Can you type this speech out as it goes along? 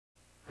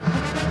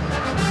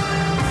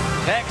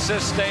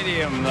Texas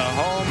Stadium, the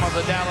home of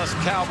the Dallas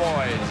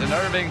Cowboys in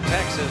Irving,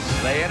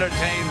 Texas. They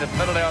entertain the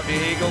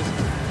Philadelphia Eagles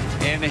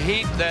in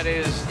heat that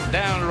is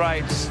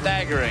downright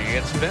staggering.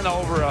 It's been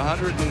over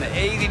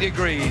 180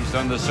 degrees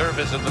on the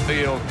surface of the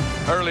field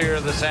earlier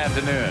this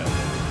afternoon.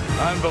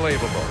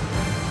 Unbelievable.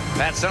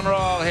 Pat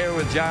Summerall here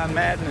with John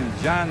Madden. And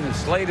John, the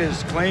slate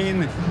is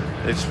clean.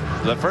 It's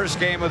the first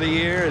game of the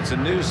year. It's a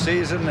new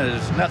season.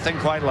 There's nothing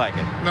quite like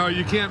it. No,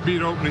 you can't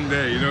beat opening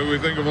day. You know, we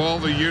think of all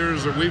the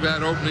years that we've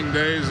had opening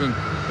days, and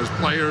as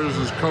players,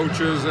 as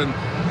coaches, and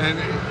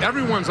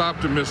everyone's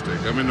optimistic.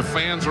 I mean, the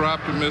fans are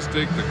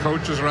optimistic, the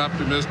coaches are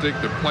optimistic,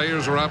 the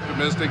players are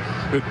optimistic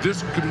that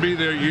this can be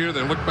their year.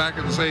 They look back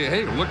and say,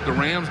 hey, look, the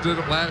Rams did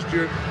it last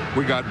year.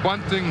 We got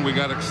bunting, we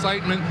got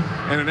excitement,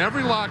 and in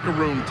every locker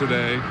room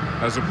today,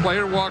 as a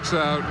player walks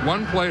out,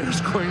 one player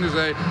is going to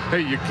say, hey,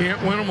 you can't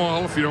win them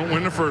all if you don't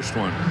win the first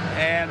one.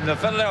 And the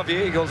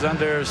Philadelphia Eagles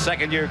under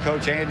second-year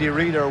coach Andy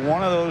Reid are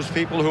one of those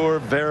people who are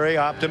very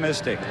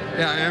optimistic.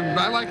 Yeah, and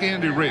I like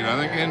Andy Reid. I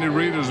think Andy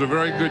Reid is a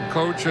very good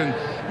coach, and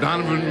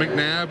Donovan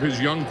McNabb, his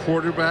young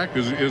quarterback,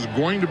 is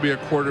going to be a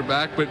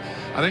quarterback. But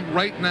I think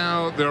right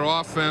now their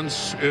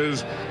offense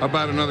is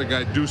about another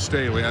guy, Deuce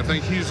Staley. I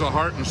think he's the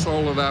heart and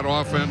soul of that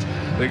offense.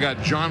 They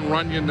got John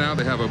Runyon now.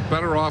 They have a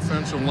better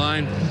offensive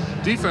line.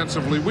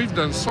 Defensively, we've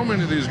done so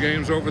many of these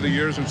games over the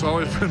years, and it's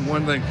always been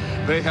one thing.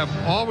 They have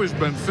always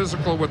been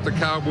physical with the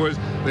Cowboys.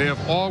 They have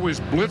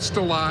always blitzed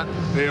a lot.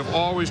 They have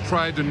always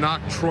tried to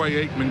knock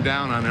Troy Aikman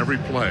down on every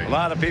play. A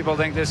lot of people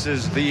think this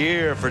is the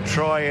year for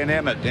Troy and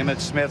Emmitt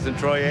Smith and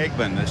Troy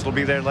Aikman. This will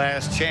be their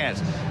last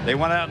chance. They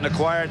went out and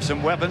acquired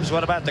some weapons.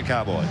 What about the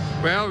Cowboys?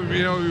 Well,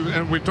 you know,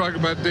 and we talk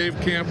about Dave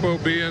Campo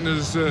being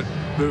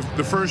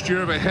the first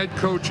year of a head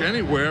coach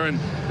anywhere, and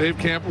Dave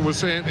Campo was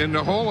saying in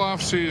the whole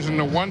offseason,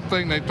 the one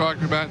thing they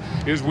talked about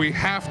is we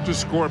have to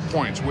score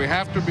points. We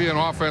have to be an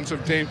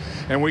offensive team,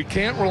 and we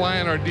can't rely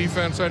on our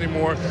defense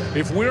anymore.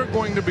 If we're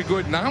going to be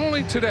good, not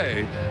only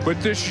today,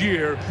 but this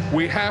year,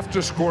 we have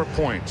to score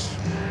points.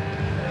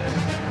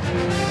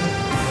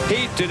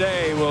 Heat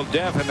today will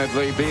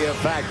definitely be a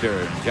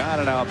factor.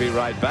 John and I'll be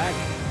right back.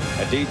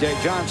 DJ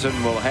Johnson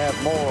will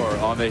have more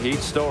on the Heat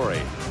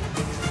story.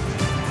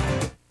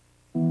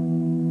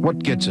 What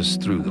gets us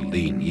through the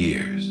lean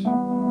years?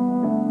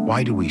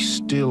 Why do we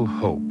still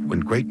hope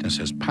when greatness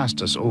has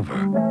passed us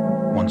over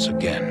once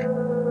again?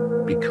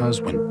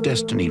 Because when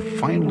destiny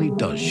finally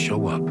does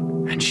show up,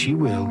 and she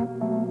will,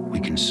 we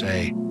can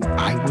say,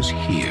 I was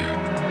here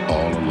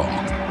all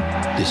along.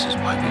 This is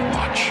why we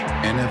watch.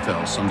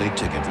 NFL Sunday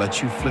Ticket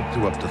lets you flip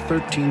through up to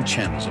 13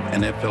 channels of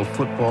NFL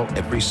football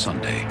every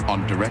Sunday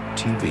on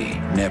DirecTV.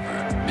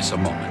 Never miss a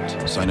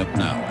moment. Sign up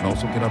now and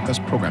also get our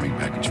best programming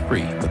package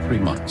free for 3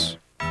 months.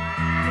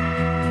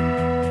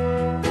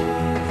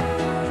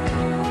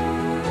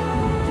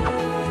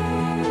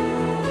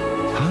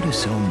 How do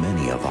so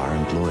many of our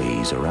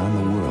employees around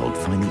the world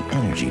find the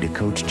energy to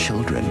coach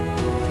children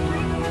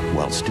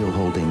while still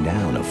holding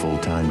down a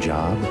full-time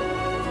job?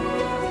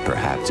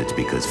 Perhaps it's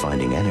because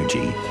finding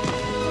energy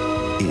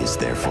is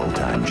their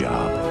full-time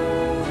job.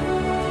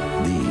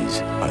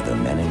 These are the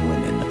men and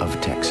women of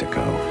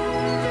Texaco,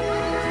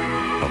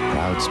 a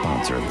proud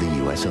sponsor of the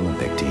U.S.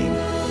 Olympic team.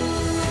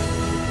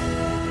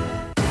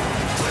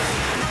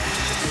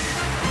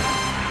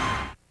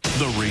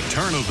 The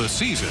return of the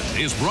season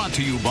is brought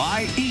to you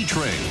by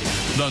E-Trade,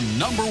 the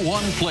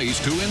 #1 place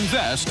to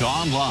invest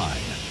online.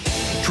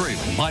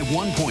 Trailing by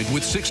 1 point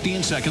with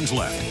 16 seconds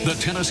left, the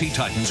Tennessee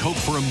Titans hope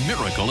for a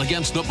miracle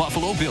against the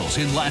Buffalo Bills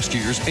in last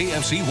year's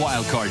AFC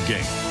wildcard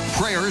game.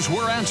 Prayers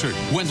were answered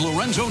when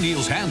Lorenzo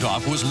Neal's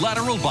handoff was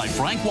lateraled by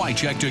Frank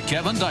Wycheck to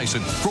Kevin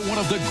Dyson for one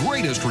of the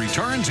greatest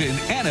returns in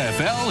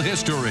NFL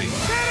history.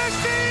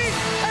 Tennessee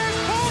has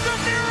pulled a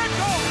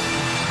miracle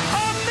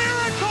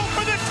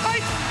for the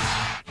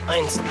Titans. 1,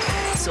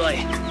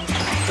 2,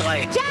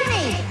 3.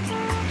 Johnny!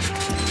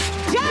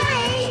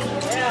 Johnny!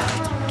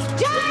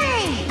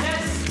 Johnny!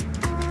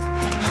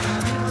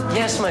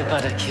 Yes, my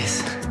butter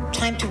kiss.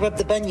 Time to rub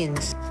the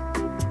bunions.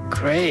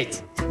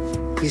 Great.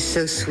 You're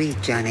so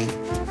sweet, Johnny.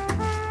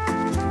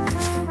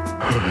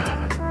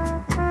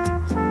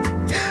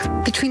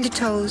 Between the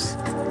toes.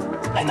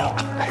 I know.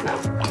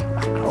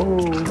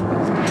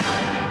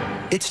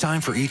 Oh. It's time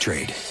for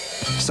E-Trade.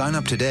 Sign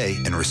up today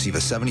and receive a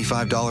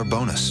 $75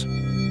 bonus.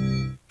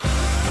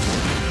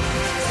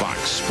 Fox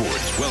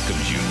Sports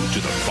welcomes you to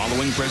the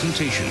following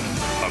presentation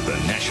of the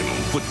National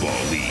Football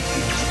League.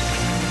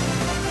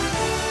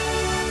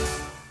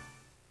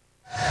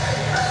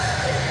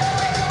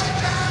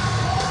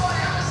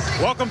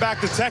 Welcome back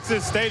to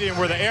Texas Stadium,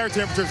 where the air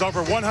temperature is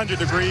over 100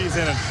 degrees,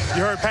 and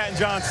you heard Pat and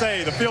John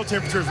say the field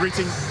temperature is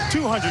reaching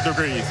 200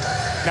 degrees.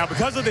 Now,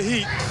 because of the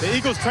heat, the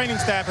Eagles training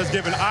staff has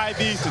given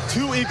IVs to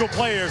 2 Eagle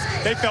players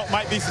they felt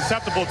might be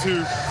susceptible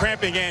to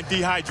cramping and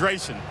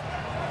dehydration.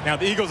 Now,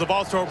 the Eagles have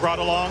also brought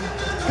along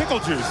pickle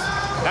juice.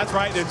 That's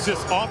right, it's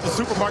just off the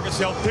supermarket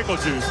shelf pickle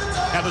juice.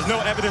 Now, there's no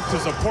evidence to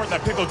support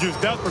that pickle juice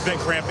does prevent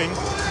cramping.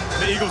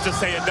 The Eagles just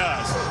say it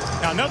does.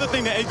 Now, another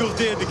thing the Eagles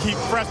did to keep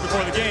fresh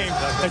before the game,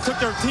 they took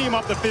their team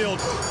off the field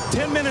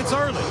 10 minutes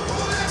early.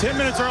 10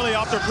 minutes early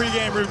off their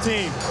pregame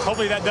routine.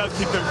 Hopefully that does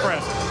keep them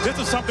fresh. This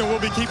is something we'll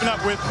be keeping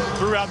up with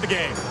throughout the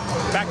game.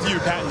 Back to you,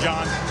 Pat and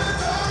John.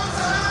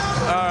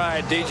 All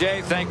right,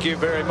 DJ, thank you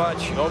very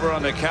much. Over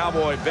on the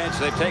Cowboy bench,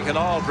 they've taken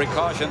all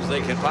precautions they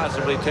can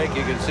possibly take.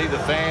 You can see the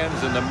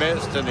fans and the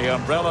mist and the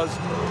umbrellas.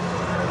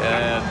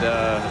 And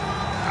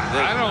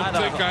I don't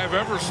think I've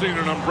ever seen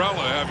an umbrella,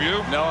 have you?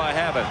 No, I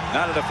haven't.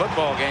 Not at a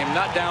football game,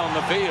 not down on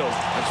the field.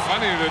 It's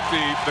funny that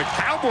the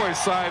Cowboys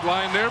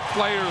sideline, their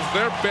players,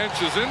 their bench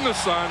is in the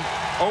sun.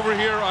 Over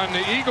here on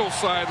the Eagles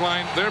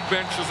sideline, their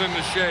bench is in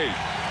the shade.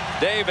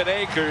 David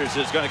Akers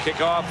is going to kick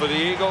off for the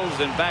Eagles,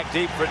 and back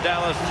deep for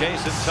Dallas,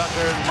 Jason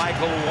Tucker and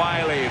Michael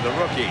Wiley, the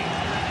rookie.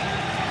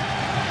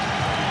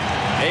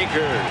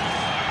 Akers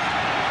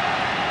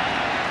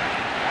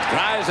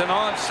tries an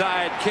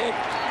onside kick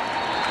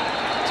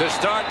to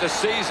start the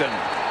season.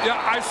 Yeah,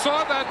 I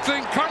saw that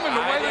thing coming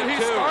the way that he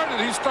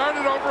started. He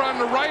started over on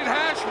the right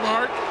hash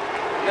mark,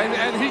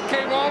 and he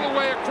came all the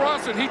way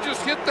across, and he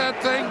just hit that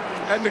thing,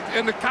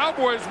 and the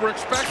Cowboys were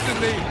expecting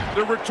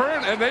the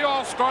return, and they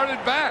all started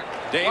back.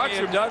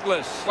 Damian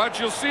Douglas. Watch,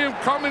 you'll see him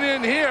coming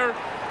in here,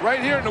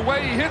 right here, and the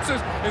way he hits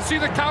us, and see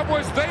the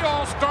Cowboys, they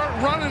all start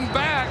running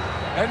back,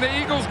 and the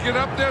Eagles get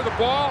up there. The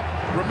ball,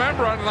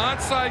 remember, on an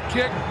onside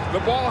kick,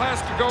 the ball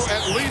has to go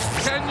at least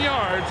 10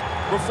 yards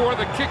before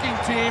the kicking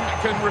team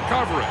can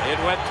recover it.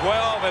 It went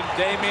 12, and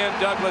Damian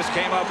Douglas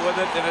came up with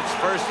it, and it's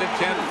 1st and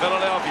 10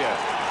 Philadelphia.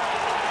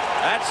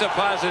 That's a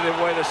positive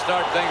way to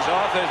start things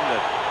off, isn't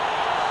it?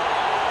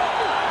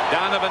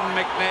 Donovan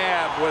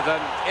McNabb with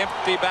an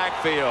empty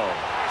backfield.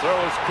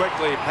 Throws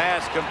quickly,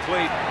 pass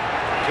complete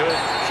to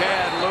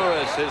Chad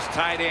Lewis, his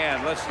tight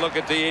end. Let's look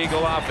at the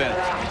Eagle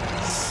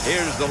offense.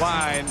 Here's the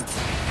line.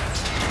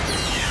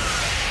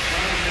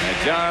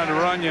 And John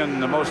Runyon,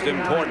 the most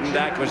important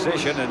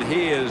acquisition, and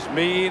he is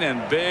mean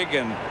and big,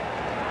 and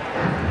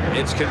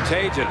it's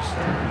contagious.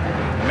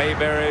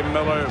 Mayberry,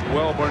 Miller,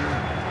 Wilburn.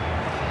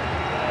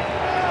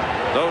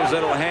 Those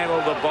that'll handle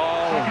the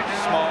ball,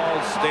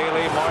 Small,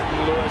 Staley,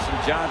 Martin, Lewis,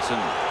 and Johnson.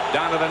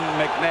 Donovan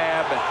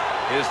McNabb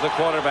is the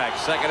quarterback.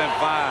 2nd and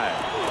 5.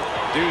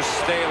 Deuce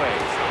Staley.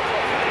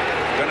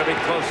 Going to be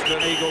close to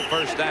an Eagle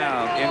first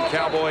down in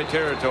Cowboy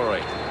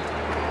territory.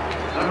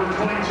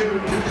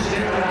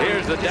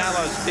 Here's the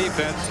Dallas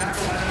defense.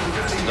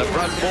 The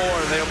front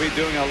four, they'll be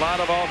doing a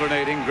lot of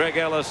alternating. Greg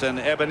Ellis and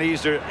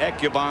Ebenezer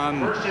Ekubon,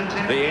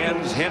 the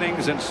ends,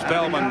 Hennings and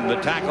Spellman, the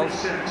tackles.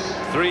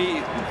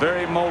 3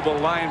 very mobile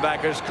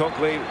linebackers,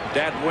 Coakley,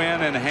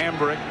 Datwin, and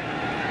Hambrick.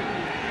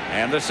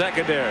 And the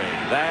secondary,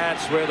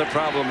 that's where the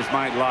problems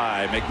might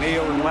lie.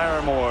 McNeil and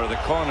Larimore, the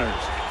corners.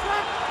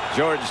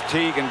 George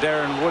Teague and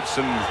Darren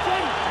Woodson,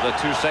 the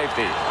 2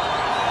 safeties.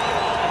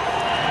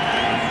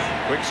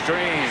 Quick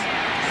screen.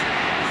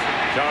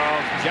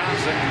 Charles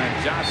Johnson,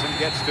 and Johnson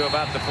gets to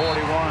about the 41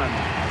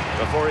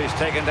 before he's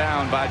taken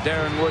down by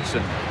Darren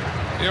Woodson.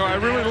 You know, I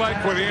really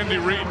like what Andy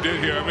Reid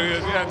did here. I mean,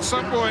 at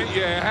some point,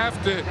 you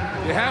have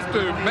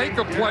to make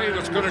a play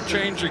that's going to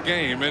change the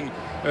game, and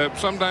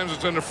sometimes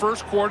it's in the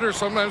first quarter,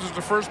 sometimes it's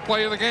the first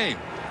play of the game,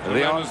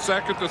 sometimes the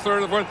second, the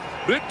third, the fourth.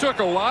 But it took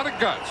a lot of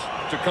guts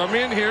to come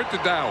in here to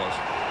Dallas,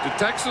 to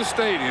Texas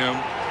Stadium,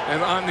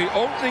 and on the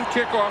opening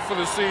kickoff of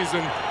the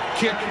season,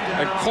 kick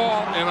and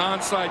call an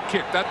onside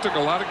kick. That took a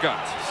lot of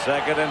guts.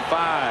 2nd and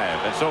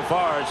 5, and so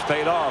far it's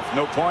paid off.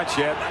 No points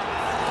yet,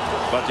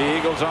 but the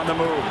Eagles on the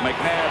move.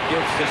 McNabb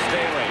gives to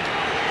Staley,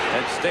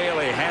 and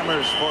Staley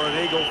hammers for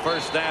an Eagle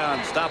first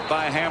down, stopped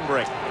by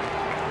Hambrick.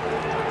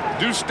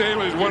 Deuce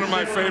Staley is one of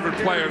my favorite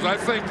players. I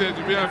think that,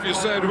 you know, if you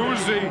said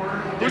who's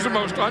the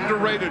most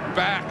underrated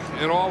back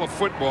in all of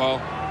football,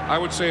 I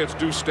would say it's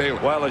Deuce Staley.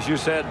 Well, as you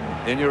said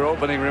in your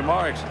opening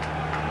remarks,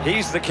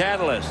 he's the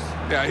catalyst.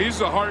 Yeah, he's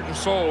the heart and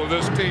soul of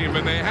this team,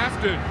 and they have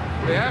to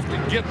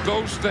get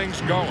those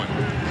things going.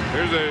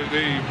 Here's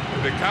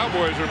the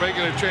Cowboys are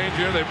making a change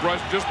here. They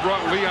just brought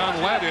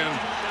Leon Lett in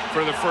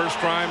for the first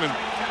time, and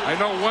I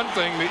know one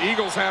thing: the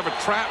Eagles have a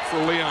trap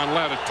for Leon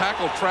Lett, a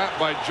tackle trap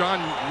by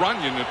John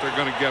Runyon that they're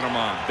going to get him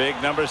on. Big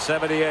number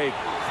 78.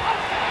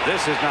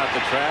 This is not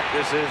the trap.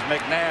 This is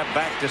McNabb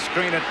back to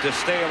screen it to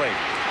Staley,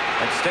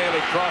 and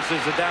Staley crosses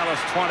the Dallas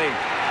 20.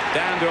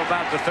 Down to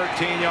about the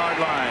 13-yard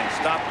line.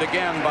 Stopped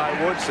again by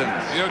Woodson.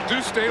 You know,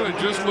 Deuce Staley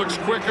just looks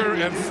quicker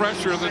and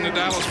fresher than the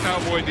Dallas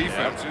Cowboy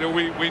defense. You know,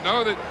 we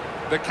know that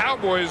the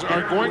Cowboys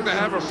are going to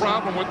have a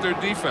problem with their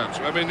defense.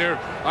 I mean, they're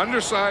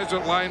undersized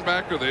at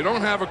linebacker. They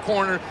don't have a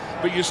corner,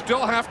 but you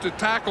still have to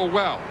tackle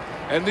well.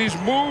 And these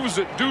moves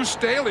that Deuce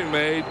Staley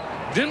made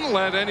didn't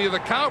let any of the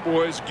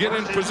Cowboys get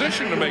in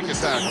position to make a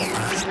tackle.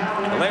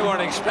 Well, they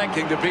weren't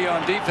expecting to be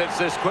on defense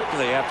this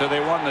quickly after they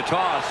won the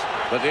toss,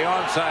 but the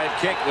onside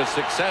kick was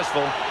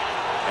successful,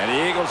 and the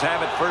Eagles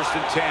have it 1st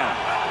and 10.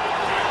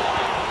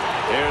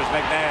 Here's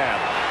McNabb.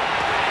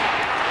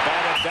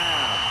 Batted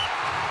down.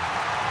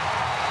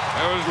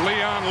 That was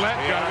Leon Lett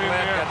got in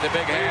there. Got the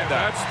big hand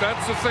up.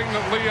 That's the thing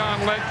that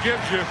Leon Lett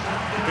gives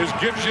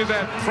you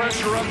that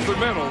pressure up the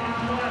middle.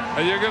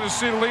 And you're going to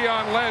see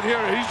Leon Led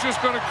here. He's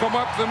just going to come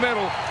up the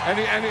middle,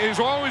 and he's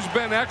always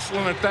been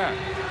excellent at that.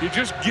 You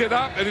just get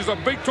up, and he's a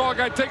big, tall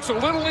guy, takes a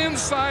little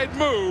inside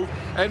move,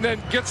 and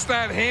then gets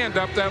that hand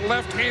up, that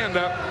left hand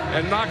up,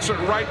 and knocks it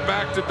right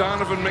back to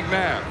Donovan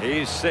McNabb.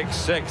 He's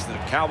 6'6". The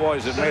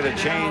Cowboys have made a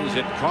change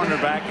at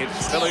cornerback.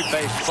 It's Philly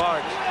based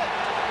Sparks.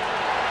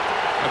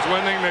 That's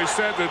one thing they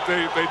said, that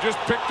they just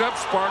picked up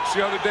Sparks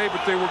the other day,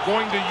 but they were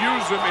going to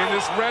use him in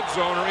this red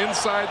zone or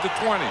inside the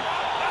 20.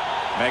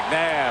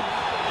 McNabb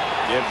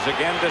gives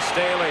again to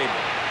Staley.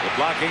 The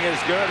blocking is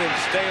good, and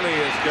Staley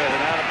is good,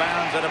 and out of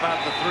bounds at about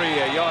the 3,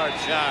 a yard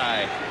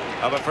shy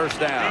of a first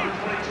down.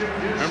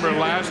 Remember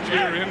last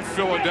year in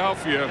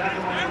Philadelphia,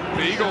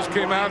 the Eagles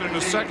came out in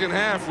the second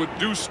half with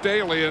Deuce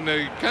Staley, and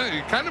they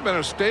kind of been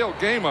a stale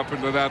game up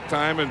until that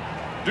time, and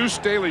Deuce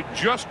Staley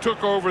just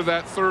took over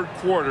that third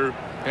quarter,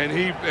 and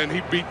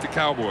he beat the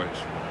Cowboys.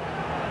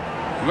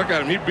 Look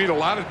at him. He beat a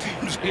lot of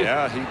teams.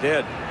 Yeah, he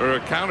did. Or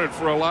accounted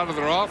for a lot of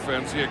their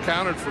offense. He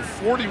accounted for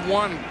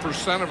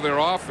 41% of their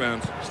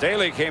offense.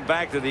 Staley came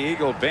back to the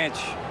Eagle bench.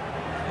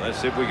 Let's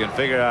see if we can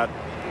figure out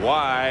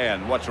why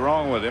and what's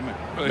wrong with him.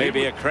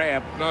 Maybe a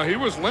cramp. No, he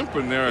was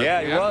limping there.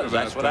 Yeah, he was.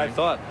 That's what I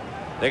thought.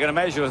 They're going to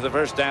measure with the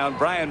first down.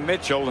 Brian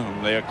Mitchell,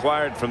 whom they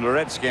acquired from the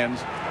Redskins,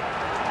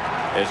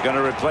 is going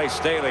to replace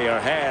Staley, or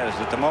has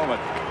at the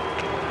moment.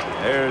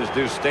 There's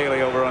Deuce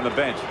Staley over on the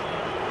bench.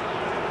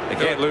 They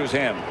can't lose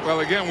him.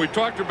 Well, again, we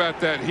talked about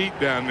that heat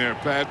down there,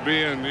 Pat,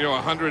 being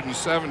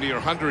 170 or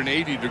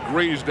 180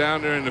 degrees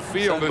down there in the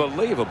field. It's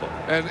unbelievable.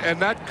 And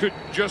that could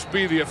just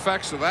be the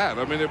effects of that.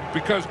 I mean,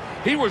 because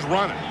he was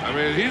running. I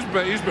mean, he's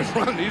been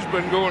running. He's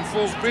been going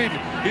full speed.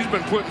 He's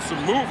been putting some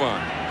move on.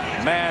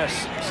 Mass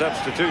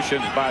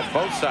substitutions by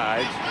both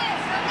sides.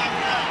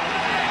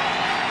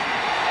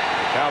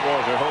 The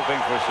Cowboys are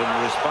hoping for some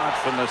response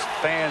from the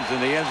fans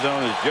in the end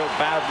zone, as Joe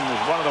Bowden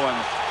is one of the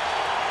ones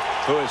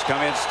who has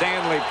come in.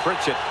 Stanley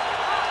Pritchett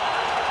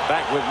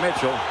back with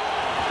Mitchell.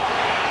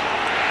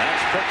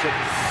 That's Pritchett.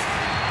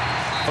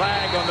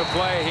 Flag on the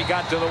play. He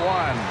got to the 1.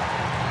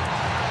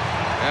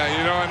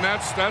 Yeah, and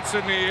that's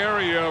in the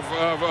area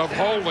of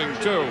holding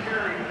too.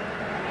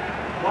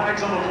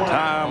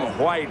 Tom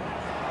White.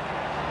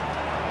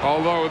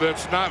 Although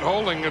that's not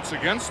holding, it's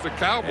against the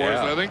Cowboys.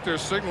 Yeah. I think they're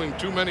signaling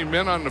too many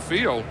men on the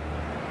field.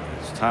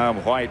 It's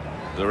Tom White,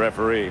 the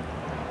referee.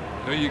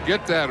 You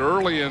get that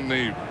early in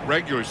the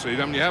regular season.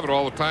 I mean, you have it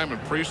all the time in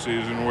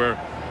preseason where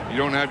you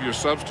don't have your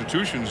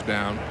substitutions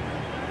down,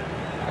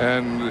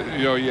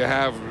 and you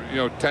have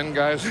 10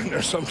 guys in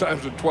there,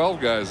 sometimes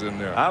 12 guys in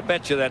there. I'll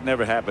bet you that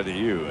never happened to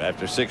you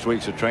after 6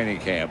 weeks of training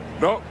camp.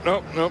 Nope.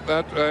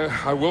 That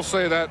I will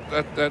say that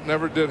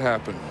never did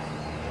happen.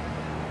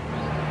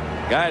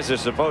 Guys are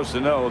supposed to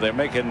know they're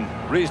making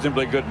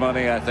reasonably good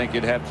money. I think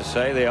you'd have to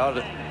say they ought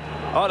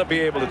to be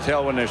able to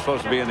tell when they're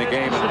supposed to be in the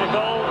game.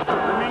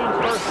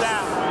 First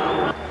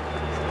down.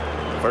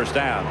 First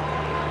down.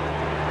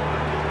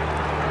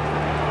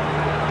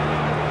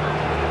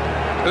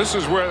 This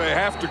is where they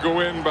have to go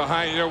in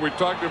behind. We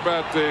talked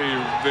about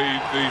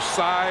the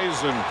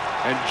size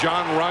and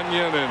John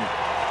Runyon and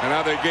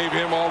how they gave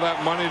him all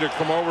that money to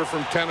come over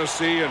from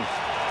Tennessee, and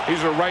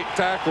he's a right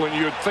tackle, and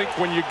you'd think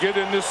when you get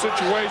in this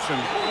situation,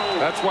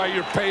 that's why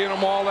you're paying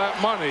him all that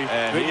money,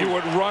 and that you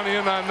would run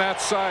in on that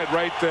side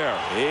right there.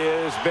 He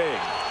is big.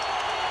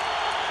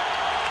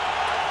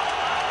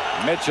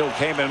 Mitchell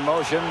came in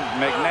motion.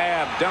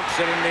 McNabb dumps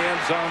it in the end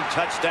zone.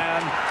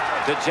 Touchdown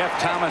to Jeff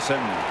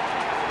Thomason.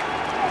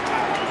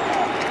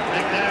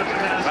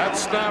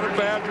 That's not a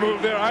bad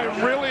move there.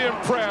 I'm really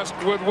impressed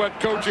with what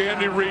Coach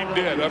Andy Reid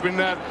did. I mean,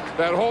 that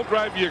whole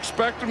drive, you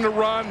expect him to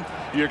run.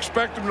 You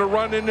expect him to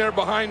run in there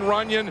behind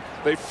Runyon.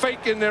 They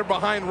fake in there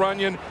behind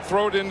Runyon,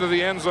 throw it into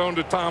the end zone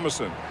to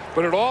Thomason.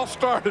 But it all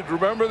started,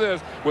 remember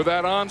this, with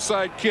that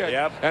onside kick.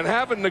 Yep. And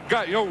having the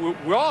gut. We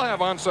all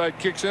have onside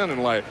kicks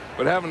in life,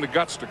 but having the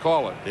guts to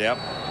call it. Yep.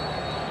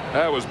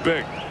 That was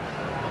big.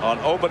 On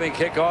opening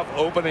kickoff,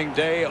 opening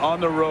day on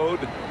the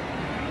road.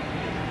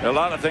 There are a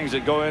lot of things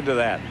that go into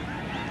that.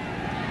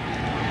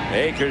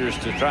 Akers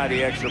to try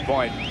the extra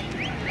point.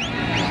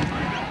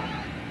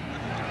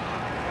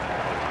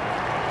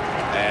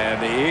 And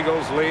the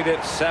Eagles lead it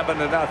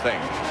 7-0.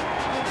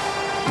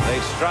 They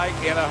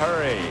strike in a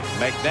hurry.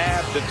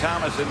 McNabb to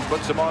Thomason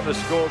puts him on the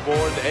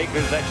scoreboard.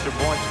 Akers extra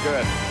point's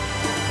good.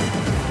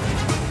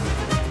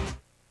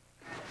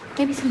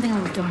 Maybe something a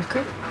little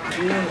darker.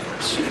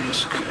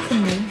 Serious. The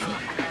Navy.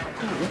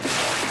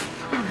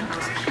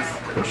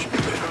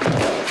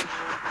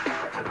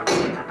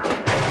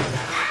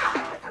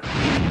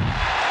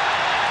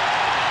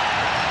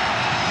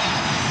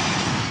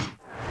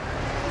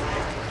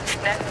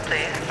 Next,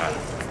 please.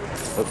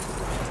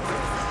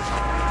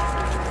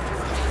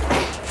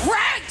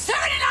 Red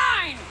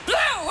 79,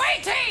 blue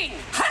 18,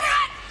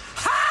 hot,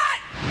 hot.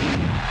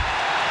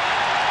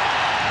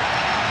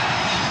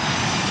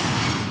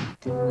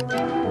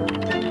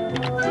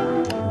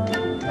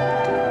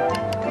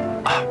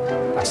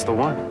 That's the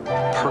one.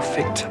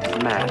 Perfect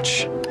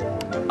match.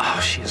 Oh,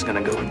 she's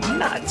gonna go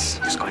nuts.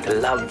 She's going to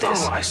love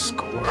this. Oh, I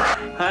score.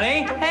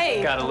 Honey?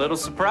 Hey. Got a little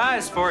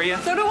surprise for you.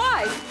 So do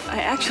I. I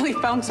actually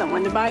found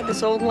someone to buy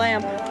this old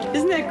lamp.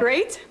 Isn't that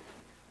great?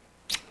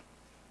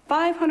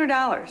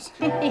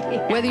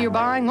 $500. Whether you're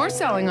buying or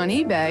selling on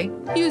eBay,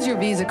 use your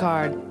Visa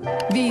card.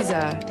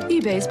 Visa,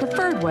 eBay's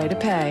preferred way to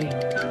pay.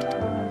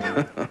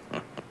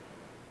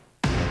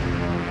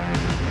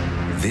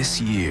 This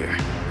year,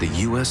 the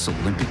U.S.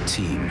 Olympic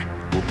team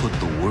will put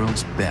the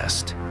world's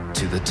best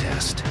to the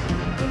test.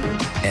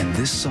 And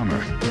this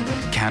summer,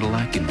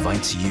 Cadillac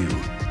invites you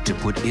to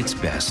put its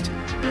best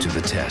to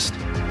the test.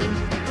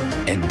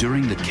 And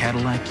during the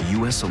Cadillac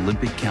U.S.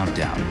 Olympic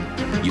Countdown,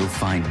 you'll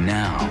find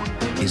now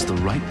is the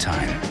right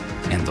time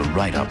and the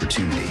right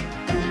opportunity.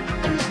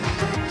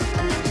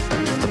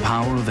 The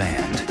power of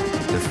and,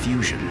 the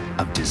fusion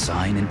of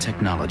design and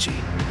technology.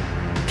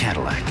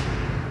 Cadillac.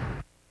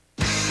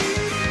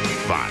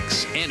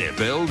 Fox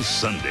NFL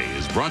Sunday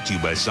is brought to you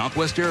by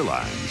Southwest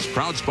Airlines,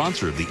 proud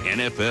sponsor of the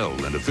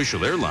NFL and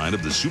official airline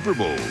of the Super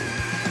Bowl.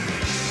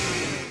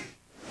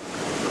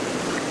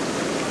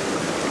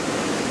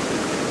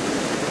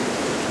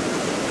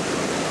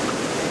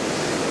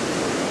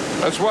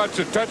 Let's watch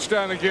the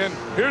touchdown again.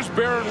 Here's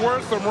Baron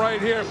Wortham right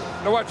here.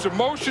 Now watch, the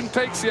motion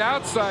takes the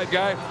outside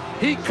guy.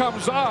 He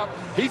comes up.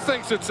 He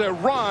thinks it's a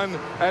run,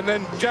 and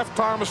then Jeff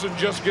Thomason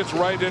just gets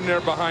right in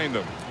there behind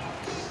him.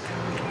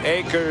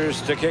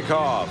 Akers to kick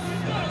off.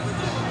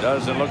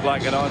 Doesn't look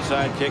like an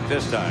onside kick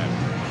this time.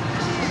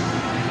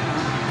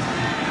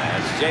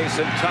 That's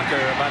Jason Tucker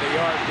about a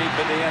yard deep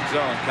in the end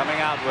zone, coming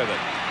out with it.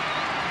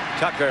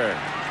 Tucker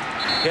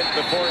hit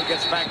before he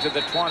gets back to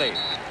the 20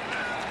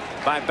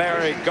 by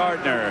Barry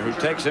Gardner, who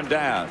takes him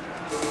down.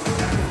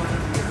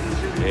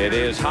 It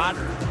is hot.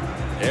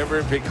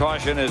 Every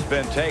precaution has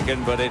been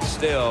taken, but it's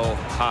still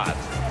hot.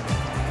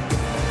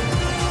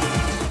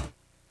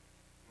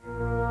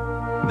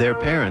 Their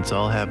parents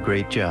all have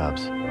great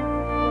jobs,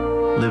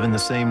 live in the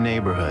same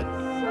neighborhood,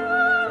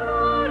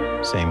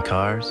 same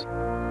cars,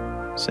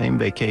 same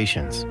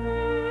vacations.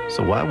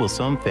 So why will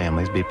some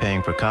families be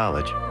paying for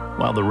college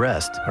while the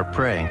rest are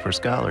praying for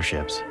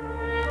scholarships?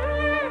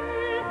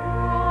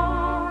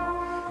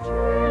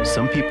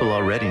 Some people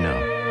already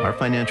know our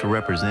financial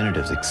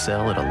representatives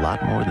excel at a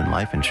lot more than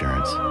life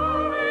insurance.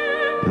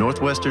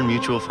 Northwestern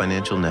Mutual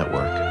Financial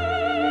Network.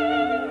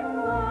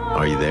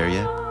 Are you there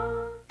yet?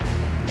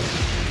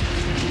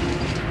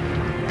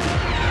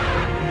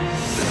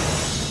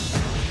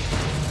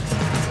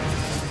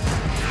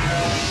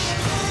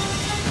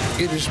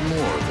 It is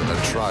more than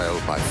a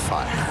trial by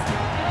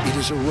fire. It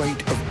is a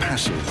rite of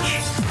passage.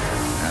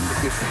 And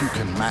if you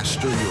can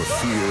master your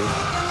fear,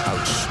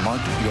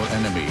 outsmart your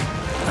enemy,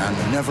 and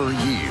never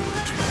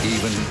yield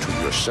even to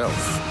yourself,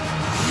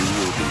 you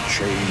will be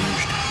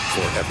changed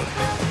forever.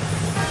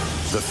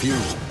 The few,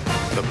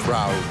 the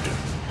proud,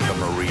 the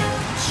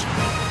Marines.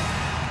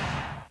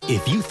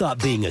 If you thought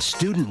being a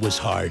student was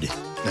hard,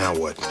 now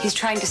what? He's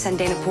trying to send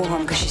Dana Poole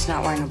home because she's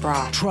not wearing a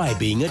bra. Try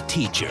being a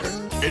teacher.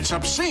 It's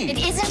obscene. It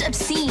isn't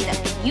obscene.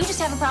 You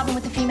just have a problem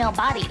with the female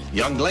body.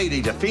 Young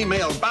lady, the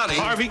female body.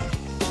 Harvey,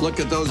 look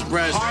at those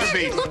breasts.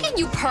 Harvey! Look at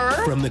you,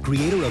 perv! From the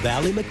creator of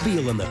Ally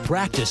McBeal and The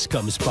Practice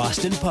comes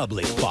Boston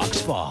Public,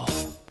 Fox Fall.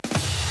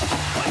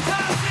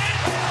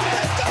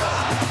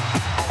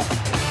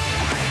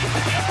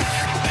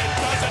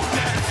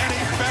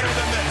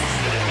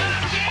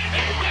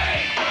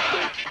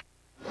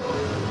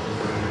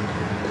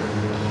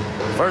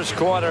 First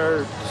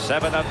quarter,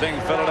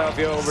 7-0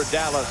 Philadelphia over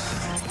Dallas.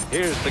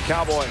 Here's the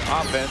Cowboy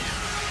offense.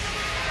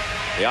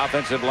 The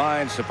offensive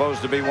line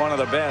supposed to be one of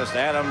the best.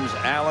 Adams,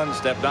 Allen,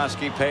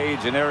 Stepnoski, Page,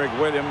 and Eric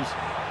Williams,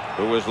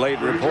 who was late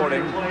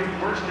reporting.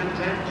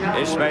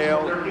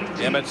 Ishmael,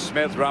 Emmitt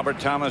Smith, Robert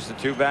Thomas, the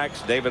two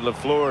backs. David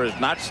LaFleur is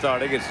not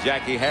starting. It's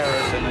Jackie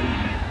Harris and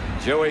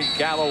then Joey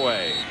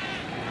Galloway.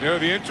 You know,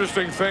 the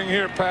interesting thing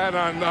here, Pat,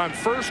 on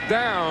first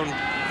down,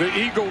 the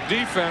Eagle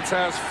defense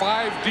has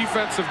 5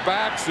 defensive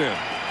backs in.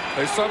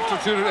 They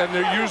substituted, and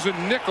they're using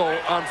nickel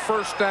on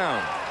first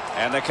down.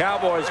 And the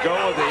Cowboys go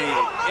with the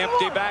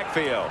empty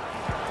backfield.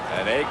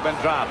 And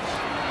Aikman drops.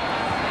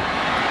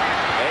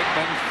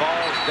 Aikman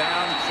falls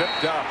down,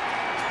 tripped up.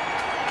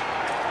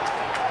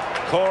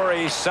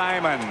 Corey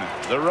Simon,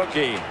 the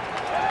rookie,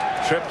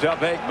 tripped up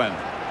Aikman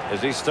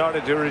as he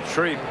started to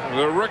retreat.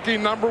 The rookie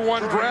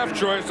 #1 draft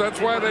choice. That's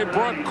why they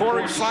brought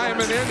Corey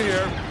Simon in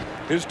here,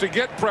 is to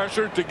get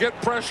pressure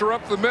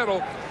up the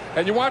middle.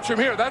 And you watch him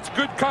here. That's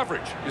good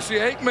coverage. You see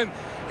Aikman,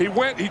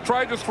 he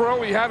tried to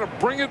throw. He had to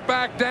bring it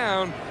back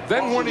down.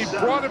 Then when he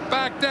brought it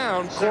back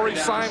down, Corey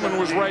Simon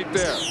was right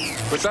there.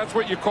 But that's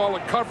what you call a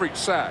coverage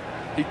sack.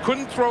 He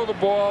couldn't throw the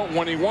ball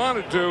when he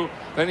wanted to.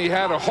 Then he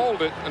had to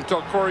hold it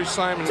until Corey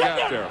Simon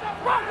got there.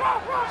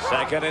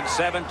 2nd and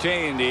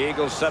 17. The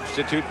Eagles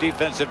substitute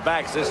defensive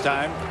backs this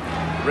time.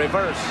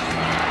 Reverse.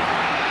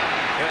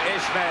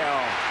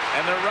 Ishmael.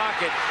 And the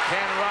Rocket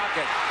can rock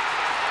it.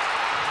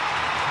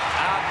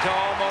 Out to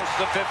almost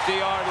the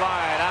 50-yard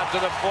line. Out to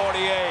the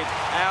 48.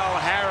 Al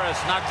Harris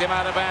knocked him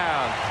out of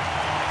bounds.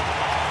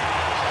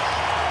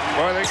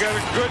 Boy, they got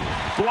a good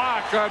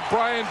block on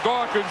Brian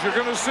Dawkins. You're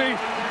going to see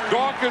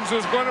Dawkins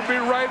is going to be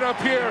right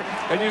up here,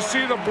 and you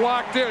see the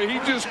block there. He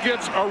just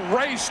gets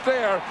erased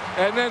there,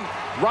 and then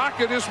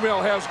Rocket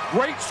Ismail has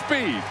great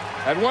speed.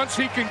 And once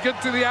he can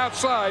get to the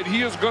outside,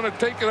 he is going to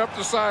take it up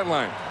the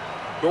sideline.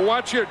 But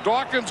watch here.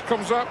 Dawkins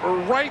comes up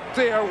right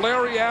there.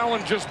 Larry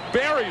Allen just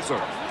buries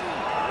him.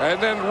 And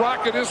then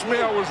Rocket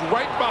Ismail was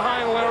right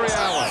behind Larry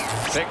Allen.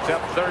 Picked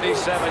up 37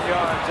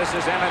 yards. This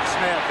is Emmitt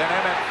Smith, and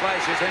Emmitt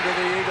flashes into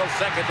the Eagles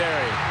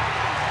secondary.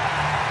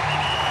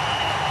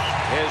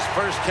 His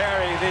first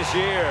carry this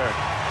year.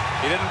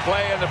 He didn't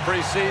play in the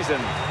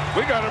preseason.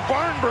 We got a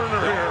barn burner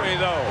here.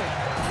 Though.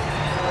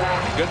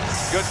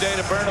 Good day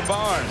to burn a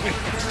barn.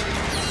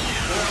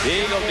 The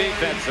Eagle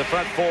defense, the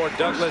front four,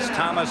 Douglas,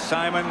 Thomas,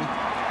 Simon,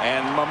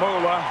 and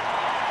Mamula.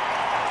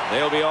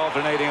 They'll be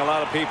alternating a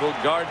lot of people.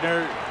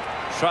 Gardner,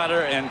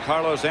 Trotter, and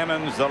Carlos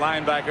Emmons, the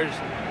linebackers.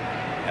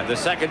 And the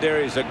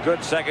secondary is a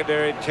good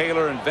secondary.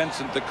 Taylor and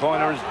Vincent, the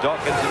corners.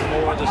 Dawkins and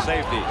Moore, the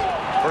safeties.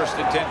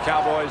 1st and 10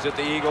 Cowboys at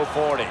the Eagle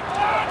 40.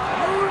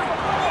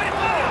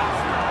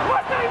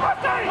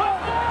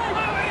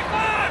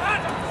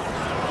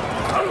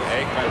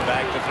 Aikman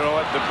back to throw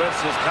it. The blitz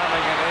is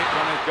coming, and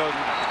Aikman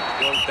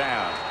goes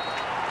down.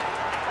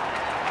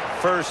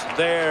 First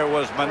there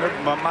was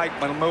Mike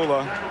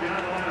Mamula.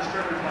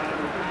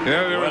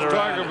 Yeah, there was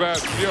talk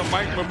about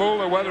Mike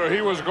Mamula, whether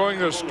he was going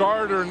to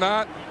start or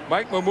not.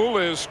 Mike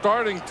Mamula is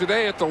starting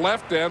today at the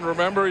left end.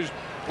 Remember, he's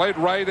played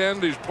right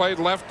end. He's played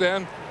left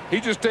end. He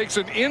just takes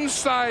an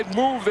inside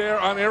move there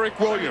on Eric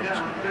Williams.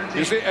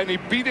 You see, and he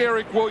beat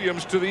Eric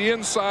Williams to the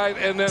inside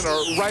and then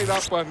right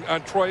up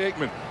on Troy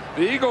Aikman.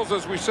 The Eagles,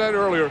 as we said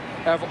earlier,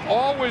 have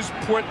always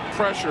put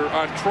pressure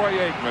on Troy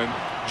Aikman,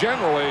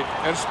 generally,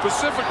 and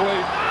specifically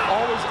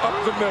always up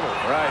the middle.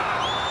 Right.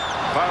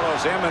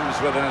 Carlos Emmons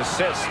with an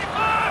assist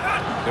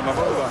to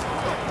Mamula.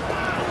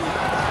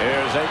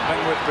 Here's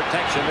Aikman with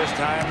protection this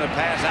time. The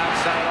pass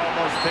outside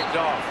almost picked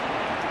off.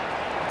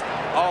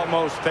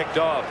 Almost picked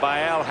off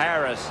by Al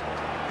Harris.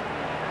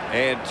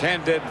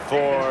 Intended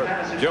for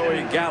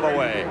Joey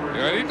Galloway.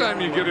 Anytime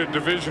you get a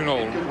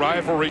divisional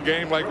rivalry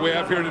game like we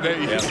have here today,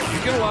 you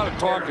get a lot of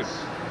talking.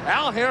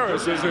 Al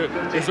Harris is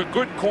a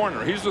good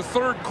corner. He's the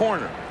third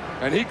corner,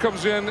 and he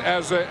comes in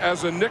as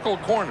a nickel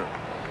corner.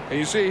 And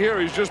you see here,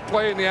 he's just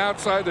playing the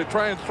outside. They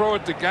try and throw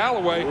it to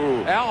Galloway.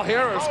 Ooh. Al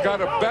Harris got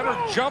a better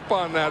jump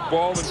on that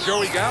ball than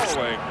Joey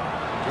Galloway.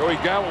 Joey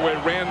Galloway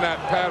ran that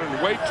pattern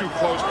way too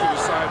close to the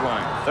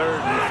sideline.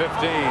 3rd and 15.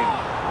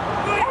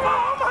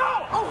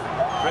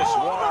 Chris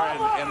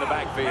Warren in the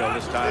backfield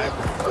this time.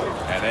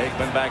 And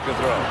Aikman back to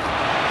throw.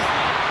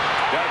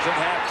 Doesn't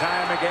have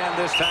time again.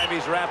 This time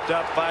he's wrapped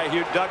up by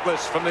Hugh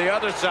Douglas from the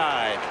other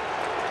side.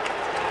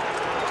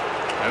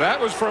 And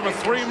that was from a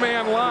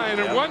 3-man line.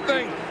 And one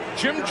thing,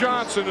 Jim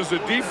Johnson is the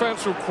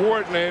defensive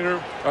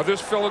coordinator of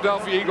this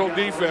Philadelphia Eagle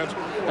defense,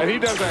 and he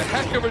does a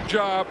heck of a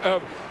job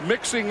of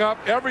mixing up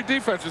every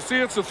defense. You see,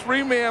 it's a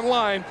 3-man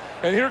line,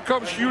 and here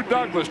comes Hugh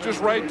Douglas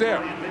just right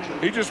there.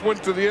 He just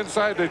went to the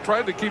inside. They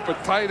tried to keep a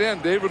tight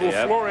end, David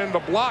LaFleur, in to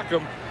block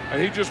him,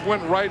 and he just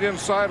went right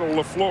inside of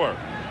LaFleur.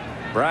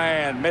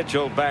 Brian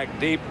Mitchell back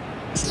deep.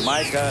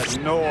 Micah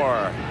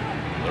Knorr,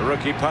 the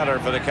rookie punter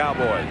for the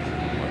Cowboys.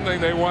 One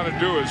thing they want to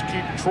do is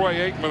keep Troy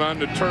Aikman on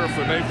the turf,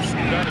 and they've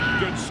got a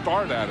good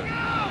start at it.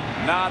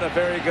 Not a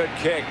very good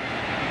kick.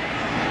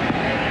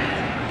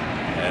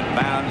 And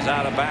bounds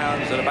out of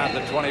bounds at about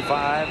the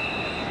 25.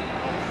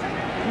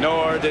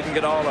 Knorr didn't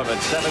get all of it.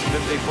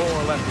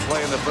 7:54 left to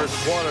play in the first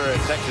quarter at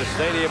Texas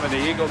Stadium, and the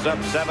Eagles up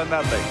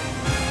 7-0.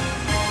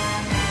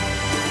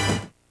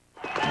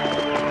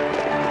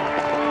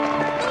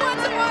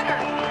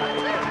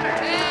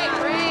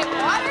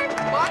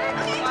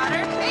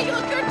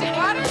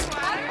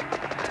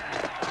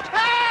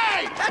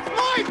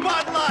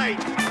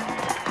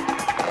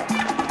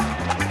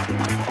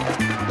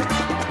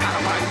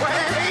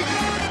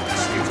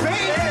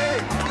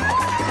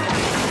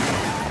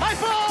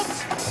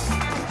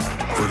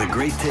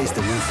 Great taste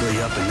that won't fill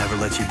you up and never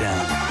let you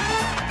down.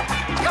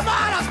 Come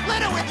on, I'll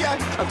split it with you.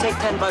 I'll take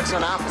 $10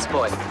 on Office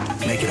Boy.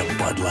 Make it a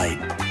Bud Light.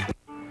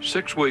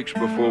 6 weeks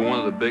before one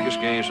of the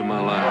biggest games of my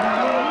life,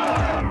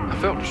 I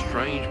felt a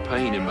strange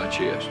pain in my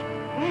chest.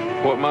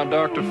 What my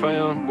doctor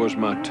found was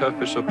my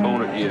toughest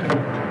opponent yet.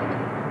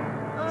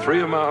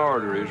 3 of my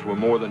arteries were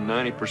more than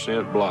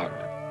 90%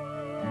 blocked.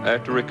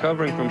 After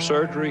recovering from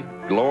surgery,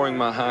 lowering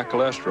my high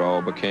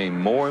cholesterol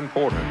became more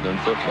important than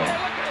football.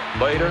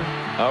 Later,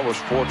 I was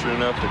fortunate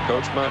enough to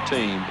coach my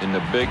team in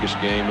the biggest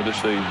game of the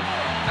season.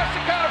 That's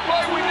the kind of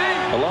play we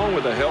need. Along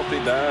with a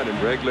healthy diet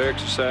and regular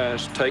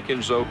exercise, taking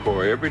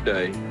Zocor every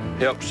day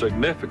helped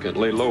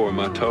significantly lower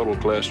my total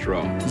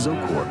cholesterol.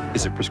 Zocor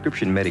is a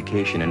prescription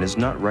medication and is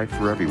not right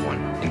for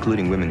everyone,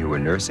 including women who are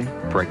nursing,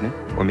 pregnant,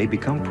 or may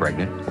become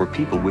pregnant, or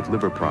people with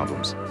liver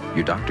problems.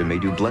 Your doctor may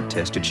do blood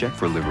tests to check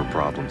for liver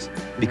problems.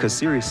 Because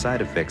serious side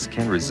effects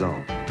can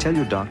result, tell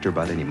your doctor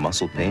about any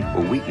muscle pain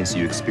or weakness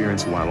you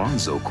experience while on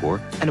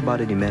Zocor and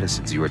about any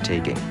medicines you are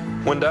taking.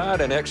 When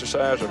diet and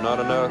exercise are not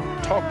enough,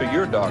 talk to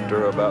your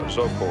doctor about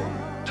Zocor.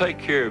 Take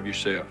care of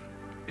yourself.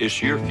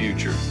 It's your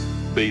future.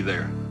 Be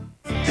there.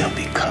 They'll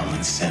be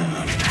coming soon.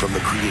 From the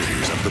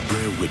creators of the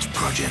Blair Witch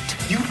Project.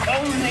 You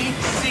only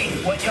see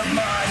what your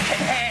mind can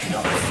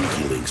handle.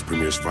 Freaky Links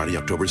premieres Friday,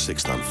 October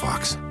 6th on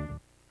Fox.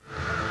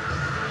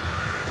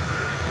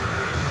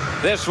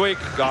 This week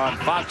on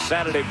Fox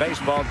Saturday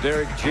Baseball,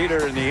 Derek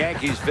Jeter and the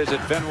Yankees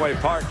visit Fenway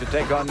Park to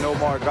take on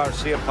Nomar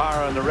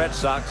Garciaparra and the Red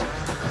Sox,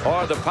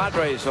 or the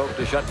Padres hope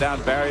to shut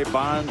down Barry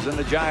Bonds and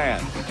the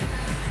Giants.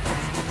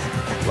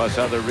 Plus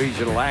other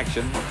regional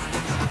action.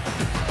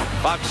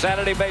 Fox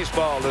Saturday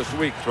Baseball this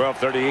week,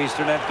 12:30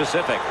 Eastern and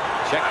Pacific.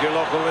 Check your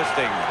local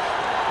listings.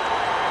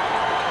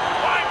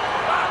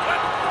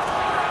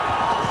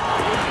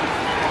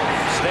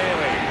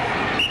 Staley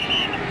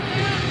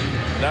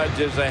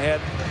nudges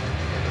ahead.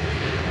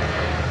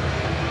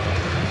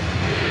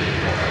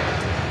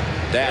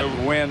 That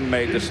wind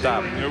made the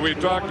stop. We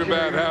talked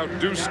about how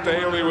Deuce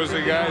Staley was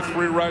the guy,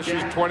 3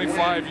 rushes,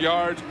 25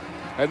 yards.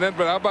 And then,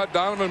 but how about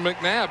Donovan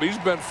McNabb? He's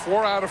been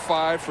 4 out of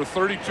 5 for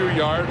 32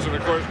 yards. And,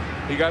 of course,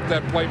 he got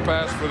that play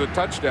pass for the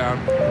touchdown.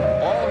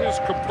 All his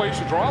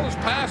completions, or all his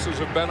passes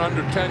have been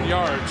under 10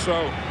 yards.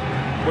 So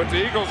what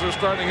the Eagles are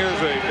starting here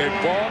is a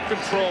ball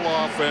control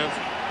offense,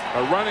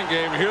 a running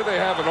game. Here they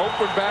have an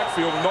open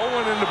backfield, no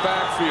one in the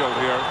backfield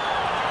here.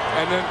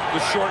 And then the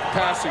short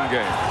passing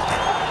game.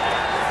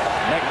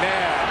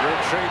 McNabb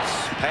retreats,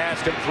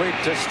 pass complete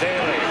to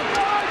Staley.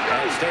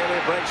 And Staley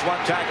breaks one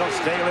tackle.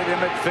 Staley to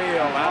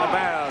midfield, out of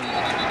bounds.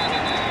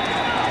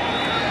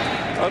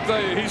 I'll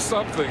tell you, he's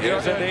something.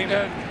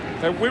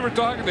 And we were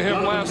talking to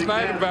him last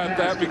night about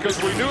that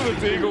because we knew that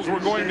the Eagles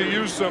were going to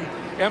use some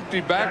empty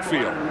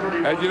backfield.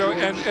 And, you know,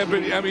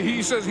 but, I mean,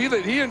 he says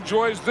that he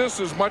enjoys this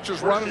as much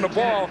as running the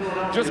ball,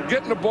 just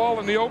getting the ball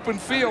in the open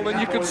field. And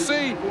you can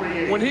see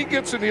when he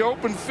gets in the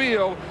open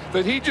field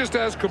that he just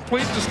has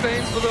complete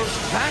disdain for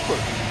those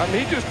tacklers. I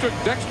mean, he just took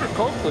Dexter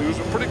Coakley, who's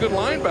a pretty good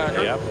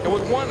linebacker, and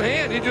with one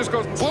hand, he just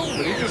goes boom,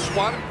 and he just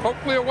swatted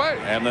Coakley away.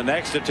 And the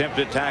next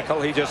attempted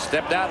tackle, he just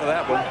stepped out of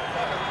that one.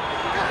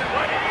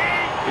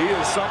 He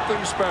is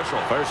something special.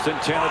 1st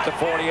and 10 at the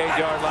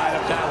 48-yard line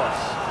of Dallas.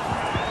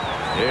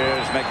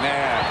 Here's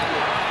McNabb.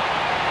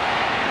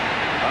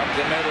 Up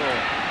the middle.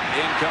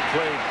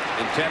 Incomplete.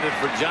 Intended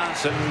for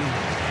Johnson.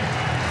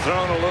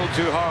 Thrown a little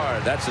too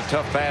hard. That's a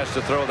tough pass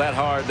to throw that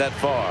hard that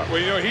far. Well,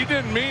 you know, he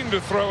didn't mean to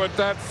throw it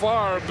that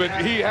far, but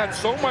he had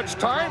so much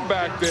time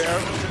back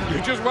there.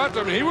 You just watch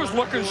him. He was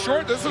looking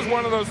short. This is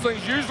one of those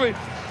things. Usually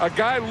a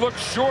guy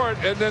looks short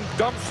and then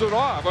dumps it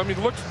off. I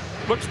mean, looks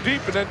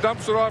deep and then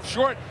dumps it off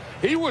short.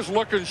 He was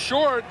looking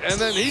short, and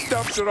then he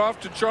dumped it off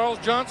to Charles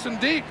Johnson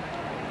deep.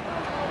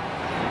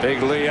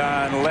 Big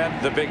Leon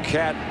led the big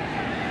cat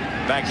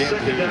back in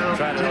to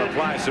try to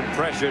apply some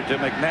pressure to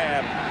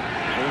McNabb.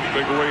 There's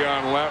big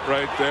Leon Lett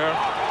right there.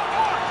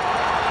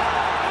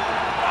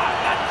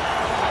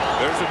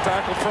 There's a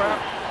tackle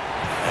trap.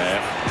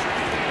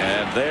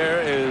 And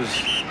there is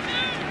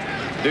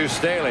Deuce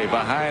Staley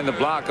behind the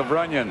block of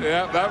Runyon.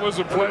 Yeah, that was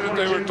the play that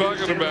they were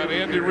talking about.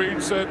 Andy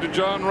Reid said to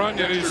John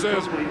Runyon, he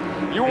says,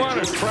 "You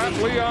want to trap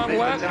Leon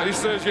Lett?" And he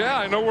says, "Yeah,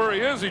 I know where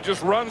he is. He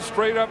just runs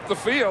straight up the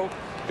field."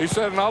 He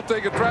said, "And I'll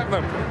take a trap."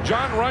 Now,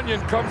 John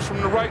Runyon comes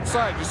from the right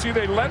side. You see,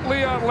 they let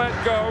Leon Lett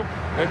go,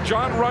 and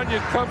John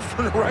Runyon comes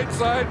from the right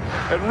side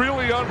and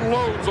really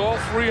unloads all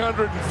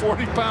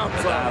 340 pounds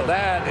on him. Now,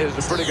 that is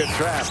a pretty good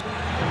trap.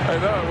 I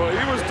know. Well,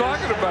 he was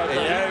talking about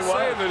that. Yeah, he was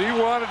saying that he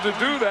wanted to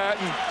do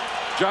that. And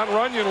John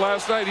Runyon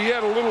last night, he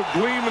had a little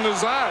gleam in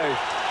his eye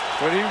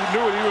when he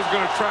knew he was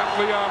going to trap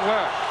Leon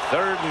Lett.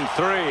 3rd and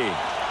 3.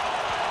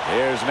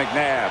 Here's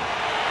McNabb.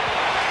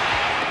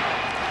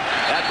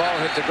 That ball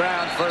hit the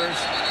ground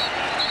first.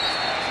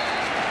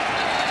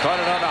 Caught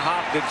it on the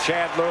hop to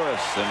Chad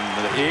Lewis,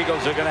 and the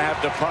Eagles are going to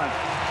have to punt.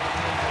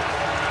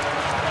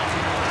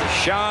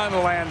 Sean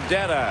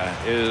Landeta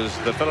is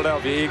the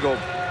Philadelphia Eagle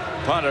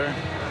punter.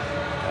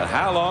 And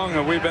how long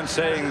have we been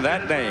saying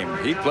that name?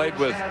 He played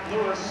with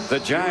the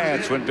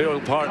Giants when Bill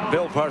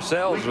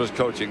Parcells was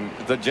coaching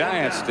the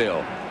Giants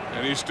still.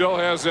 And he still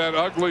has that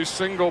ugly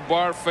single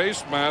bar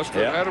face mask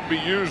that had to be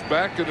used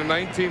back in the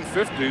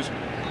 1950s.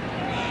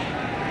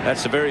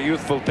 That's a very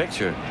youthful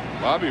picture.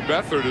 Bobby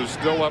Beathard is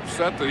still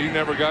upset that he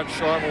never got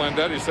Sean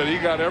Landeta. He said he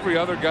got every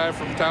other guy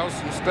from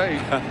Towson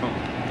State.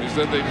 He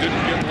said they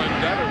didn't get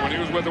Landeta when he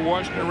was with the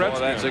Washington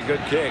Redskins. Well, that's a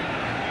good kick.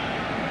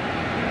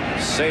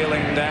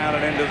 Sailing down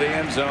and into the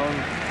end zone.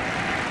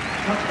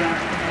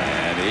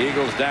 And the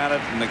Eagles down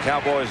it, and the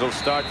Cowboys will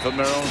start from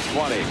their own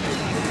 20.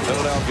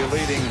 Philadelphia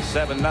leading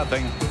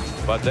 7-0,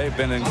 but they've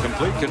been in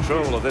complete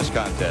control of this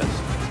contest.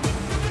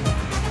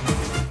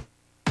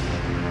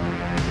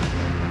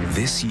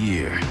 This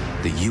year,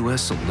 the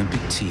U.S.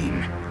 Olympic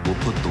team will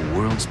put the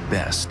world's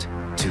best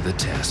to the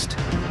test.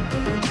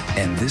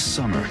 And this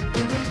summer,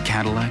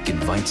 Cadillac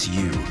invites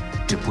you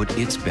to put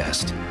its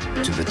best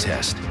to the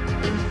test.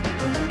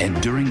 And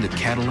during the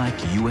Cadillac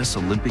U.S.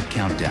 Olympic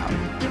Countdown,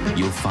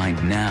 you'll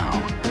find now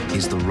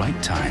is the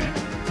right time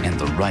and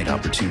the right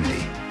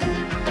opportunity.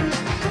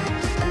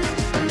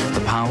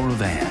 The power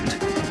of and,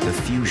 the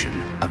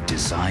fusion of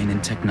design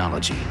and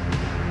technology.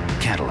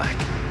 Cadillac.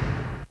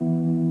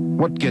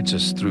 What gets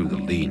us through the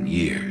lean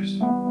years?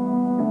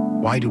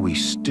 Why do we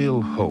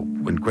still hope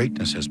when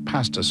greatness has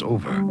passed us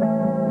over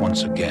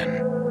once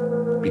again?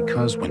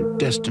 Because when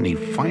destiny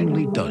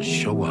finally does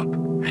show up,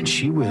 and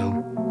she will,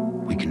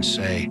 we can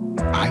say,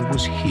 I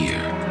was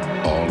here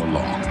all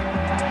along.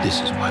 This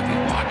is why we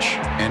watch.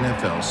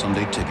 NFL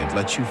Sunday Ticket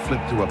lets you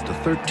flip through up to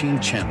 13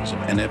 channels of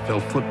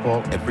NFL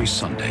football every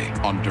Sunday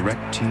on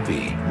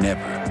DirecTV.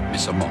 Never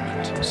miss a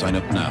moment. Sign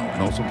up now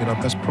and also get our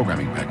best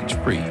programming package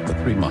free for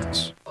 3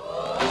 months.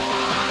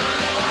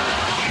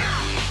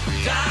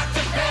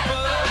 Dr.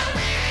 Pepper,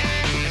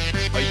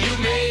 you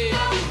made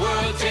the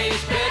world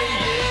taste better,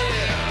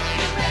 yeah.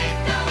 You make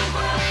the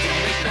world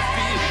taste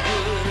better.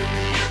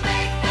 You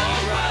make me feel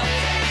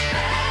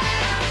good.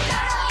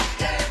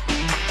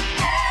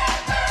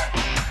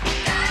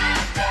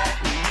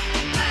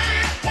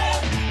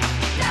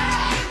 You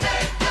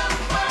make the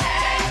world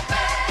taste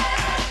better.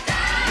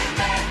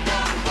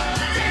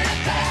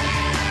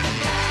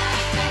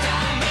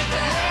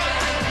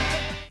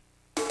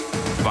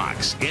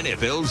 Fox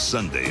NFL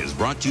Sunday is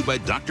brought to you by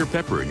Dr.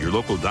 Pepper and your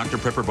local Dr.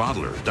 Pepper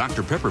bottler.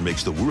 Dr. Pepper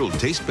makes the world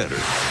taste better.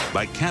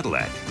 By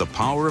Cadillac, the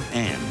power of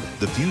and,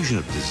 the fusion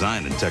of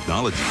design and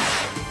technology.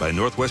 By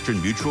Northwestern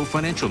Mutual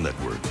Financial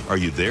Network. Are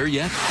you there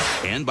yet?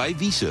 And by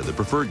Visa, the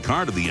preferred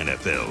card of the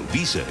NFL.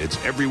 Visa, it's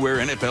everywhere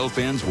NFL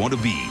fans want to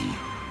be.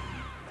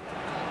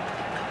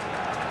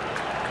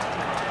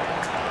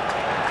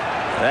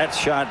 That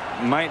shot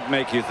might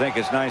make you think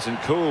it's nice and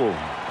cool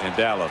in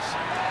Dallas.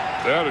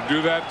 Yeah, to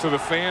do that to the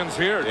fans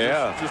here.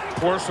 Yeah. Just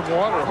pour some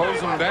water,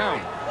 hose them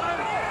down.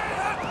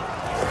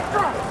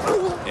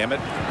 Emmett.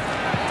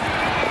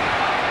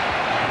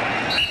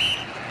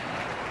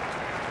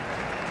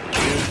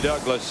 Hugh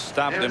Douglas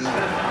stopped him.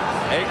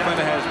 Aikman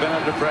has been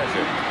under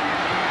pressure.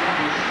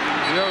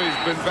 You know, he's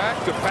been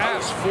back to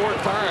pass 4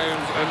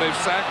 times, and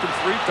they've sacked him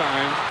 3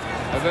 times.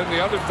 And then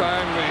the other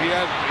time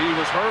he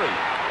was hurried.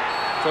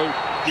 So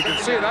you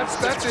can see that's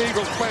the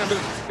Eagles' plan. But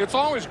it's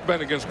always been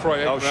against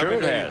Troy Aikman. Oh, sure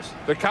it has.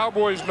 The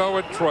Cowboys know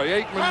it. Troy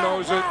Aikman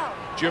knows it.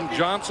 Jim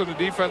Johnson, the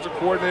defensive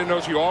coordinator,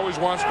 knows he always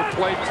wants to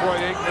play Troy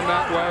Aikman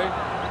that way.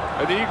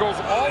 And the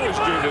Eagles always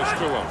do this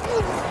to him.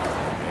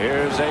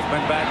 Here's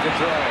Aikman back to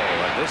throw.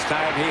 And this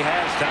time he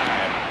has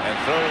time and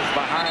throws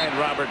behind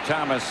Robert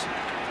Thomas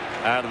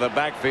out of the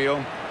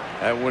backfield.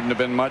 That wouldn't have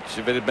been much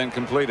if it had been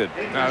completed.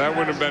 No, that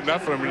wouldn't have been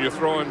nothing. I mean, you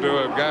throw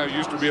into a guy who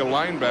used to be a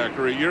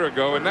linebacker a year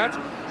ago, and that's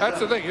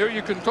the thing. You know,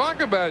 you can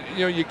talk about,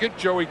 you know, you get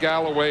Joey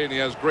Galloway, and he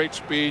has great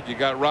speed. You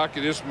got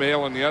Rocket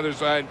Ismail on the other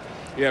side.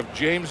 You have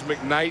James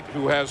McKnight,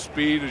 who has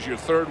speed as your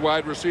 3rd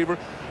wide receiver.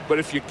 But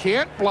if you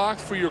can't block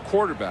for your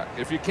quarterback,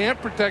 if you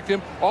can't protect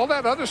him, all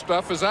that other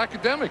stuff is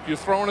academic. You're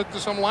throwing it to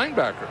some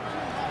linebacker.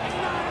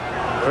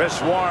 Chris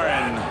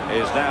Warren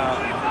is now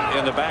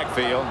in the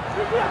backfield.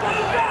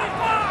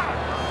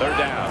 3rd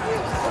down.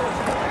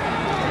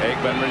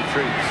 Aikman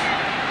retreats.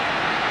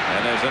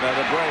 And there's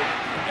another break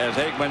as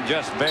Aikman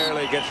just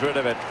barely gets rid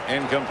of it.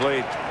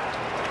 Incomplete.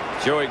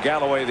 Joey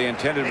Galloway, the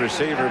intended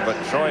receiver, but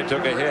Troy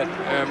took a hit.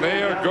 And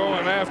they are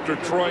going after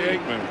Troy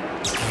Aikman.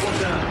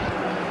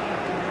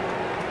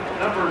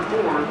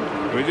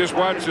 We just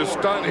watched a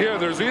stunt here.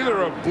 There's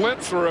either a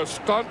blitz or a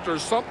stunt or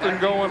something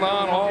going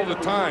on all the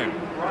time.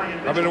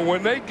 I mean,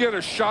 when they get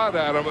a shot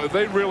at him,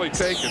 they really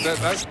take it.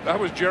 That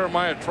was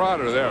Jeremiah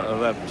Trotter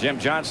there. Jim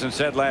Johnson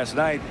said last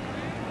night,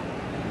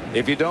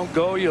 if you don't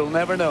go, you'll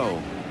never know.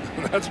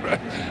 That's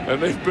right.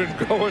 And they've been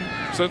going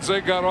since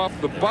they got off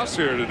the bus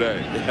here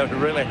today. They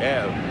really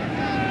have.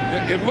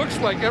 It looks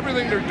like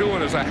everything they're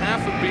doing is a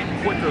half a beat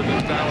quicker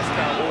than Dallas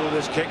Cowboys. Oh,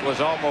 this kick was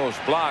almost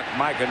blocked.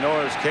 Micah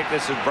Nora's kick.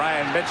 This is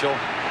Brian Mitchell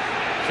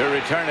to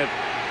return it.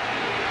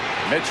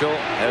 Mitchell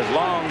has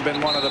long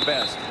been one of the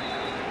best.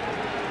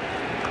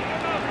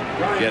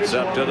 Gets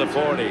up to the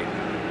 40.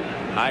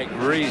 Ike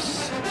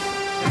Reese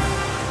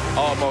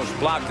almost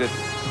blocked it.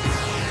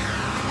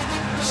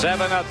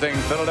 7-0,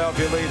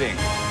 Philadelphia leading.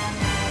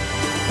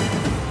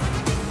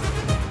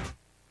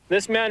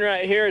 This man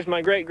right here is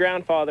my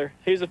great-grandfather.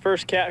 He's the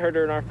first cat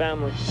herder in our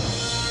family.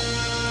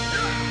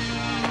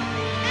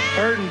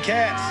 Herding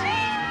cats.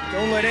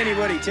 Don't let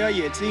anybody tell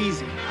you it's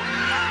easy.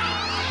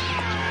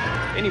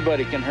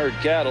 Anybody can herd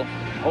cattle.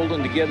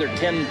 Holding together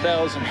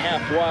 10,000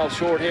 half-wild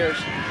short hairs,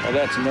 well,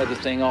 that's another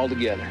thing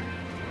altogether.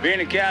 Being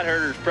a cat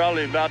herder is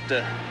probably about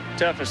the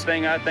toughest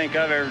thing I think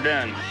I've ever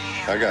done.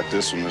 I got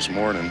this one this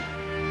morning,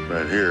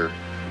 right here.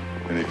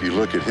 And if you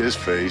look at his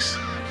face,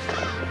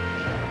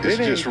 it's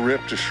just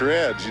ripped to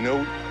shreds, you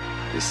know.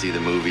 You see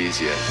the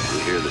movies, you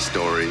hear the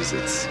stories.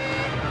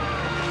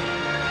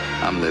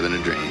 I'm living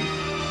a dream.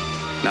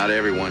 Not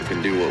everyone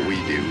can do what we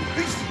do.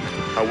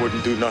 I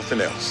wouldn't do nothing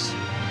else.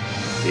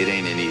 It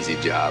ain't an easy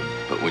job,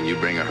 but when you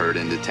bring a herd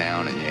into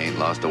town and you ain't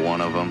lost a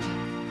one of them,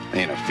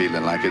 ain't a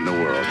feeling like it in the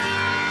world.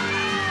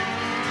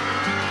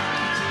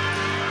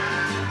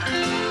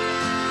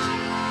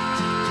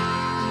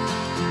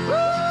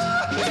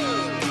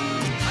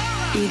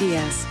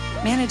 EDS,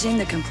 managing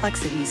the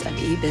complexities of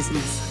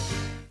e-business.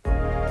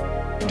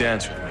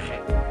 Dance with me.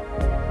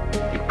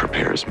 He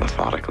prepares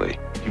methodically.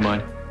 You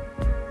mind?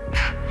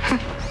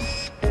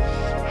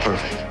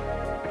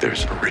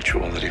 There's a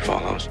ritual that he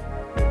follows.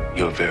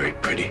 You're very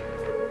pretty.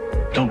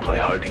 Don't play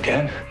hard to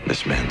get.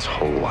 This man's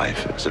whole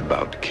life is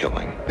about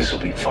killing. This'll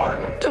be fun.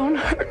 Don't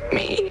hurt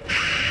me.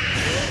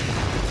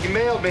 He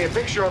mailed me a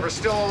picture of her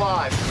still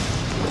alive.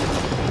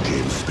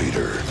 James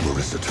Spader,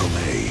 Marissa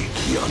Tomei,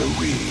 Keanu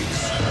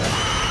Reeves.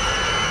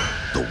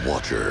 The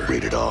Watcher,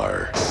 rated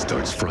R,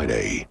 starts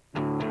Friday.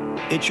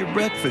 It's your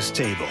breakfast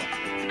table.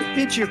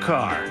 It's your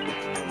car.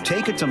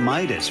 Take it to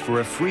Midas for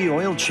a free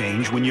oil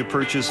change when you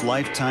purchase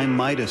lifetime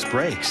Midas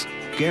brakes.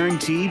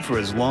 Guaranteed for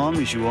as long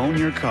as you own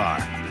your car.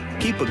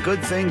 Keep a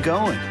good thing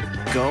going.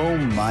 Go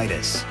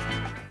Midas.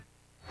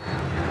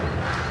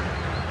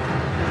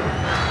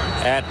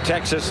 At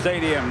Texas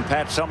Stadium,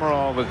 Pat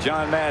Summerall with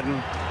John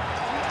Madden.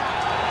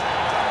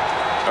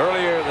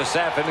 Earlier this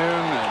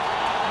afternoon,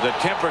 the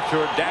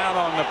temperature down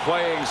on the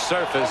playing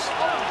surface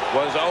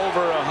was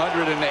over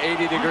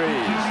 180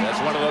 degrees. That's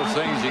one of those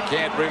things you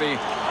can't really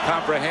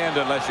comprehend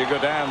unless you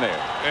go down there.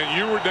 And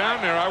you were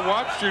down there. I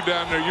watched you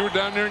down there. You were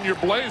down there in your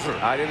blazer.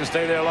 I didn't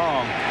stay there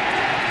long.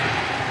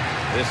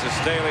 This is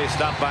Staley,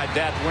 stopped by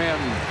Dat Wynn.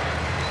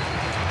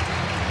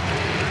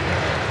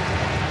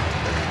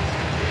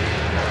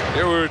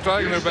 Yeah, we were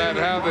talking about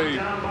how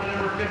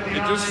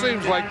it just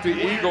seems like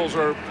the Eagles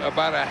are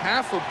about a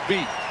half a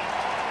beat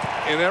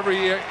in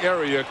every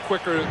area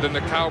quicker than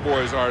the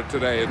Cowboys are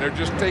today, and they're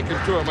just taking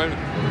to them,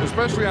 and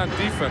especially on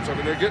defense. I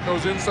mean, they're getting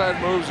those inside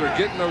moves, they're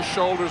getting those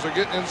shoulders, they're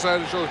getting inside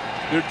the shoulders.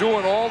 They're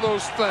doing all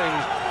those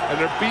things, and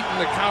they're beating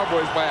the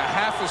Cowboys by a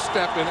half a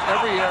step in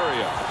every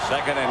area.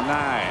 2nd and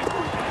 9.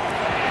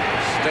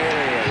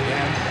 Staley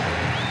again.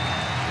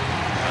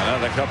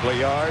 Another couple of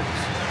yards.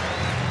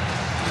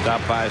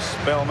 Stopped by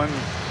Spellman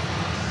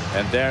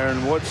and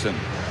Darren Woodson.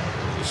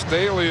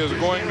 Staley is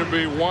going to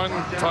be one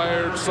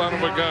tired son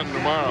of a gun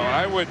tomorrow.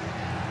 I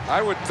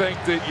would think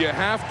that you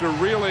have to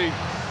really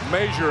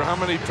measure how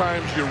many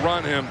times you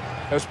run him,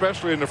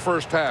 especially in the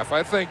first half.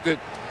 I think that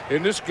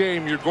in this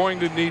game you're going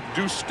to need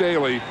Deuce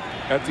Staley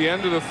at the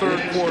end of the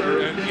 3rd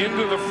quarter and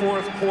into the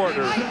 4th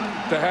quarter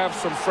to have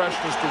some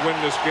freshness to win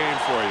this game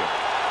for you.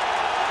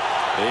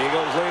 The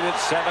Eagles lead it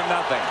 7-0.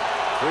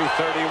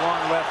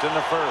 3:31 left in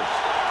the first.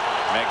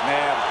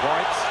 McNabb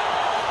points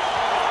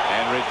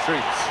and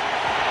retreats.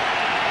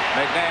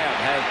 McNabb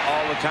has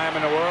all the time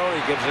in the world.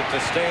 He gives it to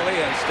Staley,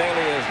 and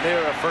Staley is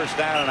near a first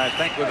down, and I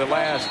think with the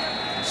last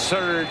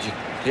surge,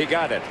 he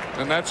got it.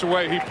 And that's the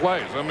way he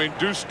plays. I mean,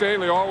 Deuce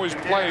Staley always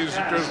plays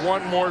if there's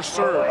one more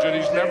surge, and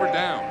he's never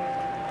down.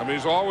 I mean,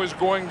 he's always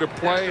going to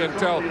play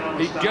until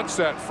he gets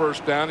that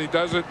first down. He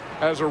does it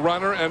as a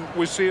runner, and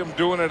we see him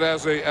doing it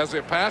as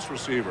a pass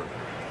receiver.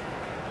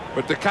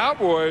 But the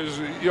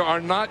Cowboys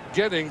are not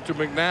getting to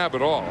McNabb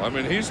at all. I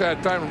mean, he's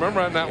had time. Remember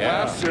on that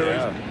last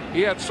series, he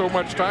had so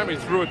much time. He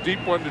threw a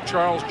deep one to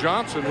Charles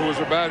Johnson, who was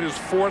about his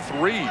 4th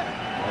read.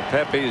 Well,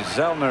 Pepe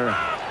Zellner,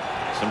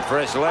 some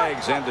fresh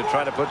legs in to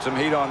try to put some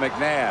heat on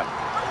McNabb.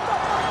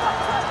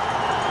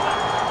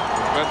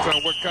 Depends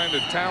on what kind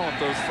of talent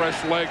those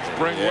fresh legs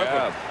bring with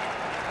them.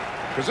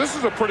 Because this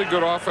is a pretty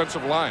good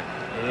offensive line.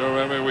 You know,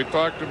 I mean, we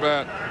talked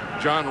about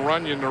John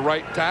Runyon, the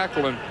right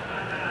tackle, and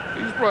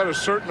he's brought a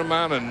certain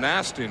amount of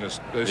nastiness,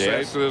 they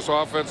say, to this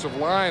offensive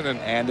line.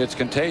 And it's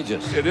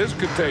contagious. It is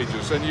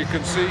contagious. And you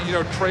can see,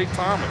 Trey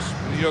Thomas,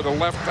 the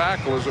left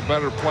tackle, is a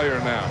better player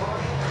now.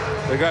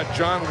 They got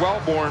John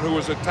Welborn, who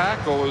was a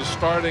tackle, is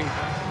starting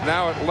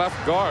now at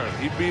left guard.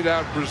 He beat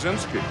out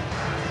Brzezinski.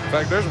 In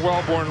fact, there's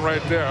Welborn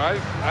right there.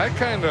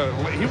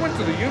 He went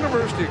to the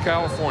University of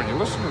California.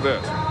 Listen to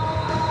this.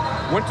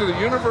 Went to the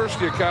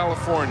University of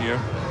California.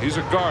 He's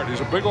a guard.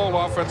 He's a big old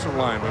offensive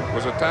lineman.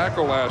 Was a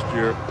tackle last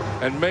year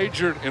and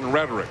majored in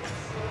rhetoric.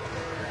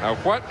 Now,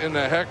 what in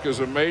the heck is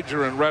a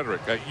major in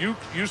rhetoric? At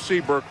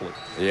UC Berkeley.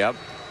 Yep.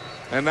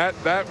 And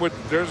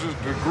there's a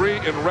degree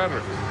in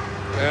rhetoric.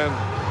 And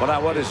well,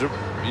 now what is it?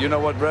 You know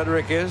what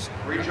rhetoric is?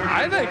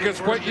 I think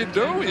it's what you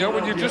do.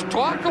 When you just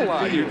talk a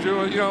lot. You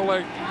do.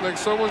 Like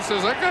someone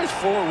says that guy's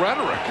full of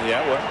rhetoric.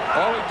 Yeah. Well,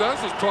 all he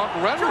does is talk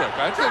rhetoric.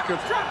 I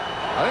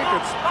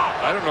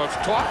don't know. It's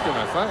talking.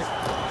 I think.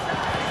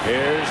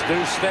 Here's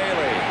Deuce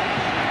Staley.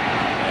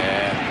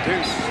 And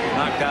Deuce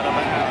knocked out of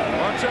bounds.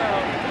 Watch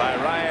out. By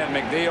Ryan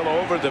McNeil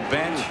over the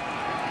bench.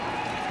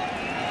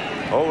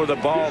 Over the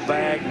ball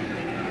bag.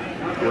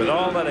 With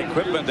all that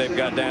equipment they've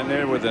got down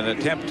there, with an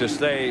attempt to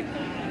stay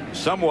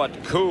somewhat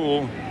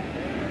cool.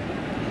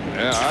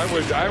 Yeah,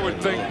 I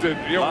would think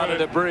that a lot of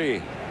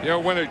debris.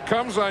 When it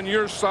comes on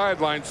your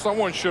sideline,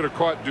 someone should have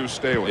caught Deuce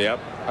Staley. Yep.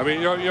 I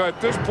mean, at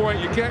this point,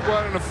 you can't go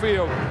out in the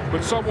field,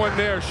 but someone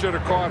there should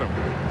have caught him.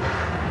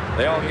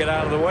 They all get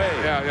out of the way.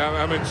 Yeah.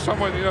 I mean,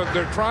 someone,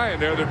 they're trying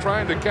there. They're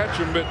trying to catch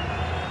him, but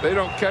they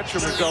don't catch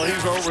him until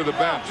he's over the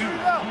bench.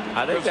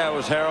 I think that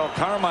was Harold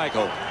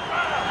Carmichael.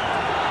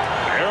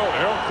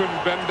 Harold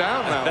couldn't bend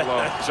down that low.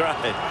 That's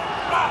right.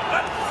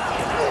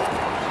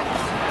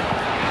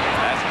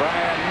 That's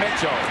Brian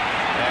Mitchell.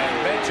 And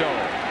Mitchell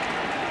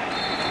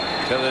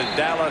to the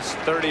Dallas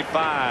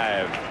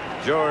 35.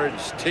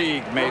 George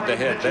Teague made the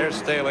hit. There's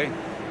Staley.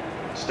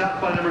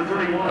 Stopped by number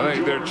 31. I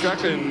think they're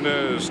checking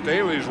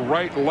Staley's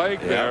right leg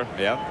there.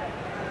 Yep.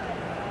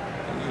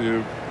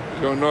 You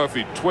don't know if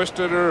he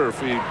twisted her or if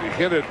he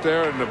hit it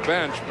there in the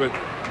bench, but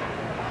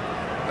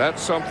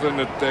that's something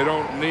that they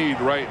don't need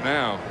right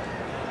now.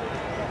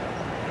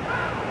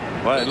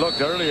 Well, it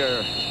looked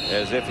earlier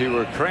as if he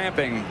were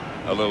cramping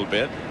a little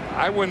bit.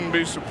 I wouldn't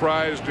be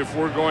surprised if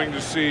we're going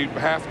to see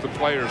half the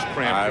players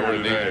cramp here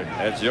today.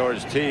 That's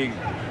George Teague.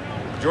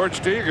 George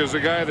Teague is the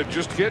guy that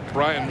just hit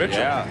Brian Mitchell.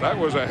 Yeah. That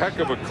was a heck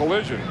of a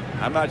collision.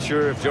 I'm not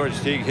sure if George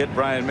Teague hit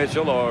Brian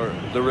Mitchell or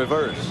the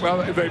reverse.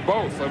 Well, they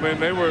both. I mean,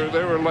 they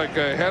were like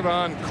a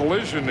head-on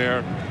collision there.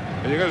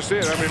 And you're going to see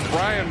it. I mean,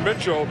 Brian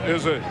Mitchell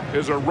is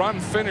a run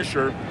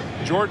finisher.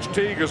 George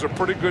Teague is a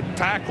pretty good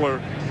tackler.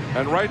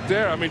 And right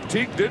there, I mean,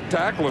 Teague did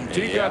tackle him.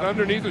 Teague got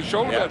underneath his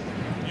shoulder. Yeah.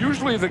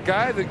 Usually the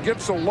guy that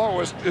gets the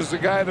lowest is the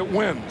guy that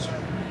wins.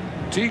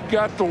 Teague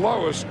got the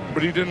lowest,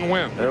 but he didn't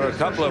win. There were a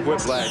couple of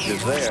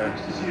whiplashes there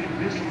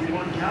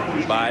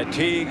by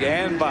Teague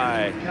and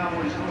by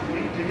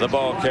the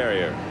ball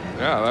carrier.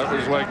 Yeah, that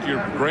was like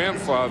your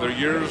grandfather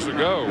years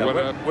ago.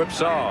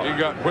 Whipsaw. He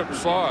got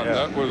whipsawed. Yeah.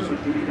 That was.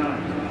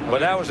 But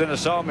that was in a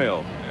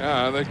sawmill.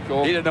 Yeah, I think.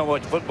 He didn't know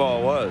what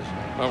football was.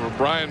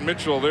 Brian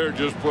Mitchell there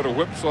just put a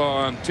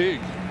whipsaw on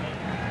Teague.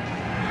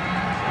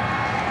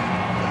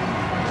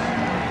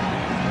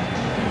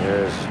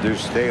 Here's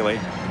Deuce Staley.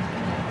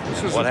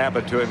 This is what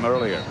happened to him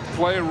earlier.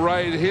 Play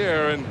right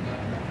here, and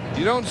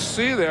you don't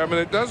see there. I mean,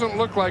 it doesn't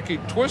look like he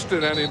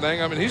twisted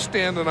anything. I mean, he's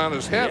standing on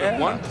his head at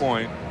one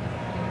point.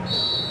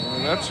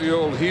 And that's the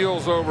old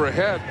heels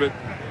overhead. But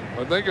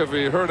I think if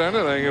he heard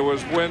anything, it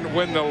was when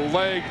the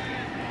leg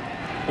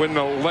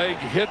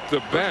hit the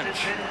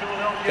bench.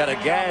 Got a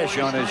gash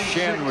on his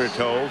shin, we're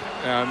told.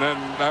 And then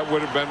that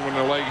would have been when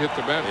the leg hit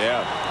the bench.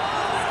 Yeah.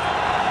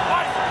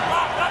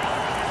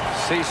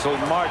 Cecil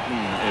Martin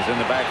is in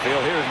the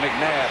backfield. Here's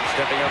McNabb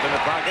stepping up in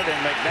the pocket, and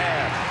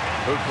McNabb,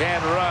 who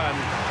can run,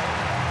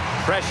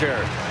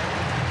 pressure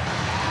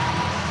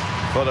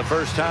for the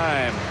first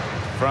time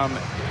from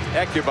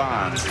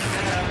Ecubon.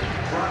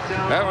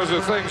 That was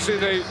the thing. See,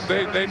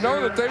 they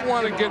know that they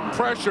want to get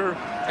pressure,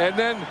 and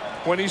then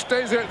when he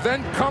stays there,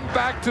 then come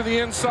back to the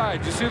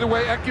inside. You see the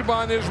way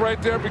Ecubon is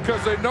right there,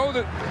 because they know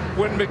that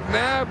when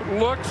McNabb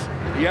looks,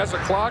 he has a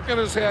clock in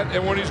his head,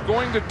 and when he's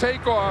going to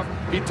take off,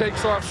 he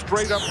takes off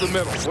straight up the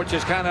middle. Which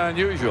is kind of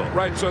unusual.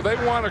 Right, so they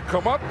want to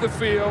come up the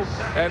field,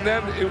 and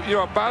then, you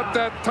know, about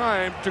that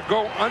time to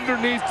go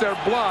underneath their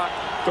block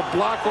to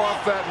block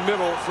off that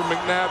middle for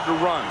McNabb to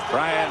run.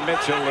 Brian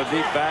Mitchell, the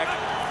deep back.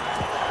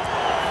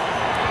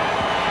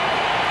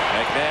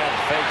 McNabb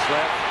fakes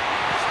left,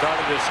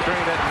 started to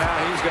screen it, and now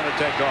he's going to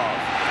take off.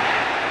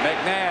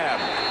 McNabb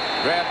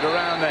grabbed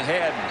around the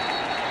head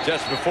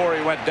just before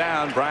he went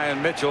down.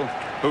 Brian Mitchell,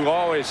 who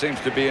always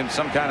seems to be in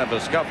some kind of a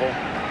scuffle,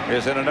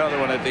 is in another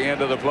one at the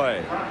end of the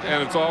play.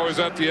 And it's always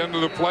at the end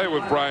of the play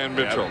with Brian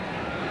Mitchell.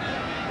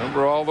 Yep.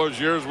 Remember all those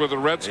years with the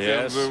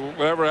Redskins? Yes.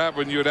 Whatever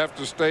happened, you'd have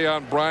to stay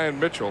on Brian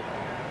Mitchell.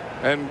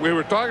 And we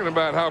were talking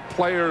about how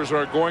players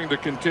are going to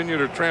continue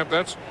to tramp.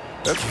 That's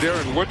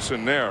Darren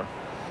Woodson there.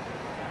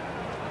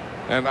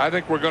 And I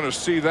think we're going to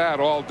see that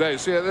all day.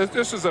 See,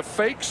 this is a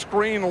fake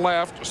screen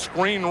left,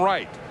 screen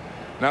right.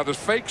 Now, the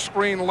fake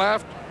screen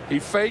left, he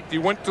faked, he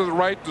went to the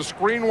right, the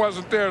screen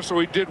wasn't there, so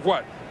he did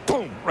what?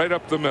 Boom, right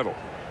up the middle.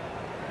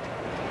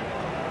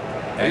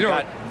 And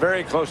got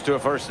very close to a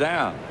first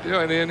down.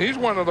 Yeah, and he's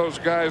one of those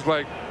guys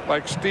like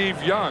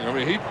Steve Young. I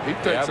mean, he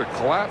takes a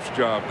collapse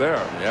job there.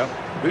 Yep.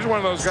 He's one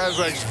of those guys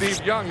like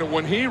Steve Young that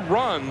when he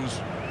runs,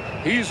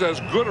 he's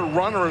as good a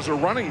runner as a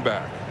running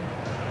back.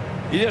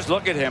 You just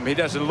look at him. He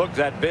doesn't look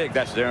that big.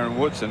 That's Darren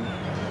Woodson,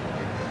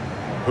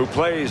 who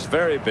plays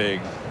very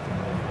big.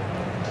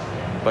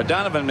 But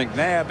Donovan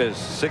McNabb is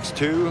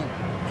 6'2",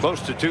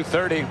 close to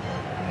 230.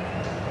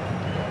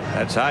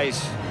 That's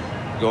ice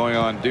going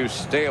on Deuce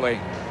Staley.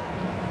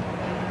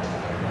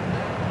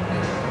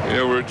 You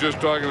know, we're just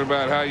talking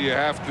about how you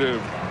have to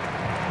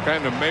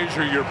kind of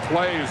measure your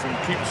plays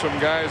and keep some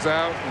guys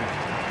out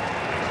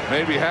and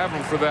maybe have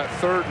them for that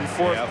third and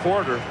fourth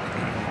quarter.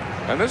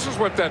 And this is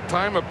what that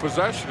time of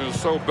possession is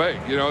so big,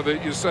 you know,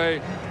 that you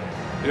say,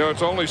 you know,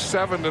 it's only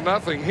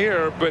 7-0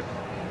 here, but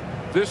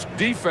this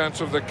defense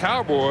of the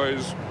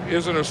Cowboys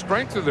isn't a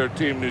strength of their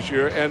team this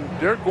year, and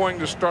they're going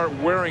to start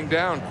wearing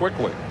down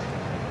quickly.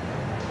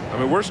 I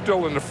mean, we're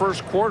still in the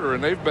first quarter,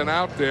 and they've been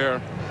out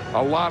there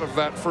a lot of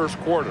that first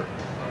quarter.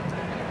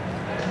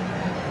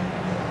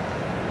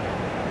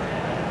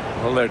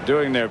 Well, they're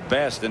doing their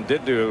best and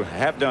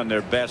have done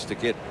their best to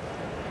get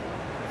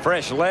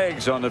fresh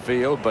legs on the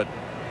field, but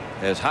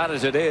as hot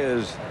as it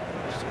is,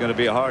 it's going to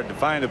be hard to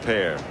find a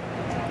pair.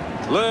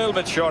 A little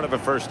bit short of a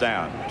first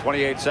down.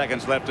 28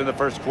 seconds left in the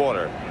first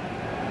quarter.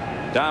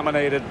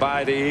 Dominated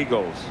by the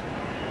Eagles.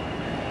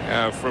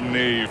 From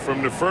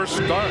the first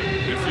start,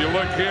 if you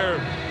look here,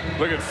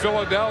 look at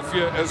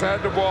Philadelphia has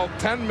had the ball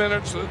 10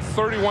 minutes,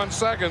 31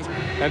 seconds,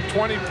 and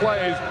 20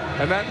 plays,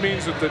 and that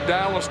means that the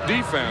Dallas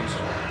defense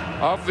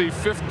of the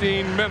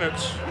 15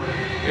 minutes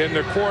in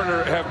the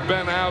quarter have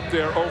been out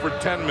there over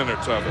 10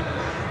 minutes of it.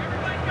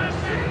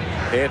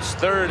 It's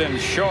third and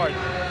short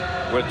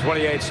with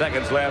 28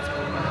 seconds left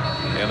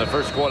in the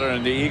first quarter,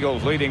 and the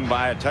Eagles leading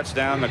by a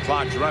touchdown. The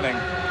clock's running,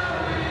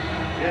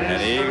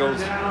 and the Eagles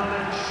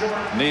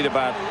need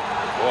about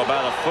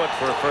a foot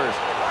for a first.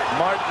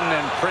 Martin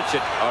and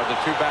Pritchett are the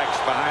two backs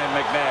behind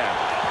McNabb.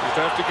 Just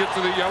have to get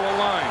to the yellow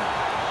line.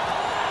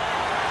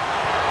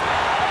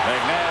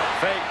 McNabb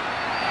fake,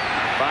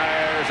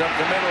 fires up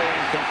the middle,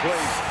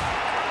 incomplete,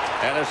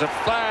 and there's a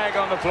flag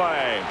on the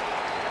play.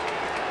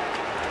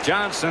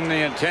 Johnson,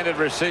 the intended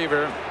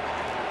receiver.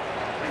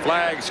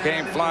 Flags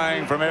came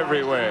flying from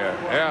everywhere.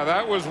 Yeah,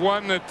 that was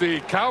one that the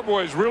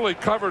Cowboys really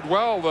covered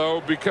well, though,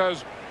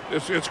 because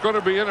it's going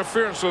to be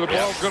interference, so the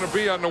ball's going to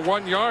be on the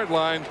 1 yard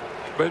line.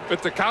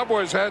 But the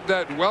Cowboys had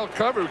that well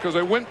covered because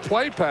they went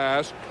play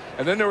pass,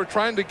 and then they were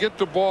trying to get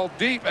the ball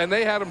deep, and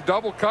they had them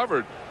double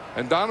covered.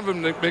 And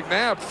Donovan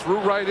McNabb threw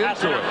right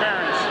into it.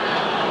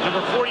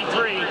 Number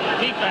 43,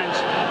 defense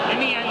in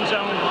the end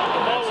zone. The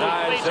ball was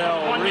placed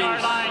on the 1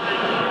 yard line.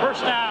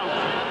 First down.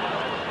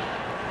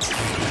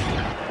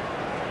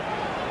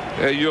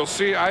 You'll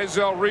see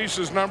Izell Reese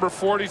is number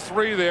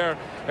 43 there,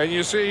 and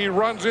you see he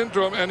runs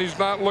into him, and he's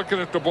not looking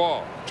at the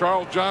ball.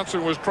 Charles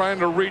Johnson was trying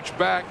to reach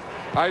back.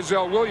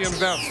 Izell Williams,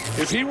 now,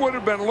 if he would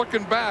have been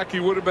looking back, he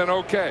would have been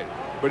okay.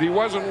 But he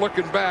wasn't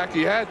looking back.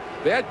 They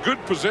had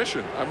good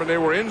position. I mean, they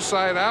were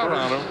inside out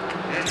on him.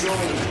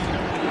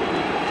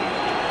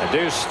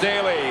 Deuce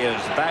Staley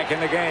is back in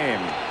the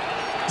game.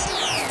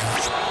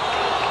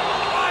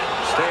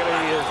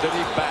 Staley is the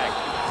deep back.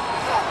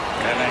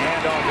 And the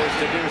handoff is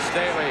to Deuce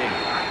Staley.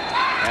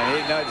 And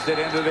he nudged it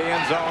into the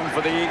end zone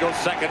for the Eagles'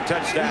 second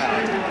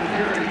touchdown.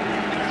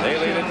 They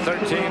lead it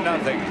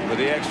 13-0 with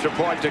the extra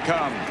point to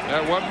come.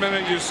 At 1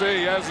 minute you see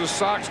he has the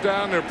socks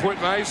down, they're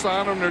putting ice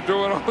on him, they're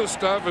doing all this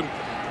stuff, and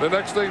the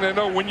next thing they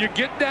know, when you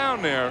get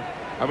down there,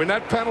 I mean,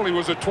 that penalty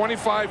was a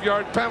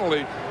 25-yard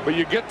penalty, but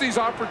you get these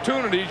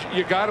opportunities,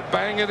 you got to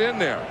bang it in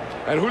there.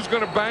 And who's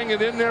going to bang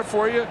it in there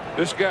for you?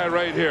 This guy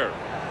right here.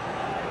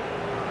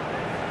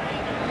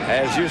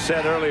 As you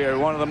said earlier,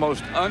 one of the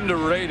most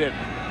underrated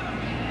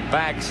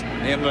backs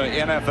in the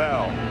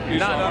NFL. He's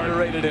not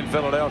underrated in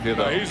Philadelphia,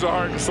 though. No, he's the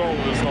heart and soul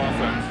of this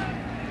offense.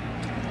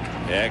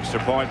 The extra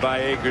point by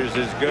Akers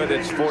is good.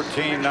 It's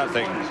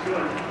 14-0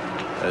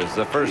 as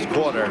the first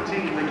quarter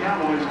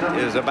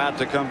is about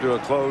to come to a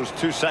close.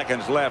 2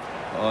 seconds left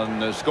on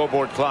the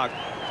scoreboard clock.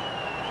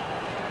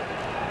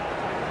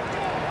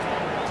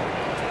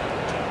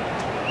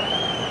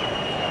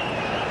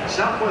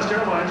 Southwest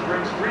Airlines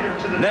brings freedom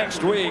to the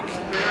next week.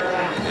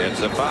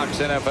 It's a Fox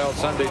NFL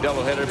Sunday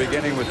doubleheader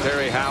beginning with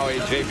Terry, Howie,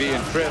 JB,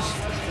 and Chris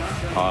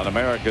on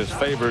America's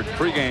favorite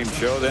pregame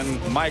show. Then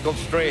Michael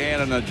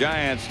Strahan and the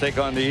Giants take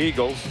on the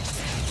Eagles,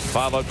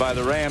 followed by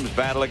the Rams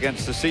battle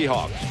against the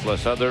Seahawks,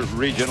 plus other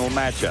regional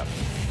matchups.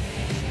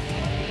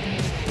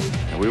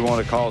 And we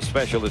want to call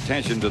special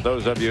attention to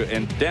those of you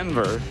in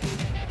Denver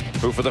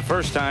who for the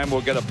first time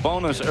will get a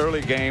bonus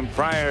early game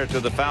prior to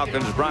the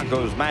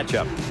Falcons-Broncos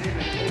matchup.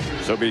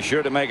 So be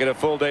sure to make it a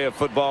full day of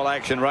football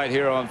action right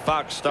here on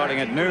Fox starting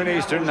at noon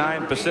Eastern,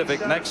 9 Pacific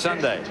next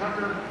Sunday.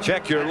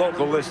 Check your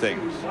local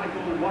listings. There's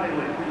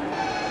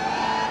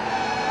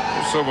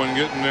someone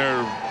getting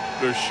their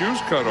shoes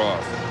cut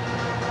off.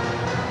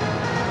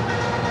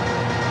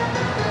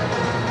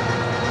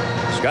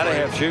 It's got to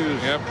have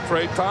shoes. Yep,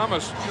 Trey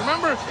Thomas. You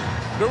remember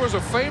there was a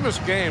famous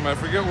game, I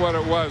forget what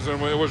it was,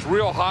 and it was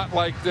real hot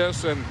like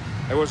this, and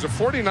it was the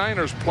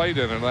 49ers played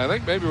in it, and I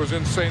think maybe it was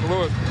in St.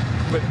 Louis.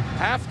 But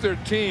half their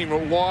team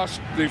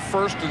lost the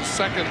first and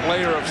second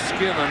layer of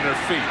skin on their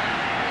feet.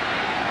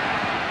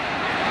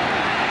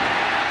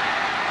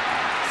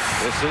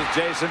 This is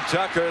Jason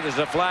Tucker. There's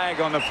a flag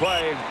on the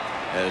play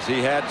as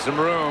he had some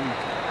room.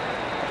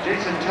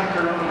 Jason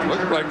Tucker on the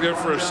looked like there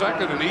for a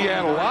second, and he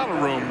had a lot of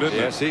room, didn't he?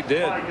 Yes, he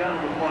did.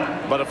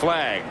 But a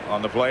flag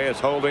on the play is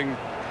holding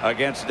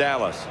against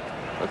Dallas.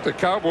 But the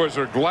Cowboys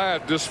are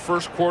glad this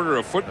first quarter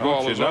of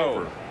football is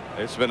over.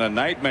 It's been a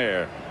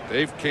nightmare.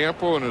 Dave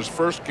Campo in his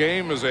first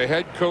game as a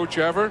head coach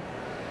ever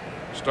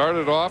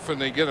started off, and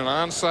they get an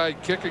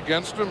onside kick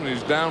against him, and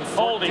he's down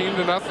 14-0 in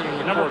the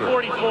number quarter.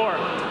 44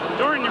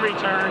 during the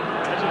return.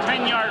 It's a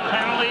 10-yard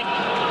penalty,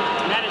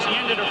 and that is the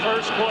end of the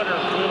first quarter.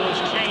 We will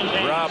exchange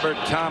hands. Robert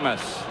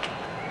Thomas.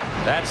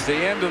 That's the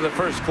end of the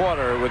first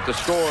quarter with the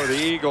score: the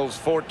Eagles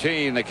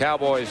 14, the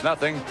Cowboys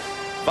nothing.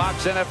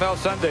 Fox NFL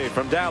Sunday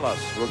from Dallas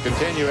will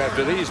continue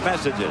after these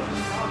messages.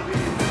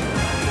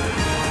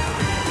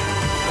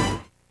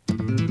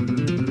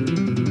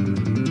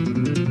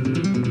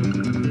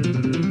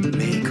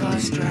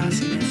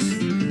 Drowsiness.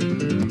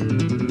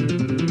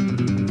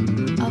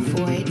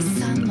 Avoid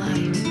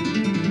sunlight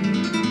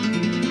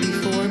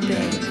before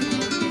bed.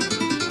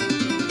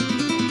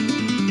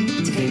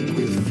 Take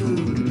with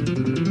food.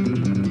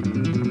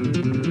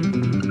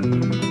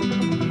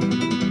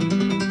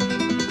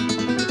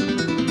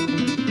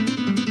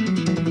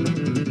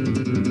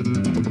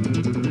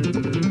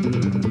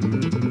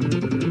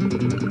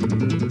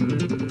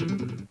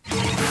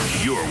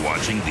 You're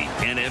watching the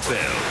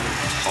NFL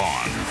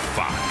on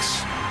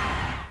Fox.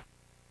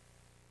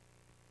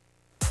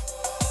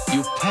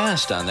 You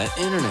passed on that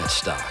internet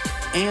stock.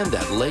 and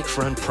that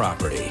lakefront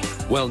property.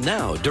 Well,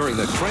 now, during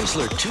the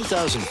Chrysler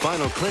 2000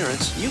 final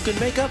clearance, you can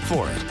make up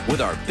for it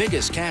with our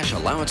biggest cash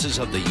allowances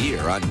of the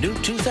year on new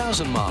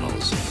 2000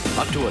 models.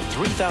 Up to a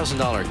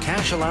 $3,000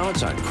 cash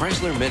allowance on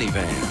Chrysler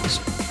minivans.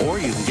 Or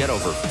you can get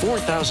over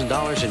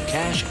 $4,000 in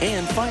cash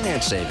and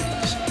finance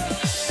savings.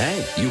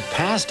 Hey, you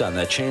passed on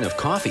that chain of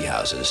coffee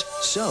houses.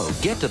 So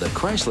get to the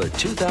Chrysler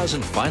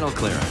 2000 final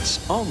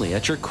clearance, only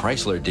at your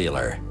Chrysler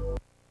dealer.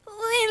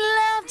 We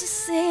love to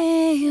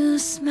see you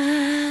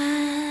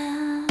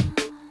smile.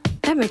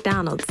 At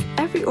McDonald's,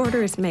 every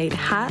order is made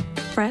hot,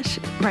 fresh,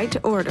 right to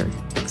order.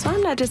 So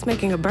I'm not just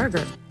making a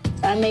burger.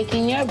 I'm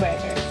making your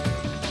burger.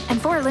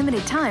 And for a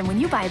limited time,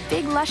 when you buy a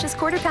big, luscious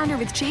Quarter Pounder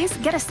with cheese,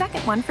 get a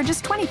second one for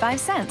just 25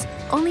 cents.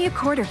 Only a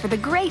quarter for the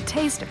great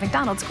taste of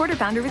McDonald's Quarter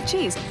Pounder with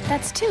cheese.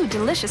 That's 2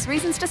 delicious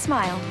reasons to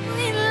smile.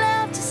 We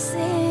love to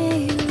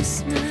see you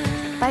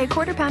smile. Buy a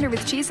Quarter Pounder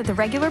with cheese at the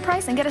regular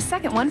price and get a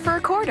second one for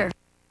a quarter.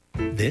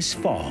 This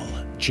fall,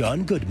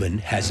 John Goodman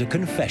has a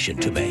confession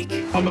to make.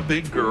 I'm a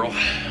big girl.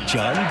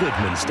 John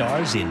Goodman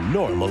stars in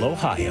Normal,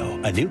 Ohio,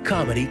 a new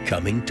comedy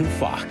coming to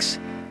Fox.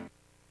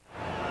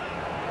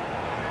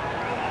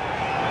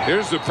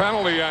 Here's the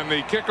penalty on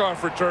the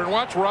kickoff return.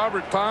 Watch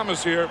Robert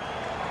Thomas here.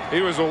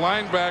 He was a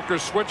linebacker,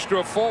 switched to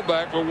a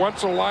fullback, but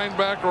once a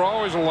linebacker,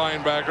 always a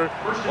linebacker.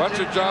 Watch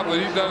the job that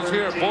he does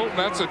here. Bolton,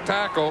 that's a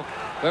tackle.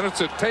 Then it's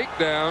a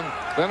takedown.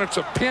 Then it's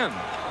a pin.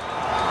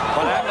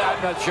 But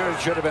I'm not sure it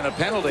should have been a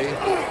penalty.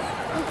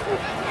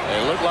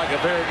 It looked like a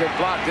very good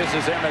block. This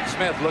is Emmitt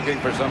Smith looking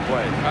for some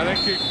play. I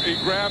think he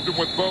grabbed him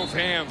with both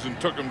hands and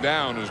took him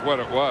down is what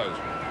it was.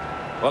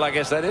 Well, I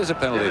guess that is a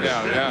penalty.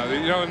 Yeah.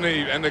 You know,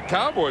 and the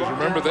Cowboys,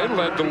 remember, they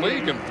led the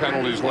league in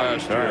penalties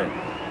last year.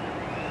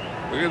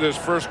 Look at this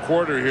first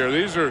quarter here.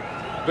 These are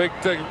big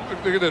things.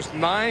 Look at this,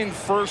 9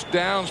 first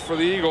downs for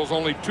the Eagles,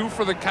 only 2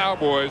 for the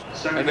Cowboys.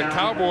 And the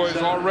Cowboys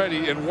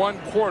already in 1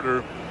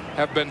 quarter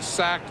have been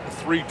sacked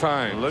 3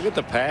 times. Look at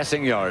the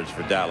passing yards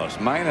for Dallas,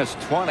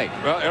 -20.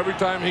 Well, every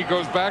time he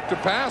goes back to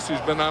pass, he's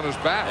been on his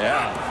back.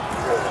 Yeah.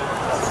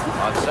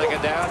 On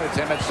second down, it's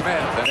Emmitt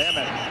Smith, and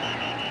Emmitt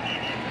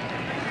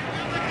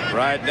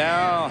right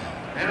now,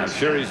 I'm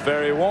sure he's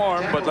very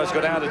warm, but let's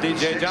go down to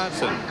DJ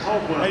Johnson.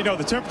 Hey, you know,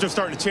 the temperature's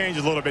starting to change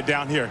a little bit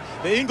down here.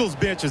 The Eagles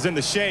bench is in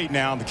the shade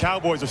now, and the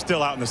Cowboys are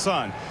still out in the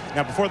sun.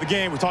 Now, before the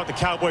game, we talked to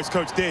Cowboys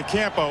coach Dave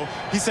Campo.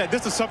 He said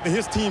this is something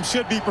his team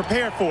should be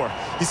prepared for.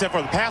 He said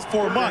for the past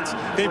 4 months,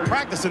 they've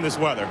practiced in this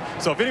weather.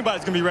 So if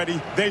anybody's going to be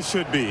ready, they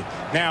should be.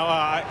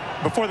 Now,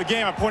 before the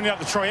game, I pointed out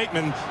to Troy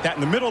Aikman that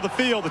in the middle of the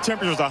field, the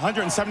temperature is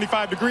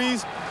 175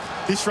 degrees.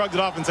 He shrugged it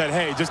off and said,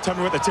 hey, just tell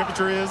me what the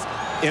temperature is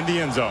in the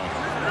end zone.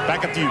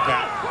 Back up to you,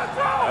 Pat.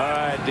 All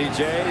right,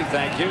 DJ,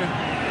 thank you.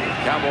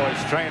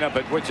 Cowboys train up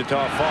at Wichita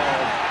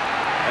Falls.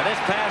 And this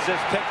pass is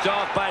picked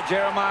off by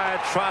Jeremiah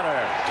Trotter.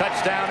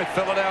 Touchdown at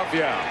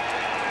Philadelphia.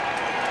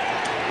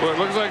 Well, it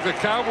looks like the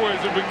Cowboys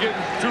have been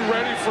getting too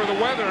ready for the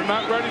weather and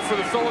not ready for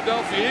the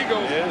Philadelphia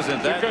Eagles.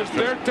 Isn't that because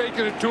they're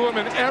taking it to them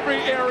in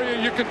every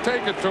area you can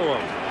take it to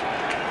them.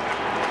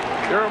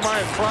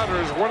 Jeremiah Trotter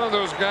is one of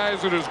those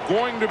guys that is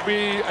going to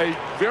be a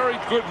very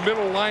good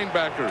middle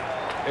linebacker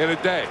in a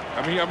day.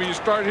 I mean, you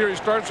start here. He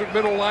starts at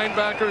middle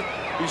linebacker.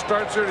 He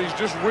starts there. He's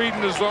just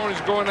reading the zone. He's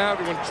going out.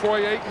 And when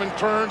Troy Aikman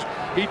turns,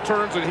 he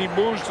turns and he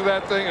moves to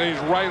that thing, and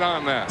he's right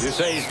on that. You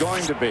say he's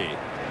going to be?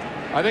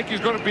 I think he's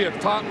going to be a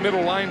top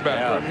middle linebacker.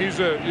 Yeah. I mean, he's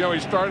a, he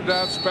started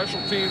out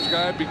special teams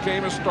guy,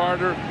 became a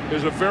starter,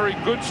 is a very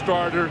good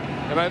starter,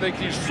 and I think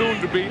he's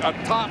soon to be a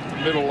top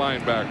middle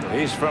linebacker.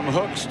 He's from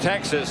Hooks,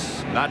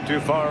 Texas, not too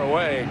far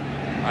away.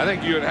 I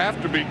think you'd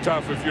have to be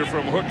tough if you're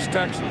from Hooks,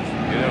 Texas.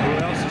 You know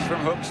who else is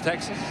from Hooks,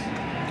 Texas?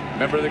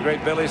 Remember the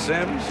great Billy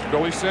Sims?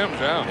 Billy Sims,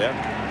 yeah.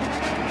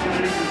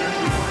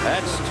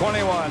 That's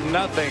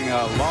 21-0.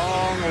 A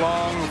long,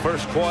 long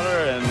first quarter,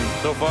 and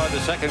so far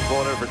the second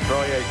quarter for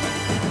Troy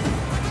Aikman.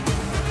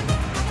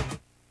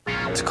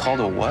 It's called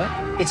a what?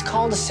 It's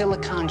called a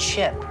silicon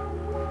chip.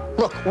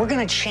 Look, we're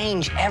gonna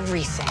change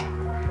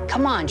everything.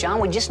 Come on, John,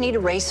 we just need to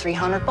raise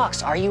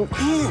 $300. Are you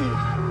in?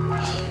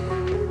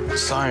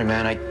 Sorry,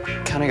 man, I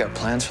kind of got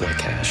plans for the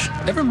cash.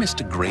 Ever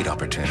missed a great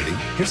opportunity?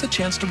 Here's a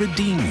chance to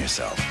redeem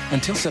yourself.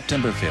 Until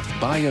September 5th,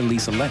 buy or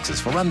lease a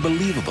Lexus for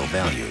unbelievable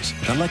values.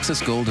 The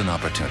Lexus Golden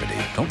Opportunity.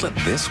 Don't let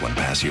this one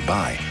pass you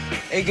by.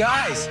 Hey,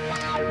 guys,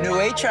 new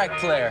 8-track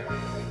player.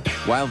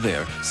 While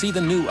there, see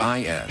the new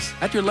IS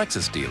at your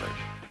Lexus dealer.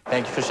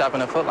 Thank you for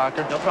shopping at Foot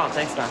Locker. No problem.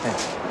 Thanks, man.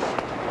 Thanks.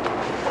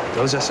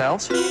 Those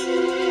SLs?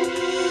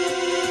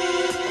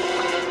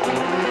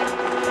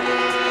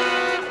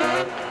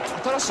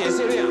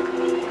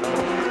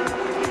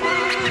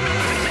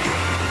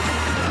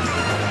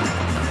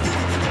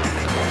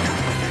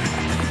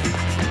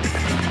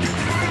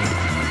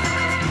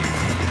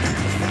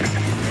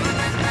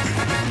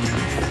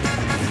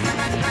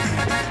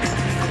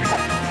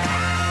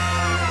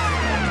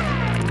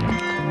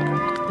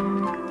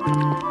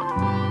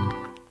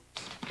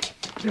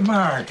 Hey,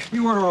 Mark,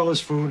 you order all this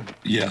food?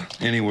 Yeah,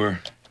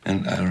 anywhere.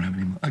 And I don't have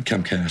any.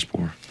 I'm cash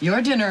poor.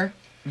 Your dinner,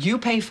 you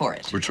pay for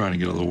it. We're trying to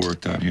get a little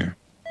work done here.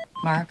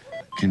 Mark,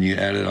 Can you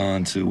add it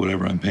on to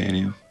whatever I'm paying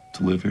you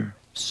to live here?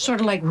 Sort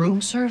of like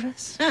room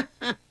service?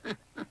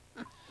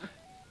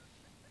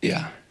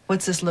 Yeah.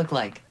 What's this look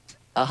like?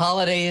 A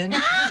Holiday Inn?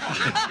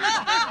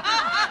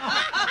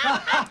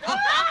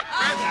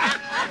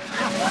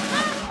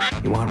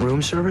 You want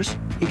room service?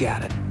 You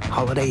got it.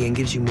 Holiday Inn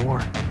gives you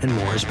more, and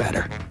more is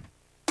better.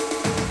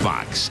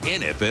 Fox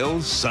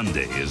NFL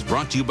Sunday is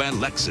brought to you by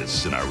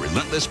Lexus in our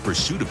relentless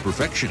pursuit of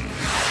perfection.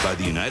 By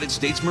the United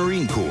States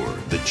Marine Corps,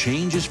 the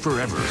change is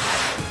forever.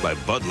 By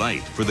Bud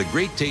Light, for the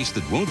great taste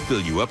that won't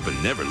fill you up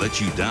and never let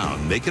you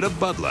down, make it a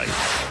Bud Light.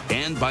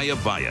 And by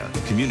Avaya,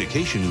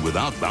 communication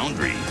without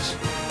boundaries.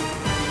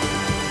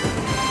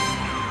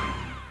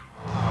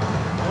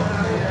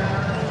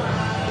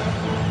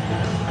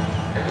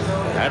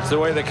 That's the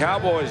way the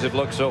Cowboys have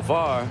looked so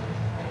far.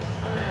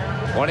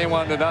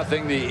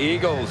 21-0, the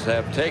Eagles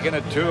have taken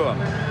it to them.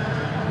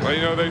 Well,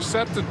 you know, they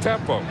set the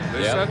tempo.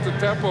 They set the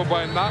tempo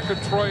by knocking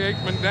Troy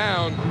Aikman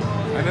down.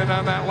 And then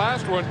on that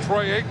last one,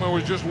 Troy Aikman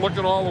was just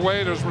looking all the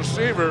way at his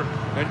receiver,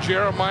 and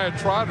Jeremiah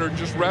Trotter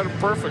just read him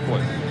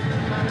perfectly.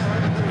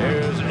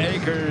 Here's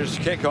Akers'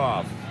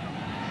 kickoff.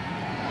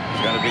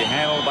 It's going to be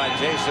handled by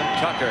Jason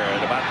Tucker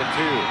at about the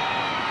 2.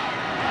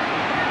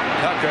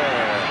 Tucker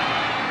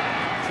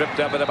tripped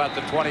up at about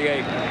the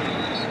 28.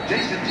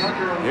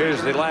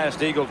 Here's the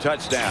last Eagle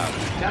touchdown.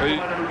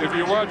 If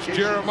you watch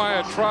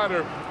Jeremiah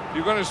Trotter,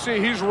 you're going to see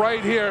he's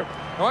right here.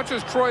 Watch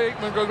as Troy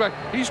Aikman goes back.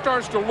 He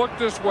starts to look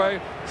this way.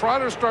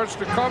 Trotter starts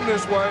to come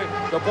this way.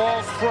 The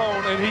ball's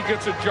thrown, and he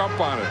gets a jump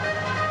on it.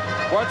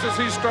 Watch as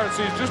he starts.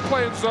 He's just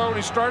playing zone.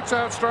 He starts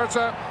out.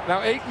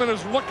 Now Aikman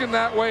is looking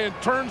that way and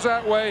turns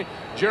that way.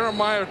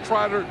 Jeremiah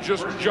Trotter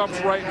just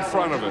jumps right in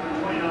front of it.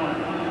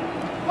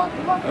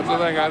 That's the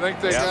thing. I think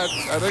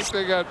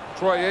they got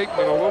Troy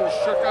Aikman a little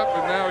shook up,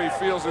 and now he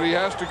feels that he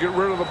has to get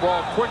rid of the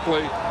ball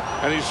quickly,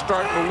 and he's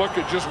starting to look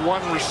at just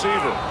one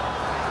receiver.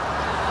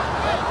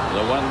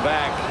 The one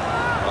back.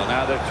 Well,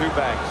 now they're two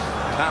backs.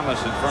 Thomas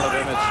in front of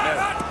Emmitt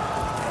Smith.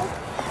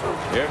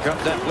 Here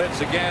comes that blitz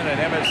again, and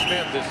Emmitt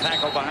Smith is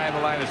tackled behind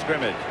the line of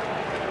scrimmage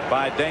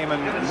by Damon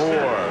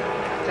Moore.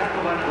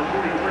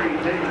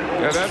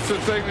 Yeah, that's the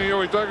thing. You know,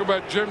 we talk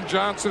about Jim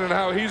Johnson and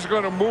how he's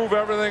going to move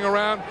everything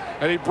around,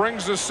 and he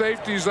brings the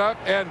safeties up,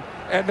 and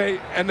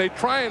they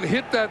try and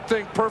hit that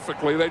thing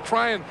perfectly. They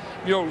try and,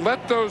 you know,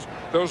 let those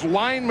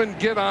linemen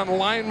get on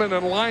linemen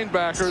and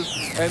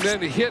linebackers, and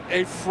then hit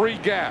a free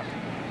gap.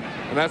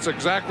 And that's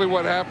exactly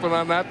what happened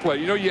on that play.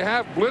 You know, you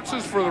have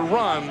blitzes for the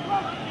run,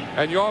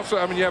 and you also,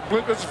 I mean, you have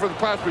blitzes for the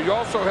pass, but you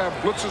also have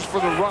blitzes for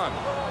the run.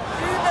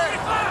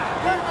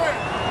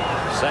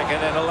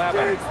 2nd and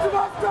 11.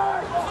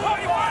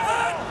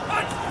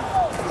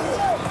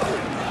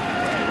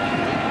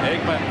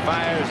 Aikman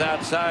fires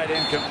outside,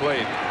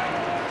 incomplete.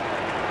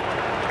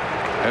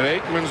 And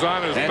Aikman's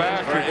on his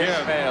back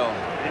again. Ismail.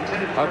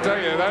 I'll tell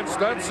you,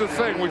 that's the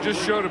thing. We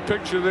just showed a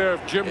picture there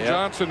of Jim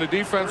Johnson, the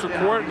defensive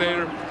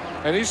coordinator.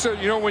 And he said,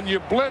 you know, when you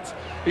blitz,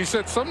 he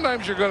said,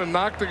 sometimes you're going to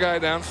knock the guy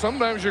down,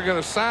 sometimes you're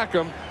going to sack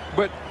him,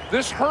 but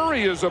this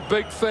hurry is a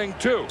big thing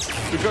too,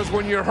 because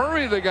when you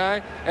hurry the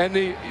guy and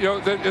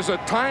that is a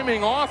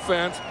timing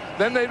offense,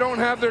 then they don't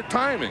have their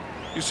timing.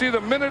 You see, the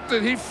minute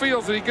that he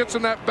feels that he gets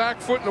in that back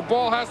foot and the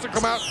ball has to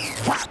come out,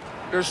 whap,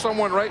 there's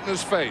someone right in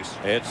his face.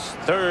 It's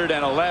 3rd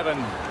and 11,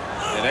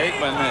 and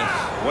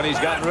Aikman, when he's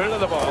gotten rid of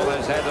the ball,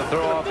 has had to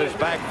throw off his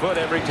back foot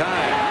every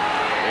time.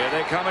 Here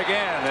they come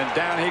again, and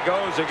down he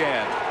goes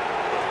again.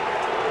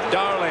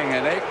 Darling,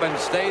 and Aikman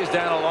stays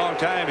down a long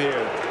time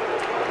here.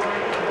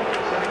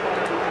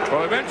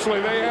 Well,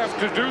 eventually they have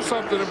to do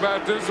something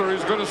about this, or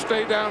he's going to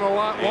stay down a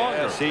lot longer.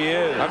 Yes, he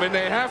is. I mean,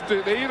 they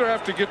either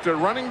have to get their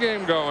running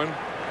game going,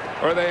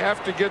 or they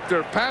have to get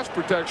their pass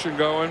protection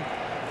going.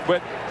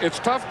 But it's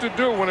tough to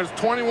do when it's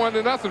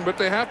 21-0. But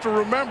they have to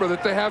remember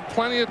that they have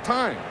plenty of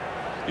time.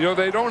 You know,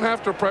 they don't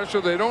have to pressure,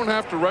 they don't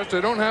have to rush,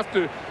 they don't have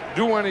to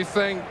do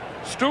anything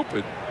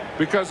stupid,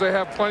 because they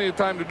have plenty of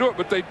time to do it.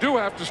 But they do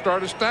have to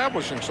start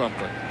establishing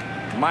something.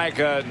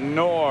 Micah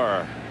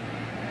Knorr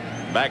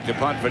back to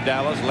punt for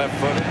Dallas,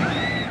 left-footed.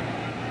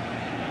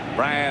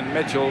 Brian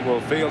Mitchell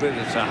will field it.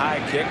 It's a high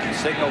kick. He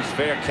signals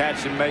fair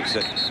catch and makes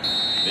it.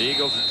 The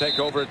Eagles will take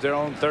over at their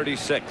own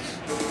 36.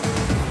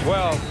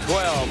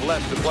 12-12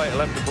 left to play in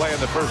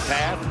the first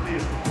half.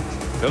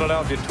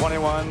 Philadelphia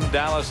 21,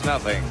 Dallas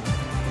nothing.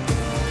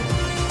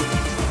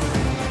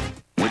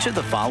 Which of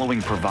the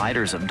following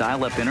providers of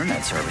dial-up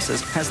internet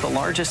services has the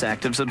largest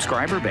active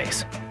subscriber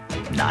base?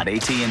 Not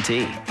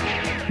AT&T,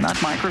 not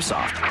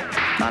Microsoft,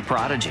 not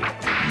Prodigy,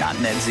 not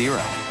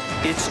NetZero.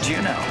 It's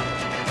Juno.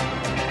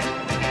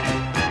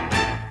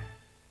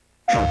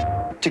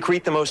 To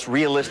create the most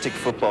realistic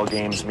football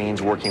games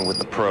means working with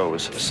the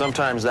pros.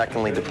 Sometimes that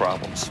can lead to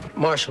problems.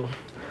 Marshall,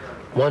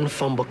 one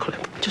fumble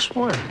clip. Just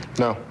one.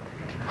 No,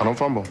 I don't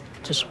fumble.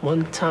 Just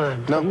one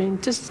time. No. I mean,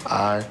 just...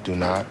 I do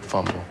not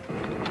fumble.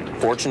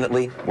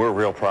 Fortunately, we're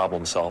real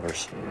problem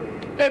solvers.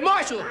 Hey,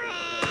 Marshall!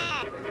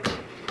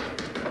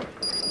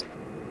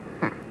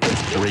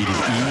 Rated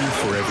E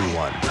for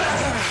everyone.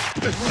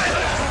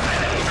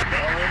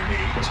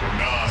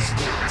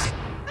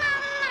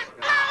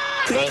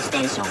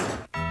 PlayStation.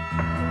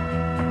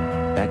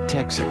 At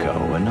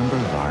Texaco, a number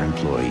of our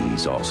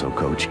employees also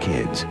coach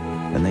kids,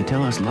 and they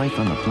tell us life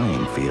on the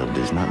playing field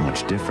is not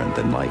much different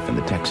than life in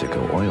the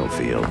Texaco oil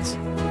fields.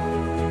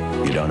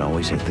 You don't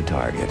always hit the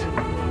target.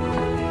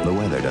 The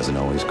weather doesn't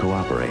always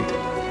cooperate.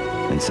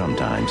 And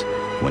sometimes,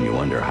 when you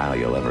wonder how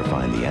you'll ever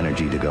find the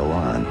energy to go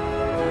on,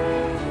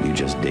 you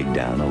just dig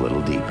down a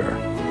little deeper.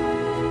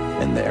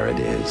 And there it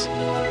is,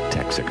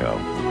 Texaco,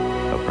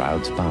 a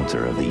proud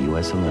sponsor of the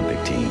U.S.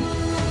 Olympic team.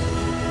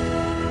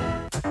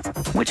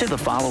 Which of the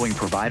following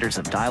providers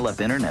of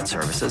dial-up internet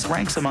services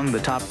ranks among the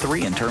top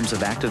 3 in terms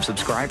of active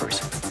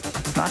subscribers?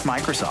 Not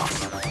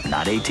Microsoft,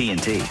 not AT&T,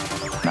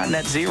 not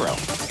NetZero,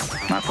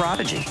 not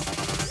Prodigy.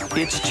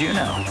 It's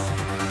Juno.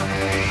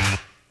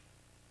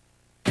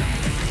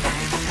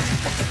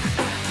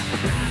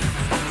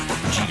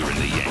 Jeter and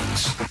the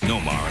Yanks,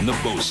 Nomar and the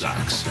Bo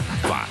Sox.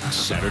 Fox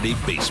Saturday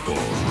Baseball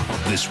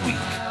this week.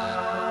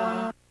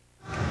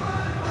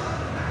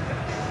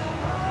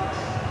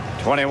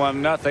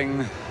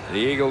 21-0. The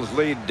Eagles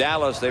lead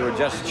Dallas. They were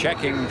just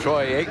checking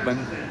Troy Aikman.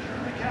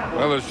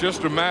 Well, it's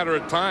just a matter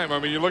of time. I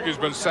mean, you look, he's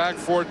been sacked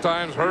 4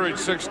 times, hurried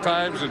 6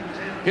 times, and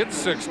hit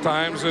 6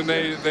 times, and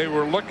they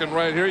were looking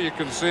right here. You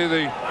can see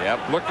the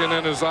looking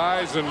in his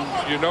eyes, and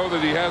you know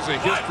that he has a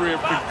history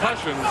of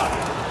concussions,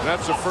 and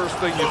that's the first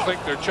thing you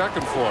think they're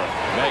checking for.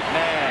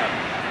 McNabb.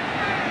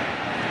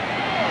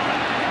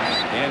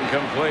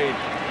 Incomplete.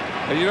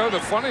 And you know,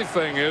 the funny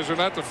thing is, or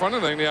not the funny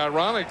thing, the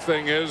ironic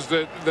thing is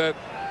that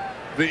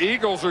the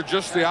Eagles are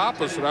just the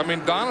opposite. I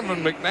mean,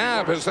 Donovan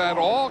McNabb has had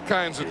all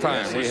kinds of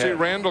time. Yes, we see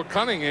Randall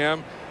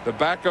Cunningham, the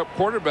backup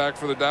quarterback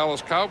for the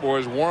Dallas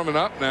Cowboys, warming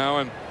up now,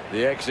 and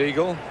the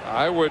ex-Eagle.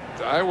 I would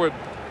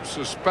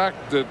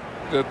suspect that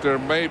there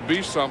may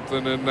be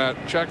something in that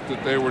check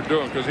that they were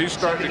doing, because he's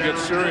starting to get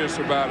serious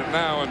about it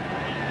now. And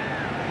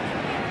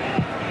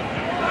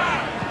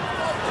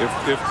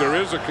if there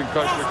is a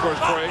concussion, of course,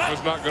 Troy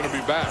Aikman's not going to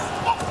be back.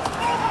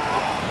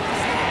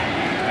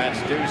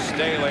 That's Deuce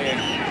Staley.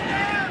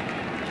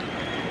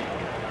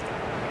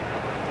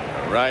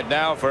 Right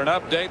now, for an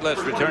update,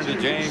 let's return to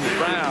James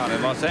Brown in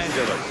Los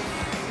Angeles.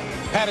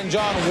 Pat and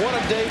John, what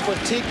a day for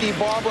Tiki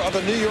Barber of the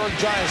New York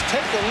Giants.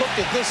 Take a look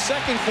at this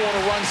second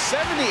quarter run,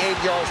 78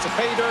 yards to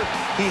pay dirt.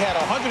 He had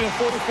 144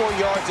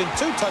 yards and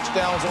 2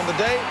 touchdowns on the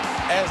day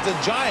as the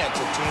Giants,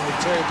 a team that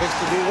Terry picks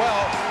to do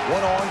well,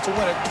 went on to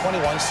win it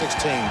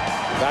 21-16.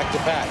 Back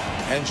to Pat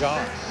and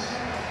John.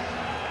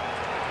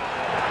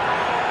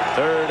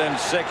 3rd and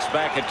 6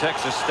 back at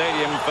Texas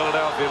Stadium.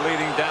 Philadelphia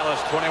leading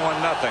Dallas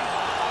 21-0.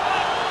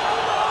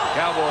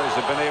 Cowboys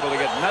have been able to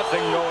get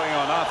nothing going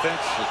on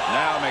offense.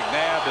 Now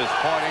McNabb is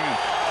pointing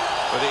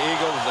for the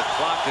Eagles. The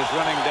clock is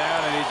running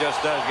down, and he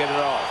just does get it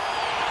off.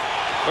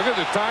 Look at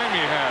the time he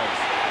has.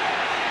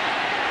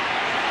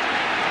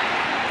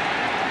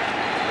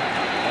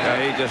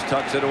 And he just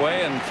tucks it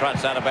away and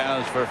trots out of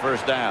bounds for a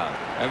first down.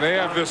 And they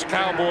have this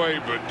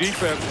Cowboy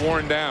defense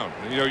worn down.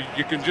 You know,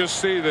 you can just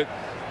see that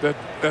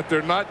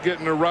they're not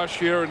getting a rush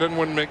here. And then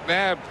when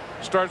McNabb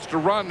starts to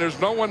run,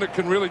 there's no one that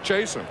can really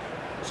chase him.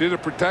 See the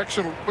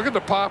protection? Look at the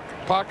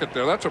pocket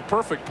there. That's a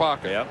perfect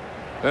pocket. Yep.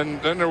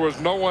 Then there was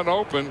no one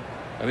open,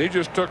 and he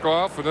just took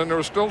off, and then there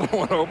was still no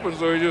one open,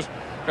 so he just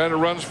kind of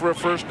runs for a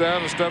first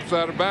down and steps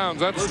out of bounds.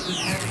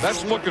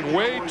 That's looking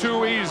way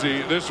too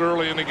easy this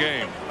early in the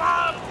game.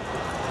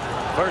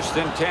 1st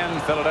and 10,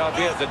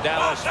 Philadelphia at the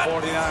Dallas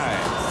 49.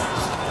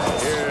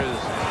 Here's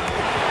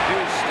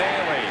Deuce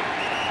Staley,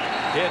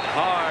 hit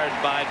hard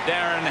by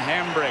Darren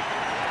Hambrick.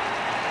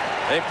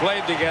 They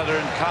played together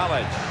in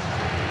college.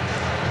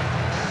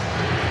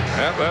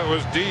 Yep, that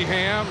was D.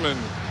 Ham and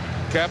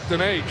Captain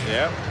H.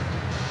 Yep.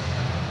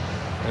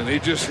 And he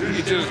just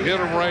hit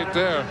him right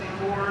there.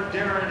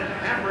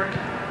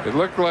 It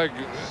looked like,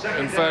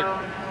 in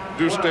fact,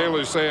 Deuce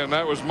Staley's saying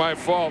that was my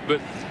fault,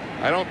 but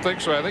I don't think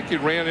so. I think he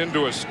ran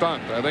into a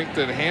stunt. I think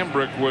that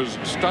Hambrick was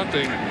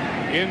stunting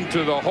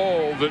into the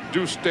hole that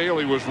Deuce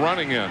Staley was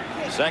running in.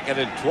 2nd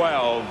and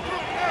 12.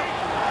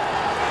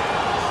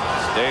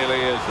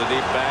 Staley is the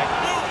deep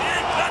back.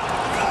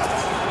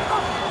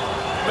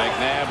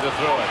 McNabb to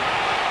throw it.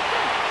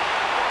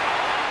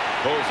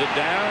 Pulls it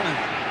down.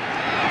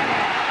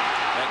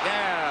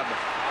 McNabb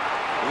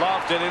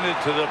lofted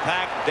into the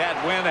pack.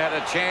 Dadwin had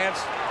a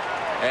chance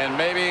and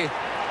maybe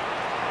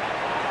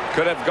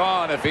could have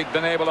gone if he'd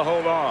been able to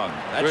hold on.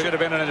 That should have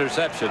been an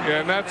interception. Yeah,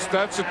 and that's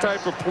the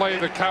type of play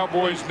the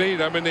Cowboys need.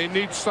 I mean, they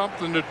need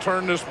something to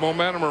turn this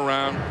momentum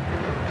around.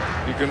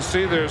 You can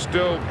see they're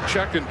still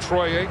checking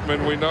Troy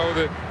Aikman. We know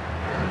that,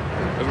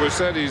 as we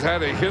said, he's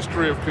had a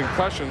history of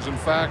concussions. In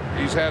fact,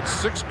 he's had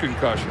 6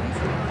 concussions.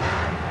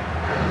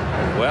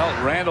 Well,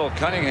 Randall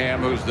Cunningham,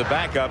 who's the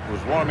backup,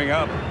 was warming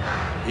up.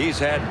 He's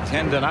had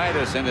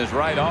tendonitis in his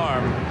right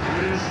arm,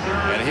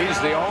 and he's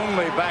the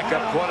only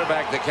backup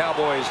quarterback the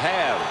Cowboys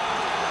have.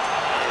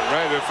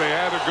 Right, if they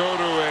had to go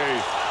to a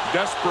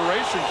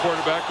desperation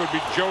quarterback, would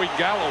be Joey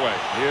Galloway.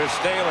 Here's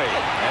Staley,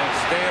 and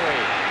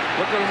Staley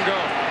Look at him go.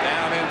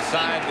 Down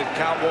inside the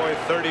Cowboy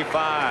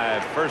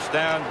 35. First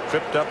down,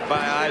 tripped up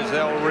by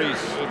Izell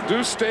Reese.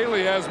 Deuce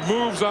Staley has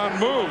moves on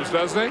moves,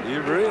 doesn't he? He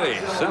really,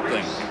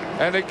 something.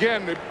 And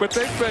again, but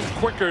they've been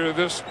quicker,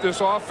 this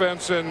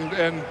offense,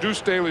 and Deuce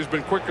Staley's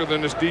been quicker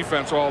than this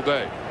defense all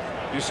day.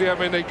 You see, I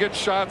mean, they get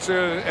shots in,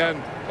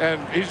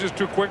 and he's just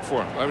too quick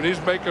for him. I mean,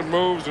 he's making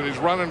moves, and he's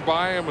running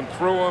by him and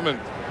through him, and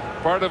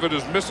part of it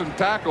is missing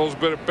tackles,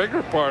 but a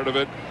bigger part of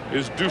it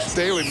is Deuce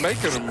Staley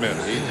making him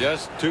miss. He's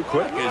just too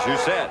quick, as you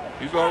said.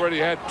 He's already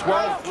had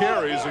 12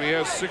 carries, and he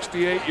has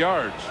 68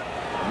 yards.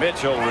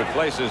 Mitchell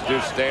replaces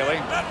Deuce Staley.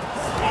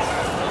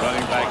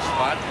 Running back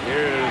spot.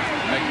 Here's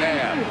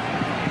McNabb.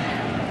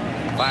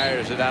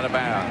 Fires it out of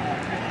bounds.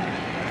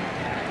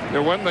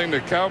 The one thing, the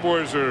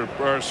Cowboys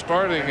are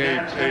starting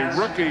a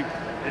rookie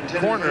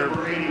corner,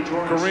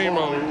 Kareem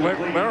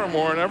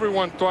Larimore, and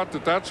everyone thought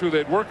that that's who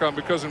they'd work on,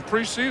 because in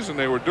preseason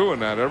they were doing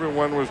that.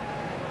 Everyone was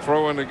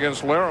throwing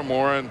against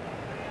Larimore,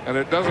 and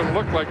it doesn't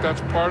look like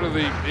that's part of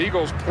the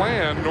Eagles'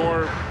 plan,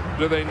 nor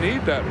do they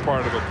need that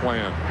part of a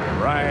plan.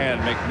 Ryan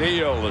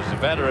McNeil is the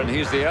veteran.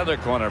 He's the other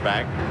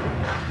cornerback.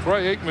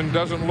 Troy Aikman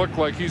doesn't look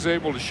like he's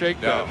able to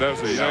shake that, does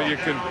he? You know, you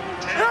can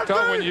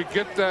tell when you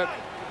get that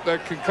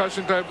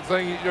concussion type of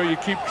thing, you know, you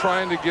keep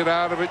trying to get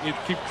out of it, and you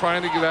keep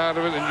trying to get out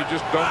of it, and you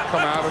just don't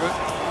come out of it.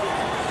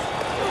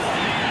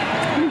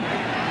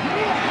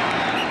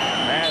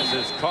 Pass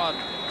is caught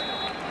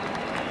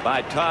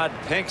by Todd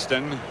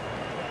Pinkston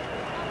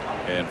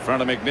in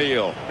front of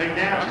McNeil.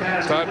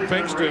 Todd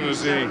Pinkston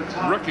is a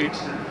rookie.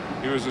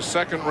 He was a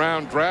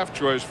second-round draft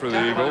choice for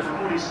the Eagles.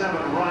 He's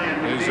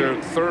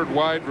their third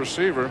wide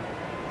receiver.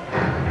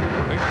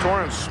 I think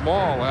Torrance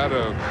Small had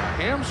a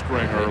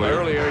hamstring earlier.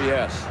 Earlier,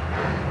 yes.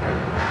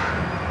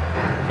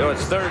 So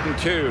it's 3rd and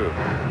 2.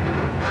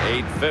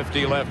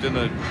 8:50 left in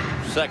the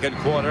second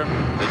quarter.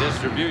 The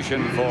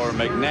distribution for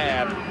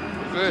McNabb.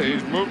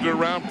 He's moved it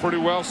around pretty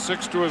well.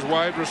 6 to his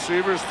wide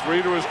receivers,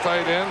 3 to his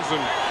tight ends,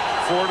 and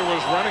 4 to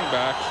his running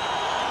backs.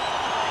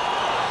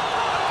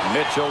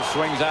 Mitchell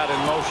swings out in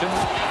motion,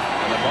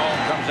 and the ball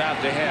comes out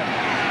to him.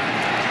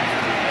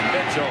 And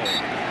Mitchell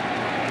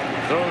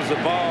throws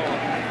the ball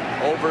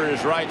over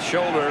his right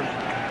shoulder.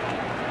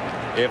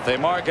 If they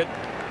mark it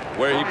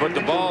where he put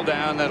the ball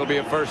down, that'll be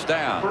a first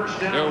down.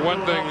 You know,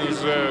 one thing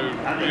is,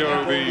 you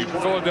know, the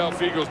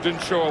Philadelphia Eagles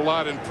didn't show a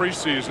lot in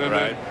preseason.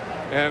 Right.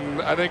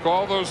 And I think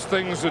all those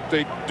things that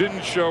they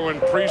didn't show in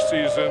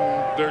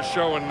preseason, they're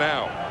showing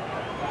now.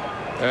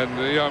 And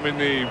you know, I mean,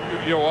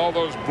 you know, all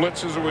those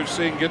blitzes that we've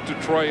seen get to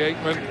Troy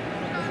Aikman,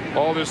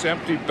 all this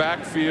empty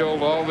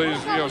backfield, all these,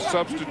 you know,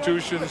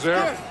 substitutions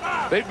there.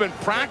 They've been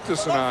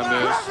practicing on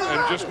this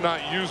and just not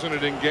using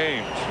it in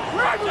games.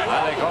 I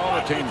think all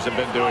the teams have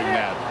been doing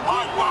that.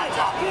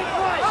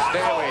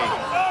 Staley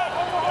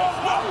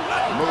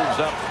moves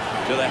up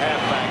to the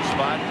halfback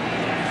spot.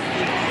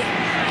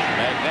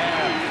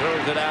 McNabb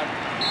throws it out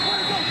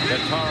to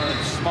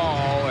Torrance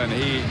Small, and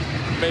he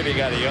maybe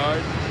got a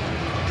yard.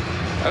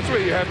 That's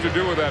what you have to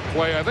do with that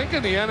play. I think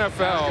in the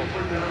NFL,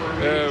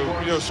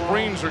 you know,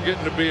 screens are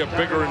getting to be a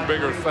bigger and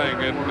bigger thing.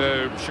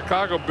 And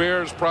Chicago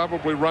Bears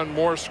probably run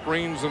more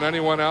screens than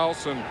anyone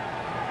else. And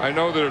I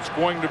know that it's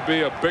going to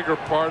be a bigger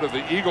part of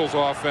the Eagles'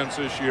 offense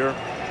this year.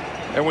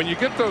 And when you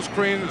get those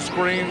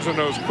screens and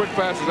those quick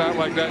passes out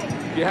like that,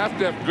 you have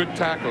to have good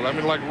tackles. I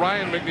mean, like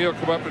Ryan McNeil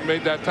come up and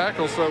made that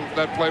tackle, so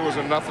that play was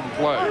a nothing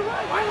play.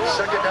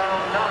 2nd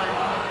down,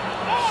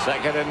 9.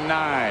 2nd and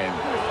 9.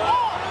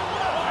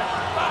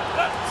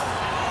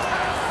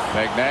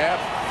 McNabb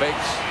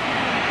fakes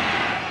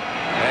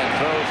and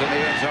throws in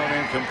the end zone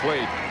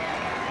incomplete.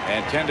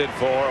 Intended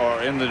for,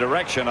 or in the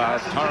direction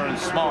of,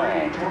 Torrance Small.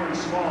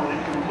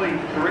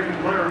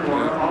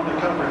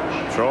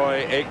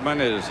 Troy Aikman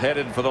is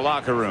headed for the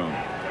locker room.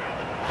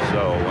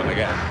 So when the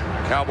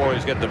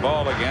Cowboys get the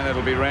ball again,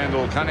 it'll be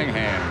Randall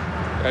Cunningham.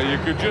 You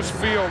could just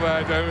feel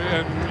that,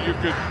 and you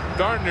could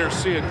darn near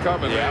see it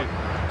coming. Yep.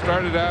 They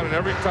started out, and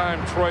every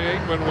time Troy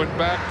Aikman went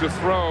back to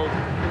throw,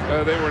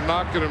 they were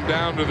knocking him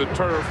down to the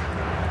turf.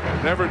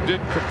 Never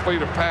did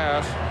complete a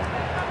pass.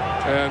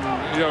 And,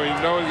 you know, he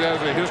knows he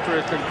has a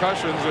history of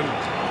concussions, and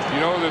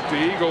you know that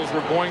the Eagles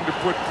were going to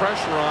put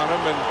pressure on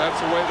him, and that's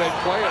the way they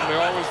play it. They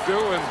always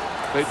do, and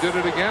they did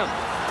it again.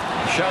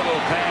 Shuttle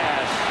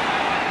pass.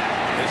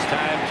 This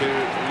time to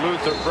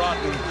Luther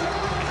Broughton.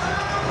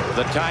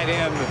 The tight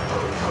end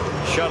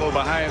shuttle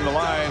behind the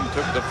line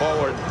took the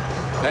forward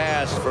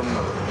pass from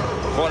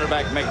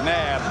quarterback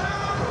McNabb.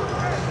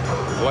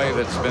 Play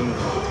that's been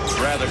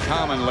rather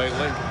common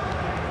lately.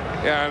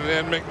 Yeah,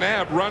 and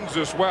McNabb runs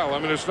this well. I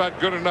mean, it's not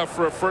good enough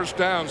for a first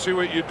down. See,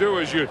 what you do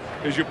is you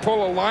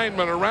pull a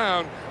lineman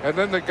around, and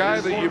then the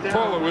guy that you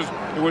pull,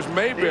 it was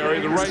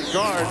Mayberry, the right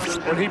guard.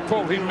 When he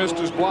pulled, he missed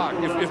his block.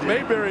 If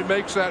Mayberry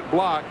makes that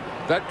block,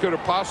 that could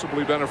have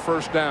possibly been a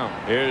first down.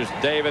 Here's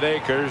David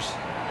Akers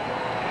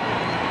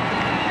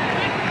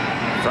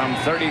from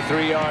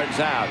 33 yards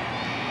out.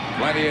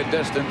 Plenty of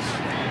distance.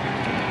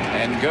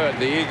 And good.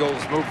 The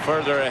Eagles move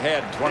further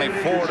ahead,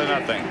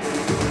 24-0.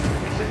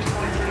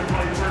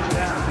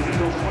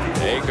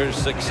 Akers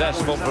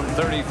successful from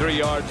 33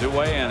 yards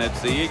away, and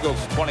it's the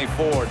Eagles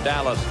 24,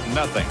 Dallas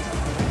nothing.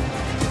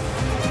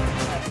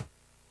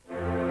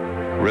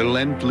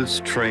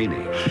 Relentless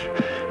training,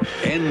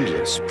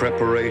 endless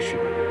preparation,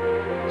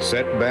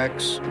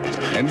 setbacks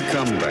and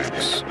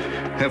comebacks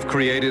have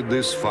created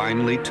this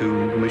finely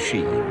tuned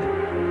machine.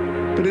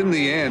 But in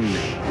the end,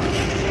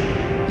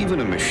 even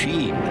a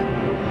machine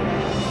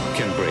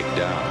can break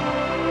down.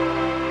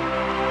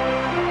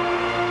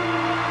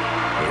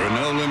 There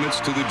are no limits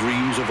to the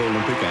dreams of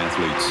Olympic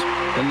athletes,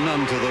 and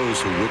none to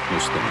those who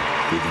witness them.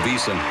 With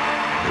Visa,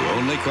 the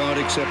only card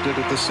accepted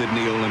at the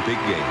Sydney Olympic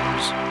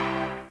Games.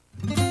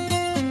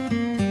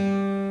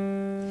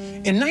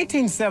 In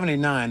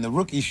 1979, the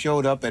rookie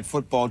showed up at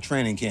football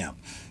training camp.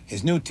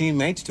 His new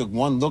teammates took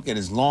one look at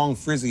his long,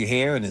 frizzy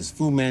hair and his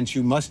Fu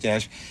Manchu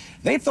mustache.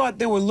 They thought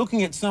they were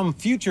looking at some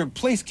future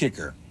place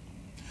kicker.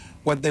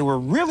 What they were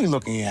really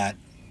looking at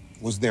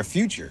was their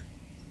future.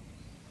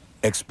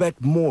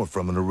 Expect more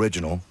from an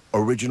original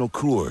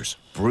Coors,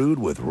 brewed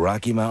with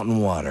Rocky Mountain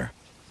water.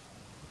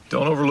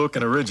 Don't overlook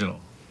an original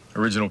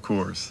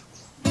Coors.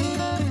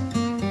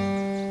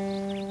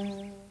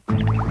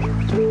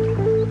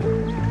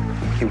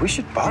 Hey, we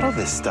should bottle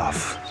this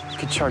stuff. We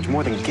could charge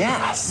more than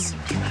gas.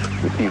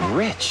 We'd be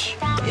rich.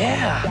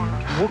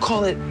 Yeah, we'll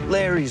call it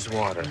Larry's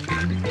water.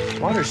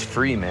 Water's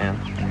free, man.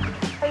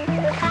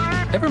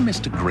 Ever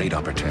missed a great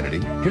opportunity?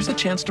 Here's a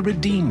chance to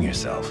redeem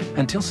yourself.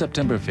 Until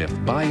September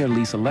 5th, buy or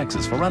lease a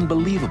Lexus for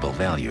unbelievable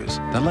values.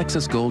 The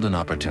Lexus Golden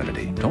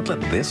Opportunity. Don't let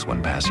this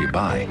one pass you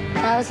by.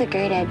 That was a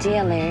great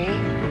idea, Larry.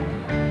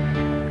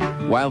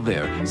 While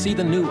there, see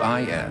the new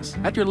IS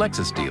at your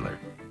Lexus dealer.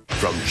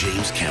 From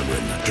James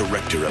Cameron,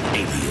 director of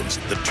Aliens,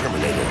 The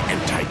Terminator,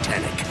 and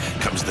Titanic,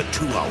 comes the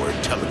 2-hour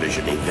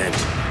television event.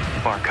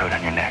 Barcode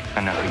on your neck.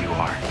 I know who you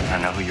are.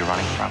 I know who you're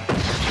running from.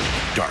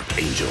 Dark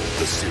Angel,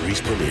 the series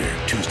premiere,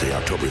 Tuesday,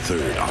 October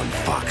 3rd on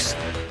Fox.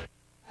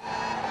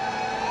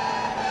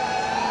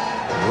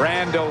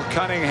 Randall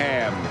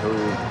Cunningham, who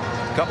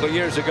a couple of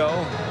years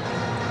ago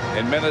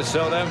in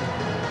Minnesota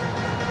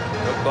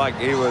looked like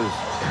he was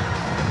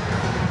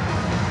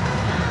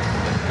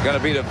going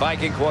to be the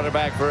Viking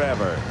quarterback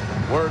forever.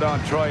 Word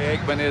on Troy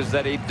Aikman is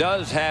that he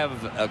does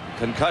have a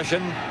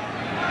concussion,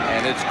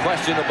 and it's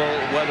questionable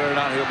whether or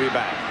not he'll be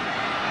back.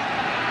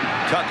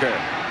 Tucker.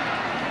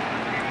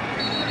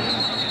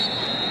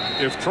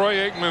 If Troy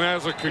Aikman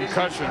has a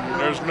concussion,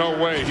 there's no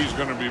way he's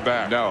going to be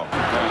back. No.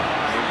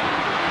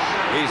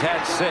 He's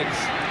had 6.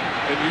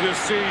 And you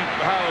just see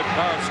how it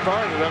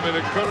started. I mean,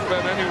 it could have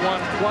been any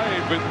one play,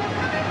 but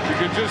you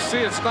can just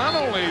see it's not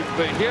only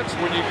the hits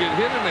when you get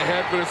hit in the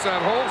head, but it's that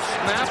whole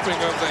snapping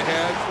of the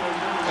head,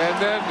 and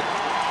then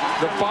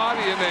the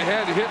body and the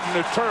head hitting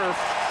the turf.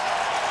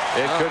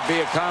 It could be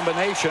a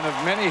combination of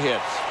many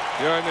hits.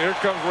 Yeah, and here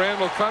comes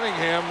Randall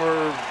Cunningham,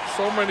 where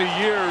so many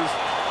years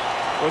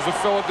was a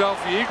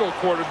Philadelphia Eagle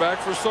quarterback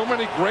for so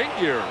many great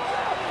years.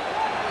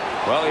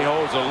 Well, he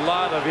holds a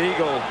lot of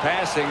Eagle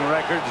passing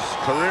records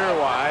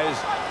career-wise.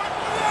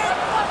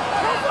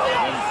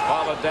 And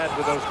followed that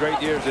with those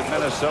great years in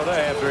Minnesota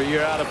after a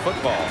year out of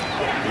football.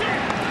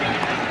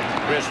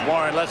 Chris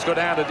Warren, let's go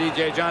down to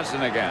D.J.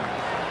 Johnson again.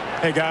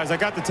 Hey, guys, I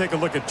got to take a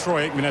look at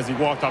Troy Aikman as he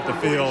walked off the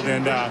field.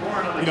 And,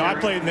 you know, I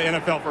played in the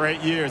NFL for 8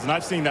 years, and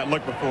I've seen that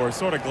look before.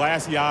 Sort of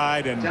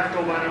glassy-eyed. And you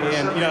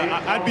know,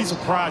 I'd be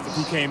surprised if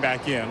he came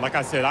back in. Like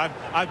I said,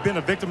 I've been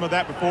a victim of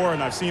that before,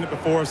 and I've seen it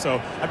before.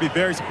 So I'd be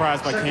very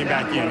surprised if I came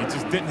back in. He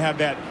just didn't have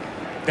that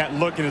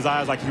look in his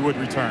eyes like he would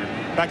return.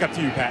 Back up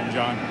to you, Pat and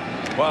John.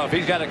 Well, if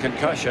he's got a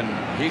concussion,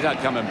 he's not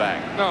coming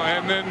back. No,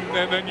 and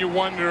then you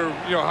wonder,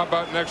 you know, how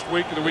about next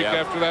week, the week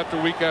after that,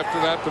 the week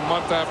after that, the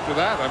month after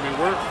that? I mean,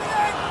 we're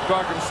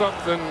talking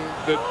something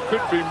that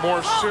could be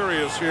more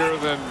serious here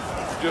than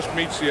just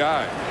meets the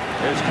eye.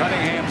 Here's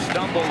Cunningham,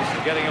 stumbles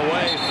getting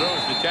away,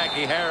 throws to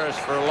Jackie Harris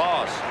for a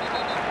loss.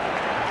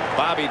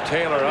 Bobby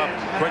Taylor up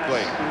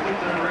quickly.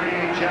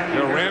 You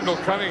know, Randall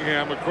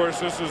Cunningham, of course,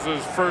 this is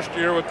his first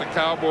year with the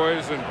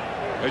Cowboys, and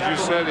as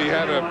you said, he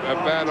had a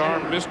bad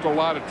arm, missed a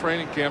lot of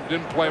training camp,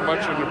 didn't play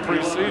much in the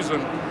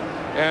preseason,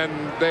 and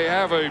they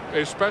have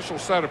a special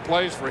set of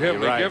plays for him.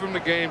 They give him the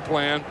game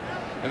plan,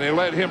 and they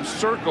let him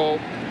circle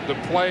the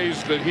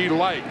plays that he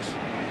likes,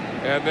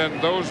 and then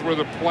those were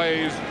the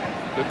plays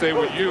that they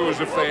would use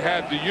if they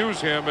had to use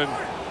him, and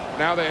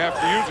now they have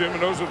to use him, and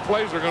those are the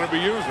plays they're going to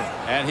be using.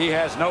 And he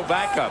has no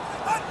backup.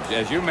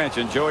 As you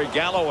mentioned, Joey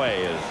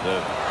Galloway is the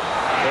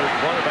third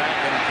quarterback,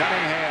 and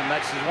Cunningham,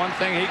 that's the one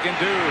thing he can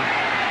do,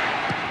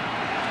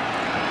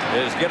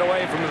 is get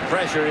away from the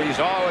pressure. He's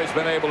always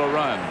been able to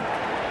run.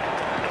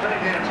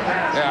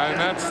 Yeah,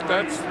 and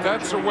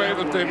that's a way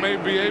that they may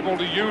be able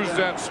to use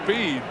that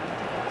speed.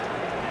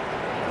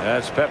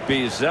 That's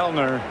Pepe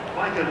Zellner,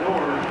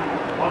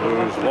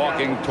 who's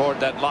walking toward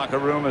that locker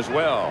room as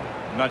well.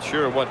 I'm not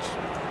sure what's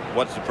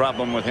the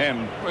problem with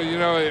him. Well, you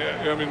know,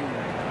 I mean,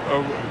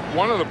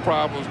 one of the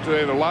problems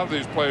today that a lot of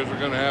these players are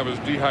going to have is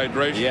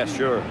dehydration. Yes,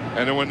 sure.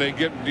 And then when they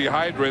get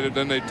dehydrated,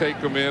 then they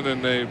take them in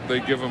and they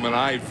give them an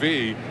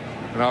IV.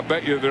 And I'll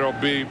bet you there'll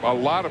be a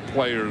lot of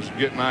players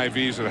getting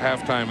IVs at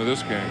halftime of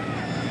this game.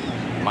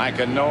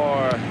 Micah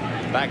Knorr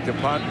back to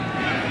punt.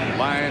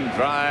 Line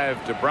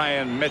drive to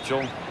Brian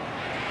Mitchell.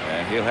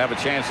 And he'll have a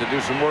chance to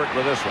do some work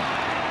with this one.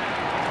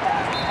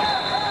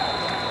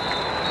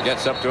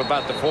 Gets up to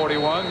about the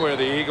 41, where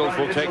the Eagles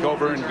will take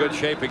over in good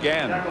shape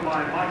again.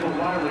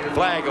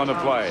 Flag on the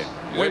play.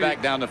 Way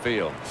back down the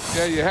field.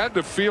 Yeah, you had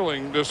the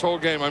feeling this whole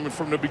game, I mean,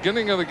 from the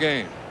beginning of the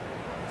game,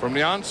 from the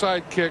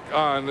onside kick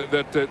on,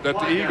 that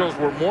the Eagles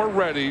were more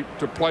ready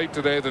to play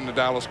today than the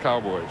Dallas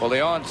Cowboys. Well, the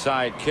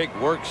onside kick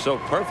worked so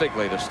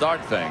perfectly to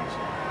start things.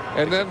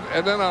 And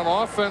then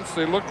on offense,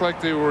 they looked like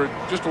they were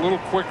just a little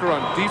quicker.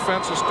 On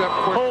defense, a step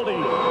quicker.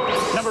 Holding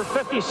number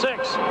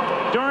 56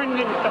 during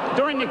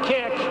the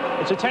kick.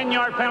 It's a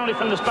 10-yard penalty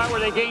from the spot where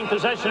they gained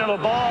possession of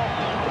the ball.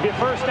 It'll be a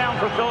first down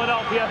for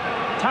Philadelphia.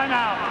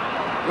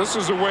 Timeout. This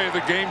is the way the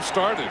game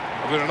started,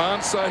 with an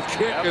onside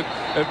kick,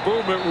 and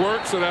boom, it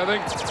works. And I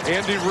think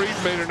Andy Reid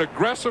made an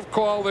aggressive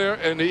call there,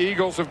 and the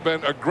Eagles have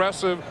been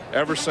aggressive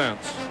ever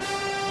since.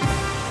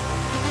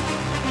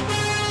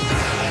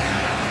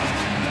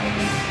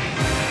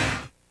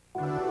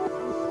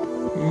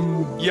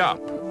 Yup.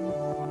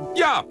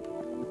 Yup.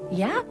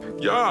 Yap.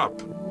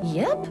 Yup.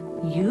 Yep.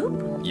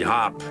 Yoop.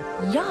 Yup.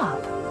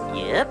 Yop.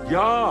 Yep.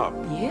 Yup.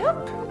 Yep.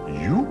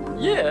 Yup.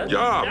 Yeah.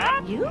 Yup.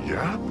 Yoop.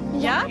 Yup.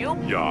 Yep. Yup.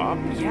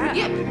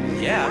 Yep.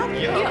 Yeah.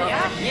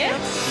 Yep.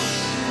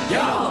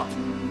 Yup.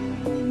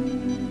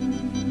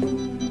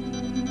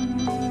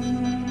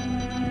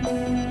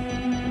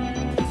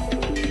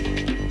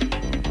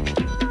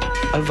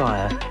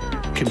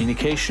 Avaya.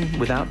 Communication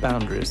without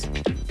boundaries.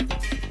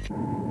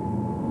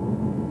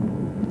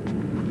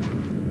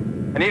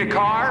 I need a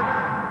car.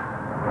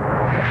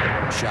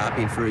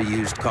 Shopping for a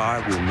used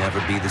car will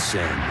never be the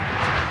same.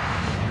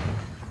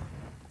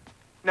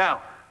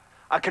 No,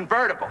 a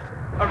convertible,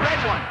 a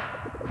red one,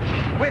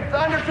 with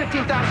under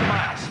 15,000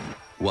 miles.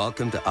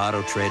 Welcome to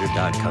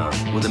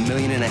Autotrader.com. With 1.5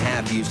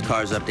 million used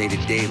cars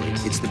updated daily,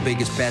 it's the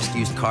biggest, best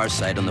used car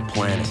site on the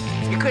planet.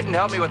 You couldn't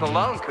help me with a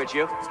loan, could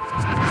you?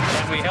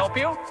 Can we help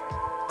you?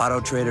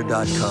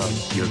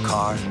 Autotrader.com. Your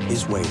car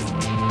is waiting.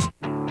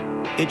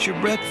 It's your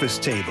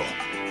breakfast table.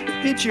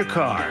 It's your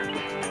car.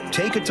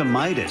 Take it to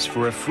Midas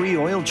for a free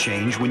oil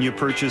change when you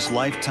purchase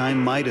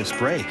lifetime Midas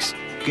brakes.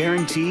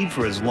 Guaranteed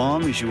for as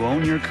long as you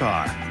own your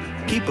car.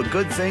 Keep a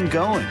good thing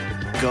going.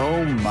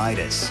 Go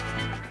Midas.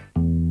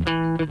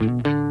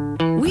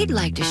 We'd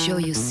like to show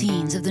you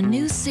scenes of the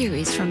new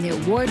series from the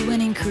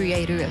award-winning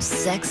creator of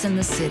Sex and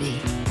the City.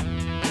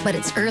 But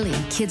it's early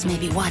and kids may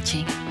be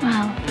watching.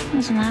 Wow,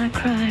 isn't that a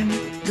crime?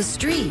 The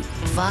Street,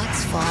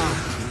 Fox Fall.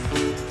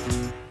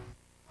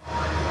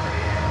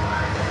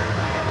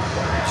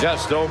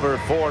 Just over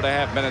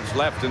 4.5 minutes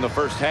left in the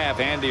first half.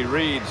 Andy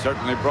Reid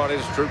certainly brought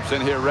his troops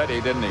in here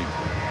ready, didn't he?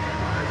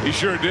 He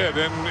sure did,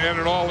 and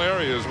in all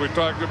areas. We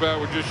talked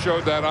about, we just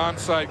showed that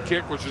onside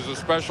kick, which is a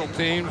special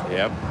team.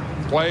 Yep.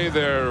 Play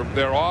their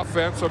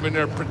offense. I mean,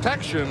 their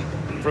protection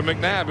from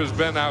McNabb has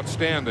been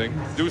outstanding.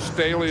 Deuce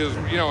Staley has,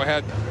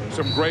 had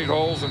some great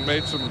holes and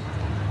made some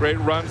great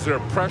runs. Their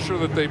pressure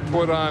that they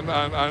put on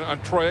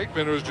Troy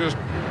Aikman was just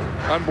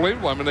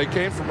unbelievable. I mean, they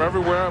came from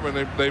everywhere. I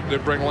mean, they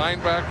bring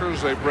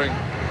linebackers, they bring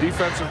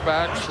defensive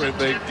backs,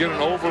 they get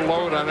an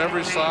overload on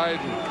every side,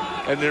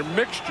 and their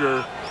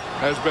mixture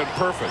has been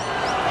perfect.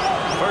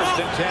 First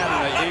and 10,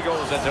 the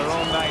Eagles at their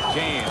own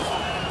 19.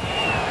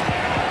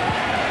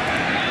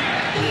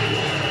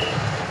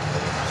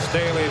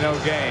 Staley, no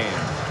gain.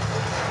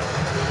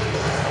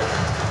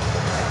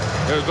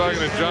 I was talking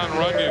to John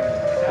Runyon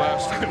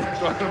last time. We were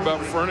talking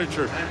about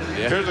furniture.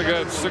 Yeah. Here's a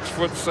guy that's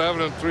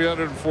 6'7" and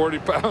 340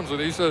 pounds,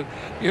 and he said,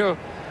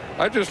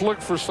 I just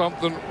look for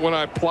something when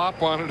I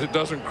plop on it, it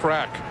doesn't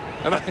crack.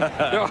 And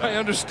I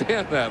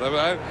understand that. I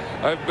mean,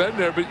 I've been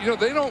there, but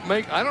they don't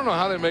make. I don't know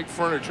how they make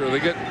furniture.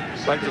 They get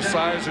like the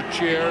size of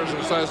chairs and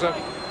the size of,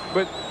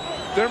 but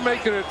they're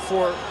making it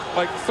for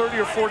like 30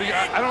 or 40.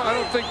 I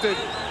don't think they've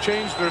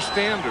changed their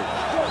standards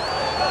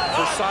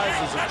for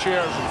sizes of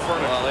chairs and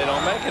furniture. Well, they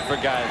don't make it for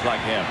guys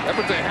like him. Yeah,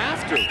 but they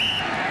have to.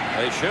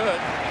 They should.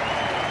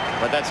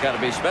 But that's got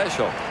to be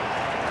special.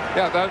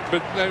 Yeah,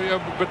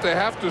 but they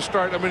have to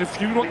start. I mean,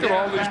 if you look at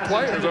all these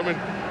players, I mean,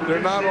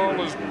 they're not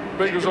all as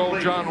big as old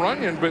John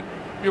Runyon, but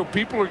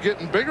people are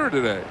getting bigger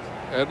today.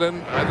 And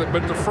then,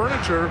 but the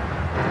furniture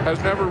has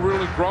never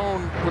really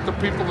grown with the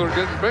people that are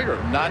getting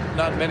bigger.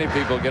 Not many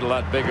people get a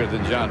lot bigger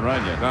than John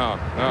Runyon. No.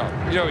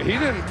 He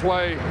didn't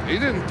play. He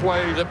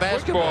was a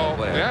basketball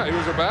player. Yeah, he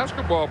was a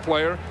basketball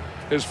player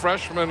his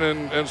freshman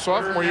and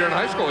sophomore year in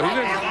high school.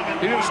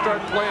 He didn't start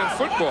playing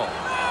football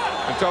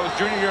until his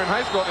junior year in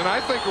high school, and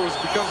I think it was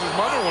because his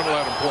mother wouldn't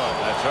let him play.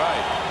 That's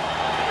right.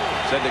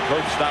 Said the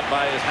coach stopped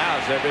by his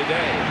house every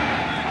day.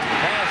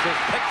 Pass is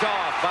picked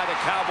off by the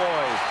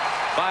Cowboys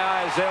by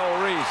Isaiah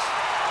Reese.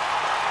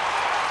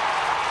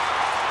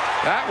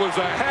 That was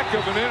a heck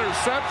of an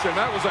interception.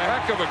 That was a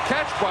heck of a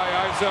catch by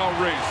Isaiah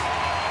Reese.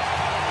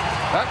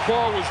 That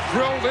ball was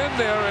drilled in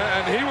there,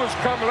 and he was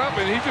coming up,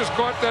 and he just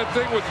caught that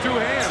thing with two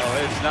hands.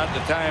 Well, it's not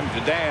the time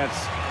to dance.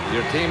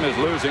 Your team is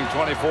losing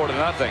 24-0.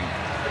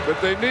 But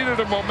they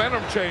needed a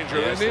momentum changer.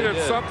 Yes, they needed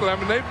something. I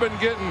mean, they've been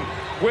getting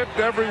whipped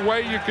every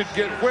way you could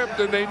get whipped,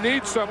 and they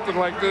need something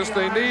like this.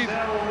 They need,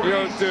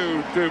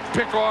 to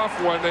pick off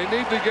one. They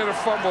need to get a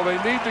fumble. They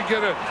need to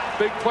get a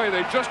big play.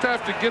 They just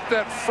have to get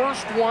that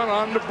first one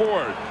on the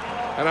board.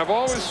 And I've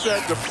always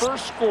said the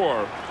first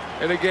score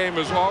in a game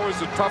is always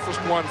the toughest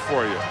one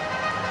for you.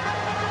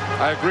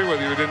 I agree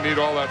with you. You didn't need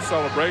all that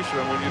celebration.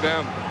 And when you're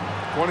down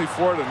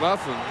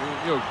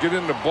 24-0, get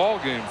in the ball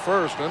game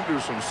first, then do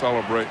some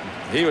celebrating.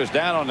 He was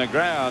down on the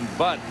ground,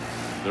 but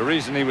the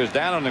reason he was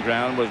down on the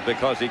ground was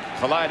because he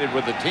collided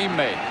with a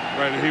teammate.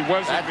 Right. He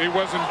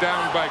wasn't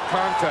down by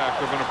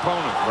contact of an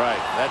opponent. Right.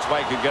 That's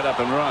why he could get up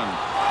and run.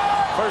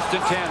 1st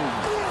and 10.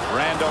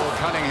 Randall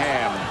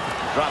Cunningham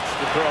drops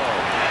the throw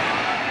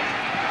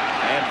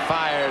and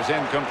fires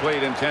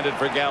incomplete, intended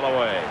for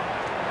Galloway.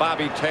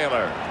 Bobby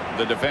Taylor,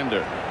 the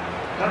defender.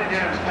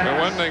 And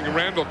one thing,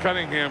 Randall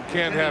Cunningham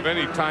can't have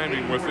any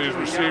timing with these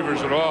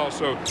receivers at all,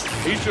 so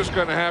he's just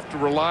going to have to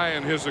rely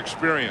on his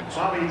experience.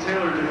 In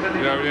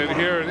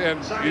here, and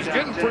he's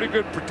getting pretty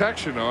good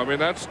protection, though. I mean,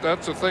 that's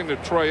the thing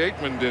that Troy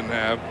Aikman didn't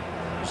have.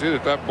 You see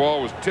that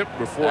ball was tipped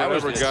before it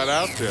ever got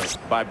out there.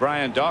 By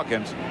Brian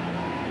Dawkins.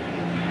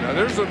 Now,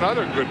 there's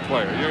another good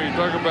player. You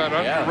talk about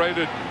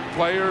underrated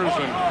players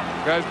and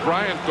guys.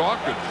 Brian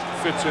Dawkins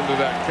fits into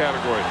that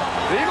category.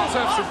 The Eagles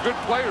have some good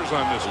players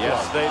on this club.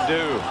 Yes, they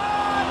do.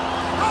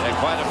 And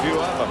quite a few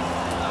of them.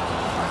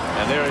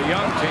 And they're a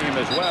young team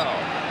as well.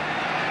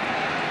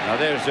 Now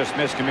there's just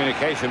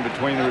miscommunication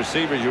between the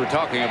receivers. You were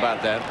talking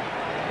about that.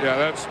 Yeah,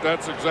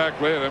 that's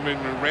exactly it. I mean,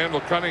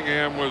 Randall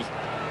Cunningham was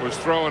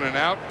throwing an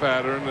out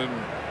pattern,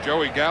 and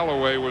Joey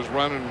Galloway was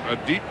running a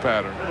deep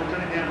pattern.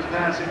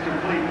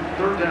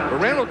 But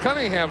Randall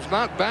Cunningham's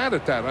not bad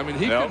at that. I mean,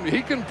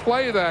 he can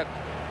play that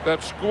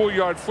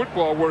schoolyard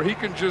football where he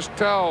can just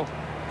tell,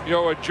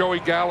 a Joey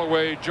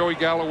Galloway,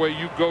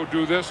 you go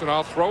do this and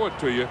I'll throw it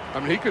to you. I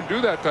mean, he can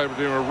do that type of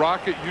thing. Or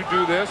Rocket, you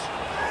do this.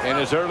 In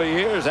his early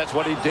years, that's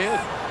what he did.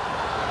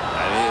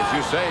 And as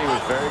you say, he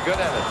was very good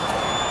at it.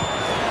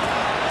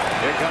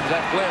 Here comes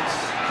that blitz.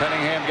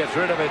 Cunningham gets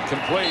rid of it,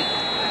 complete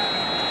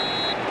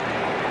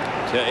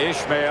to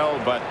Ishmael,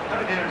 but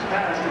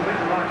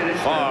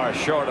far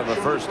short of a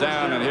first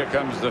down. And here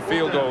comes the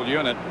field goal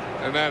unit.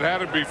 And that had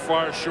to be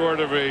far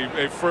short of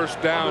a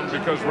first down,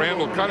 because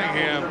Randall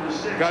Cunningham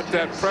got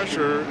that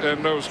pressure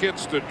and those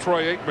hits that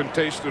Troy Aikman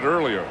tasted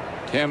earlier.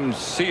 Tim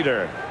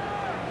Cedar,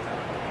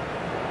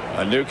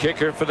 a new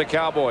kicker for the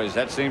Cowboys.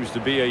 That seems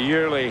to be a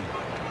yearly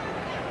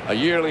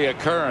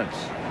occurrence.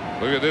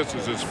 Look at this.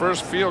 It's his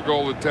first field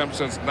goal attempt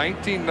since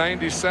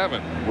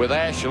 1997. With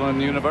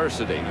Ashland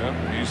University.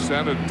 Yep. He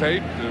sent a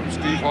tape to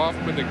Steve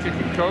Hoffman, the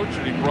kicking coach,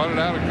 and he brought it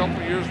out a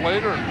couple years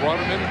later and brought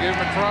him in and gave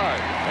him a try.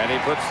 And he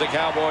puts the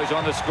Cowboys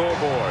on the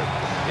scoreboard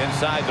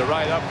inside the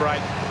right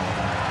upright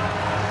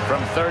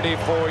from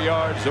 34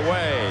 yards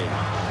away.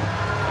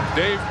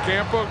 Dave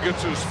Campo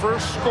gets his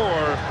first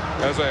score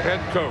as a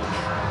head coach.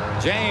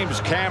 James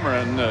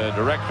Cameron, the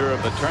director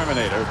of The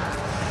Terminator,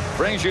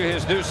 brings you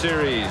his new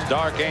series,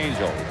 Dark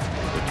Angel.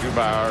 The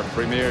 2-hour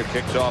premiere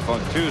kicks off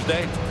on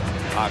Tuesday,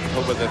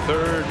 October the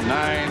 3rd,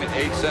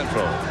 9/8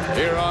 Central,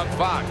 here on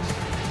Fox.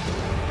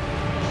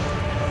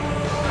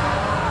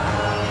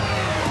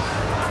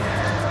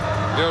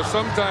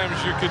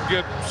 Sometimes you could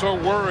get so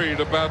worried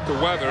about the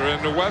weather,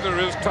 and the weather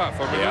is tough.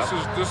 I mean,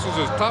 this is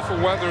as tough a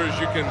weather as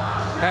you can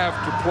have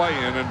to play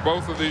in, and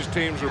both of these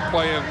teams are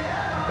playing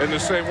in the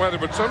same weather.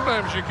 But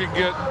sometimes you can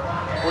get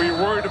where you're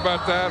worried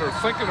about that, or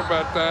thinking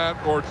about that,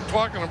 or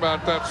talking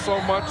about that so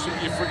much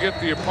that you forget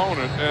the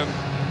opponent. And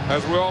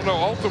as we all know,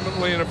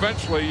 ultimately and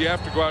eventually, you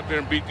have to go out there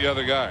and beat the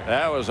other guy.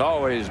 That was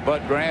always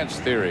Bud Grant's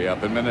theory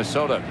up in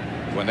Minnesota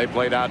when they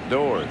played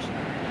outdoors.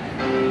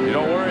 You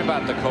don't worry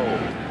about the cold.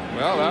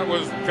 Well, that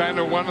was kind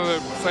of one of the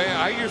saying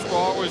I used to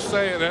always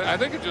say, and I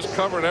think it just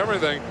covered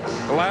everything.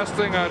 The last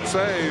thing I'd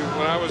say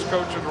when I was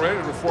coaching the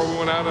Raiders before we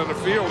went out on the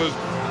field is,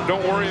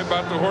 don't worry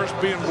about the horse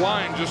being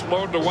blind, just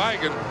load the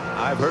wagon.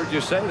 I've heard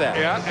you say that.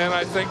 Yeah, and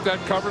I think that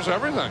covers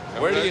everything.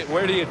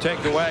 Where do you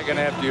take the wagon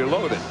after you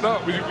load it? No,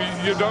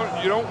 you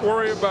don't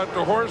worry about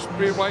the horse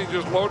being blind,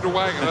 you just load the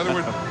wagon. In other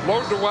words,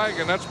 load the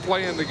wagon, that's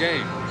playing the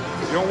game.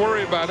 You don't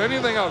worry about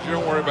anything else. You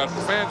don't worry about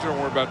the fans. You don't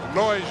worry about the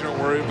noise. You don't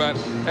worry about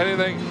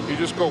anything. You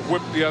just go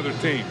whip the other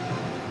team.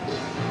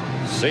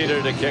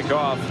 Cedar to kick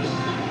off.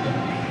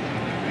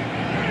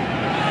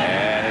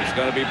 And it's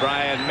going to be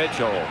Brian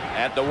Mitchell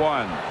at the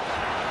 1.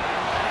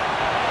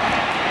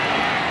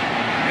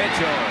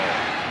 Mitchell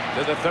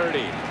to the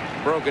 30.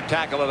 Broke a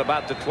tackle at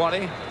about the 20.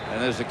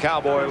 And there's a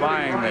Cowboy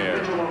lying there.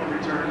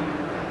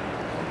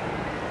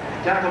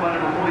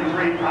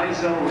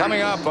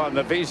 Coming up on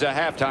the Visa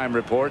halftime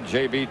report,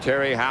 JB,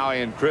 Terry,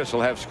 Howie, and Chris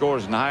will have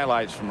scores and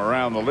highlights from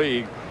around the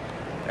league.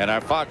 And our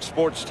Fox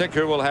Sports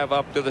ticker will have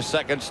up to the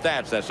second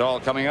stats. That's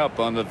all coming up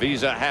on the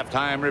Visa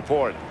halftime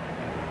report.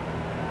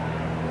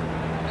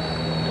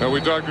 We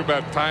talked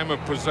about time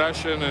of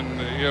possession,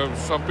 and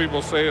some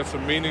people say it's a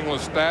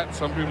meaningless stat.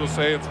 Some people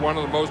say it's one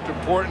of the most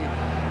important.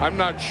 I'm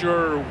not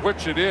sure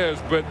which it is,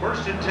 but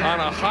on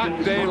a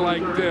hot day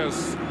like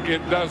this, it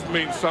does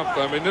mean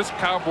something. I mean, this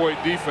Cowboy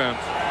defense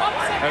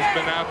has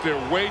been out there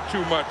way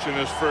too much in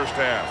his first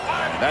half.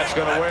 And that's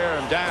going to wear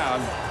him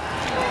down.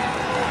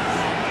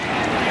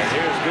 And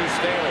here's Goose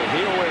Staley.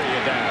 He'll wear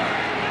you down.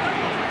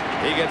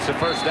 He gets the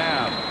first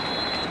down.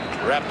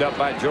 Wrapped up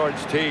by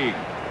George Teague.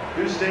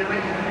 Goose Staley.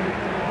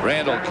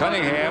 Randall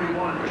Cunningham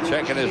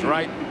checking his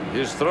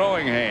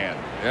throwing hand.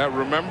 Yeah,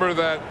 remember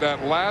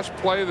that last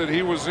play that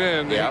he was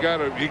in,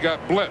 Yep. he got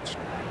blitzed,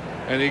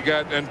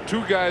 and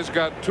two guys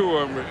got to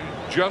him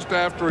just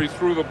after he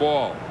threw the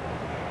ball.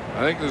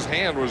 I think his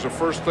hand was the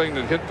first thing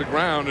that hit the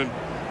ground. And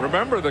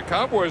remember, the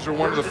Cowboys are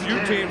one of the few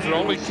teams that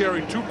only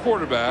carry 2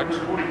 quarterbacks,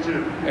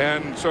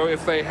 and so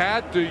if they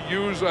had to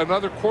use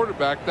another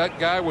quarterback, that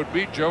guy would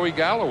be Joey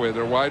Galloway,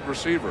 their wide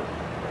receiver.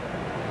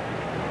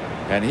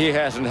 And he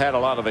hasn't had a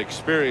lot of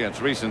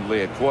experience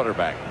recently at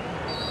quarterback.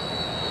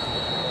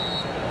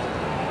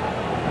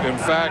 In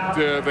fact,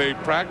 they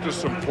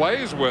practiced some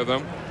plays with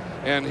him,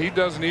 and he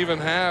doesn't even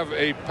have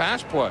a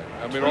pass play.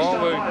 I mean,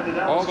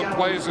 all the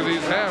plays that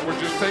he's had were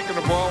just taking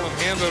the ball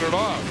and handing it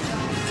off.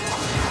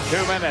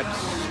 2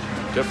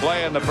 minutes to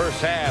play in the first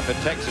half at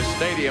Texas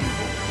Stadium.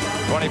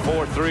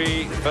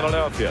 24-3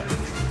 Philadelphia.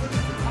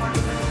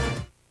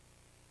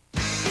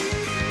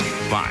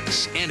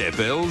 Fox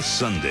NFL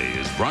Sunday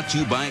is brought to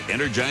you by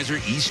Energizer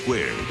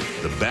E-Squared,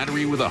 the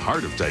battery with a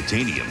heart of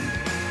titanium.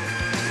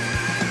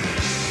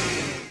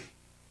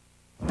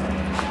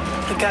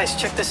 Hey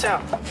guys, check this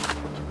out.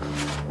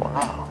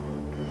 Wow.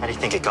 How do you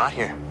think it got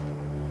here?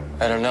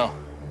 I don't know.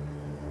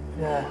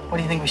 What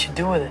do you think we should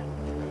do with it?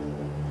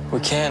 We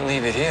can't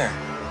leave it here.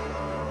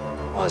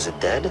 Oh, is it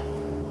dead?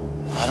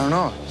 I don't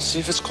know. See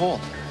if it's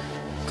cold.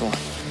 Go on.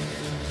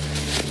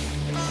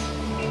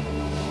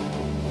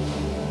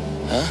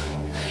 Huh?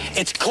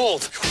 It's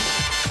cold.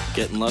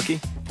 Getting lucky?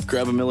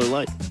 Grab a Miller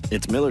Lite.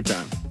 It's Miller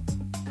time.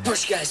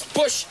 Push, guys,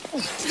 push.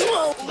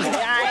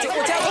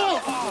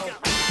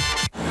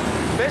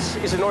 This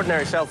is an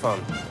ordinary cell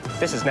phone.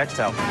 This is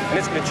Nextel, and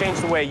it's going to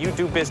change the way you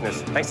do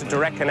business thanks to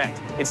Direct Connect,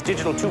 its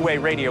digital two-way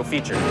radio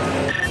feature.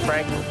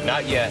 Frank?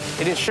 Not yet.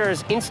 It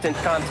ensures instant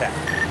contact.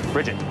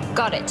 Bridget?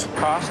 Got it.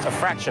 Cost a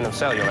fraction of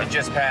cellular. It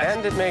just passed.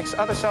 And it makes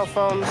other cell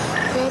phones...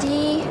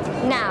 Ready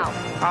now.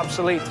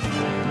 Obsolete.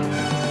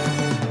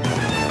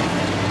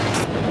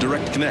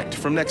 Direct Connect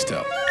from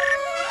Nextel.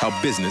 How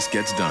business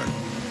gets done.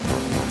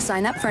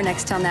 Sign up for a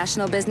Nextel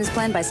National Business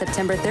Plan by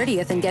September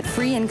 30th and get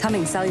free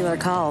incoming cellular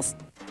calls.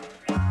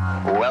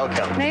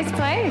 Welcome. Nice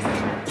place.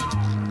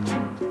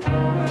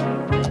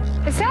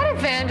 Is that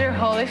Evander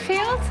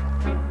Holyfield?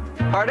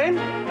 Pardon?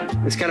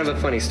 It's kind of a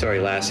funny story.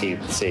 Lassie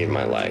saved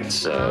my life,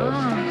 so...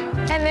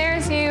 And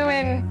there's you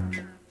and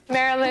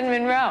Marilyn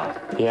Monroe.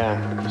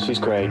 Yeah, she's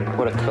great.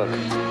 What a cook.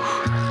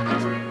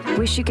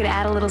 Wish you could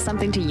add a little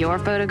something to your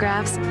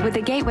photographs? With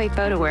the Gateway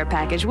Photoware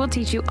package, we'll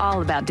teach you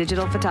all about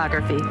digital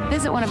photography.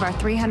 Visit one of our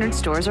 300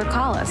 stores or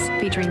call us,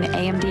 featuring the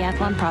AMD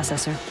Athlon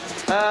processor.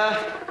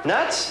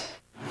 Nuts?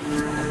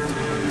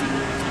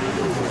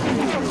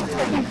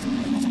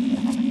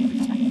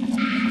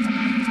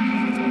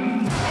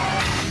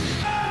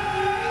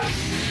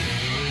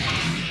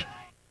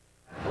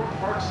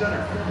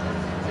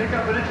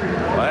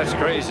 Well, that's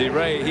crazy,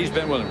 Ray. He's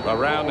been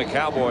around the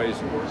Cowboys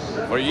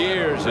for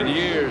years and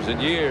years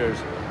and years,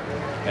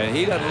 and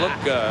he doesn't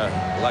look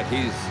like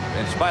he's,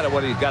 in spite of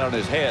what he's got on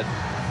his head,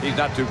 he's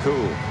not too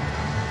cool.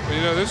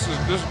 You know, this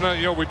is not.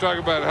 You know, we talk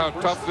about how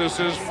tough this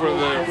is for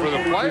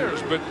the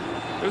players, but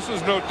this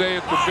is no day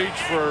at the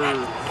beach for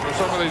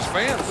some of these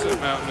fans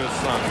sitting out in this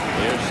sun.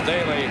 Here's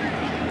Staley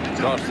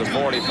across the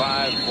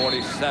 45,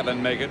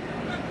 47, make it.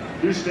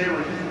 Deuce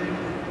Staley.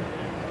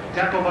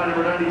 Tackle by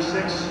number 96.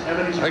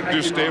 I think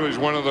Deuce Staley's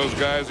one of those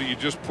guys that you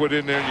just put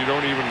in there and you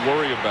don't even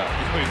worry about.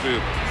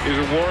 He's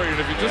a warrior, and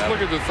if you just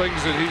look at the things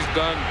that he's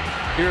done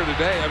here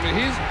today, I mean,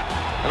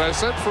 and I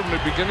said from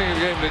the beginning of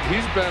the game that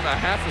he's been a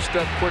half a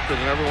step quicker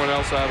than everyone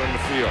else out on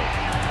the field.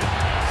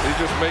 He's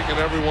just making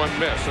everyone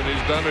miss, and he's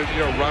done it,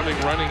 you know, running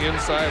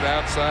inside,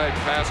 outside,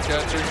 pass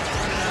catching.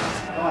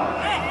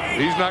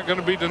 He's not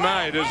going to be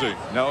denied, is he?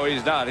 No,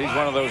 he's not. He's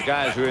one of those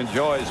guys who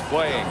enjoys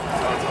playing.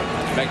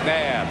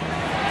 McNabb.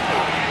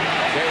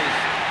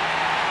 Chase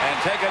and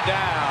taken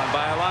down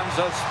by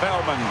Alonzo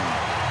Spellman.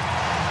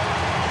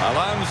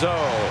 Alonzo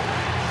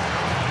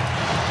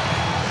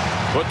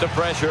put the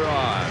pressure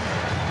on.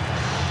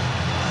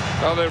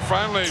 Well, they're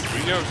finally,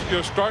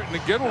 you're starting to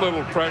get a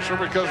little pressure,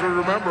 because we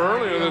remember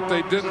earlier that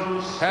they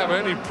didn't have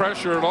any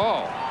pressure at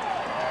all.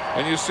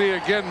 And you see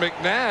again,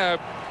 McNabb,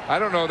 I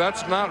don't know,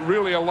 that's not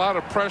really a lot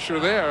of pressure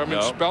there. I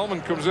mean,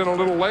 Spellman comes in a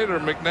little later.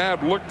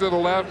 McNabb looked to the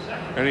left,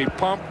 and he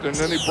pumped, and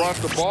then he brought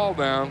the ball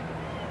down.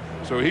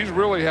 So he's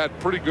really had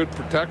pretty good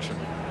protection.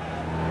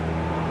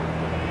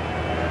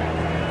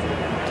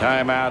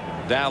 Timeout,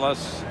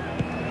 Dallas.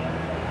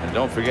 And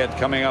don't forget,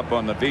 coming up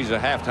on the Visa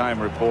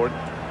halftime report,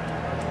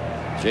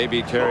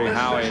 J.B. Terry,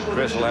 Howie, and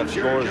Chris will have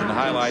scores and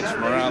highlights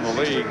from around the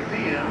league.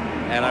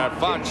 And our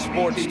Fox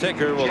Sports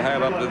ticker will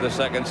have up to the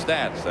second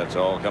stats. That's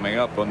all coming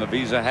up on the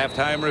Visa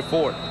halftime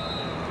report.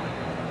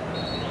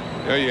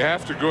 Yeah, you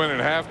have to go in at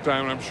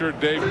halftime, and I'm sure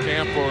Dave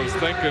Campo is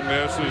thinking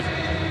this is,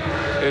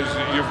 is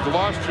you've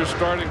lost your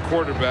starting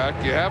quarterback.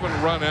 You haven't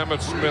run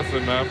Emmitt Smith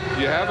enough.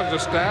 You haven't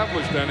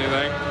established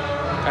anything.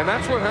 And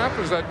that's what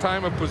happens that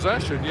time of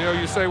possession. You know,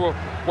 you say, well,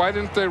 why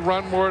didn't they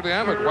run more to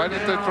Emmitt? Why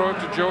didn't they throw it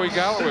to Joey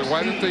Galloway?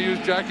 Why didn't they use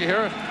Jackie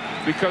Harris?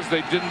 Because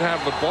they didn't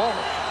have the ball.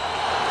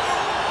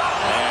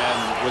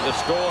 And with the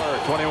score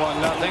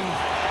 21-0, 24-0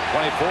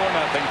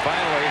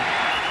 finally.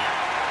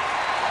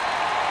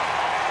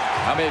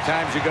 How many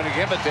times are you going to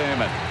give it to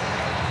Emmitt?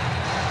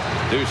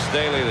 Deuce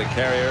Staley, the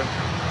carrier.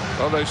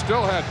 Well, they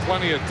still had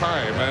plenty of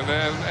time,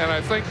 and I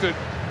think that,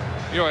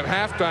 you know, at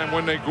halftime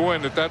when they go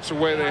in, that's the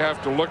way they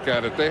have to look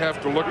at it. They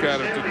have to look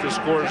at it that the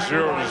score is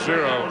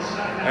 0-0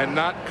 and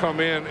not come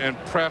in and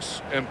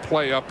press and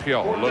play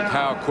uphill. Look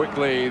how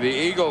quickly the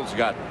Eagles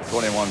got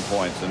 21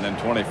 points and then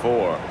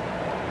 24.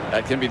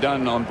 That can be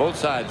done on both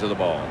sides of the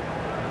ball.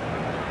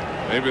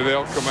 Maybe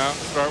they'll come out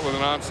and start with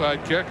an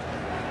onside kick.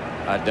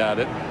 I doubt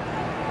it.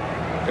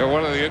 Yeah,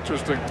 one of the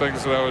interesting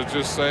things that I was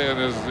just saying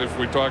is, if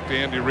we talk to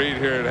Andy Reid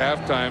here at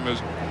halftime, is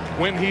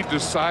when he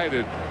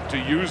decided to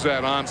use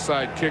that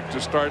onside kick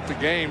to start the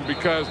game,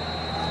 because,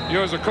 you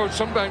know, as a coach,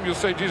 sometimes you'll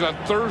say, geez, on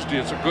Thursday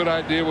it's a good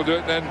idea, we'll do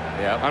it. And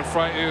then on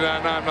Friday, no,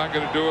 I'm not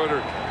going to do it.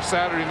 Or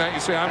Saturday night, you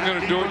say, I'm going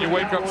to do it. You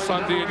wake up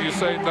Sunday and you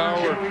say no.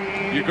 Or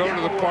you go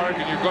to the park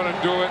and you're going to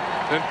do it.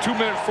 Then 2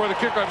 minutes before the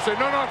kickoff, you say,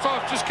 no, it's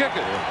off, just kick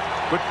it.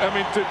 But, I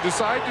mean, to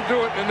decide to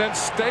do it and then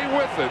stay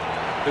with it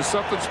is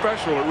something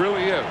special. It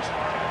really is.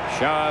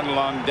 Sean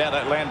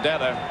Landetta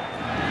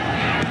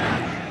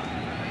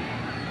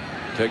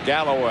to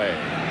Galloway.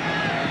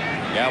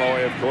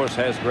 Galloway, of course,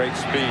 has great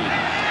speed.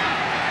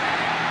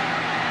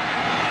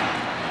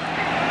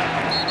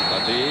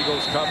 But the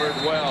Eagles covered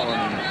well,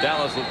 and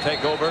Dallas will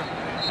take over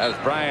as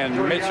Brian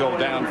Mitchell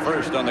down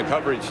first on the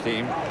coverage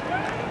team.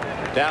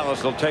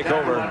 Dallas will take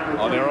over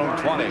on their own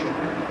 20.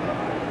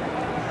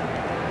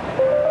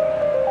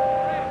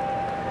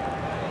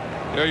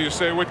 You know, you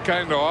say, what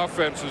kind of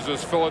offense is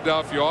this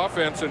Philadelphia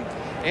offense? And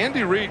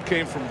Andy Reid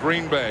came from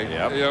Green Bay,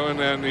 you know, and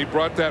then he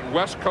brought that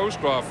West Coast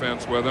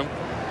offense with him.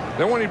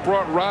 Then when he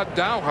brought Rod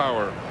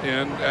Dowhower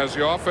in as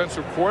the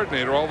offensive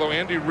coordinator, although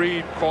Andy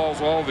Reid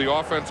calls all the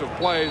offensive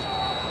plays,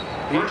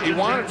 he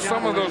wanted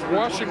some of those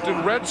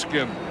Washington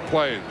Redskin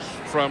plays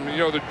from, you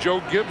know, the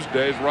Joe Gibbs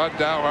days. Rod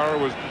Dowhower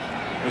was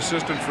an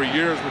assistant for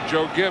years with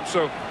Joe Gibbs.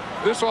 So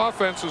this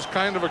offense is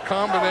kind of a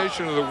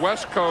combination of the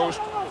West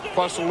Coast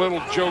plus a little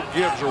Joe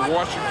Gibbs or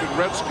Washington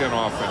Redskin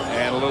offense.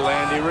 And a little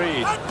Andy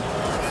Reid.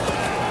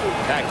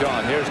 Tacked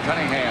on. Here's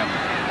Cunningham.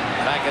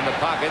 Back in the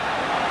pocket.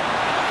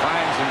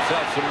 Finds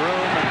himself some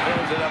room and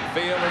throws it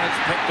upfield, and it's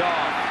picked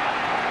off.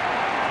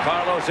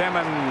 Carlos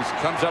Emmons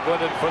comes up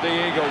with it for the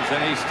Eagles,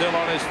 and he's still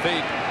on his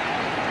feet.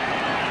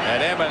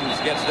 And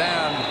Emmons gets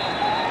down.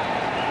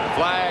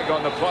 Flag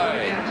on the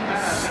play.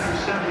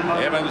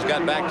 Emmons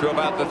got back to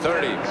about the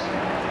 30.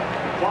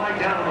 Flag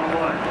down on the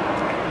play.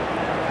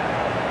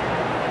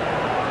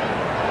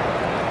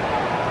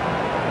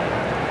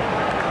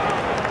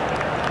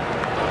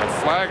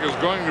 Flag is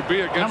going to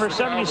be against number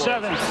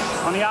 77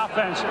 on the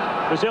offense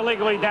was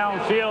illegally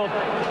downfield.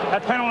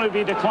 That penalty would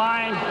be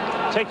declined.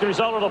 Take the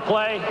result of the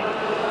play.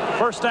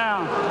 First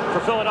down for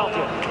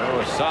Philadelphia. That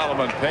was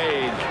Solomon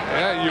Page.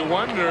 Yeah, you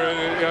wonder,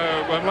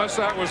 unless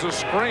that was a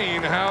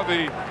screen, how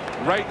the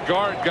right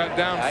guard got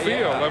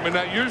downfield. I mean,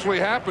 that usually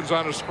happens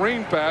on a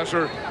screen pass,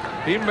 or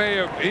he may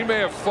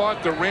have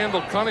thought that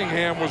Randall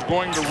Cunningham was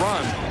going to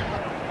run.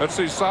 Let's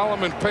see,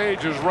 Solomon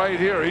Page is right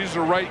here. He's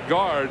the right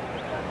guard.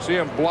 See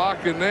him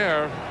blocking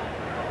there.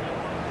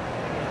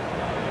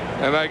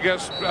 And I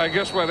guess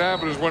what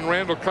happened is when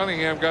Randall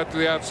Cunningham got to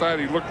the outside,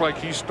 he looked like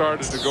he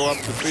started to go up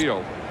the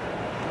field.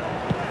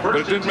 But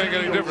it didn't make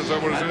any difference.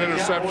 That was an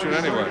interception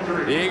anyway.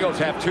 The Eagles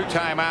have 2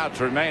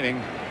 timeouts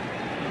remaining.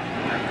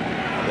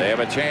 They have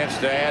a chance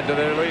to add to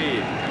their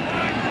lead.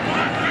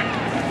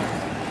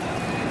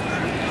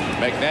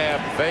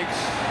 McNabb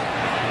fakes,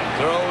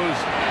 throws,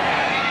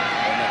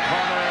 in the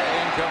corner,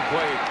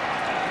 incomplete.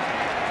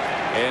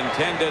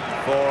 Intended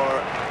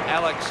for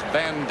Alex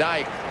Van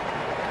Dyke.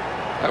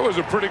 That was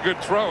a pretty good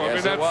throw.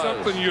 Yes, I mean, that's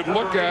something you'd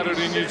look at it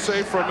and you'd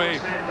say, from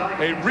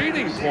a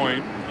reading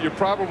point, you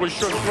probably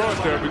shouldn't throw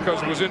it there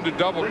because it was into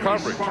double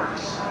coverage.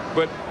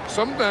 But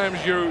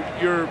sometimes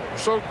you're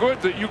so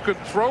good that you could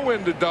throw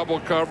into double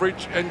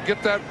coverage and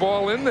get that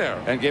ball in there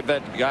and give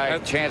that guy a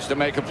chance to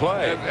make a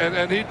play.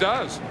 And he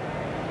does.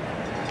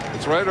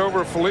 It's right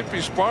over Felipe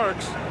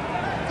Sparks.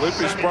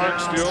 Felipe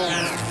Sparks, the old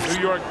New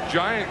York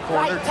Giant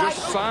corner, just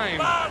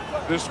signed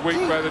this week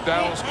by the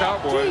Dallas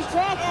Cowboys.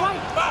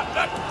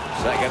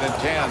 2nd and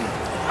 10.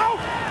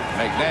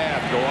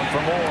 McNabb going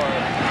for more.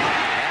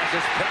 Pass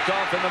is picked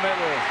off in the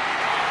middle.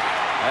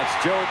 That's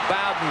Joe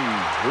Bowden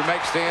who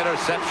makes the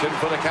interception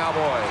for the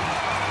Cowboys.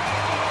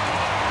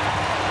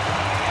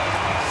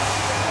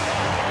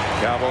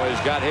 Cowboys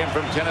got him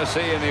from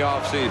Tennessee in the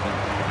offseason.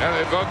 And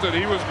they thought that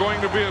he was going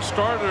to be a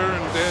starter,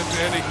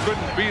 and he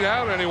couldn't beat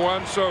out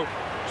anyone. So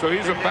So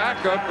he's a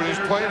backup, and he's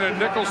playing in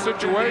nickel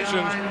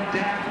situations.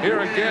 Here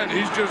again,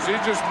 he's just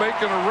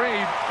making a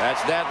read.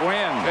 That's Dat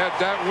Wynn. Yeah,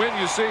 Dat Wynn,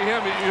 you see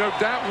him. You know,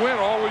 Dat Wynn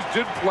always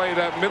did play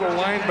that middle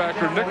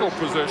linebacker nickel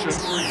position,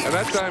 and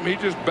that time he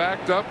just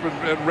backed up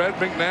and read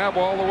McNabb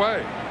all the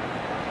way.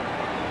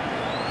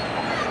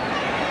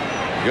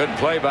 Good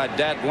play by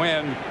Dat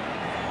Wynn.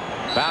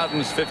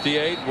 Bowden's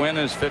 58, Wynn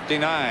is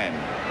 59.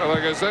 Well,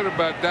 like I said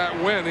about Dat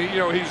Wynn,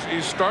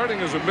 he's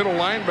starting as a middle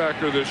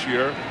linebacker this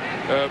year.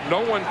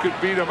 No one could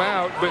beat him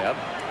out, but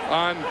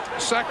on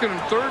second and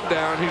third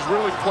down, he's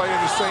really playing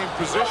the same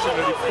position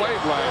that he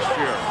played last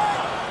year.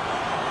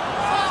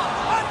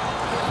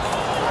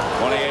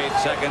 28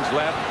 seconds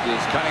left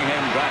as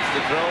Cunningham drops the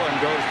throw and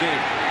goes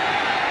deep.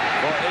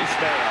 For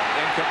Ishmael,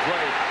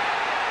 incomplete.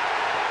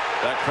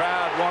 The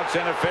crowd wants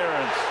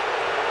interference.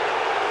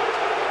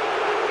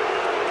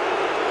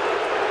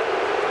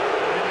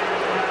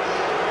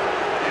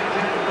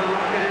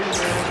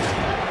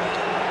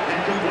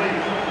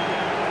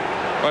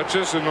 Watch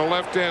this in the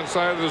left-hand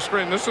side of the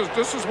screen. This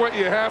is what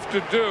you have to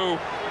do.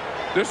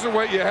 This is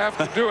what you have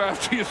to do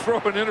after you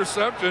throw an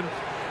interception.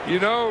 You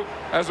know,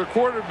 as a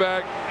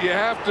quarterback, you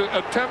have to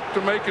attempt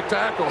to make a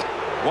tackle.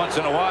 Once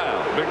in a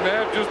while.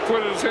 McNabb just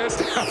put his head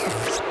down,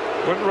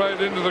 went right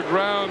into the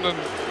ground, and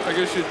I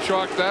guess you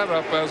chalk that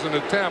up as an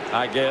attempt.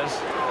 I guess.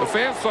 The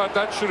fans thought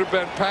that should have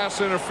been pass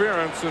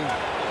interference, and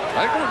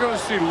I think we're going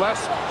to see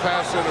less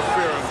pass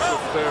interference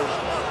if there's,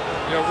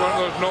 one of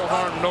those no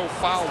harm, no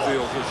foul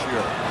deals this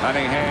year.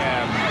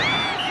 Cunningham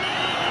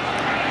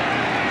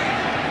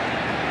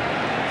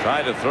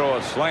tried to throw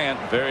a slant,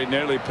 very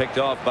nearly picked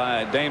off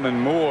by Damon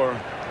Moore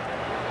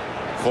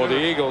for the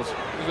Eagles.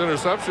 These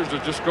interceptions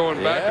are just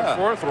going back and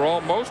forth, or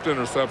almost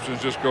interceptions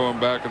just going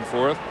back and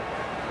forth.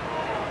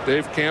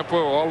 Dave Campo,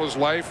 all his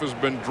life, has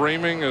been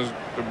dreaming to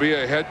be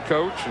a head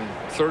coach, and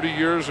 30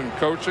 years in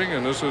coaching,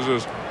 and this is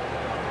his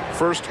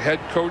first head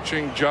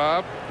coaching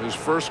job, his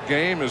first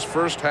game, his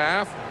first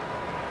half.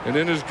 And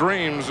in his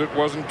dreams, it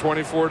wasn't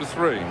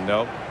 24-3.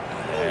 Nope.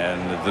 And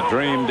the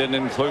dream didn't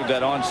include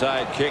that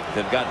onside kick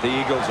that got the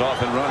Eagles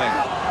off and running.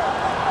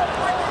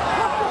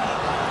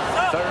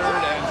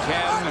 3rd and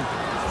 10.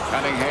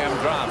 Cunningham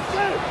drops.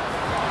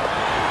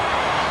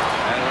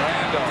 And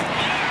Randall.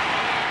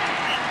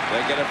 They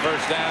get a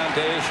first down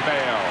to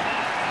Ishmael.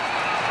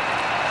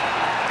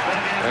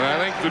 And I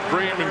think the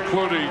dream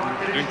included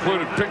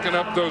picking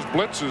up those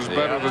blitzes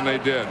better than they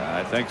did.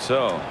 I think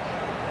so.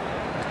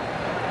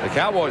 The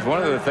Cowboys,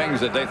 one of the things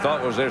that they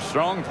thought was their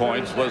strong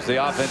points was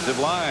the offensive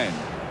line.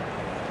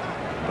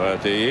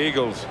 But the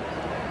Eagles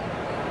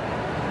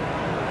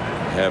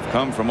have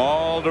come from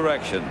all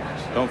directions.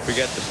 Don't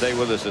forget to stay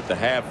with us at the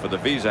half for the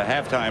Visa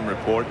halftime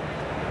report.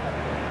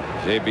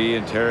 JB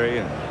and Terry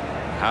and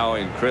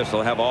Howie and Chris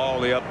will have all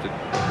the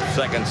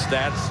up-to-second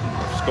stats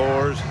and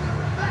scores.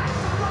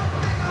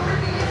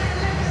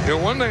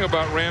 One thing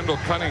about Randall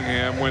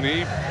Cunningham, when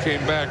he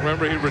came back,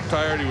 remember he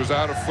retired, he was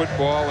out of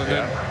football, and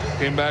then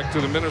came back to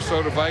the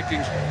Minnesota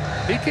Vikings.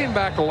 He came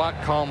back a lot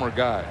calmer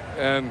guy,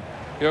 and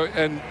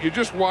you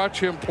just watch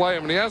him play. I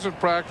mean, he hasn't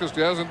practiced,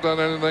 he hasn't done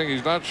anything,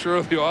 he's not sure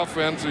of the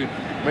offense, he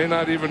may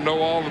not even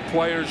know all the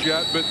players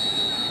yet, but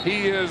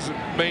he is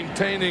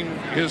maintaining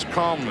his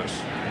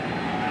calmness.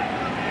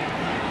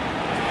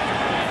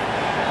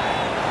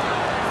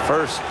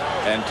 1st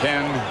and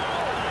 10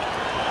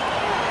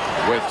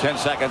 with 10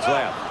 seconds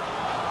left.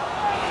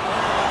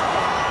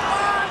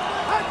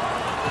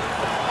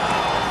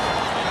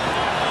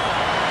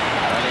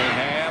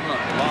 Cunningham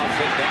lofts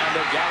it down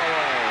to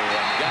Galloway,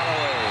 and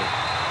Galloway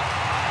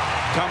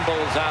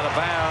tumbles out of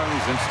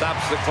bounds and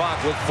stops the clock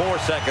with 4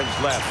 seconds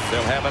left.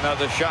 They'll have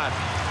another shot.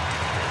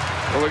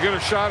 Well, they get a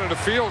shot at a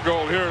field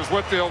goal here is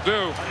what they'll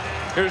do.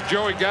 Here's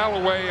Joey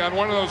Galloway on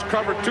one of those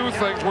cover 2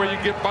 things where you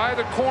get by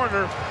the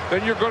corner,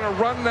 then you're going to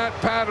run that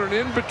pattern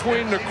in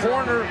between the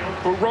corner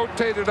who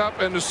rotated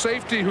up and the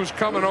safety who's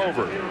coming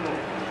over.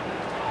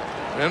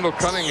 Randall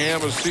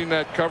Cunningham has seen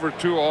that cover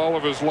 2 all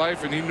of his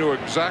life, and he knew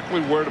exactly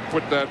where to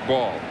put that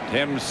ball.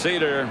 Tim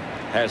Cedar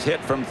has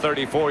hit from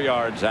 34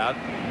 yards out.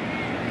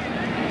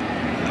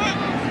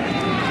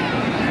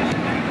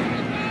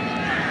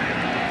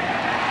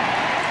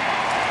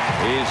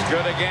 He's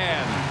good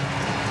again.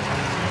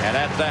 And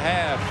at the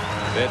half,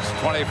 it's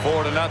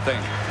 24-0.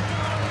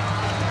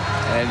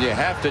 And you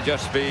have to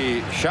just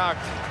be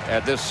shocked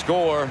at this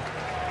score,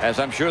 as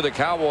I'm sure the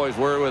Cowboys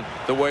were with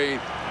the way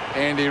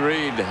Andy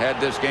Reid had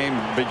this game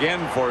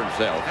begin for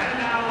himself.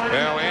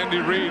 Well, Andy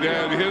Reid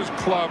had his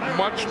club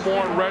much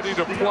more ready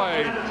to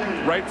play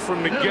right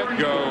from the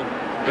get-go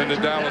than the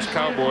Dallas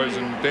Cowboys,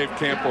 and Dave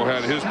Campo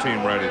had his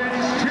team ready.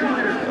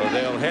 So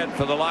they'll head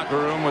for the locker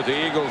room with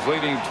the Eagles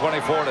leading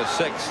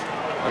 24-6.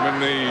 I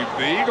mean,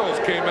 the Eagles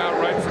came out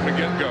right from the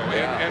get-go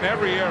in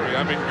every area.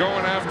 I mean,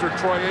 going after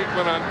Troy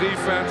Aikman on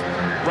defense,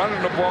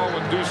 running the ball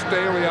with Deuce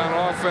Staley on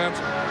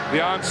offense, the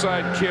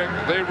onside kick,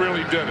 they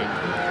really did it.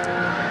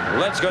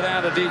 Let's go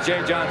down to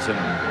DJ Johnson.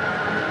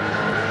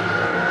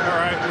 All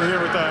right, We're here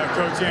with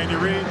Coach Andy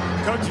Reid.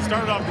 Coach, you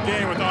started off the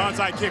game with the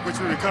onside kick, which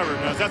we recovered.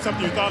 Now, is that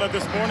something you thought of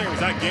this morning, or was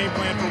that game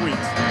plan for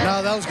weeks?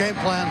 No, that was game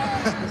plan.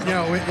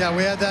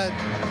 We had that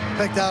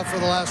picked out for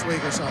the last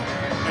week or so.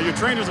 Now, your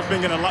trainers have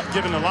been giving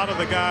a lot of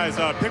the guys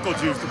pickle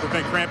juice to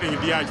prevent cramping and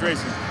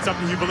dehydration.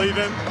 Something you believe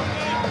in?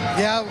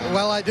 Yeah,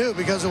 well, I do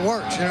because it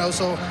works,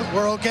 so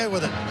we're okay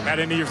with it. Had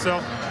any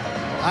yourself?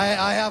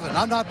 I haven't.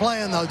 I'm not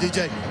playing, though,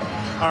 DJ.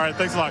 All right,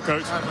 thanks a lot,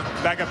 Coach.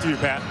 Back up to you,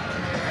 Pat.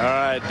 All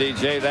right,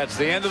 DJ, that's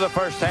the end of the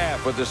first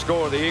half with the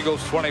score. The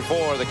Eagles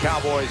 24, the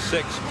Cowboys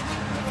 6.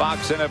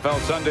 Fox NFL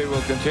Sunday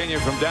will continue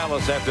from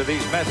Dallas after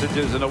these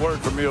messages and a word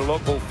from your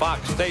local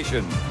Fox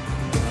station.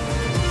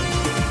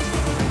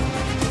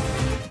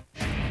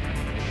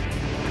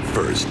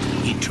 First,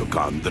 he took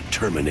on the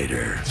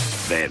Terminator.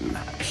 Then,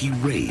 he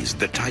raised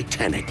the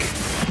Titanic.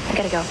 I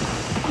gotta go.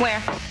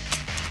 Where?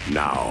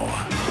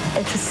 Now,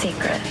 It's a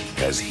secret.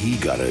 has he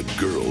got a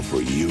girl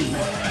for you?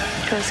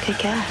 Girls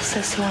kick ass,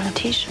 says so on a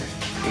t-shirt.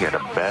 You got a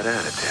bad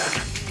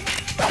attitude.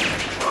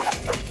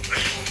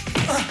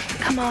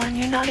 Come on,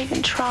 you're not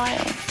even trying.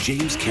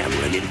 James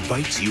Cameron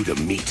invites you to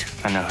meet.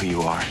 I know who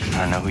you are.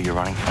 I know who you're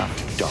running from.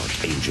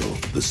 Dark Angel.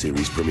 The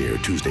series premiere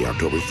Tuesday,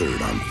 October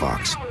 3rd on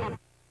Fox.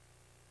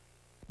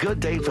 Good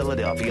Day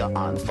Philadelphia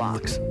on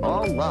Fox.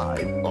 All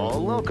live, all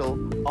local,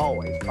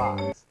 always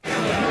Fox.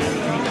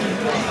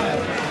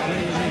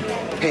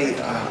 Hey,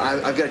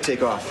 I've got to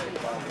take off.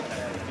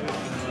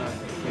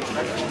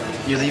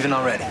 You're leaving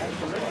already?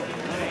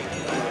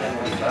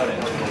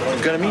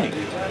 I've got a meeting.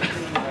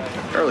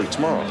 Early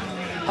tomorrow.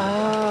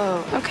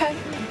 Oh, okay.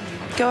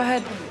 Go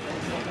ahead.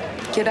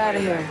 Get out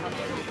of here.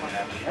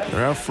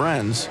 There are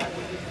friends,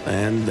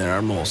 and there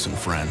are Molson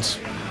friends.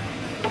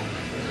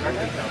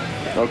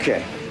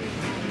 Okay.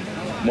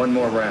 One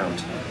more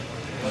round.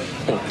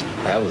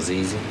 That was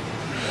easy.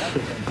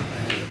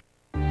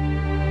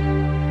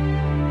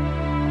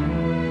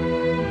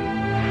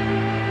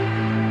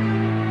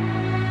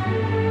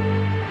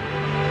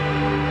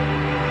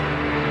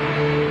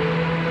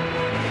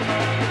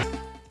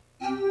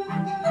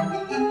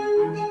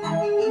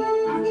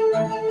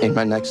 In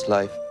my next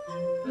life,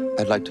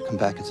 I'd like to come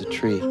back as a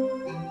tree.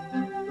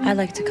 I'd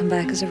like to come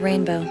back as a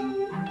rainbow.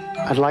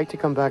 I'd like to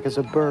come back as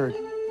a bird.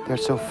 They're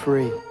so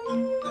free.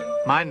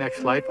 My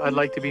next life, I'd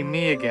like to be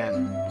me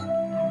again.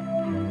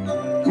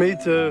 Me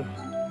too.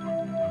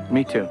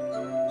 Me too.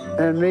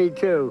 And me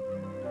too.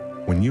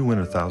 When you win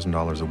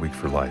 $1,000 a week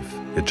for life,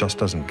 it just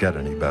doesn't get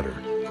any better.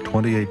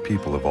 28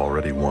 people have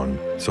already won,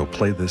 so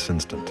play this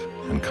instant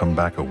and come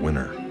back a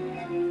winner.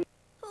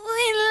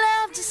 We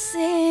love to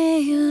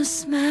see you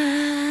smile.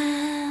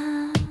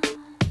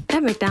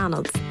 At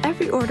McDonald's,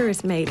 every order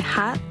is made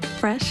hot,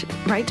 fresh,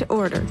 right to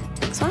order.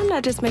 So I'm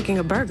not just making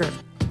a burger.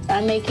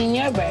 I'm making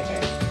your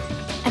burger.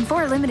 And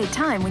for a limited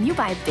time, when you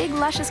buy a big,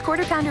 luscious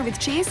Quarter Pounder with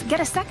cheese, get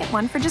a second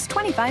one for just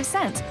 25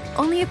 cents.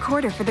 Only a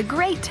quarter for the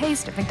great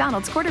taste of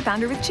McDonald's Quarter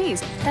Pounder with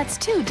cheese. That's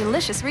 2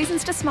 delicious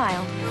reasons to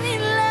smile. We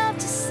love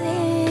to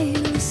see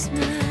you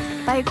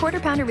smile. Buy a Quarter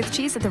Pounder with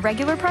cheese at the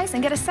regular price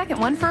and get a second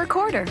one for a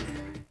quarter.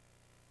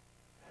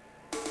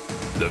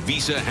 The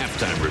Visa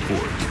Halftime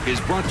Report is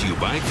brought to you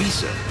by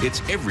Visa.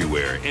 It's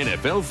everywhere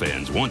NFL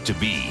fans want to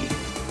be.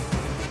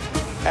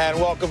 And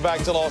welcome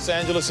back to Los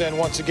Angeles. And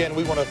once again,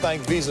 we want to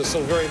thank Visa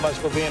so very much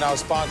for being our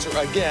sponsor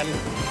again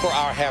for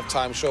our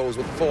halftime shows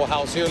with Full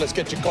House here. Let's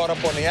get you caught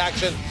up on the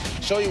action.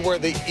 Show you where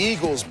the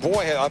Eagles,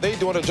 boy, are they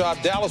doing a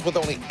job. Dallas with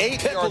only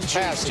 8 yards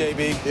passing.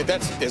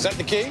 JB. Is that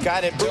the key?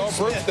 Got it. Bruce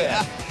Smith.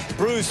 Yeah.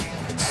 Bruce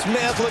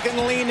Smith looking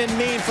lean and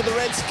mean for the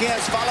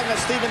Redskins following a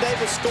Stephen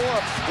Davis score.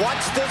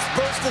 Watch this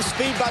burst of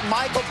speed by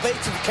Michael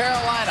Bates of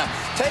Carolina.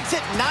 Takes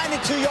it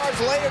 92 yards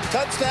later,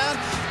 touchdown.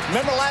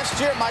 Remember last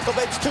year, Michael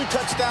Bates 2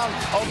 touchdowns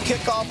on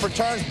kickoff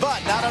returns,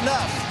 but not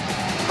enough.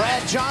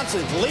 Brad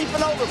Johnson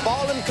leaping over,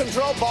 ball in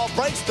control, ball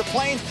breaks the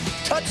plane.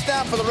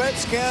 Touchdown for the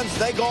Redskins.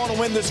 They go on to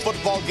win this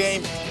football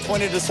game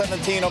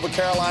 20-17 over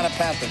Carolina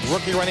Panthers.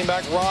 Rookie running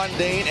back Ron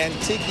Dane and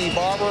Tiki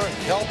Barber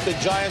helped the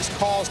Giants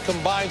cause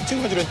combined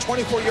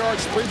 224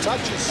 yards, 3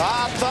 touches.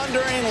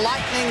 Thundering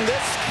lightning.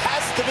 This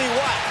has to be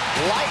what?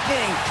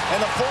 Lightning in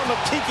the form of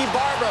Tiki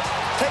Barber.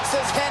 Takes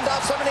his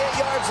handoff 78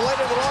 yards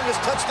later, the longest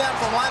touchdown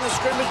from line of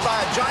scrimmage by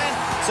a Giant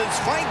since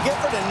Frank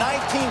Gifford in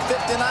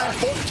 1959,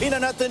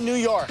 14-0 New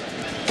York.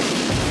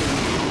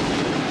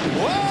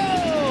 Whoa!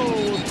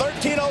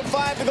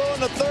 13:05 to go in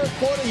the third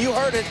quarter. You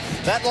heard it.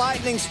 That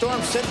lightning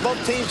storm sent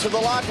both teams to the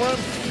locker room.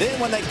 Then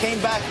when they came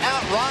back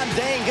out, Ron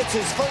Dane gets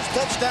his first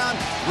touchdown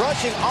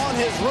rushing on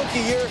his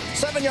rookie year.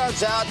 7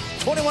 yards out.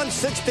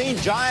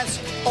 21-16 Giants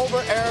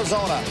over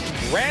Arizona.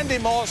 Randy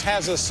Moss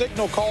has a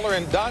signal caller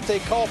in Dante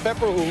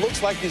Culpepper who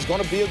looks like he's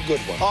going to be a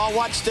good one. Oh,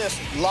 watch this.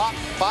 Lock,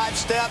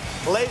 5-step,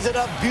 lays it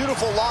up.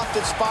 Beautiful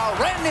lofted spiral.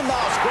 Randy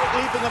Moss, great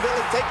leaping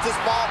ability, takes this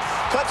ball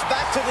cuts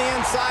back to the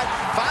inside,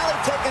 finally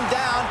taken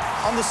down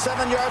on the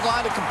 7-yard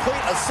line to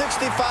complete a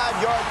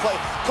 65-yard play.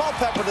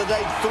 Culpepper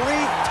today, 3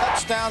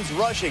 touchdowns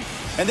rushing.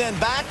 And then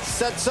back,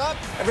 sets up,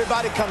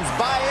 everybody comes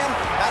by him.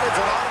 That is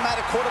an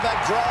automatic quarterback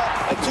draw.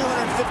 At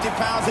 250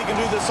 pounds, he can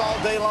do this all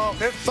day long.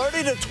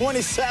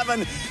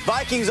 30-27,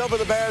 Vikings over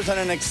the Bears in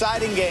an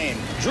exciting game.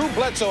 Drew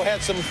Bledsoe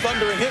had some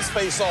thunder in his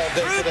face all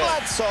day today. Drew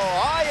Bledsoe,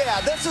 oh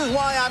yeah, this is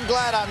why I'm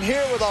glad I'm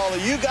here with all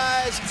of you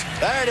guys.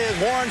 There it is,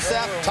 Warren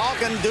Sapp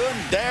talking, doing,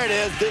 there it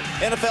is, the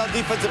NFL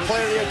Defensive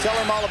Player of the Year, tell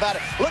him all about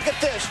it. Look at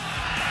this.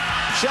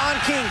 Sean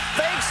King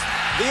fakes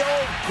the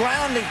old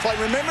grounding play.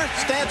 Remember?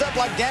 Stands up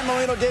like Dan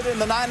Marino did in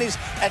the 90s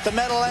at the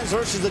Meadowlands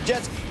versus the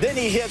Jets. Then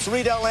he hits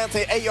Riedel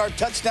Anthony, 8-yard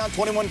touchdown,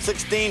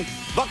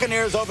 21-16.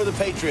 Buccaneers over the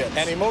Patriots.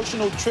 An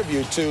emotional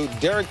tribute to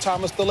Derek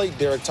Thomas, the late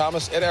Derek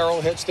Thomas, at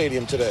Arrowhead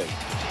Stadium today.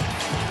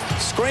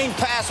 Screen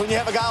pass when you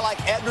have a guy like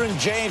Edgerrin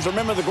James.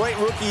 Remember the great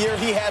rookie year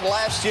he had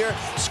last year?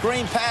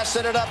 Screen pass,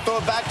 set it up, throw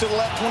it back to the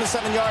left,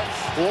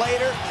 27-yard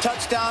later.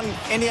 Touchdown,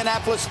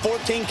 Indianapolis,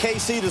 14,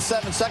 KC to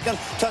 7. Second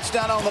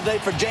touchdown on the day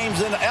for James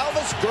and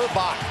Elvis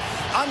Gerbach.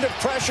 Under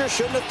pressure,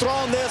 shouldn't have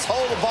thrown this,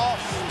 hold the ball.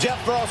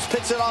 Jeff Burrows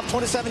picks it off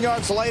 27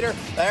 yards later.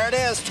 There it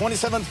is,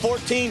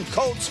 27-14,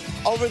 Colts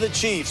over the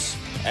Chiefs.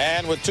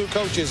 And with 2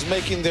 coaches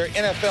making their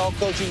NFL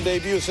coaching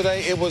debuts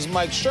today, it was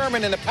Mike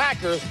Sherman and the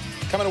Packers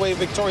coming away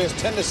victorious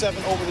 10-7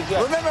 over the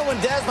Jets. Remember when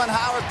Desmond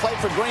Howard played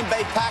for Green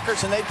Bay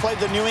Packers and they played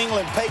the New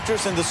England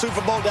Patriots in the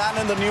Super Bowl down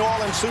in the New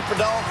Orleans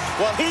Superdome?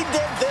 Well, he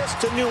did this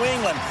to New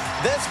England.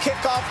 This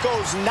kickoff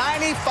goes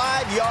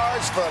 95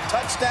 yards for a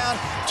touchdown,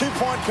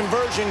 2-point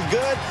conversion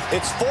good.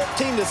 It's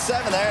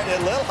 14-7 there.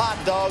 A little hot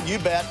dog, you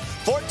bet.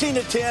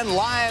 14-10,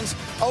 Lions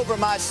over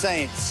my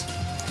Saints.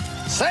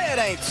 Say it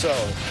ain't so.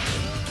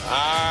 All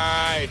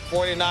right,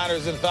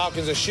 49ers and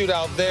Falcons, a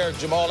shootout there.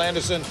 Jamal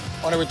Anderson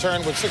on a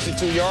return with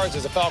 62 yards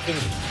as the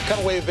Falcons come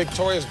away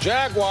victorious.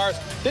 Jaguars,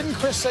 didn't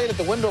Chris say that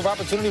the window of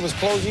opportunity was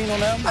closing on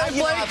them? I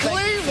played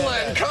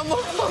Cleveland, come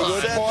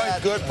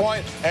on. Good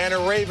point. And the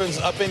Ravens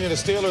upending the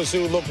Steelers,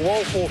 who look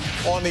woeful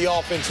on the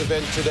offensive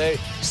end today.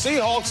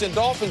 Seahawks and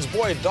Dolphins,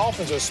 boy,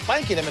 Dolphins are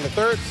spanking them in the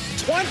third,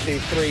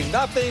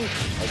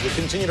 23-0. As we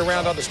continue to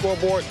round out the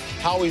scoreboard,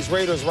 Howie's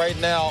Raiders right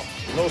now,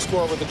 no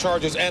score with the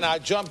Chargers. And I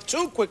jumped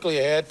too quickly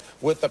ahead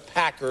with the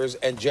Packers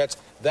and Jets.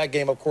 That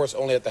game, of course,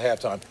 only at the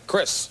halftime.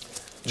 Chris.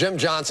 Jim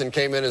Johnson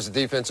came in as the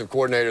defensive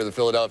coordinator of the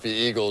Philadelphia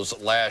Eagles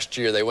last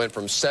year. They went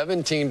from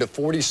 17 to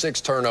 46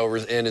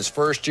 turnovers in his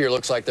first year.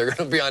 Looks like they're going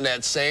to be on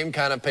that same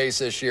kind of pace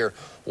this year.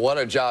 What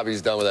a job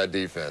he's done with that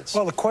defense.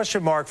 Well, the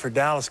question mark for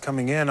Dallas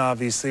coming in,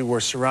 obviously,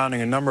 were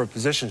surrounding a number of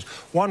positions.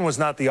 One was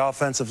not the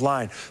offensive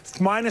line.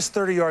 Minus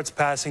 30 yards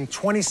passing,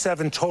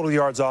 27 total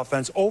yards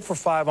offense, 0 for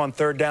 5 on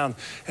third down.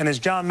 And as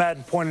John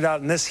Madden pointed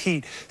out in this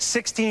heat,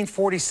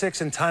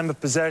 16:46 in time of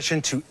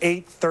possession to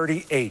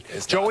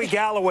 8:38. Joey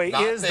Galloway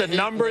is the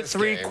number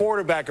 3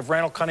 quarterback if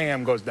Randall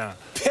Cunningham goes down.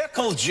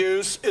 Pickle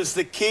juice is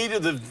the key to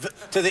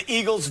the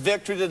Eagles'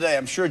 victory today.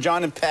 I'm sure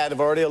John and Pat have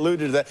already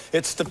alluded to that.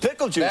 It's the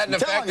pickle juice. And the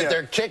fact that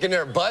they're kicking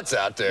their butts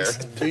out there.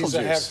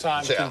 Visa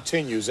halftime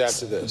continues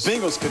after this.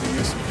 Bengals could have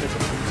used some pickle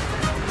juice.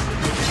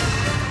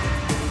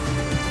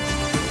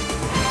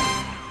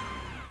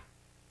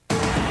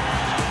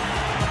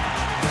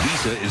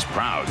 Visa is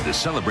proud to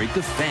celebrate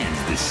the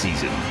fans this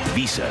season.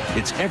 Visa,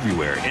 it's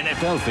everywhere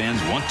NFL fans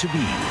want to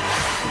be.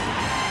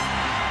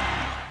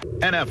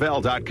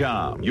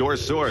 NFL.com, your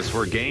source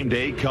for game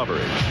day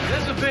coverage.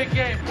 This is a big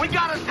game. We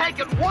got to take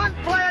it one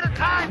play at a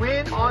time.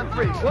 Win on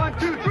 3. 1,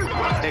 2, 3.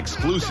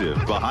 Exclusive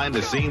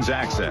behind-the-scenes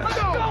access. Let's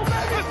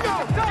go.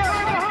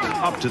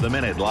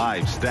 Up-to-the-minute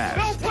live stats.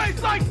 No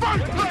place like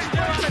first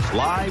place.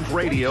 Live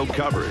radio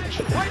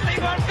coverage. Whiteley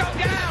won't go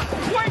down.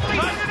 Whiteley,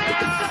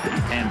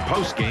 and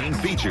post-game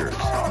features.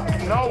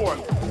 No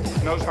one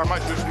knows how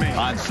much this means.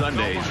 On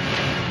Sundays,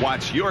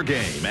 watch your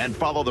game and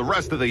follow the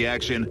rest of the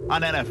action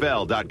on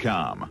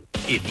NFL.com.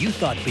 If you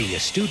thought being a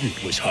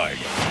student was hard,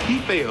 He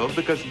failed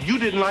because you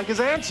didn't like his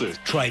answers.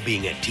 try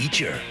being a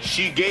teacher.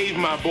 She gave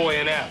my boy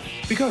an F.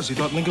 Because he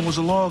thought Lincoln was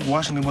a log,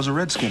 Washington was a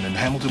redskin, and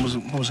Hamilton was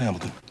what was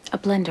Hamilton? A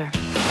blender.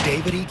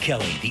 David E.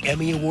 Kelly, the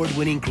Emmy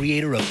Award-winning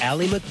creator of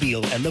Ally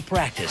McBeal and The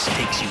Practice,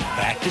 takes you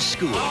back to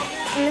school.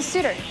 Miss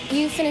Suter,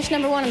 you finished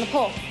 #1 in the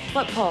poll.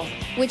 What poll?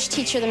 Which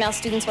teacher the male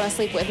students want to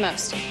sleep with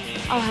most?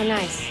 Oh, how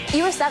nice.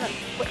 You were 7th.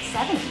 What,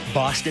 7th?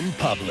 Boston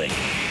Public,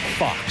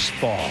 Fox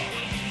Fall.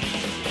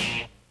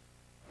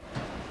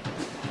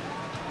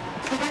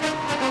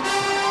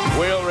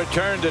 We'll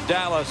return to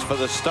Dallas for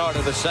the start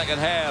of the second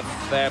half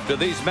after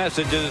these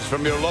messages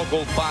from your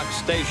local Fox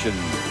station.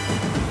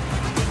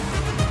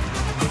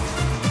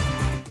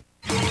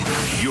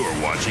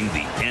 You're watching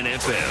the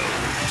NFL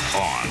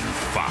on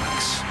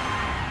Fox.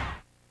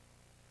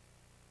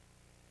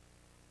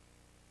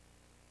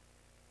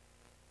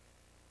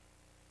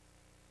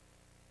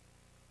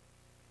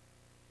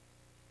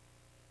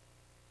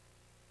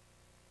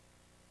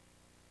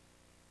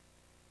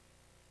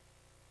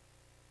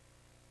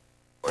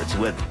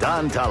 With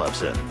Don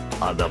Tollefson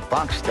on the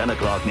Fox 10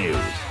 o'clock news.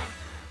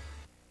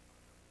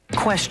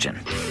 Question.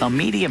 A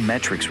media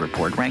metrics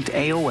report ranked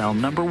AOL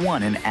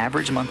 #1 in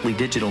average monthly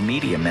digital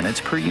media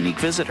minutes per unique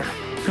visitor.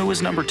 Who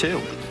was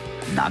 #2?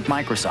 Not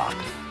Microsoft,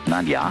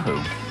 not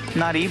Yahoo,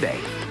 not eBay.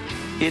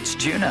 It's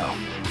Juno.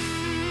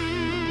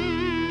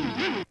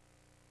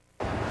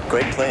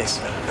 Great place.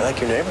 I like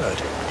your neighborhood.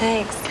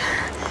 Thanks.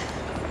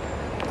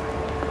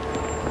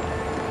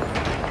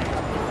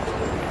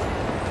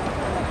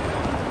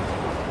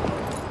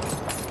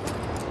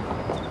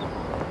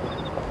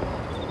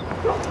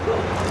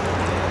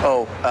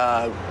 Oh,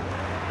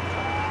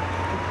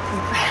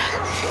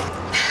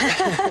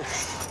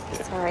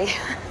 Sorry.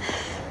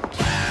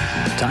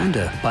 Time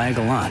to buy a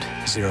Galant.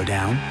 0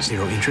 down,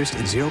 0 interest,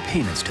 and 0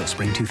 payments till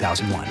spring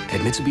 2001 at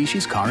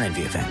Mitsubishi's Car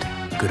Envy event.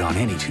 Good on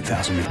any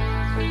 2000.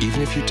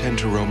 Even if you tend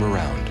to roam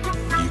around,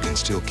 you can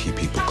still keep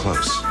people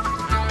close.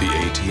 The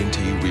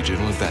AT&T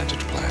Regional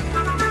Advantage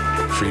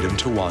Plan. Freedom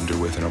to wander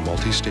within a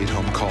multi-state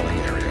home calling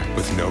area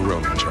with no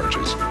roaming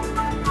charges.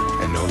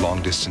 And no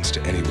long distance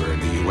to anywhere in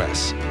the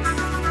U.S.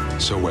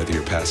 So whether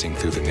you're passing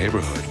through the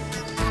neighborhood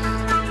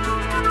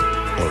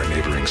or a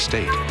neighboring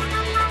state,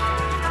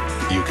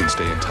 you can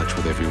stay in touch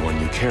with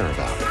everyone you care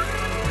about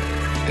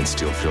and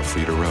still feel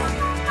free to roam.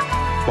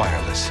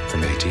 Wireless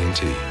from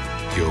AT&T.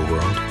 Your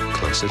world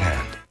close at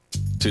hand.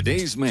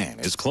 Today's Man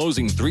is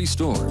closing 3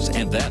 stores,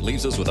 and that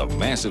leaves us with a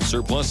massive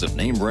surplus of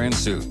name brand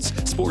suits,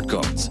 sport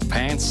coats,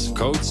 pants,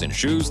 coats, and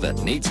shoes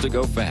that needs to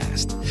go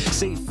fast.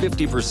 Save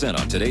 50%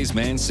 on Today's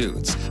Man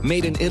suits.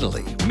 Made in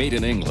Italy, made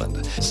in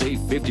England. Save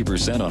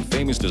 50% on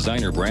famous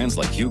designer brands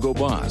like Hugo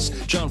Boss,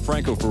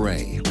 Gianfranco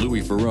Ferré,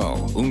 Louis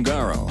Vuitton,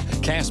 Ungaro,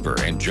 Casper,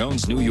 and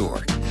Jones New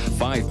York.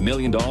 $5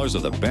 million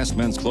of the best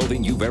men's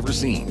clothing you've ever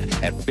seen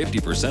at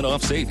 50%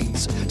 off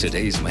savings.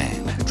 Today's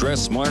Man.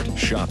 Dress smart,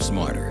 shop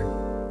smarter.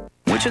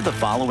 Which of the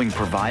following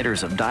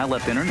providers of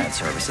dial-up internet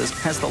services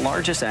has the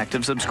largest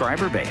active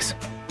subscriber base?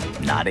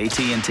 Not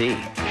AT&T,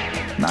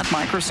 not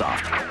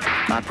Microsoft,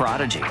 not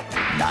Prodigy,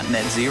 not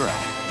NetZero.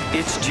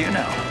 It's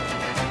Juno.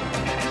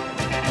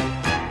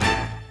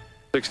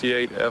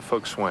 68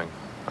 F-hook swing.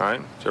 All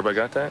right, so everybody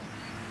got that?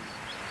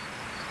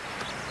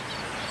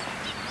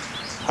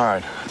 All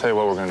right, I'll tell you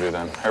what we're going to do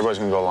then. Everybody's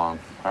going to go long,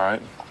 all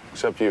right?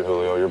 Except you,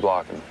 Julio, you're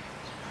blocking.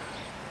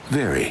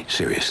 Very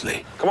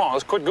seriously. Come on,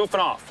 let's quit goofing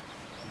off.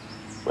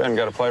 We haven't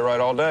got to play right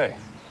all day.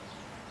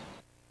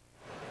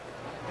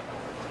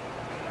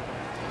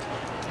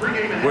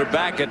 We're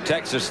back at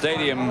Texas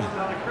Stadium,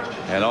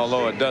 and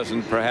although it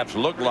doesn't perhaps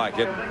look like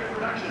it,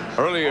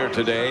 earlier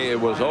today it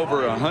was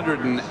over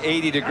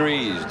 180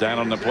 degrees down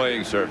on the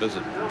playing surface.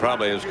 It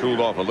probably has cooled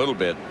off a little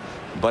bit,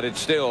 but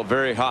it's still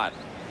very hot.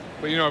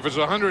 But, you know, if it's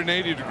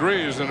 180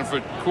 degrees and if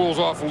it cools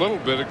off a little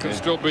bit, it can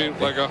still be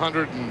like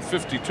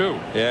 152.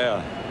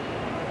 Yeah.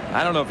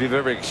 I don't know if you've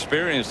ever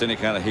experienced any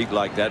kind of heat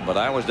like that, but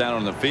I was down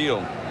on the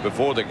field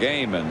before the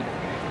game, and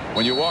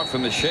when you walk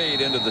from the shade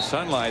into the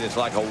sunlight, it's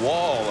like a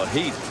wall of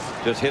heat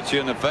just hits you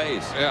in the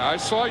face. Yeah, I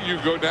saw you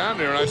go down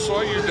there, and I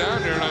saw you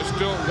down there, and I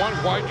still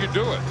wondered, why'd you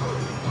do it?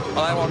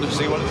 Well, I wanted to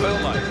see what it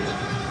felt like.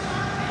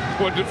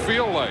 What did it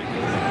feel like?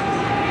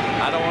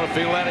 I don't want to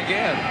feel that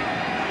again.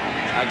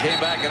 I came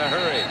back in a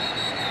hurry.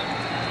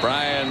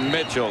 Brian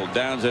Mitchell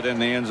downs it in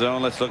the end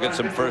zone. Let's look at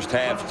some first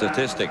half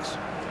statistics.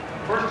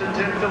 1st and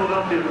 10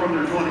 Philadelphia from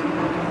their 20.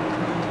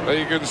 Well,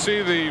 you can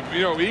see the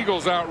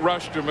Eagles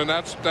outrushed him, and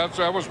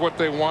that was what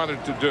they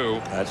wanted to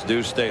do. That's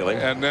Deuce Staley.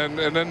 And then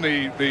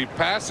the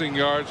passing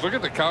yards. Look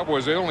at the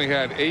Cowboys. They only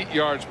had 8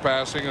 yards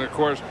passing, and of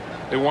course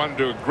they wanted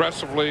to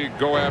aggressively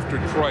go after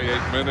Troy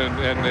Aikman,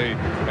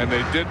 and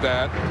they did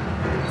that.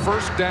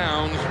 First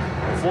downs,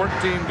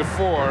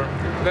 14-4.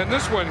 Then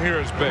this one here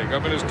is big. I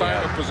mean, it's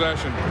time of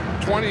possession,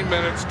 20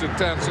 minutes to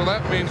 10. So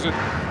that means that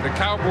the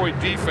Cowboy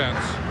defense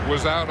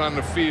was out on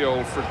the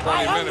field for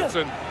 20 minutes,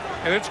 and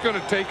it's going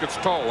to take its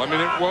toll. I mean,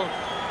 it won't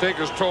take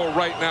its toll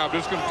right now, but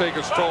it's going to take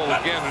its toll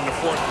again in the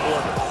 4th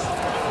quarter.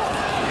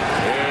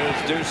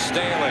 Here's Deuce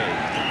Staley,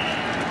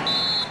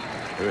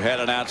 who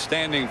had an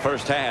outstanding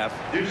first half.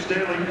 Deuce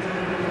Staley.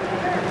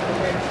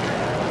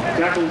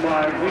 Tackled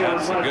by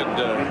That's a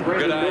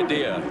good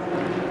idea.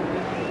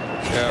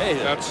 Yeah, hey,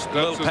 that's a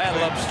little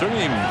paddle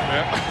upstream.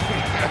 Yeah,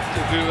 have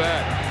to do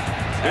that.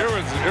 Here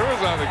was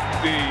how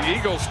the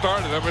Eagles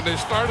started. I mean, they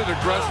started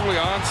aggressively,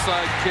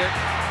 onside kick,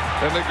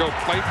 then they go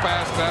play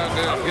pass down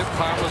there, hit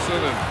Thomason,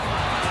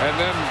 and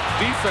then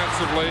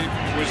defensively,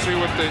 we see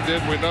what they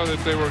did. We know that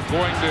they were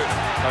going to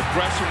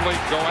aggressively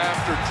go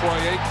after Troy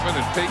Aikman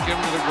and take him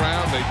to the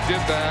ground. They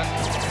did that.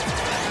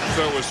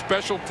 So it was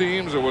special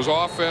teams, it was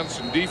offense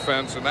and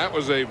defense, and that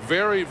was a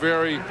very,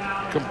 very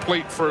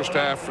complete first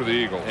half for the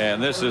Eagles.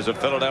 And this is a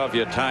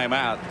Philadelphia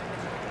timeout,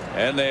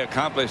 and they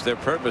accomplished their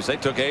purpose. They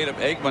took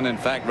Aikman, in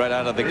fact, right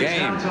out of the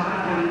game.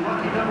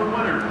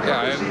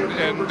 Yeah,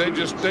 and they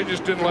just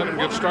didn't let him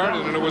get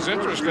started. And it was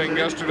interesting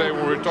yesterday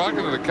when we were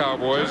talking to the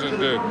Cowboys and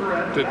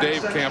to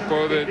Dave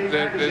Campo that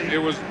it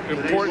was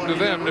important to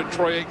them that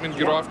Troy Aikman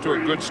get off to a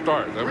good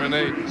start. I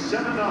mean,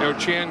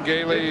 Chan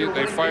Gailey,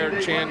 they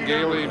fired Chan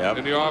Gailey in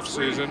the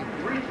offseason.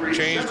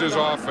 changed his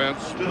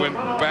offense, went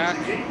back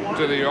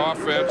to the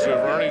offense of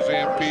Ernie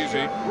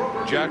Zampese.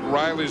 Jack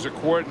Riley's a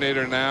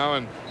coordinator now,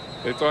 and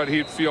they thought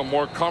he'd feel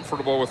more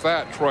comfortable with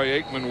that.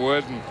 Troy Aikman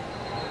would. And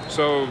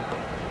so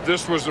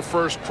this was the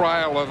first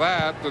trial of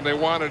that, and they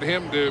wanted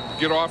him to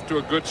get off to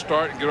a good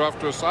start and get off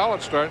to a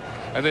solid start,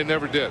 and they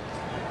never did.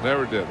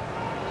 Never did.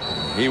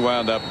 He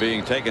wound up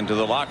being taken to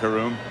the locker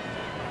room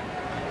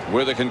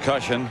with a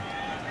concussion.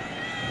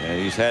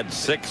 He's had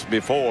 6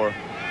 before,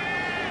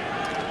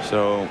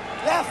 so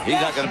he's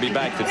not going to be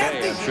back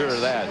today. I'm sure of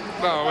that.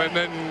 No, and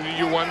then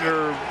you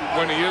wonder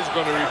when he is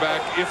going to be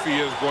back, if he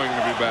is going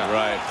to be back.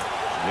 Right.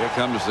 Here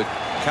comes the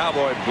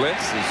Cowboy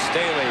blitz as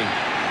Staley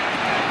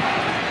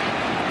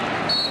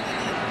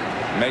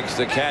makes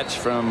the catch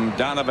from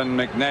Donovan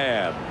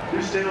McNabb.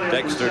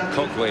 Dexter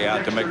Coakley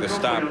out to make the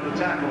stop.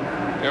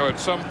 You know, at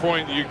some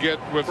point you get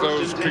with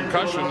those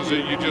concussions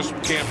that you just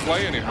can't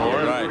play anymore.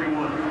 Right.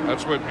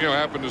 That's what, you know,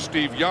 happened to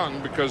Steve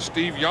Young, because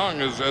Steve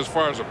Young, is, as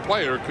far as a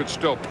player, could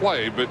still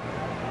play, but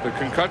the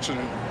concussion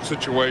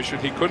situation,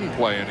 he couldn't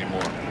play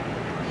anymore.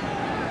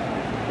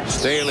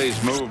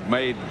 Staley's move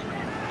made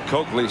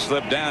Coakley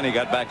slip down. He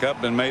got back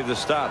up and made the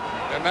stop.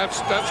 And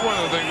that's one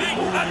of the things.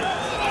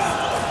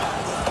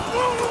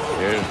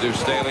 Here's Deuce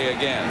Staley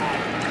again.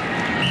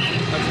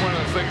 That's one of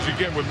the things you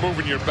get with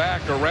moving your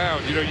back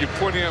around. You know, you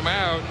put him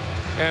out,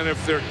 and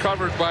if they're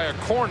covered by a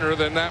corner,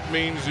 then that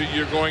means that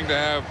you're going to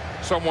have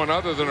someone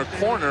other than a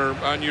corner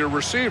on your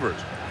receivers.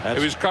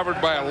 If he's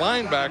covered by a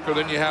linebacker,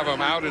 then you have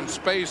him out in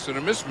space in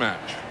a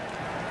mismatch.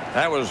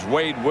 That was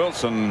Wade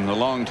Wilson, the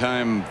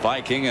longtime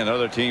Viking and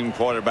other team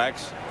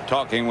quarterbacks,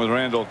 talking with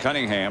Randall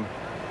Cunningham.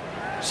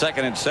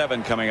 2nd and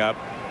 7 coming up.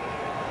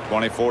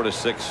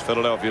 24-6.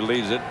 Philadelphia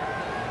leads it.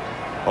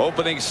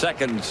 Opening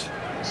seconds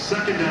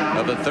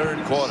of the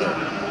 3rd quarter.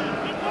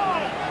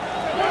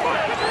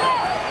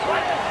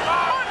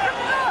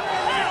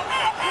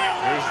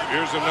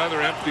 Here's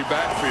another empty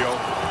backfield.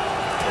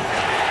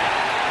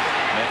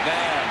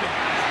 McNabb,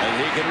 and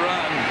he can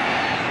run.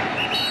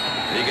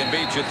 He can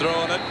beat you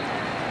throwing it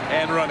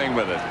and running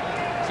with it.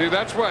 See,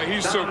 that's why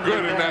he's so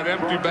good in that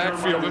empty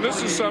backfield. And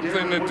this is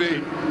something that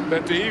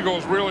the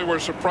Eagles really were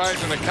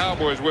surprising the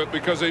Cowboys with,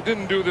 because they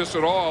didn't do this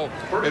at all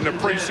in the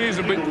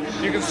preseason. But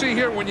you can see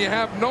here, when you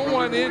have no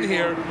one in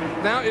here,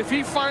 now if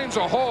he finds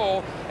a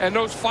hole and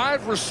those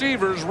 5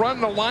 receivers run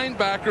the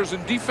linebackers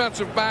and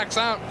defensive backs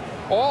out,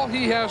 all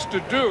he has to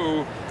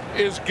do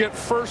is get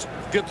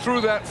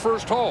through that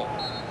first hole.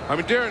 I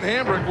mean, Darren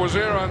Hambrick was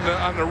there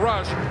on the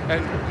rush,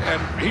 and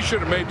he should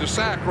have made the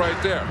sack right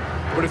there.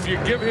 But if you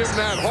give him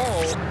that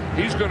hole,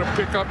 he's going to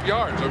pick up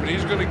yards. I mean,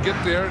 he's going to get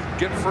there and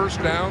get first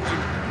downs,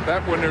 and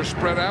that when they're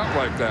spread out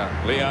like that.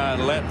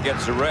 Leon Lett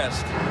gets a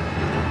rest.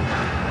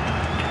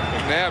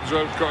 McNabb's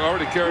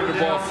already carried the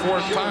ball 4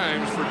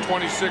 times for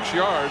 26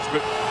 yards, but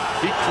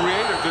he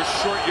created this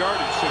short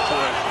yardage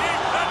situation.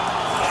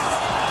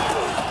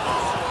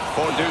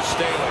 For Deuce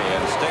Staley,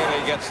 and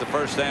Staley gets the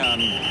first down,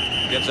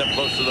 gets up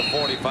close to the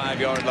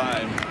 45-yard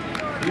line.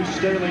 Deuce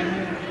Staley.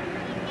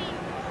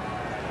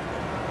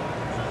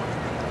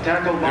 You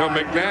know,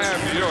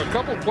 McNabb, you know, a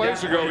couple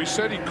plays ago, he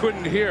said he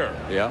couldn't hear.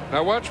 Yeah.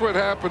 Now watch what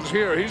happens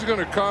here. He's going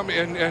to come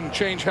in and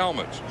change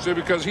helmets. See,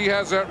 because he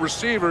has that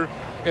receiver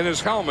in his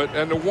helmet,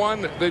 and the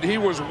one that he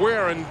was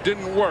wearing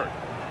didn't work.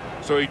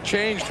 So he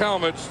changed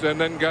helmets and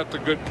then got the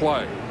good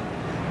play.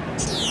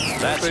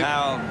 That's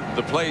how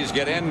the plays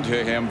get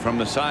into him from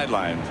the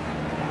sidelines.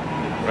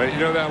 Right, you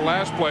know, that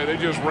last play, they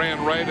just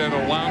ran right at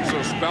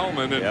Alonzo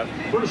Spellman, and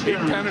he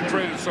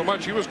penetrated so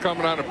much. He was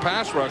coming on a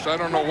pass rush. I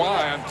don't know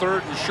why, on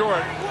 3rd and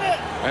short,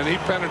 and he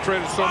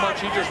penetrated so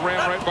much he just ran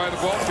right by the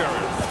ball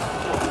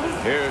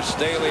carrier. Here's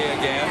Staley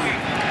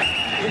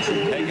again,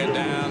 taken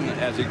down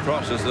as he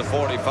crosses the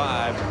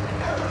 45.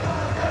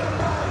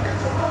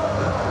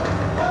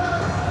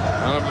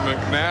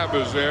 McNabb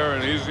is there,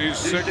 and he's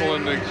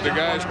signaling the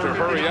guys to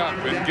hurry up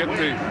and get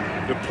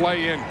the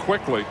play in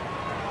quickly.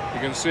 You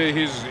can see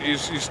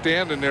he's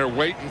standing there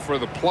waiting for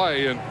the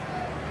play, and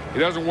he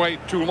doesn't wait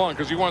too long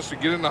because he wants to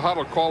get in the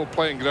huddle, call the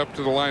play, and get up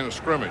to the line of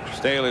scrimmage.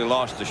 Staley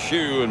lost a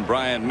shoe, and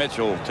Brian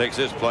Mitchell takes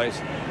his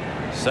place.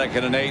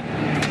 2nd and 8.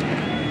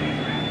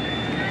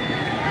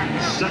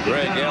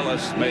 Greg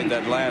Ellis made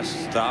that last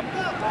stop.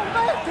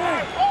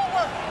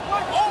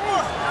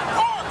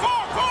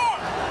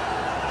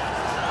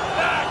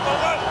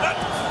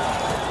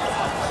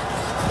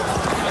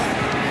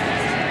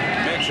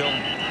 Mitchell,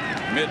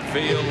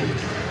 midfield,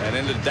 and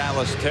into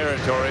Dallas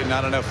territory.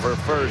 Not enough for a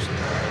first.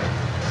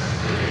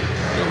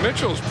 You know,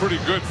 Mitchell's pretty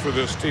good for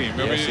this team.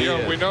 I mean, you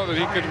know, we know that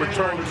he can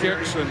return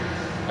kicks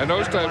and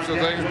those types of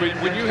things. But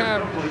when you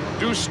have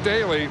Deuce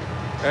Staley,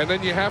 and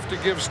then you have to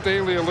give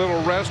Staley a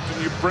little rest,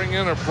 and you bring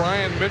in a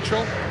Brian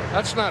Mitchell,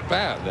 that's not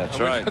bad. That's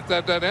right.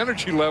 right. That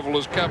energy level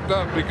is kept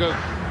up because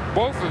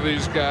both of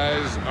these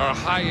guys are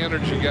high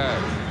energy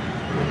guys.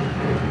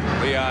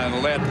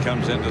 Leon Lett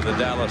comes into the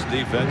Dallas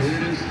defense,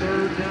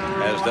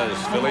 as does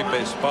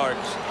Felipe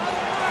Sparks.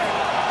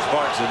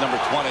 Sparks is number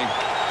 20.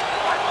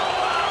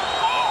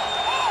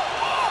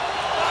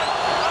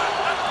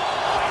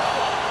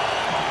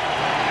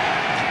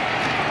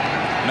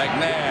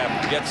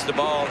 gets the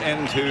ball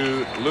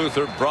into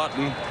Luther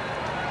Broughton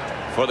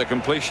for the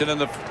completion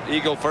and the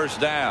Eagle first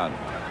down.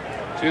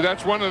 See,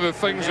 that's one of the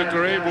things that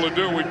they're able to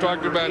do. We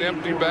talked about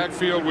empty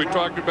backfield. We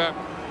talked about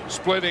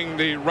splitting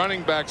the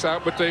running backs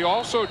out, but they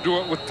also do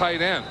it with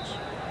tight ends.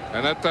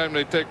 And that time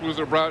they take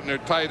Luther Broughton, their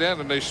tight end,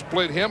 and they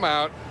split him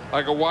out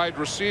like a wide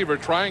receiver,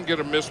 try and get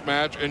a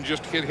mismatch and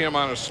just hit him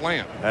on a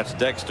slant. That's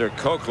Dexter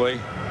Coakley,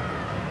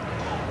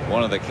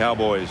 one of the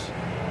Cowboys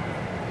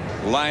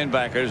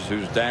linebackers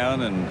who's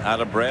down and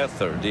out of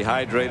breath or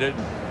dehydrated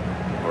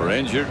or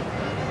injured.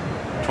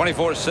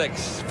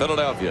 24-6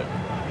 Philadelphia.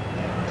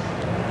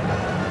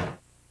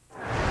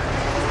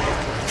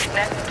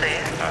 Next,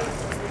 please.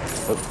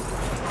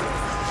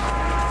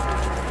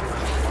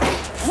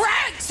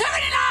 Red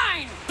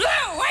 79,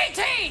 blue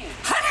 18,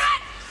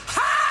 hot,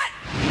 hot.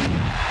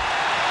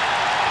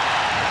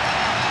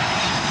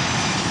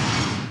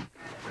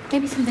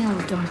 Maybe something a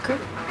little darker.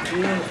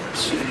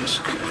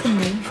 The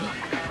navy.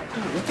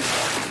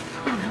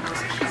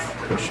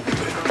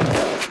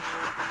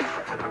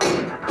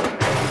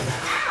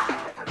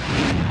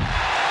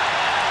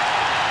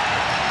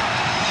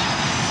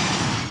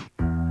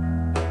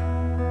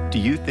 Do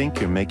you think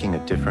you're making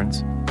a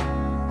difference?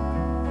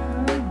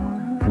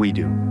 We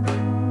do.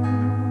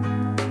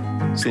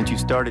 Since you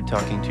started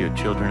talking to your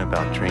children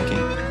about drinking,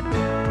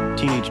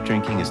 teenage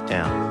drinking is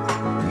down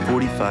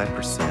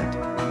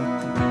 45%.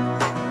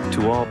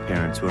 To all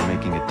parents who are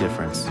making a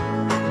difference,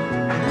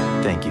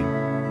 thank you.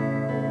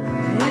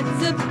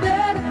 It's a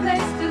better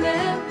place to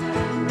live.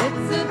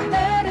 It's a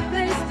better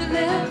place to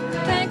live.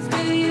 Thanks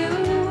to you.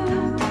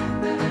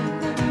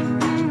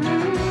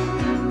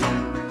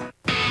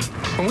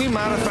 When we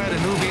modified a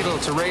new Beetle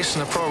to race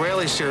in the Pro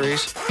Rally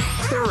Series,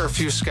 there were a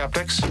few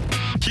skeptics.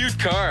 Cute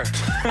car.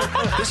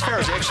 This car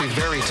is actually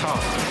very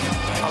tough.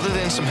 Other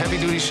than some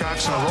heavy-duty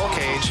shocks and a roll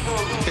cage,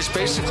 it's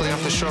basically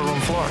off the showroom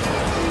floor.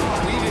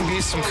 We even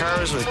beat some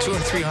cars with 200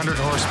 and 300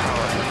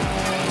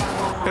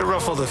 horsepower. It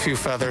ruffled a few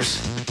feathers.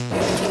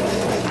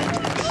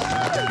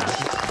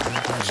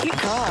 Cute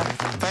car.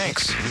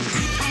 Thanks.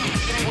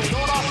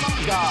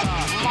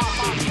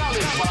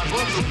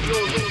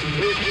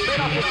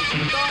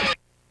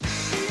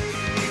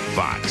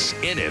 Fox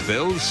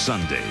NFL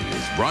Sunday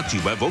is brought to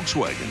you by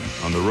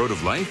Volkswagen. On the road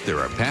of life, there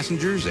are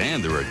passengers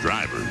and there are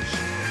drivers.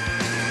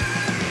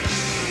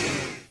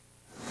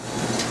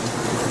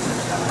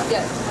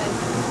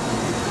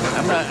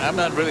 I'm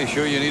not really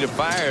sure you need a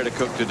fire to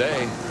cook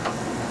today.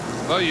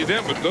 Well, you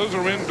didn't, but those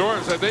are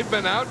indoors. Had they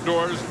been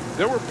outdoors,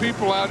 there were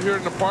people out here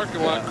in the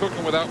parking lot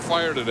cooking without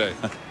fire today.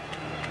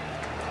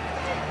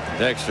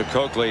 Dexter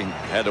Coakley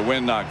had the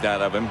wind knocked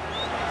out of him,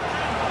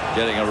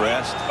 getting a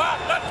rest.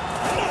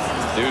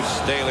 Deuce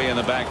Staley in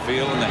the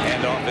backfield, and the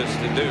handoff is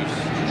to Deuce.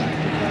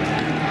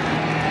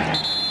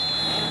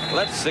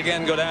 Let's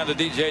again go down to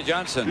DJ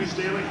Johnson.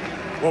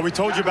 Well, we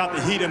told you about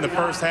the heat in the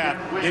first half.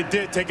 It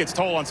did take its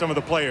toll on some of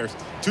the players.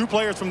 2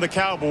 players from the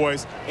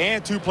Cowboys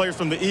and 2 players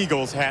from the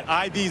Eagles had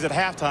IVs at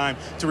halftime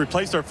to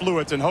replace their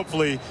fluids and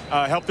hopefully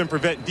help them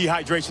prevent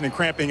dehydration and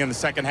cramping in the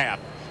second half.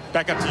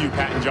 Back up to you,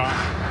 Pat and John.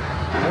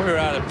 We were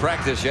out of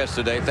practice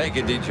yesterday. Thank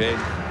you, DJ.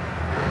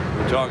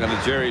 We're talking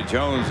to Jerry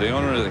Jones, the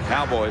owner of the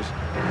Cowboys.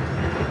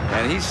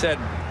 And he said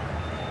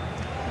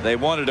they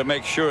wanted to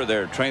make sure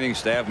their training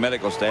staff,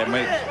 medical staff,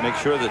 make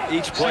sure that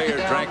each player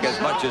drank as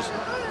much as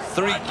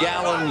 3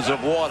 gallons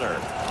of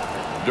water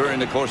during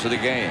the course of the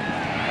game.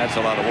 That's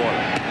a lot of water.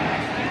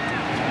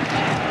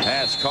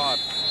 Pass caught.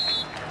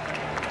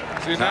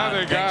 See, now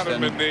they got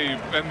him, and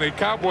the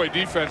Cowboy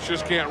defense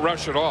just can't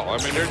rush at all. I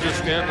mean, they're just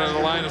standing on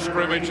the line of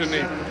scrimmage, and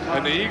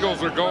the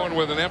Eagles are going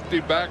with an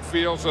empty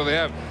backfield, so they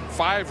have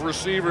 5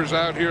 receivers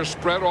out here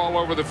spread all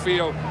over the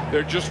field.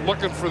 They're just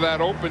looking for that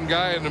open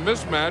guy in the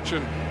mismatch,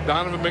 and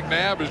Donovan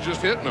McNabb is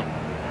just hitting him.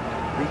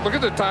 Look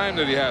at the time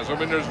that he has. I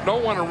mean, there's no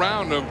one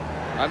around him.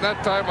 On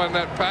that time on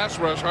that pass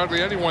rush,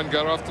 hardly anyone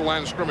got off the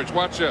line of scrimmage.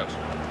 Watch this.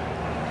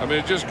 I mean,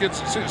 it just gets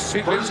his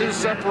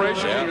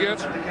separation he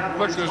gets.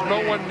 Look, there's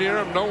no one near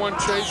him, no one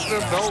chasing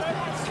him, no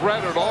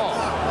threat at all.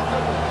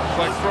 It's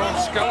like throwing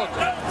skeleton.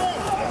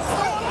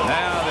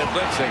 Now they're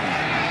blitzing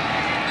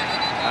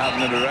out in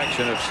the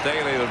direction of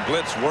Staley. The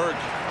blitz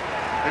worked.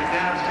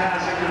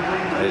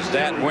 As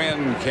that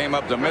wind came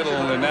up the middle,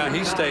 and now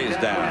he stays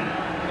down.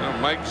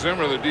 Mike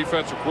Zimmer, the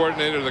defensive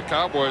coordinator of the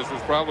Cowboys,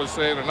 was probably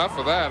saying enough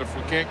of that. If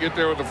we can't get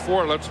there with the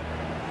 4, let's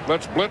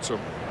blitz them.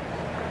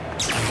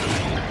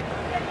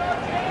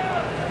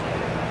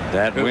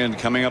 That wind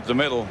coming up the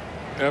middle.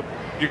 Yep,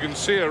 you can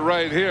see it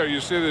right here. You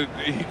see that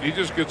he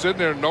just gets in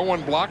there and no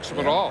one blocks him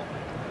at all.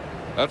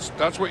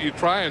 That's what you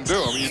try and do.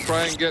 I mean, you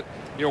try and get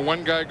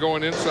one guy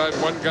going inside,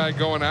 one guy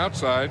going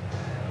outside,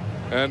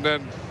 and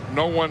then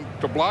no one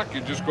to block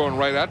you, just going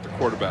right at the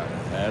quarterback.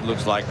 That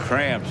looks like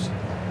cramps.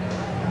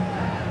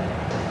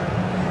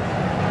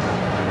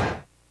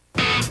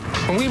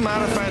 When we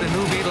modified a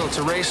new Beetle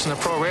to race in the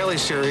Pro Rally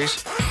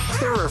Series,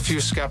 there were a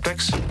few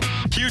skeptics.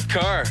 Cute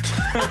car.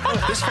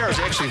 This car is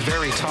actually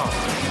very tough.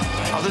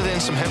 Other than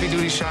some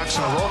heavy-duty shocks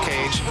and a roll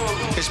cage,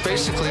 it's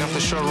basically off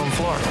the showroom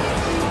floor.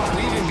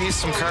 We even beat beat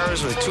some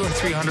cars with 200 and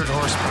 300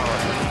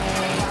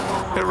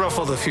 horsepower. It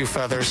ruffled a few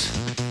feathers.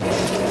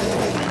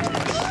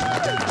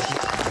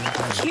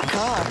 Cute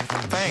car.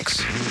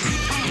 Thanks.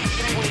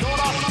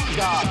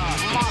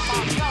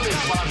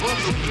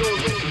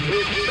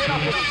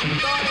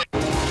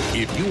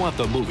 If you want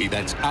the movie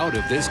that's out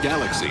of this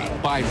galaxy,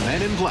 buy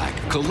Men in Black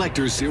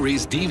Collector's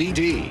Series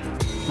DVD.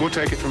 We'll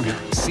take it from here.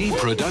 See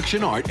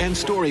production art and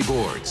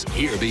storyboards.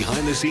 Hear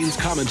behind-the-scenes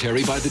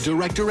commentary by the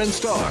director and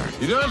star.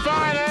 You doing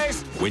fine,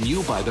 Ace? When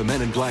you buy the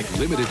Men in Black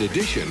limited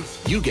edition,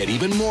 you get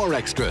even more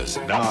extras.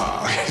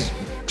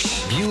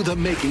 View the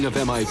making of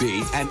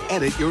MIB and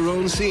edit your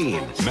own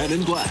scene. Men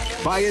in Black.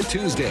 Buy it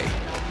Tuesday.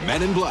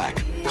 Men in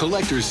Black.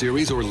 Collector's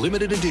Series or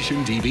limited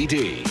edition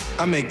DVD.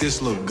 I make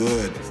this look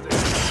good.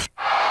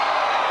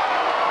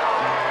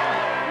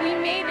 We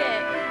made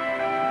it.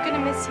 I'm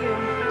gonna miss you.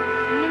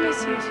 I'm gonna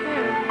miss you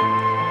too.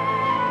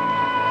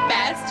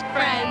 Best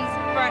friends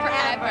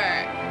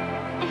forever.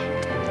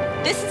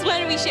 This is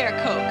when we share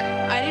Coke.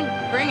 I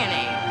didn't bring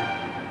any.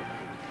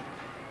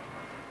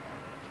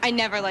 I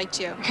never liked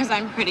you. Because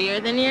I'm prettier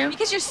than you?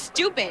 Because you're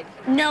stupid.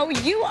 No,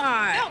 you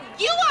are. No,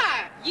 you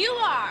are. You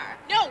are.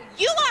 No,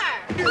 you are.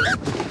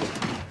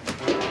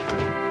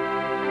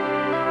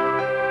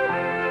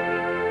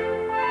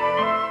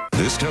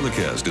 This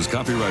telecast is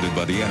copyrighted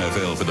by the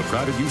NFL for the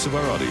private use of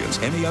our audience.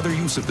 Any other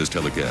use of this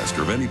telecast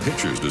or of any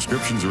pictures,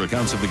 descriptions, or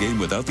accounts of the game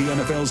without the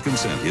NFL's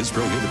consent is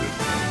prohibited.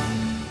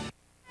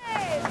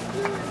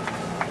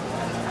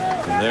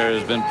 There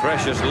has been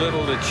precious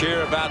little to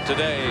cheer about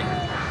today.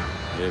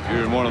 If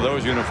you're in one of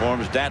those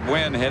uniforms, Dat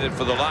Nguyen headed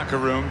for the locker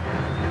room.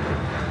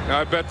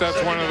 I bet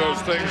that's one of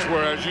those things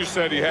where, as you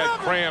said, he had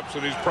cramps,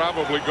 and he's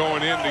probably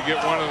going in to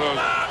get one of those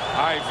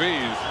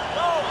IVs.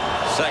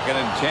 2nd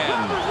and 10.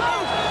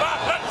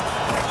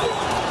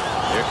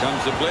 Here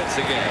comes the blitz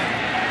again.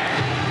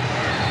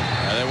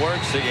 And it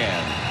works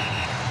again.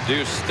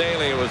 Deuce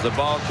Staley was the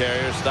ball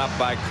carrier, stopped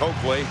by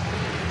Coakley,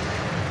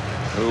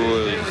 who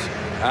was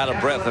out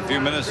of breath a few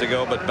minutes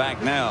ago, but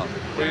back now.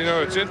 Well, you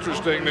know, it's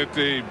interesting that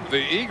the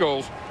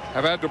Eagles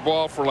have had the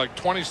ball for like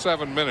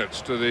 27 minutes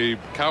to the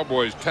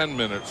Cowboys 10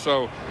 minutes.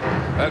 So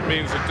that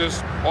means that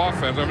this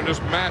offense, I mean, this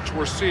match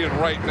we're seeing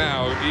right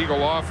now,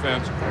 Eagle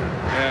offense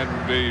and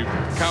the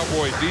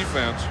Cowboy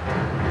defense,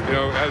 you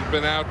know, has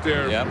been out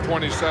there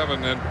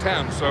 27 and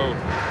 10. So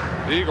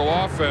the Eagle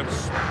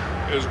offense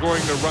is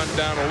going to run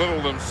down a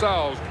little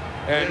themselves,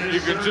 and you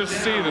can just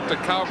see that the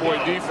Cowboy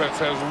defense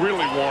has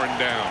really worn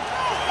down.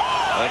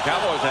 The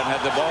Cowboys haven't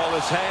had the ball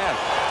this half.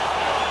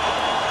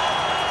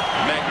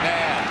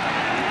 McNabb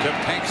to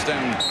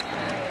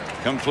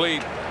Pinkston,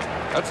 complete.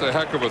 That's a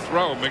heck of a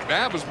throw.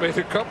 McNabb has made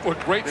a couple of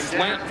great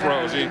slant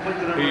throws. He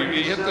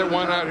hit that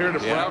one out here to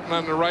Broughton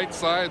on the right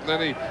side, and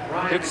then he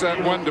hits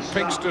that one to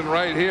Pinkston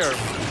right here.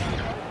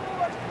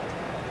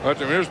 But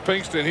here's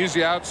Pinkston. He's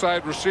the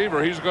outside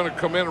receiver. He's going to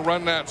come in and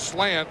run that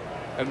slant,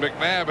 and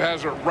McNabb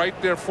has it right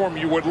there for him.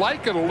 You would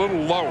like it a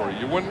little lower.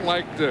 You wouldn't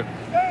like to,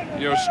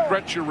 you know,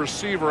 stretch your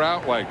receiver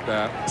out like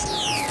that.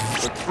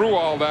 But through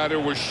all that,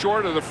 it was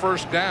short of the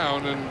first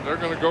down, and they're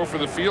going to go for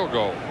the field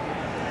goal.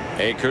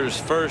 Akers'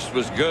 first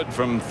was good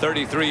from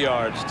 33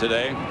 yards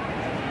today.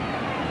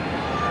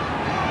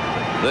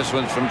 This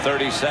one's from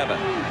 37.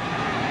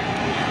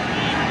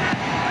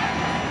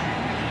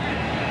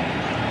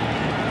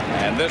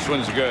 And this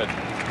one's good.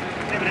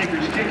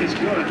 Akers' kick is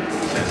good.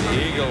 And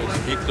the Eagles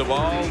keep the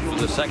ball for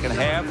the second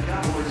half,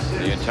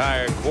 the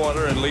entire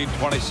quarter, and lead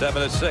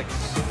 27-6.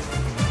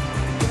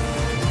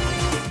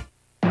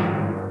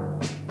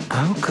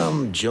 How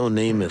come Joe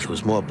Namath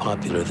was more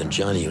popular than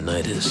Johnny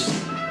Unitas?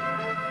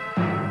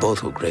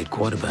 Both were great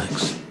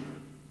quarterbacks.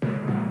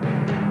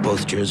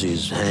 Both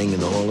jerseys hang in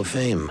the Hall of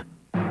Fame.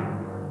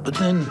 But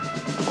then,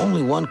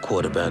 only one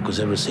quarterback was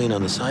ever seen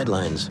on the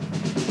sidelines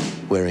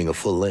wearing a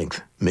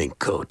full-length mink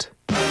coat.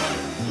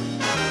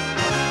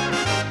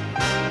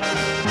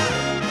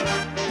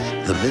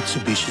 The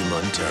Mitsubishi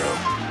Montero.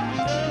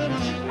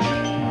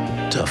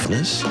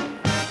 Toughness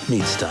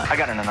meets style. I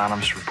got an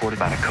anonymous report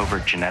about a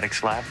covert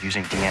genetics lab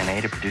using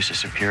DNA to produce a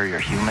superior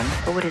human.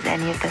 But what does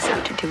any of this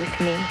have to do with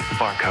me? The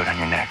barcode on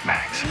your neck,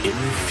 Max. In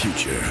the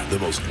future, the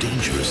most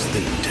dangerous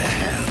thing to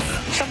have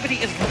Somebody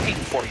is looking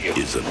for you.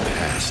 is a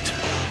past.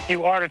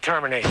 You are the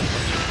Terminator.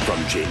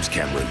 From James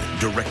Cameron,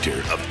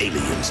 director of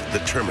Aliens, The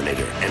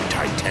Terminator, and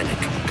Titanic,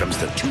 comes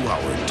the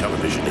 2-hour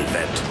television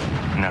event.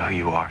 I know who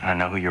you are, and I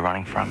know who you're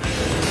running from.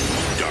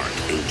 Dark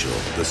Angel,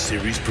 the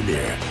series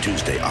premiere,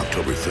 Tuesday,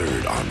 October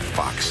 3rd on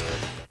Fox.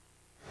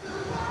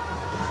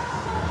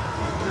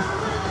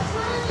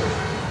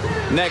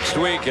 Next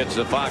week, it's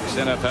the Fox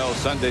NFL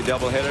Sunday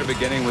doubleheader,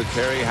 beginning with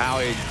Terry,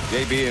 Howie,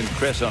 JB, and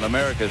Chris on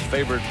America's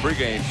favorite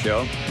pregame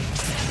show.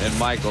 Then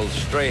Michael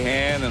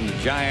Strahan and the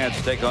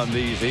Giants take on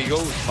these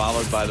Eagles,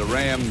 followed by the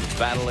Rams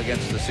battle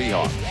against the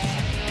Seahawks,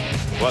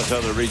 plus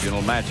other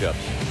regional matchups.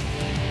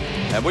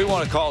 And we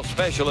want to call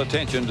special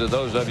attention to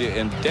those of you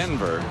in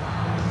Denver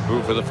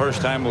who, for the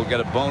first time, will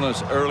get a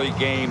bonus early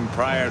game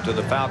prior to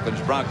the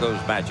Falcons-Broncos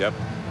matchup.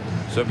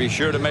 So be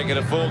sure to make it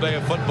a full day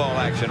of football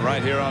action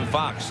right here on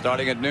Fox,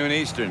 starting at noon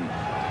Eastern.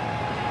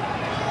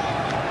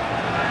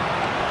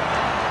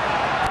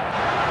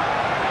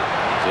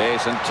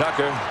 Jason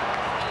Tucker.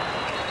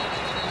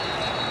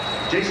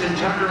 Jason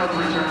Tucker on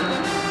the return.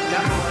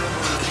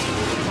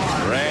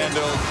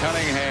 Randall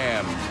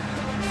Cunningham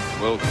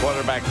will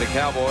quarterback the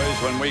Cowboys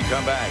when we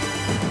come back.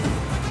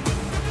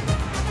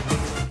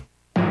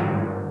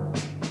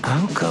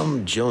 How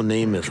come Joe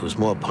Namath was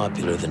more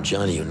popular than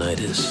Johnny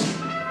Unitas?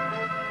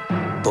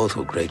 Both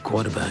were great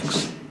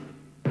quarterbacks.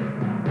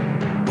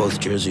 Both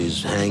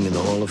jerseys hang in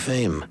the Hall of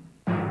Fame.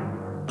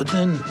 But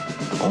then,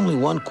 only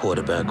one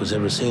quarterback was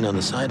ever seen on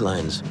the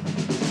sidelines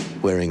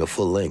wearing a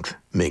full-length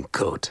mink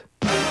coat.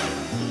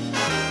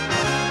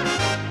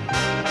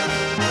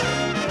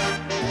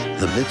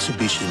 The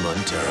Mitsubishi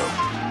Montero.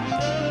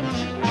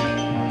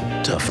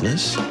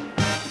 Toughness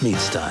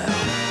meets style.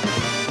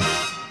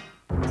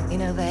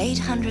 In over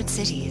 800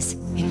 cities,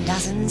 in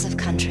dozens of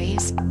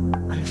countries,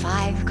 on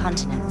 5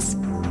 continents,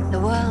 the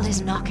world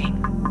is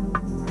knocking.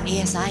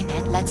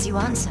 PSINet lets you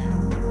answer.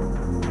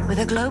 With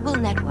a global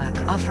network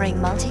offering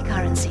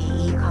multi-currency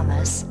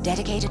e-commerce,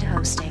 dedicated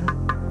hosting,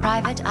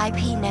 private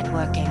IP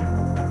networking,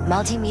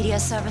 multimedia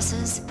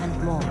services,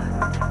 and more,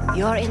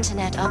 your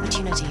internet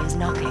opportunity is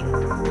knocking.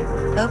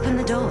 Open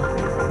the door.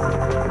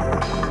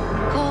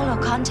 Call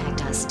or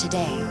contact us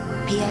today.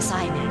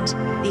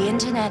 PSINet, the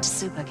internet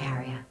super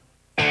carrier.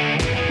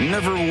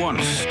 Never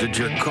once did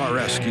your car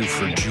ask you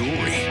for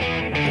jewelry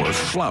or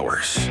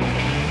flowers.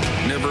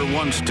 Never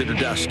once did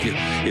it ask you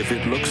if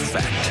it looks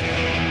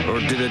fat, or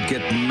did it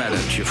get mad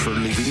at you for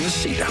leaving the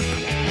seat up.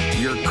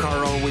 Your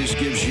car always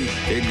gives you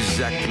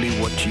exactly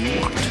what you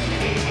want.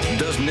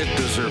 Doesn't it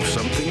deserve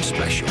something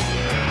special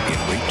in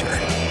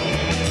return?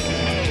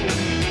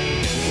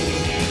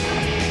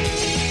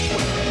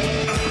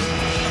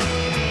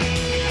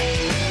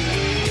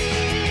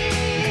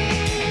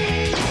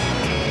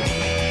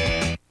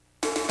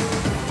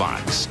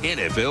 Fox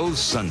NFL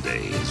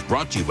Sunday is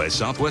brought to you by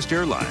Southwest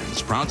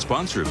Airlines, proud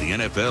sponsor of the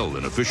NFL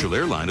and official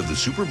airline of the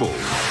Super Bowl.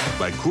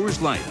 By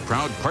Coors Light,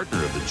 proud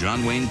partner of the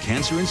John Wayne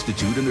Cancer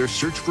Institute in their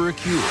search for a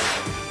cure.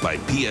 By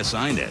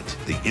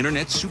PSINet, the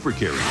internet super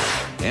carrier.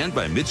 And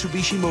by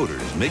Mitsubishi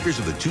Motors, makers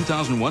of the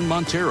 2001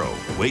 Montero.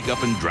 Wake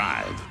up and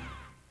drive.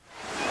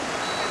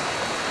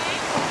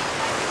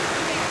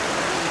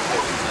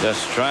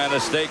 Just trying to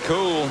stay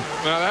cool.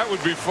 Now that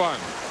would be fun.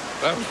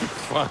 That would be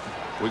fun.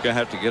 We're going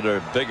to have to get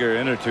a bigger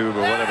inner tube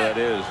or whatever that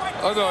is.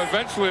 Oh, no,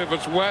 eventually if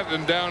it's wet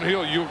and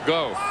downhill, you'll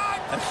go.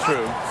 That's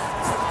true.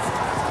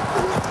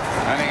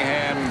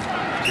 Cunningham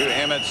to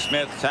Emmitt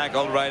Smith,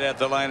 tackled right at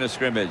the line of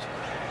scrimmage.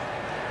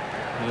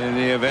 In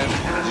the event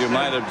you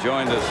might have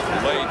joined us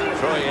late,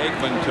 Troy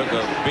Aikman took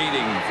a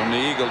beating from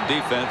the Eagle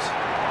defense.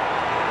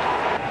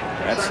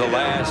 That's the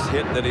last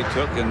hit that he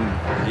took, and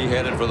he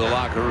headed for the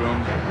locker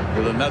room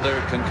with another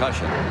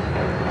concussion.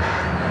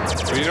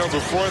 Well, you know,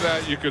 before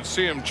that, you could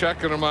see him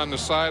checking him on the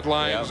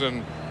sidelines,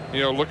 and,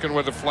 you know, looking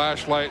with a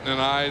flashlight in his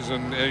eyes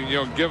and, you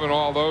know, giving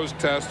all those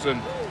tests.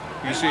 And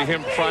you see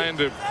him trying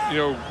to, you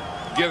know,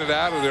 get it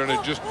out of there, and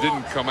it just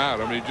didn't come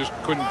out. I mean, he just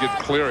couldn't get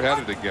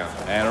clear-headed again.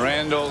 And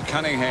Randall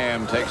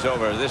Cunningham takes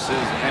over. This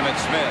is Emmitt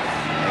Smith.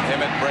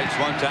 Emmitt breaks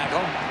one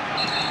tackle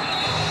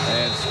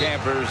and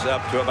scampers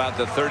up to about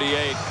the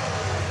 38.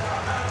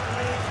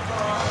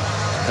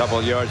 A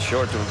couple yards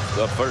short of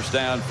the first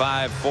down.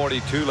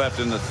 5:42 left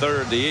in the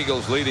third. The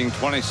Eagles leading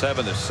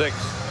 27-6.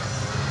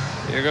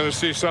 You're going to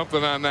see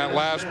something on that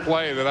last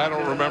play that I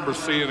don't remember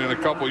seeing in a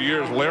couple of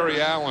years.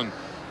 Larry Allen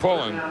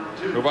pulling,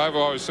 who I've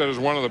always said is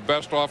one of the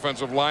best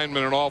offensive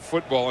linemen in all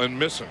football, and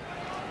missing.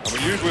 I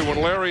mean, usually when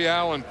Larry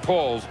Allen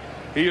pulls,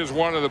 he is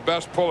one of the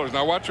best pullers.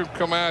 Now watch him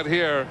come out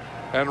here,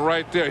 and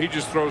right there, he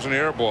just throws an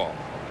air ball.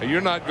 And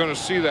you're not going to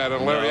see that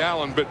in Larry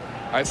Allen, but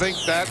I think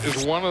that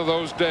is one of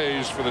those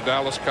days for the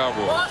Dallas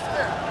Cowboys.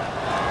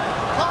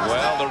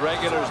 Well, the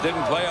regulars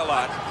didn't play a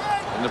lot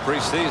in the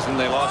preseason.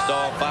 They lost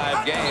all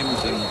 5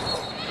 games, and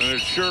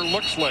it sure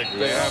looks like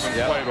they haven't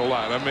played a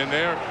lot. I mean,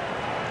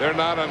 they're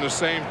not on the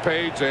same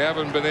page. They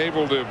haven't been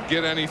able to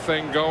get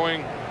anything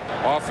going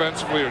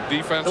offensively or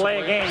defensively.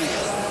 Delay a game.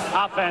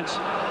 Offense,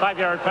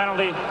 5-yard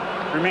penalty,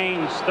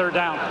 remains third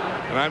down.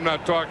 And I'm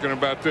not talking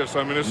about this.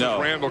 I mean, this is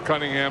Randall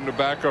Cunningham, the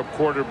backup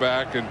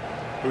quarterback, and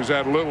who's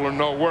had little or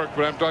no work.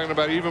 But I'm talking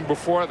about even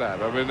before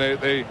that. I mean,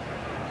 they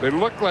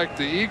look like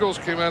the Eagles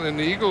came out, and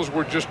the Eagles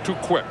were just too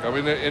quick. I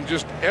mean, in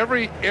just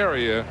every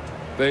area,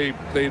 they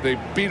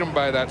beat them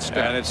by that step.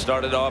 And it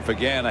started off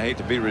again. I hate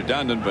to be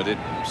redundant, but it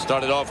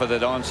started off with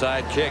an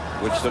onside kick,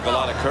 which took a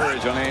lot of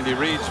courage on Andy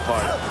Reid's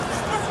part.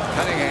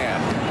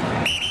 Cunningham,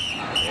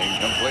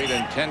 incomplete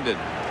intended.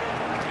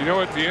 You know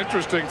what the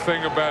interesting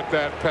thing about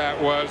that, Pat,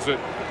 was that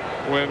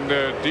when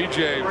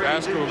DJ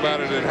asked him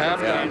about it at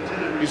halftime,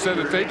 he said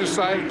that they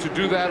decided to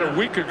do that a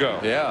week ago.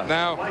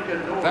 Now,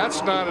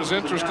 that's not as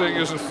interesting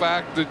as the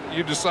fact that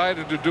you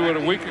decided to do it a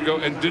week ago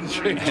and didn't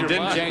change your mind.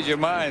 Didn't change your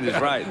mind is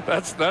right.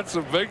 That's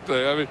a big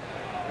thing. I mean,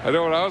 I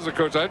know when I was a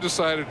coach, I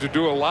decided to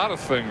do a lot of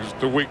things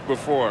the week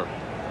before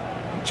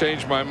and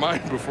changed my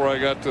mind before I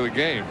got to the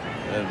game.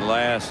 The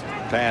last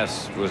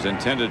pass was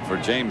intended for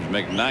James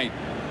McKnight,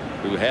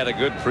 who had a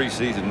good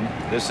preseason.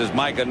 This is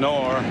Micah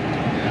Noor.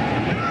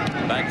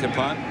 Back to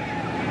punt.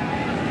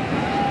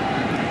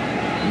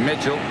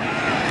 Mitchell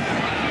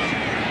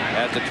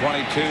at the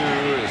 22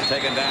 is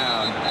taken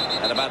down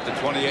at about the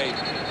 28.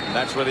 And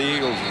that's where the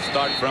Eagles will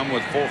start from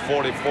with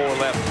 4:44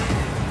 left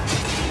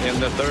in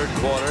the third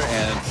quarter,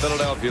 and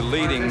Philadelphia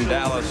leading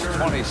Dallas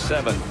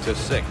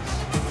 27-6.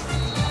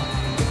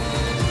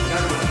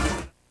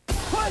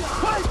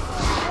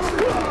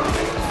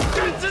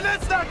 Jensen,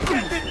 that's not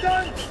getting it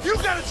done. You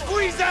gotta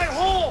squeeze that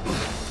hole.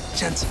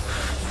 Jensen,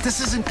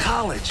 this isn't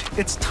college.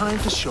 It's time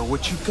to show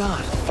what you got.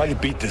 If I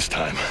get beat this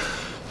time,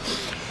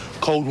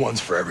 cold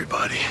ones for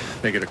everybody.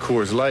 Make it a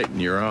Coors Light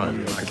and you're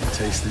on. I can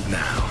taste it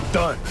now.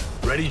 Done.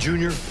 Ready,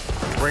 Junior?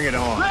 Bring it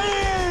on.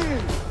 Ready!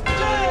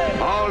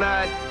 All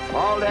that.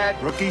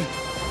 Rookie,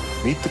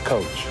 meet the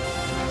coach.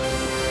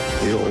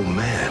 The old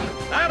man.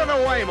 Out of the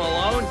way,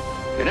 Malone.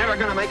 You're never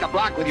gonna make a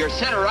block with your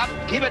center up.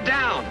 Keep it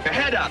down. Your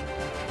head up.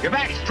 Your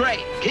back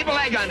straight. Keep a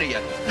leg under you.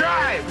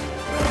 Drive!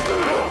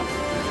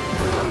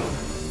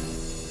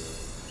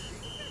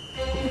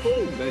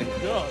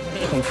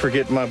 Don't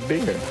forget my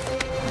beer,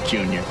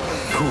 Junior.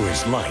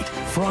 Coors Light,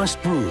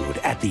 frost brewed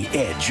at the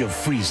edge of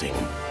freezing.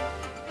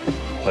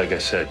 Like I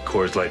said,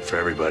 Coors Light for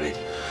everybody.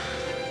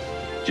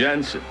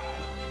 Jensen,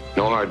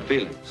 no hard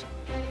feelings.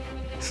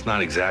 It's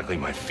not exactly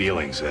my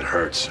feelings that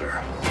hurt,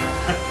 sir.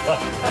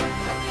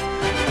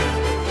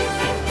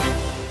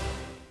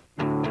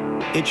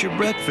 It's your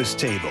breakfast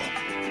table.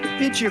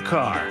 It's your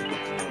car.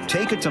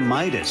 Take it to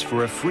Midas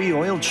for a free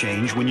oil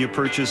change when you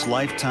purchase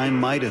lifetime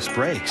Midas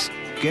brakes.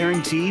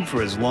 Guaranteed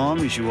for as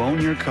long as you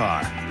own your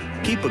car.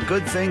 Keep a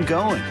good thing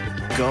going.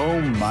 Go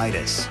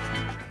Midas.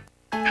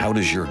 How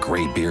does your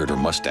gray beard or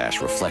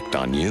mustache reflect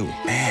on you?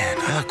 Man,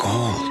 I look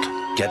old.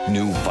 Get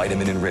new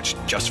vitamin-enriched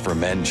Just for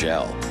Men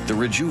gel, the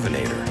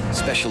Rejuvenator,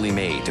 specially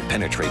made to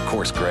penetrate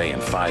coarse gray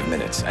in 5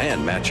 minutes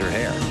and match your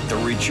hair. The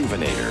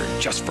Rejuvenator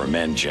Just for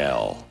Men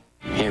gel.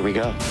 Here we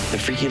go. The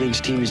Freaky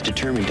Links team is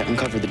determined to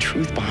uncover the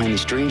truth behind the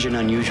strange and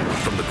unusual.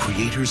 From the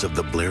creators of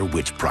the Blair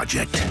Witch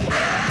Project,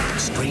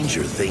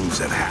 stranger things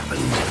have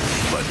happened,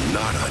 but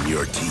not on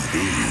your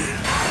TV.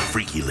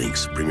 Freaky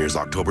Links premieres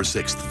October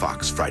 6th,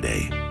 Fox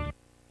Friday.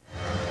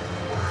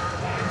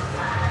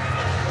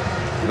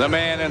 The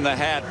man in the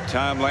hat,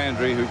 Tom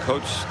Landry, who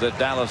coached the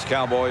Dallas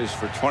Cowboys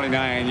for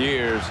 29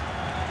 years. Which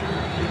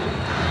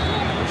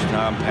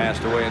Tom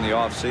passed away in the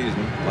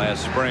offseason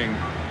last spring.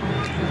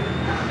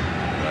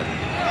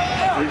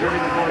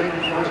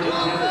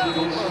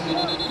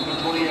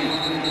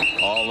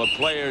 All the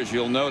players,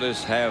 you'll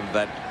notice, have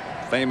that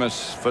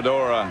famous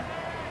fedora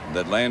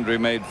that Landry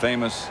made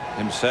famous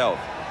himself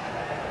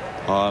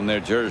on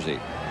their jersey.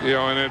 You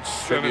know, and it's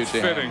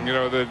fitting, you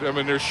know, that, I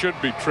mean, there should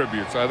be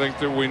tributes. I think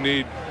that we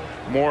need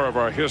more of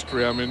our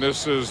history. I mean,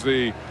 this is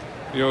the,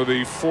 you know,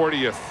 the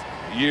 40th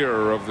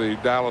year of the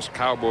Dallas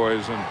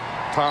Cowboys, and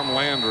Tom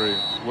Landry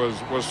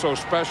was so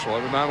special.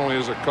 I mean, not only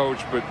as a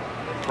coach, but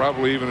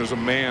probably even as a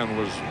man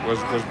was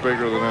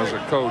bigger than as a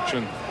coach.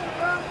 And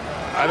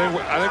I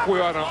think we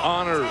ought to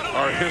honor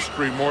our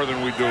history more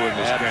than we do in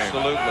this game.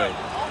 Absolutely.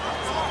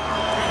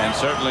 And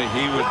certainly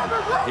he would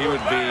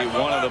be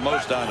one of the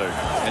most honored,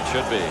 and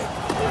should be.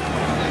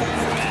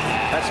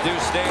 That's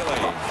Deuce Staley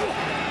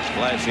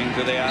flashing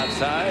to the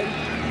outside.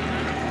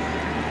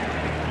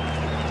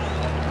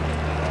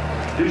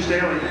 Deuce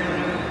Staley,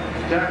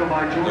 tackled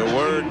by George. The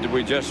word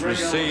we just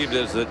received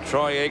is that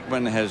Troy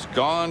Aikman has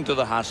gone to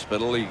the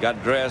hospital. He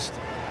got dressed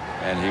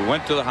and he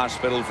went to the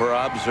hospital for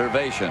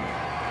observation.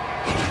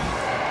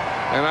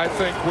 And I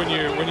think when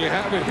you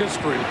have a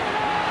history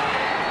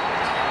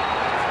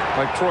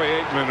like Troy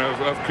Aikman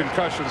of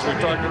concussions, we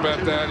talked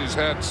about that. He's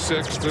had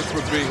 6. This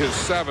would be his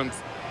 7th.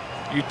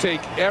 You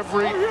take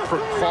every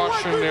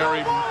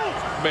precautionary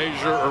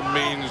measure or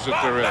means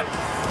that there is.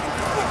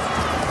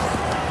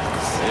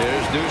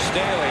 Here's Deuce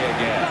Staley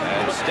again.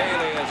 And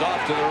Staley is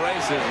off to the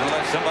races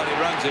unless somebody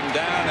runs him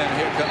down, and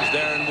here comes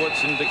Darren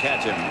Woodson to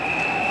catch him.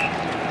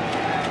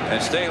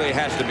 And Staley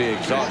has to be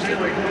exhausted.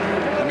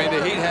 I mean,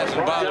 the heat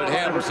hasn't bothered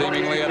him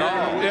seemingly at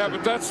all. Yeah,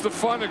 but that's the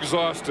fun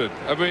exhausted.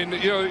 I mean,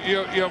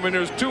 I mean,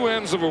 there's two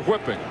ends of a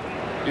whipping.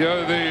 You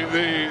know,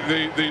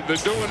 the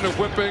doing the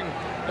whipping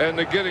and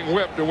the getting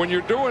whipped. And when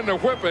you're doing the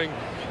whipping,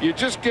 you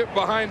just get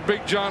behind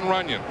Big John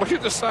Runyon. Look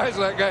at the size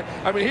of that guy.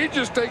 I mean, he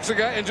just takes a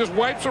guy and just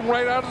wipes him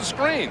right out of the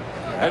screen.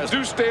 And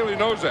Deuce Staley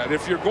knows that.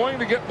 If you're going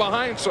to get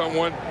behind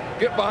someone,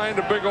 get behind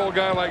a big old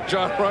guy like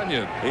John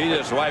Runyon. He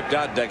just wiped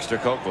out Dexter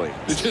Coakley.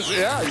 He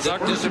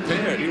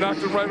disappeared. He knocked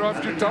him right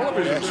off your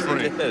television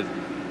screen. Did.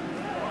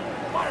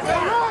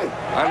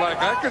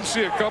 I can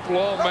see a couple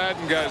all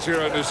Madden guys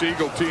here on this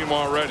Eagle team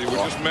already. We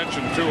just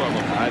mentioned 2 of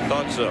them. I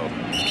thought so.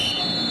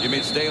 You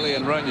mean Staley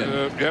and Runyon?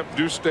 Yep,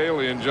 Deuce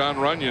Staley and John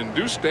Runyon.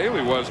 Deuce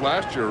Staley was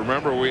last year.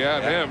 Remember, we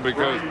had him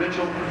because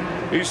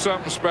he's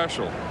something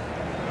special.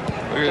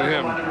 Look at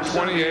him,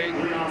 28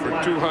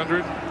 for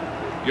 200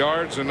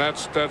 yards, and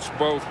that's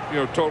both, you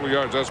know, total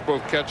yards. That's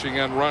both catching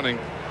and running.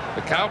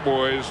 The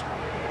Cowboys,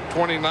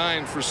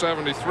 29 for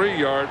 73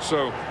 yards.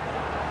 So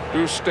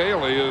Deuce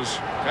Staley is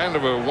kind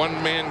of a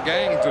one-man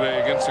gang today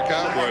against the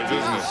Cowboys,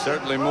 isn't it?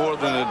 Certainly more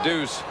than a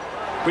deuce.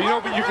 But, you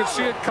know, but you could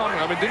see it coming.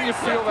 I mean, didn't you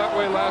feel that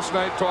way last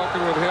night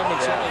talking with him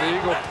and some of the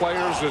Eagle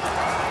players that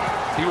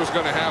he was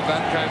going to have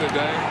that kind of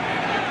day?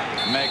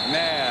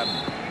 McNabb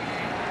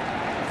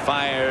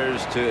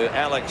fires to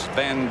Alex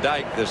Van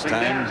Dyke this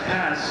time.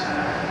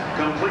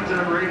 Complete to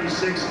number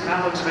 86,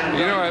 Alex Van Dyke.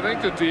 You know, I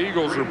think that the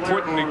Eagles are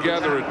putting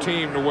together a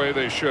team the way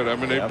they should. I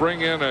mean, they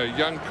bring in a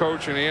young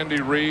coach in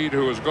Andy Reid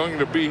who is going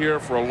to be here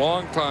for a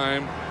long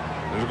time.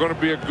 There's going to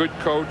be a good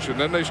coach, and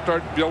then they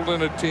start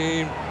building a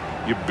team.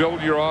 You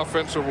build your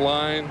offensive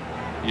line.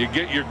 You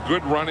get your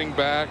good running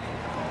back.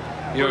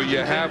 You know, you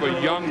have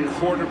a young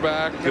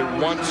quarterback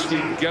that once he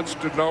gets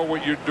to know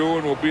what you're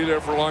doing will be there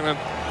for a long time.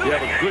 You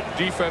have a good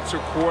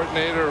defensive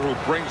coordinator who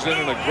brings in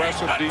an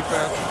aggressive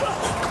defense.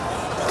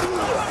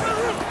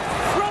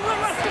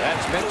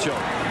 That's Mitchell.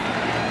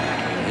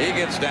 He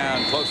gets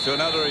down close to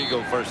another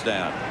Eagle first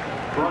down.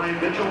 Brian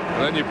Mitchell.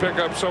 And then you pick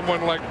up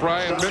someone like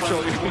Brian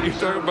Mitchell. You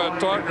talk about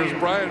talkers.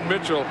 Brian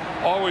Mitchell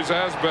always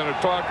has been a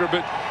talker,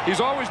 but he's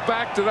always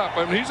backed it up.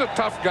 I mean, he's a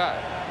tough guy.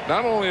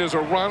 Not only as a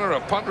runner, a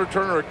punt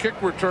returner, a kick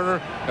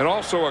returner, and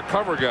also a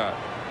cover guy.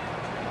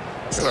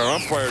 Look at our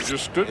umpire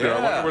just stood there.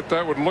 I wonder what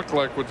that would look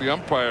like with the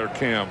umpire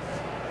cam.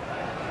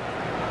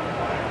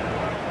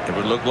 It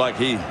would look like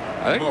he...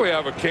 I think we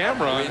have a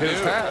camera on his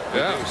hat.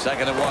 Yeah.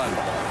 2nd and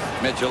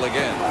 1. Mitchell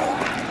again.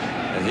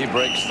 And he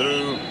breaks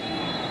through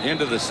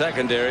into the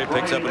secondary,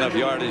 picks up enough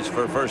yardage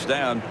for a first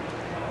down.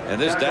 And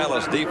this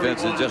Dallas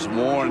defense is just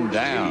worn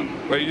down.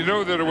 But you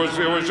know that it was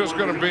just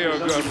going to be a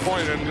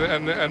point,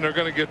 and they're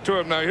going to get to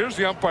him. Now here's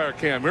the umpire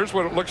cam. Here's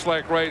what it looks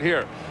like right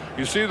here.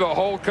 You see the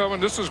hole coming.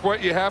 This is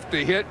what you have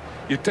to hit.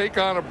 You take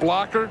on a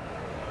blocker.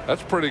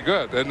 That's pretty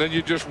good. And then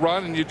you just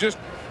run, and you just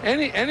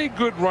any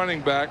good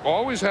running back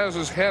always has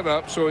his head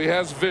up so he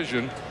has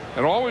vision,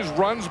 and always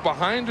runs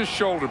behind his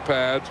shoulder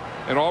pads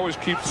and always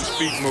keeps his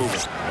feet moving.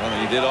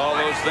 Well, he did all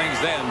those things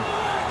then.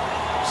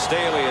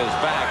 Staley is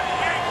back.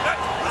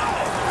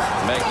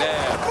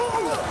 McNabb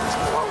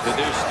to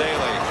do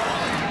Staley.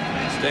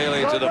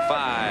 Staley to the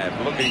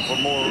 5, looking for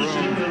more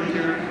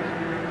room.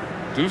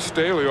 Deuce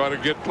Staley ought to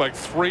get like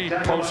 3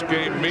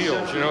 post-game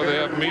meals. You know, they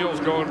have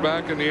meals going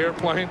back in the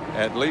airplane.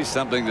 At least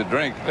something to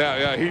drink.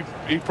 Yeah,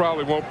 he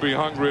probably won't be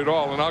hungry at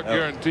all. And I'll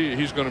guarantee you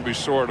he's going to be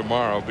sore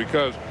tomorrow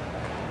because,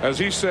 as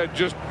he said,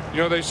 just, you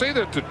know, they say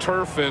that the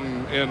turf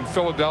in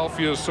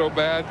Philadelphia is so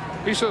bad.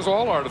 He says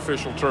all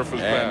artificial turf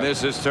is bad. And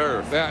this is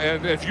turf. Yeah,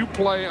 and if you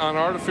play on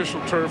artificial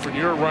turf and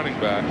you're a running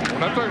back, we're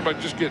not talking about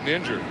just getting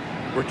injured.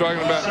 We're talking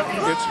about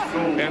it's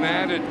an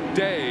added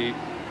day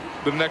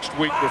the next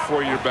week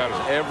before you're better.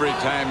 Every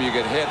time you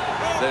get hit,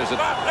 there's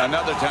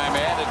another time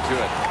added to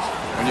it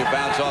when you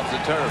bounce off the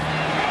turf.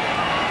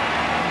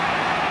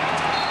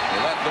 They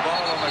left the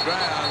ball on the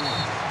ground,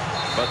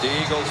 but the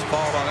Eagles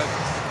fall on it.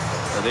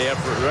 The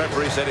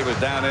referee said he was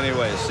down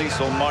anyway.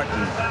 Cecil Martin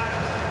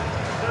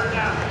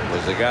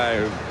was the guy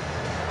who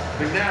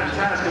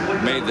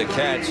made the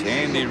catch.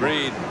 Andy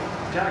Reid.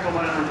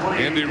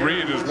 Andy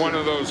Reid is one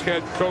of those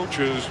head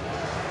coaches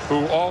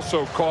who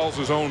also calls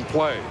his own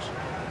plays.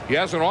 He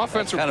has an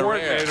offensive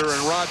coordinator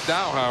in Rod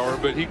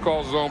Dowhower, but he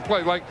calls his own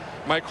play like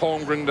Mike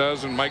Holmgren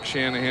does and Mike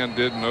Shanahan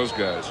did and those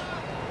guys.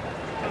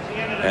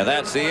 And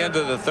that's the end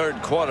of the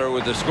 3rd quarter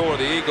with the score: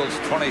 the Eagles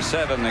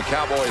 27, the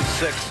Cowboys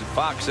 6.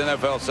 Fox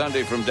NFL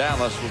Sunday from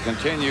Dallas will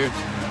continue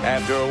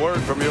after a word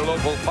from your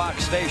local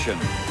Fox station.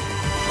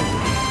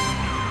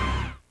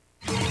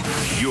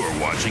 You're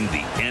watching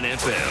the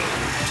NFL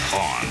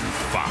on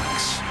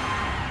Fox.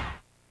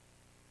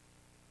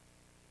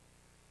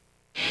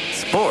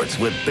 Sports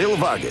with Bill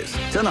Vargas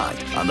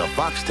tonight on the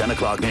Fox 10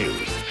 o'clock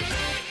news.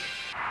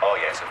 Oh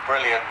yes, a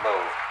brilliant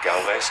move.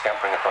 Galvez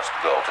scampering across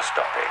the goal to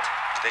stop it.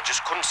 They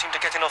just couldn't seem to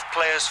get enough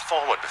players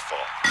forward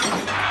before.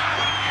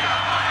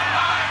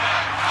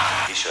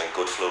 He's showing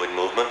good fluid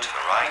movement. The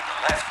right,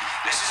 the left.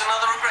 This is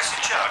another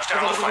aggressive charge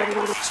down the flank.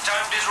 He's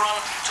timed his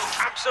run to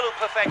absolute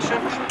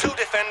perfection. 2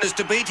 defenders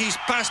to beat. He's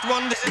passed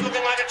one. This is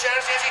looking like a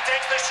chance. Yes, he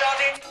takes the shot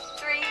in.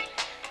 3,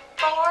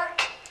 4,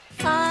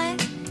 5,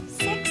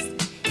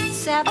 6,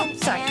 7,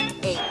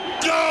 and 8.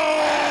 Go!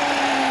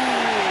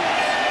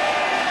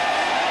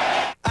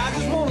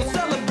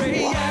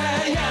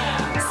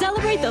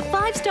 Celebrate the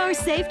 5-star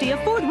safety of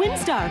Ford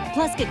Windstar.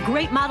 Plus, get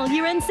great model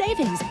year-end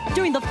savings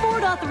during the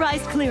Ford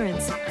authorized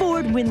clearance.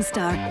 Ford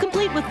Windstar,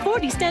 complete with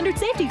 40 standard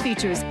safety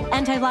features,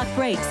 anti-lock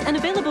brakes, and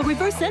available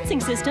reverse sensing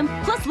system,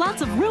 plus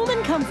lots of room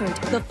and comfort.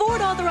 The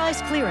Ford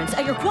authorized clearance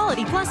at your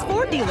Quality Plus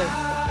Ford dealer.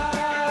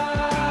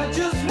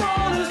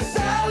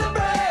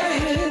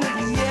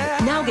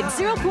 Now get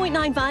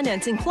 0.9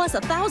 financing plus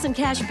 1,000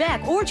 cash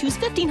back, or choose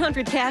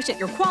 1,500 cash at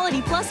your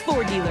Quality Plus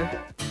Ford dealer.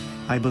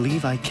 I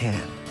believe I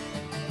can.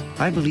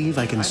 I believe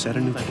I can set a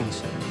new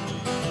course.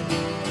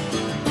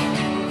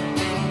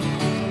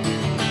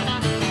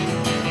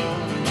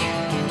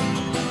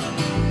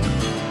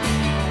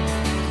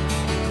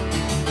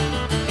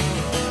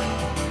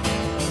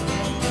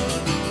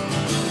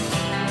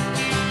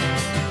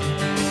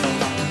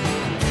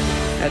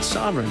 At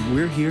Sovereign,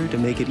 we're here to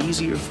make it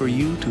easier for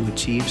you to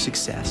achieve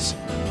success.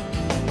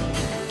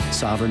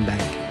 Sovereign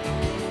Bank.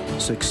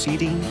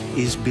 Succeeding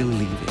is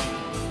believing.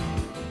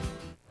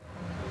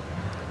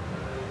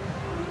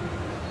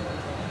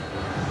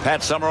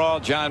 Pat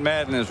Summerall, John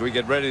Madden, as we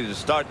get ready to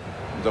start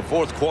the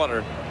fourth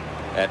quarter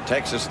at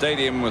Texas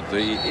Stadium with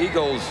the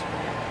Eagles.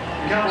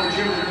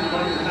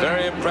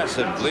 Very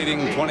impressive, leading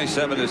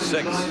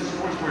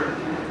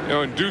 27-6. You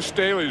know, and Deuce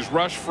Staley's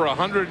rushed for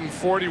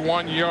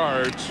 141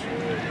 yards,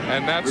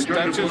 and that's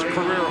his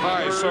career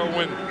high. So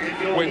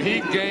when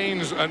he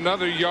gains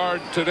another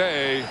yard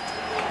today,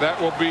 that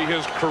will be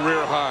his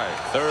career high.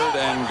 3rd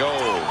and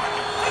goal.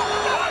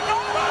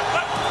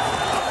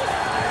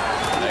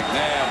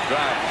 McNabb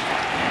drops,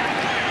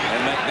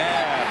 and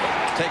McNabb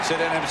takes it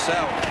in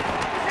himself.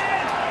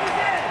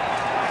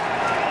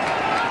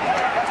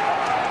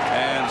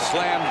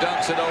 Slam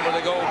dunks it over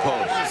the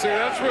goalpost. See,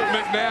 that's what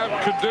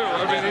McNabb could do.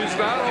 I mean, he's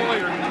not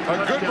only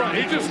a good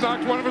runner, he just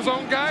knocked one of his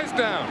own guys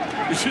down.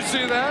 Did you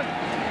see that?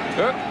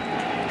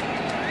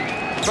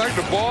 In fact,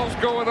 the ball's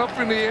going up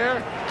in the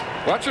air.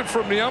 Watch it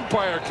from the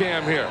umpire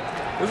cam here.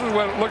 This is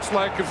what it looks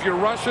like if you're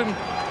rushing,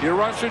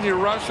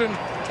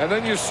 and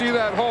then you see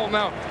that hole.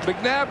 Now,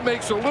 McNabb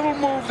makes a little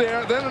move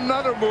there, then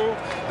another move.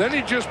 Then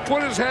he just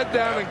put his head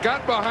down and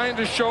got behind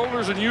his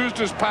shoulders and used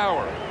his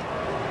power.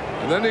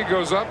 And then he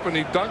goes up and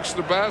he dunks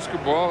the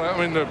basketball. I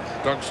mean,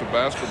 dunks the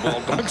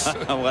basketball. Dunks.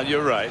 Well,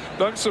 you're right.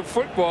 Dunks the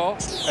football.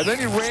 And then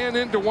he ran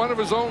into one of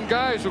his own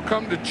guys who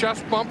come to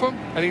chest bump him,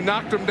 and he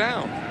knocked him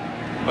down.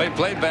 Well, he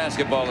played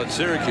basketball at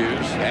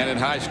Syracuse and in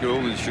high school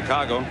in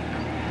Chicago.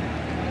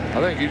 I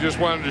think he just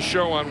wanted to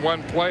show on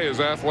one play his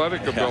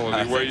athletic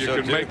ability, where you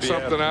can make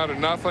something out of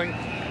nothing.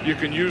 You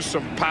can use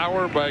some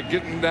power by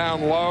getting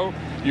down low.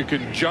 You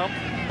can jump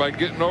by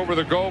getting over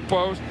the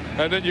goalpost,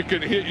 and then you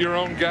can hit your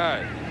own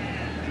guy.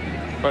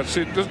 But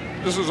see,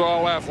 this is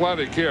all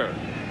athletic here.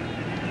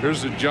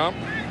 Here's the jump.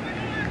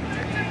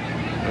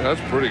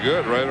 That's pretty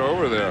good right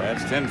over there.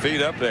 That's 10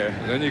 feet up there.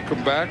 And then you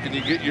come back and you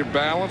get your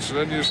balance, and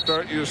then you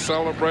start your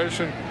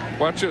celebration.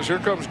 Watch this. Here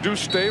comes Deuce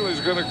Staley's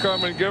going to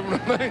come and give him a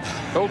thing.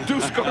 Old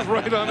Deuce goes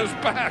right on his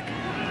back.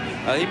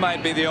 He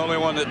might be the only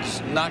one that's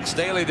knocked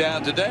Staley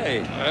down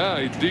today. Yeah,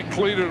 he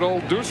decleated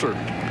old Deucer.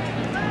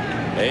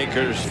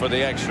 Akers for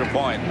the extra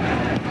point.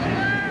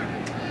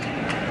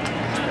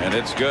 And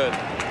it's good.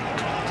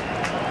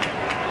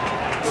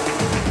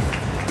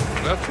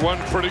 That's one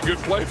pretty good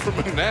play from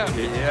McNabb.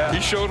 Yeah. He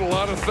showed a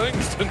lot of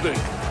things, didn't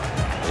he?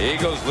 The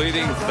Eagles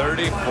leading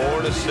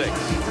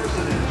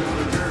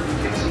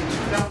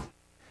 34-6.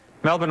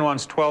 Melbourne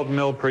wants $12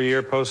 million per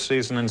year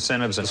postseason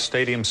incentives and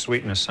stadium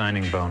suite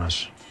signing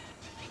bonus.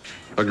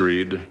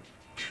 Agreed.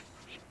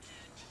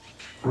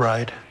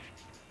 Right.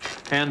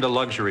 And a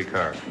luxury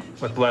car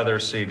with leather,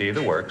 CD,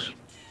 the works.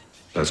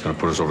 That's going to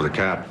put us over the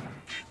cap.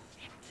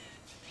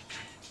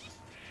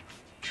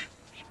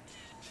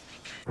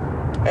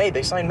 Hey,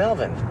 they signed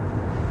Melvin.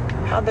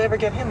 How'd they ever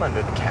get him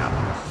under the cap?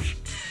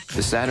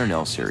 The Saturn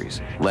L Series.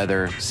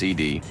 Leather,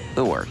 CD,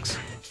 the works.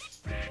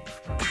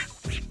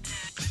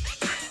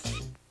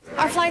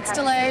 Our flight's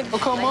delayed. Oh,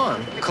 come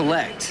on.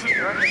 Collect.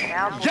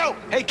 Yo,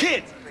 hey,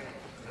 kids.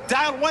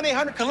 Dial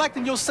 1-800-COLLECT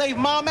and you'll save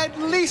Mom at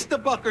least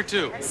 $1 or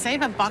 $2. Save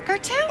 $1 or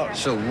 $2? Oh,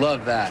 she'll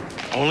love that.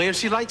 Only if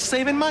she likes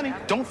saving money.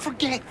 Don't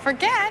forget.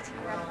 Forget?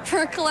 For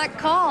a collect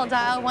call,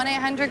 dial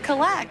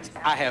 1-800-COLLECT.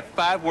 I have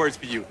 5 words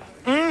for you.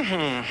 You're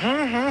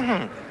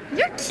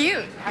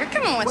cute. You're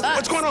coming with us.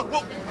 What's going on?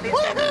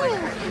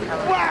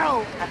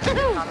 Wow.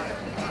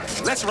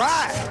 Let's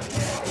ride.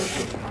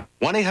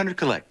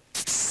 1-800-COLLECT.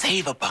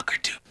 Save $1 or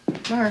 $2.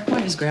 Mark, why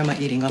is Grandma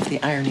eating off the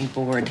ironing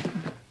board?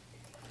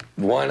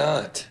 Why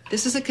not?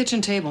 This is a kitchen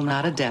table,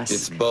 not a desk.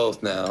 It's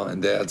both now,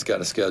 and Dad's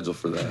got a schedule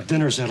for that.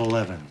 Dinner's at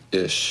 11.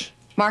 Ish.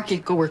 Marky,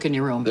 go work in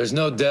your room. There's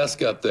no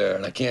desk up there,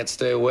 and I can't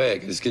stay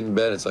awake. I just get in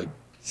bed, it's like,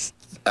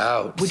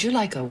 out. Would you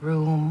like a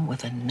room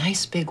with a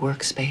nice big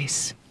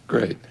workspace?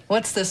 Great.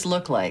 What's this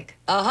look like?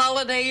 A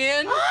Holiday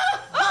Inn?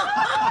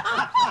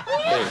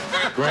 Hey,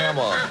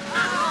 Grandma.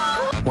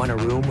 Want a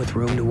room with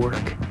room to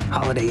work?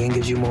 Holiday Inn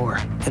gives you more,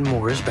 and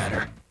more is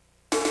better.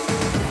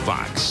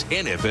 Fox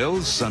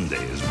NFL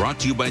Sunday is brought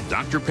to you by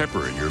Dr.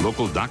 Pepper and your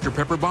local Dr.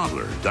 Pepper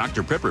bottler.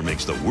 Dr. Pepper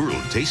makes the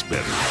world taste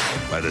better.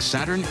 By the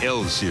Saturn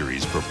L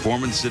Series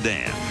Performance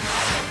Sedan.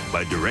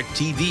 By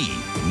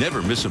DirecTV,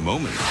 never miss a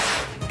moment.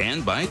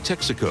 And by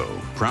Texaco,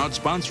 proud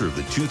sponsor of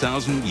the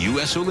 2000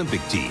 U.S.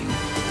 Olympic team.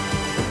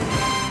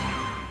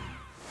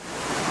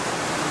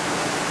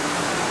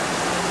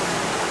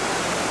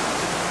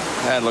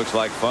 That looks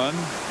like fun.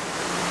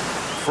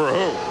 For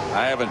who?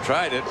 I haven't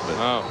tried it, but...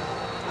 Oh.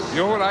 You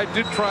know what I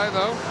did try,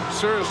 though?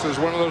 Seriously, is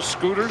one of those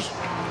scooters.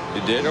 You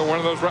did? You know, one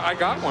of those... I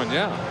got one,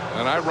 yeah.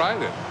 And I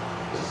ride it.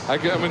 I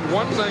mean,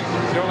 one thing,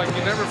 you know, like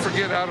you never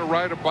forget how to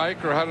ride a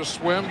bike or how to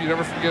swim. You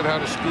never forget how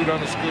to scoot on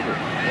a scooter.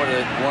 What,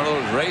 one of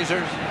those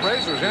razors?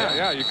 Razors,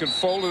 yeah. You can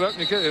fold it up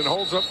and it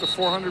holds up to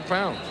 400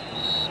 pounds.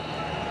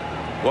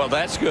 Well,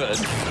 that's good.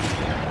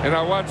 And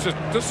I watch this.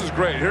 This is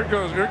great. Here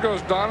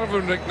goes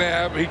Donovan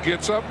McNabb. He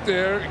gets up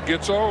there,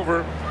 gets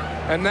over,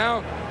 and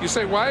now you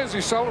say, why is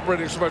he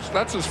celebrating so much?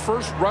 That's his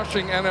first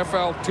rushing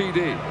NFL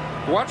TD.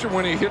 Watch him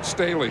when he hits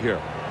Staley here.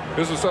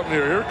 this is something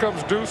here. Here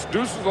comes Deuce.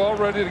 Deuce is all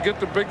ready to get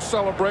the big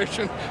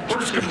celebration.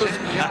 Deuce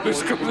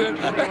comes in.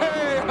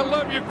 Hey, I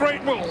love you.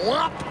 Great move.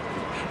 Whop.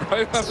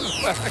 Right on his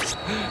back.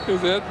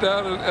 His head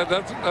down. And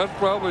that's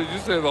probably, you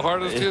say, the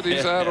hardest hit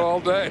he's had all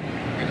day.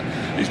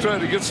 He's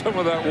trying to get some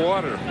of that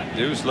water.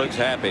 Deuce looks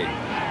happy.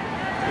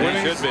 He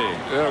should be.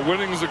 Yeah,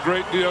 winning's a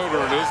great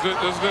deodorant, isn't it?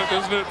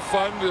 Isn't it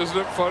fun? Isn't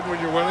it fun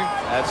when you're winning?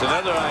 That's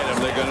another item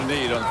they're going to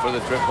need for the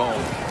trip home.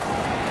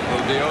 A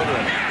little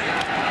deodorant.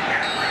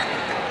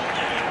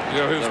 You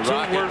know, his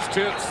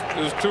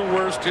two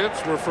worst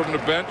hits were from the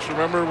bench.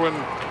 Remember when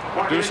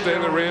Deuce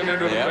Staley ran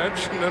into the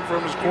bench, and then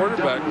from his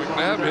quarterback,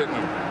 McNabb hitting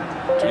him.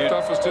 Two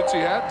toughest hits he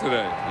had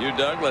today. Hugh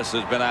Douglas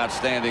has been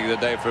outstanding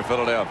today for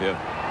Philadelphia.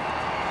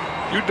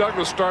 Hugh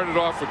Douglas started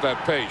off with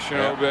that pace, you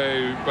know,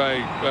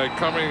 by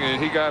coming,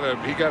 and he got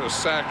a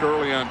sack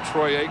early on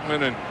Troy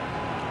Aikman. And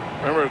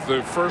remember,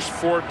 the first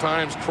 4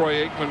 times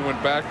Troy Aikman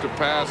went back to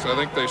pass, I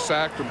think they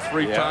sacked him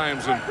 3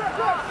 times, and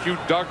Hugh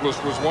Douglas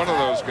was one of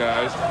those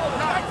guys.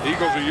 The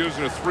Eagles are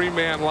using a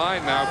 3-man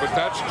line now, but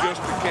that's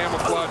just the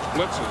camouflage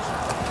blitzes.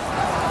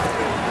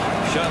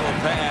 Shuttle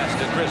pass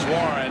to Chris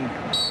Warren.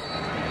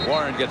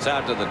 Warren gets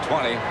out to the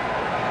 20.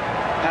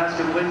 Pass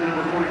complete to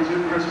number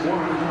 42, Chris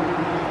Warren.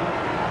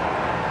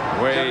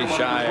 Way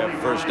shy of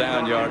first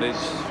down yardage.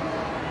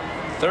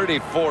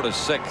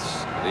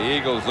 34-6. The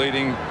Eagles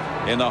leading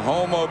in the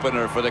home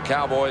opener for the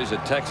Cowboys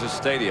at Texas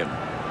Stadium.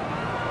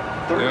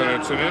 Yeah,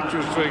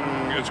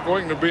 it's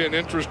going to be an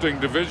interesting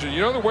division.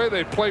 You know, the way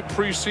they play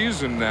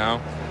preseason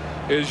now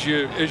is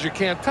you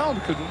can't tell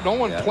because no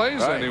one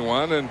plays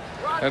anyone, and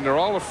they're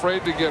all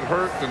afraid to get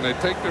hurt, and they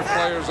take their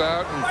players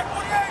out, and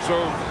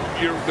so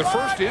the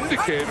first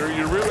indicator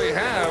you really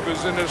have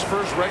is in his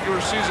first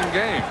regular season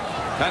game.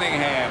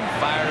 Cunningham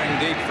firing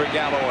deep for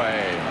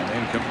Galloway.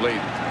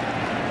 Incomplete.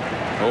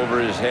 Over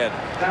his head.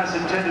 Pass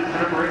intended for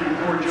number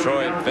 84,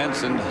 Troy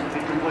Vincent.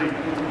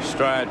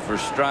 Stride for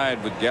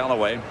stride with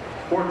Galloway.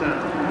 4th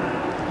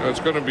down. It's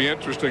going to be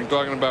interesting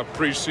talking about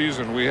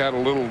preseason. We had a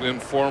little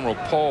informal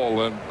poll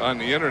on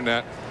the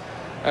internet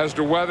as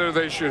to whether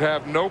they should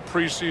have no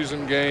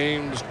preseason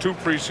games, 2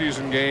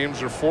 preseason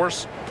games, or 4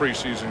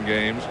 preseason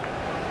games.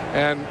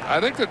 And I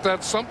think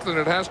that's something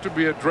that has to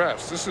be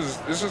addressed. This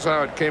is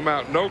how it came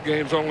out. No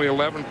games, only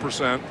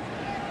 11%.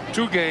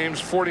 2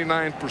 games,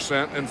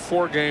 49%, and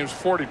 4 games,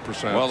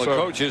 40%. Well, the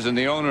coaches and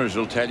the owners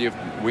will tell you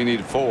we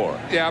need 4.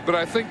 Yeah, but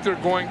I think they're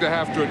going to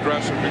have to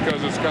address it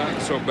because it's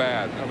gotten so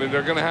bad. I mean,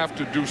 they're going to have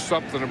to do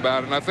something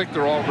about it, and I think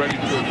they're all ready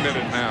to admit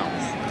it now.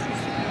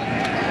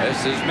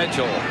 This is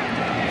Mitchell.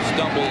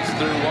 Stumbles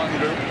through one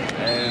group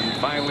and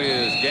finally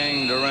is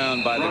ganged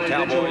around by the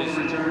Cowboys,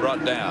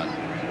 brought down.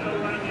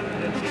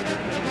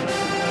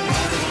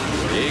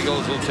 The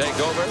Eagles will take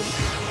over.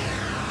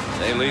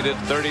 They lead it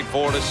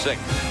 34-6.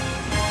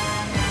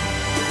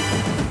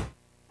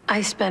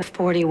 I spent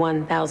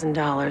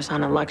 $41,000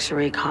 on a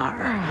luxury car.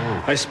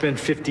 I spent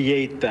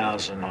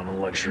 $58,000 on a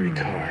luxury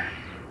car.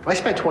 I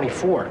spent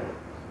 $24,000.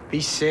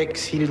 V6,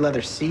 heated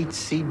leather seats,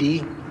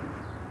 CD.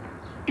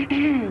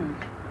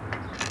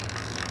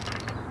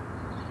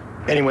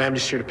 Anyway, I'm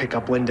just here to pick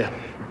up Linda.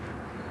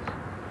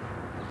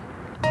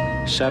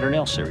 Saturn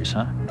L Series,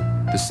 huh?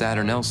 The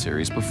Saturn L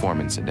Series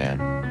performance sedan.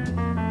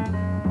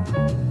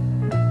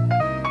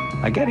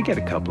 I gotta get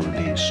a couple of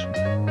these.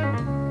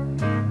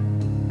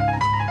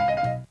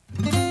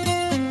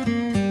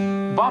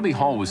 Bobby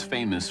Hall was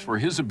famous for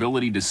his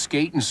ability to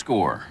skate and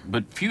score,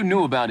 but few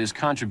knew about his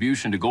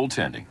contribution to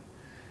goaltending.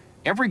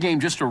 Every game,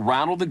 just to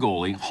rattle the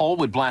goalie, Hall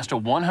would blast a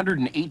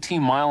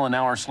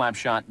 118-mile-an-hour slap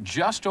shot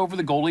just over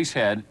the goalie's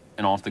head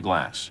and off the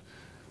glass.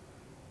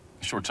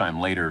 A short time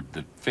later,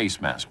 the face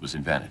mask was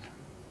invented.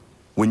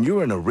 When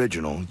you're an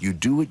original, you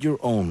do it your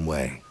own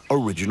way.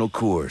 Original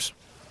Coors.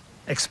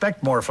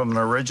 Expect more from an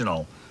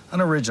original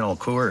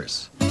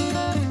Coors.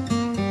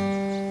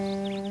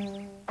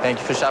 Thank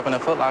you for shopping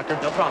at Foot Locker.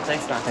 No problem.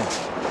 Thanks, Jonathan.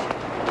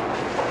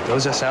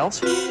 Those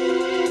SLs?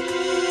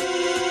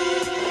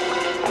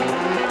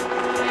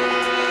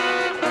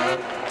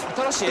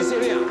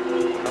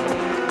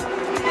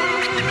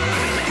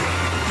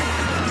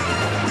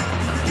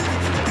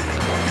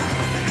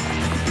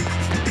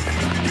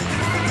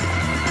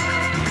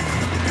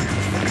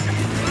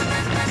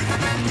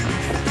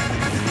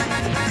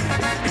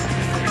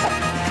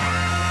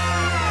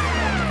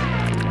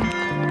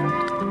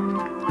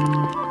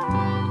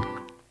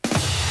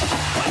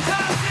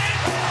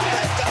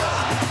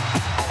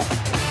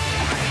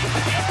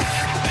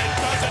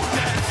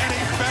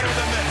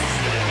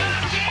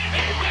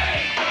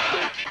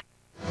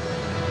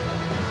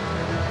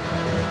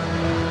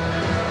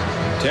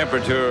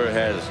 Temperature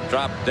has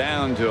dropped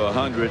down to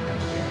 100.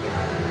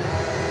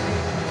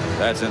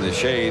 That's in the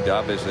shade.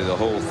 Obviously, the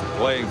whole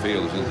playing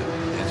field is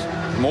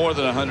it's more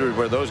than 100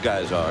 where those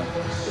guys are.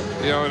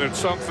 You know, and it's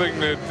something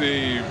that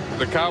the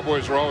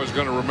Cowboys are always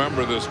going to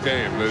remember this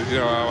game. You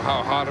know,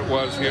 how hot it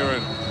was here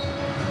and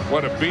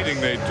what a beating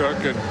they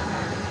took. And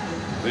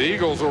the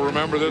Eagles will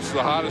remember this is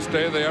the hottest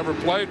day they ever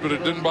played, but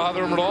it didn't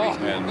bother them at all.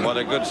 And what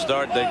a good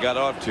start they got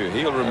off to.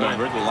 He'll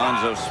remember it.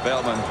 Alonzo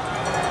Spellman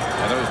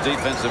And those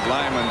defensive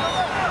linemen.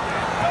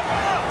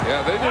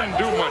 Yeah, they didn't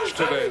do much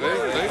today.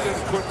 They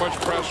didn't put much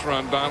pressure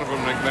on Donovan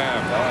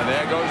McNabb. Oh, and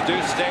there goes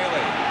Deuce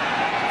Staley.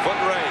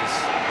 Foot race.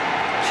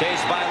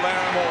 Chased by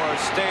Larimore.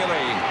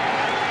 Staley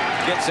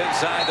gets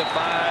inside the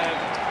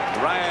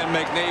 5. Ryan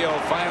McNeil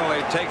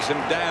finally takes him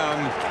down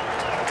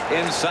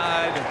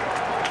inside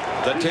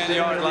the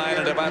 10-yard line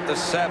at about the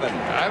 7.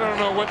 I don't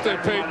know what they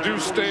paid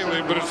Deuce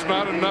Staley, but it's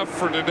not enough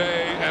for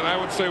today. And I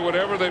would say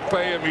whatever they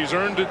pay him, he's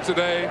earned it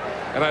today.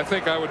 And I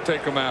think I would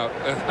take him out.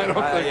 And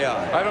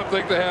I don't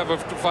think they have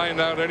to find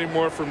out any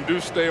more from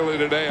Deuce Staley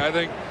today. I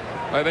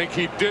think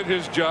he did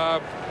his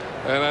job.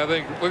 And I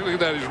think, look at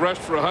that, he's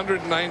rushed for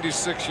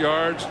 196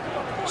 yards,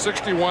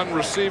 61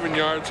 receiving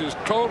yards. His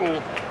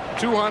total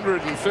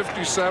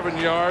 257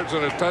 yards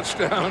and a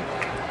touchdown.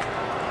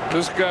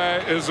 This guy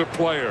is a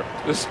player.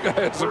 This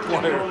guy is a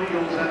player.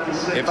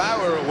 If I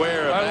were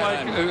aware of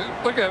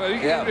that. Look at it.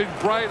 He's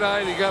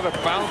bright-eyed. He got a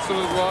bounce in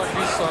his walk.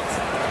 He's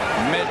something.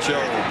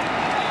 Mitchell,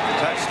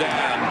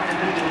 touchdown.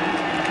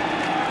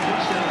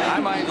 I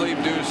might leave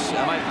Deuce.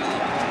 I might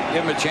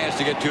give him a chance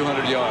to get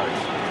 200 yards.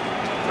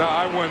 No,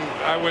 I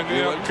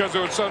wouldn't, because it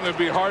would suddenly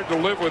be hard to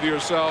live with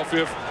yourself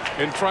if,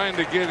 in trying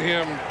to get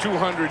him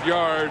 200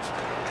 yards,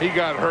 he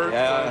got hurt.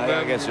 Yeah,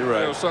 I guess you're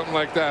right. Something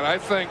like that. I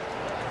think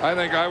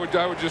I would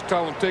just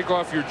tell him, take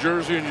off your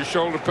jersey and your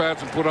shoulder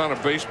pads and put on a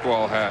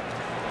baseball hat.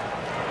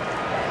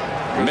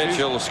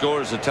 Mitchell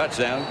scores a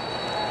touchdown.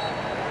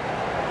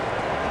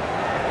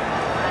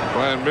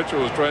 Brian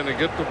Mitchell was trying to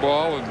get the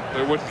ball and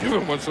they wouldn't give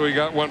him one, so he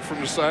got one from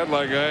the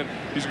sideline guy. And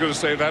he's going to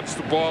say, that's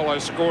the ball I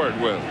scored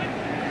with.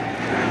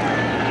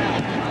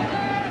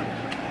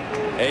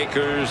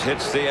 Akers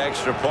hits the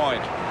extra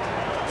point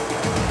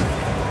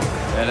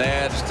and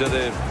adds to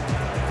the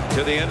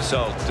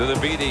insult, to the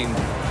beating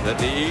that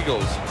the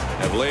Eagles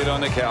have laid on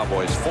the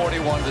Cowboys,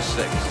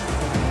 41-6.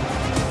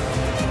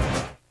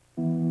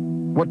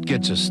 What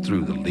gets us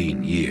through the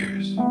lean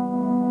years?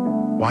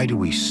 Why do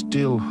we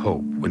still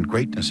hope when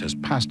greatness has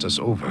passed us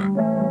over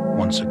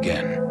once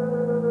again?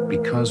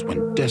 Because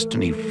when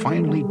destiny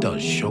finally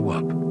does show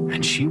up,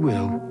 and she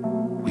will,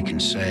 we can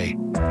say,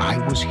 I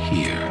was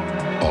here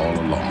all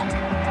along.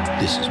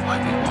 This is why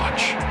we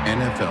watch.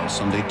 NFL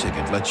Sunday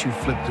Ticket lets you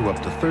flip through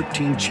up to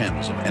 13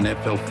 channels of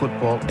NFL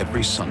football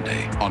every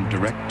Sunday on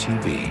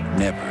DirecTV.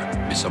 Never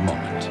miss a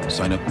moment.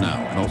 Sign up now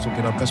and also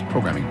get our best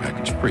programming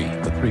package free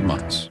for 3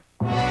 months.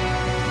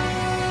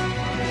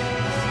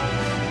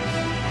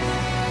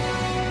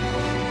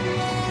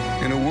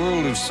 In a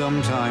world of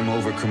sometime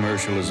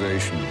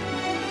over-commercialization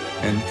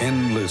and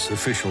endless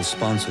official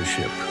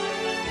sponsorship,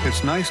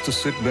 it's nice to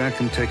sit back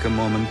and take a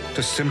moment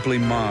to simply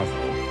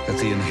marvel at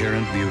the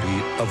inherent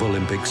beauty of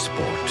Olympic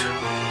sport.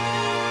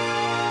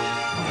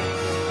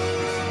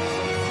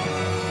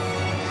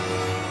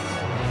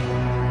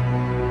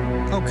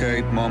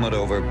 Okay, moment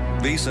over.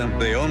 Visa,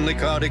 the only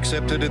card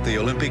accepted at the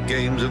Olympic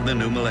Games of the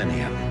new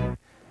millennium.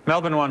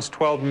 Melbourne wants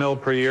 $12 million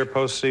per year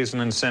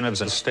postseason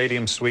incentives and a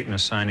stadium suite and a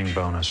signing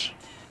bonus.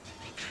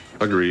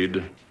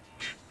 Agreed.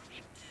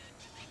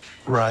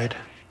 Right.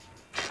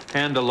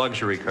 And a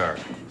luxury car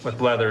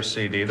with leather,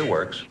 CD, the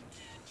works.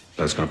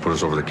 That's going to put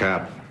us over the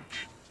cap.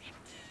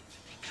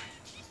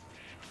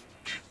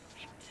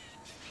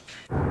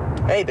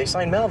 Hey, they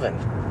signed Melvin.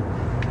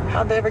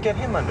 How'd they ever get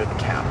him under the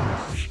cap?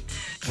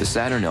 The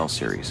Saturn L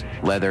Series.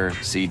 Leather,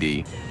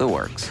 CD, the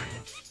works.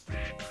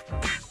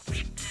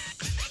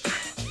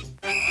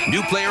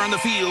 New player on the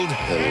field.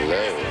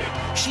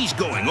 Hello. She's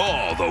going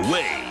all the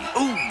way.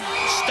 Ooh,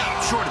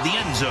 stopped short of the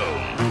end zone.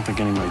 I don't think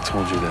anybody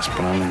told you this,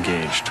 but I'm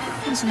engaged.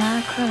 It's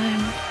not a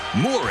crime.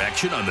 More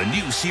action on the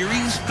new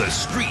series, The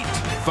Street,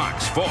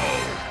 Fox Fall.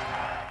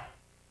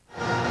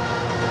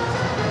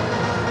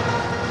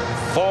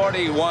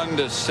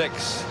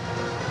 41-6.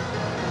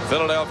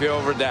 Philadelphia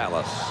over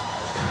Dallas.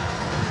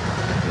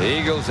 The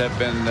Eagles have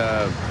been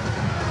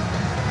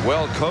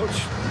well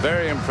coached,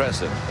 very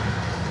impressive.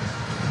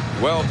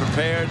 Well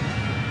prepared.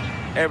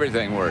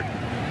 Everything worked.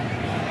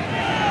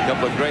 A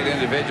couple of great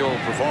individual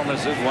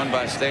performances, one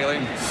by Staley.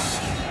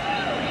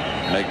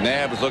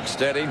 McNabb looks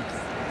steady.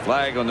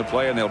 Flag on the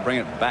play, and they'll bring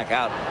it back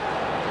out.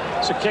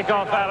 It's a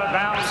kickoff out of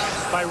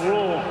bounds by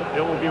rule.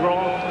 It will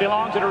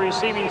belong to the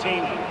receiving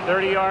team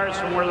 30 yards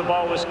from where the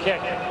ball was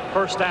kicked.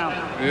 First down.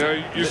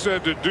 Yeah, you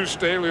said that Deuce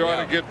Staley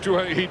ought to get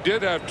 200. He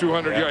did have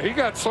 200 yards. He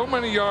got so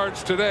many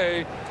yards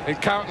today, and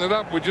counting it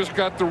up, we just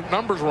got the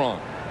numbers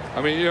wrong.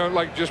 I mean, you know,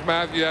 like just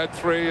math, you had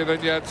 3, and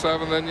then you had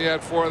 7, then you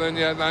had 4, then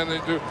you had 9,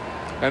 then 2.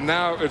 And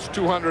now it's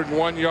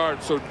 201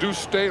 yards. So Deuce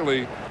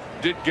Staley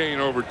did gain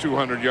over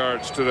 200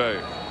 yards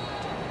today.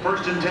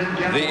 First and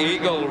 10. The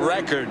Eagle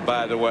record,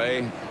 by the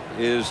way,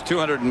 is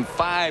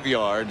 205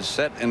 yards,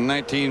 set in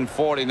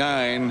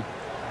 1949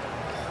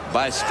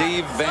 by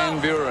Steve Van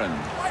Buren.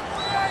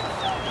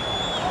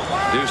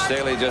 Deuce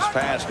Staley just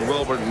passed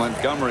Wilbert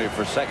Montgomery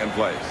for second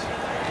place.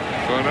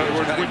 So in other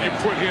words, would you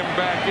put him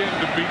back in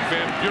to beat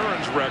Van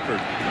Buren's record?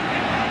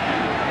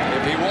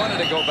 If he wanted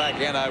to go back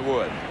in, I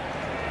would.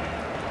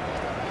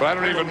 But I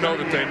don't even know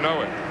that they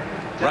know it.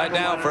 Right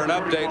now, for an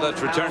update,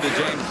 let's return to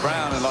James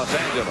Brown in Los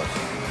Angeles.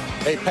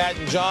 Hey, Pat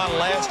and John,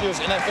 last year's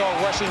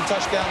NFL rushing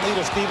touchdown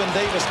leader, Stephen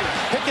Davis,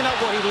 picking up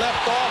where he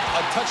left off,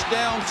 a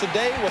touchdown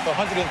today with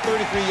 133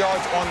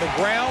 yards on the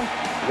ground.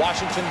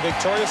 Washington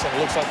victorious, and it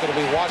looks like it'll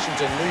be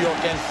Washington, New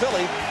York, and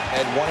Philly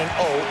at 1-0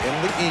 in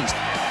the East.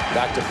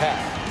 Back to Pat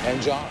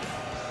and John.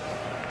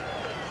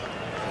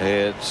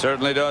 It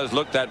certainly does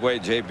look that way,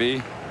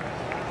 JB.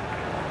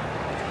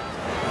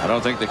 I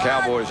don't think the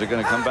Cowboys are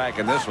going to come back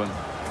in this one.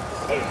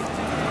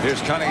 Here's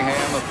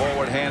Cunningham, the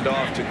forward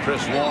handoff to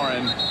Chris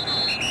Warren.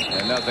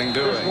 And nothing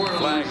doing.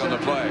 Flag on the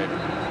play.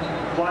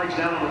 Flags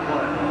down on the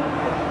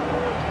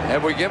play.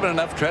 Have we given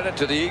enough credit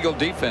to the Eagle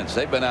defense?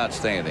 They've been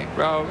outstanding.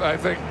 Well, I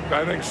think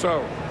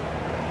so.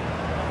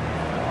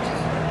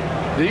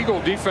 The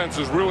Eagle defense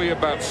is really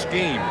about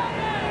scheme.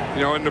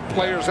 You know, and the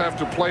players have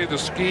to play the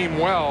scheme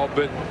well,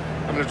 but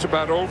I mean, it's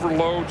about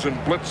overloads and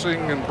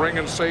blitzing and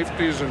bringing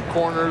safeties and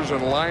corners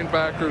and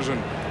linebackers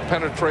and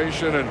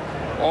penetration and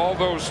all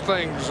those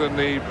things, and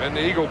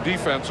the Eagle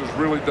defense has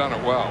really done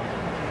it well.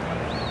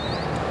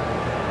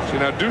 See,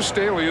 now Deuce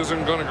Staley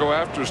isn't going to go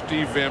after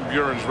Steve Van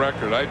Buren's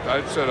record.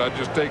 I said I'd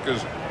just take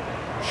his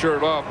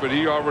shirt off, but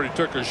he already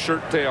took his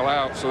shirt tail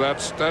out, so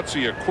that's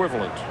the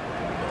equivalent.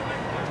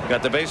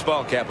 Got the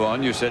baseball cap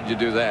on. You said you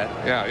do that.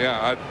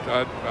 Yeah.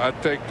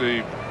 I'd take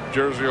the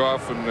jersey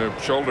off and the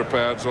shoulder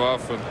pads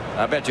off, and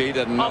I bet you he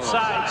doesn't know.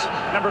 Offsides,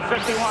 number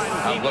 51.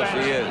 How close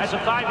he is. That's a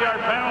 5-yard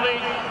penalty.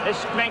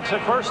 This makes a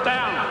first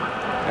down.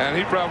 And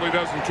he probably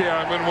doesn't care.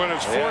 I mean, when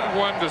it's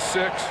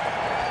 41-6.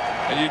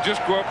 And you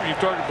just go up and you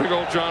talk to big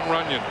old John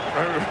Runyon.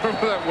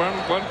 Remember that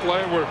one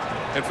play where,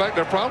 in fact,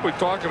 they're probably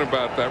talking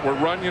about that, where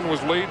Runyon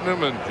was leading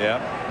them and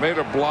made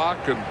a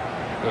block, and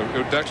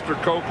Dexter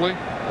Coakley.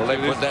 Well, they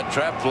put that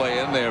trap play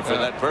in there for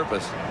that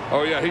purpose.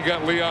 Oh, yeah, he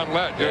got Leon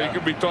Lett. Yeah, you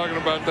could be talking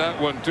about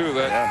that one, too,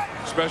 that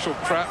special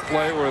trap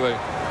play where they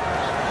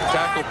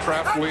tackle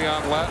trap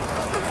Leon Lett.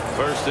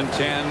 1st and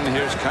 10.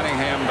 Here's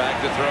Cunningham back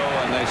to throw,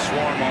 and they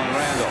swarm on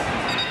Randall.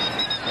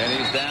 And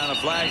he's down. A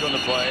flag on the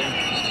play.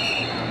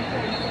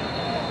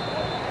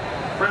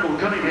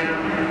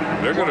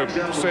 They're going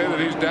to say that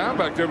he's down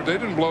back there, but they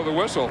didn't blow the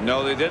whistle.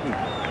 No, they didn't.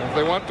 If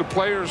they want the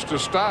players to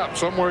stop,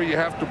 somewhere you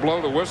have to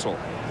blow the whistle.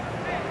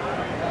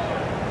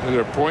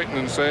 They're pointing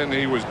and saying that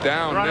he was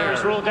down there. Runner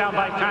is ruled down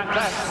by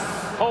contact.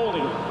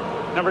 Holding,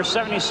 number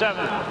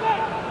 77.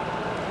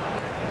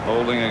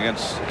 Holding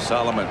against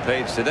Solomon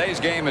Page. Today's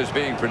game is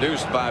being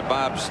produced by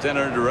Bob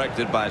Stinner,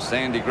 directed by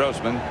Sandy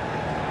Grossman.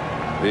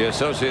 The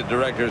associate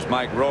director is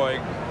Mike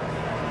Roig.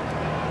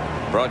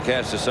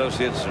 Broadcast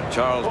associates are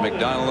Charles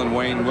McDonald and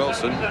Wayne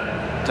Wilson.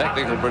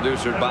 Technical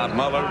producer Bob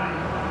Muller.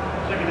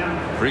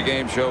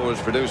 Pre-game show was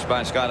produced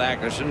by Scott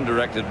Ackerson,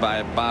 directed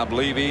by Bob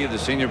Levy. The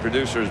senior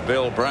producer is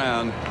Bill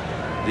Brown.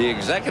 The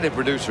executive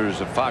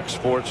producers of Fox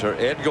Sports are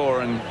Ed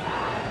Gorin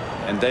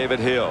and David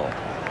Hill.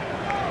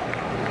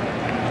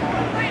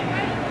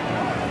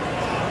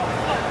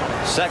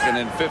 2nd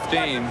and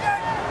 15.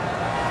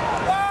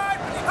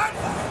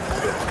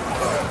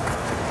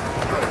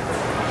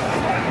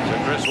 To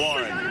Chris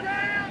Warren.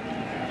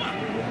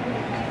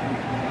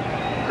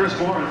 Chris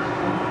Warren,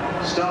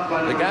 stopped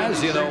by the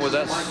guys, you know, with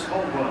us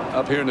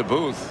up here in the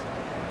booth,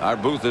 our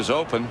booth is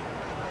open,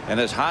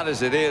 and as hot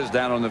as it is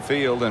down on the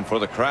field and for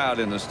the crowd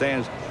in the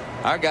stands,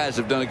 our guys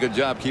have done a good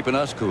job keeping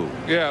us cool.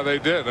 Yeah, they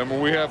did. I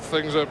mean, we have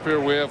things up here.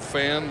 We have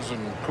fans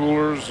and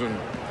coolers and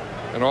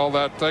all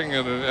that thing,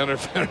 and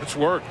it's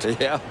worked.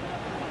 Yeah.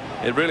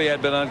 It really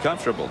had been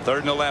uncomfortable.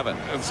 3rd and 11.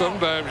 And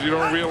sometimes you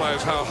don't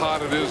realize how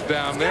hot it is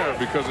down there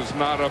because it's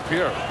not up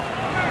here.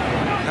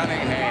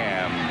 Cunningham.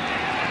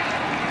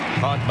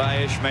 Caught by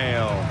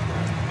Ishmael.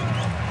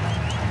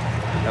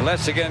 And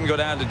let's again go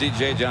down to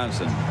DJ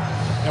Johnson.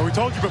 And we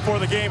told you before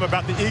the game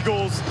about the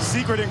Eagles'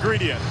 secret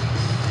ingredient,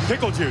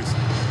 pickle juice.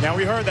 Now,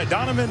 we heard that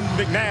Donovan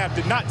McNabb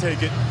did not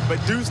take it, but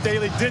Deuce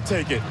Staley did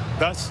take it,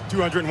 thus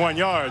 201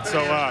 yards. So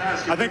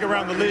I think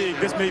around the league,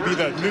 this may be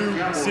the new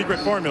secret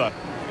formula.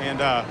 And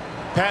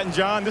Pat and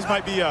John, this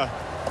might be a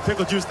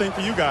pickle juice thing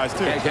for you guys,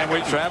 too. Can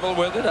we travel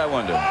with it? I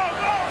wonder.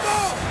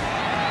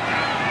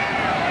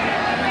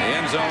 And the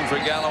end zone for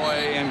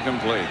Galloway,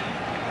 incomplete.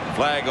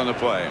 Flag on the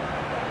play.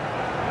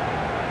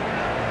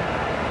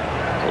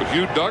 Well,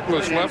 Hugh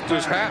Douglas left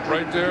his hat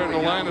right there in the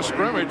line of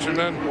scrimmage and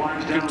then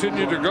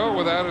continued to go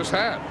without his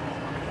hat.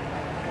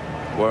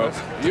 Well,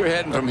 you're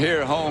heading from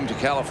here home to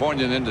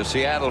California and into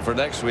Seattle for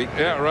next week.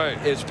 Yeah, right.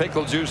 Is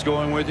pickle juice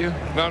going with you?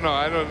 No,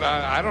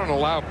 I don't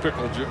allow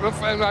pickle juice.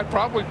 And I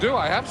probably do.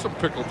 I have some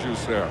pickle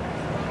juice there.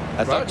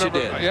 I thought you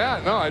did.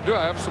 Yeah, no, I do.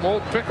 I have some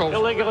old pickles.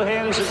 Illegal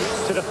hands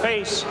to the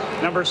face,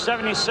 number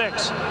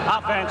 76.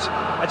 Offense.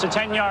 That's a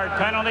 10-yard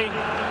penalty.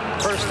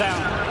 First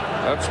down.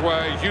 That's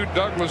why Hugh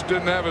Douglas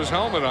didn't have his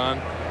helmet on.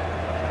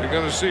 You're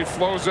going to see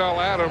Flozell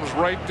Adams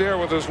right there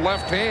with his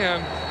left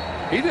hand.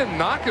 He didn't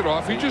knock it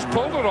off. He just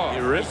pulled it off.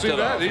 He ripped it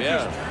off, He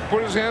just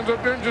put his hands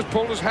up there and just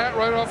pulled his hat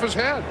right off his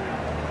head.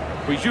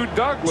 But Hugh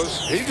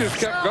Douglas, he just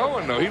kept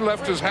going, though. He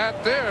left his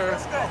hat there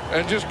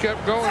and just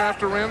kept going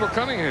after Randall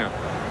Cunningham.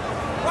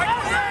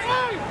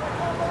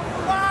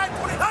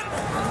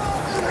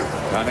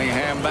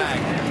 Cunningham back.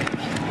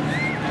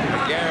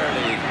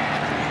 Garrity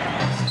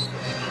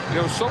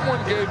you know,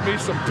 someone gave me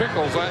some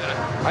pickles.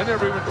 I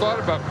never even thought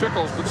about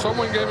pickles, but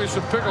someone gave me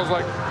some pickles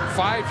like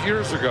 5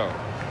 years ago.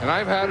 And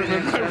I've had them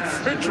in my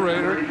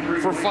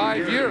refrigerator for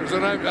 5 years.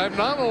 And I've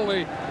not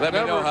only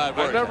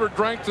never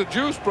drank the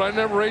juice, but I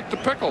never ate the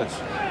pickles.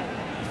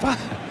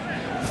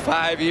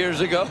 5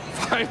 years ago?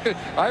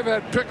 I've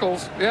had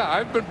pickles. Yeah,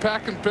 I've been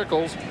packing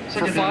pickles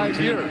for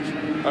 5 years.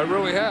 I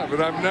really have.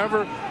 And I've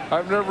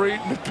never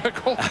eaten a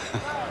pickle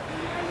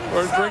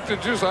or drink the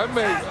juice. I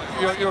may,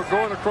 you know,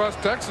 going across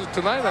Texas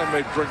tonight, I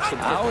may drink some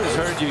pickles. I always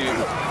heard you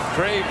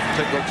crave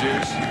pickle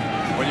juice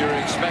when you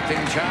were expecting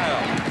a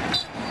child.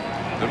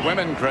 The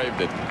women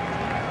craved it.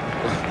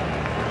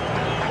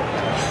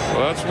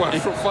 Well, that's why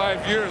for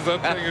 5 years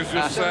that thing has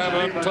just sat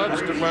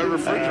untouched in my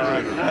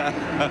refrigerator.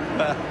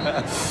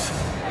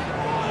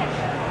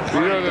 You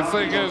know, the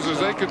thing is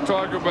they can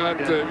talk about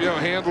you know,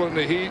 handling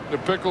the heat, the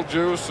pickle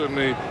juice, and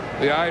the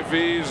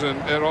IVs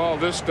and all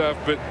this stuff,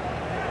 but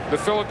the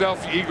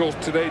Philadelphia Eagles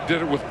today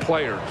did it with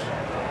players.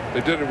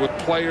 They did it with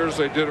players.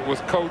 They did it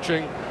with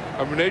coaching.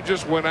 I mean, they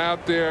just went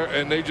out there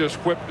and they just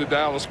whipped the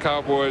Dallas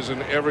Cowboys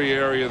in every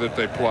area that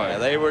they play. Yeah,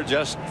 they were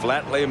just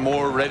flatly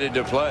more ready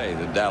to play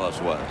than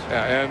Dallas was.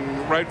 Yeah,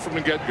 and right from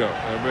the get-go.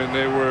 I mean,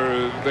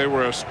 they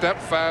were a step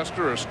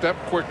faster, a step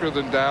quicker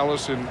than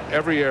Dallas in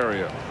every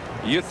area.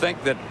 You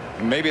think that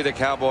maybe the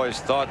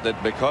Cowboys thought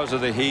that because of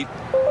the heat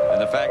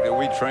and the fact that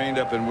we trained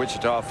up in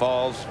Wichita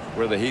Falls,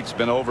 where the heat's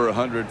been over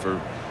 100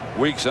 for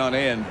weeks on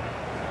end,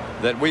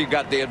 that we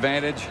got the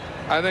advantage?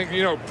 I think,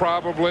 you know,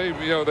 probably,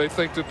 you know, they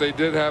think that they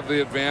did have the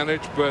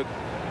advantage, but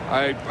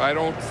I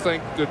don't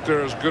think that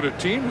they're as good a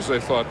team as they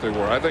thought they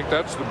were. I think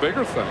that's the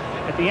bigger thing.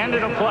 At the end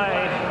of the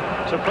play,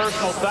 it's a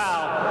personal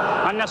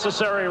foul,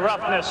 unnecessary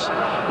roughness,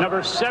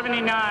 number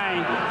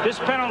 79. This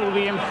penalty will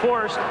be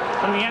enforced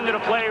from the end of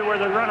the play where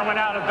the runner went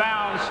out of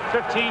bounds,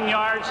 15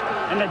 yards,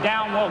 and the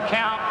down will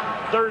count,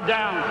 3rd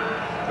down.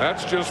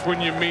 That's just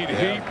when you meet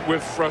heat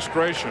with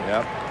frustration.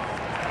 Yep.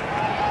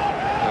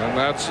 And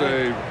that's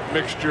a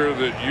mixture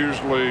that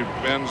usually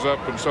ends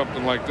up in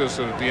something like this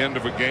at the end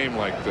of a game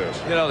like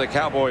this. You know, the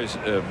Cowboys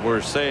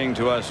were saying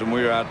to us when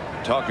we were out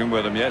talking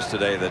with them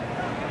yesterday that,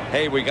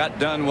 hey, we got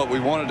done what we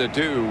wanted to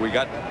do. We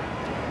got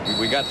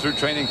through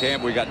training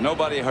camp. We got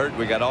nobody hurt.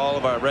 We got all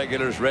of our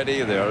regulars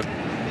ready.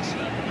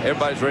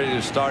 Everybody's ready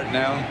to start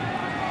now,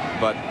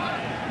 but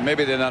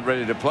maybe they're not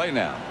ready to play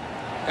now.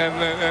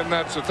 And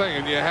that's the thing.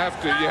 And you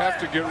have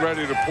to get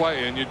ready to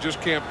play, and you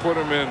just can't put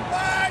them in,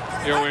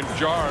 you know, in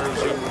jars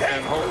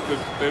and hope that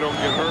they don't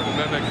get hurt and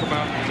then they come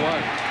out and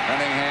play.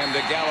 Cunningham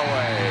to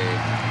Galloway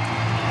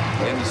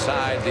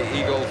inside the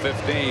Eagle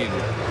 15.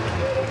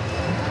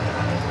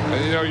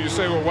 And, you know, you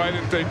say, well, why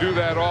didn't they do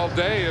that all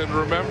day? And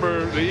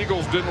remember, the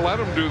Eagles didn't let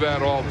them do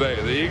that all day.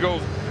 The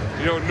Eagles,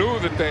 you know, knew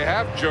that they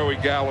have Joey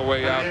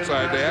Galloway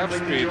outside. They have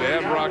speed. They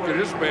have Rocket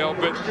Ismail,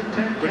 but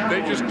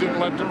they just didn't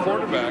let the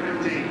quarterback,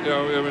 you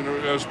know, I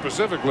mean,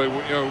 specifically,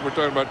 you know, we're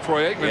talking about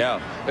Troy Aikman. Yeah.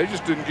 They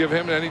just didn't give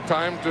him any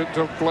time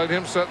to let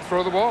him set and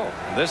throw the ball.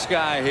 This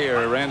guy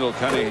here, Randall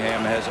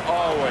Cunningham, has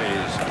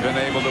always been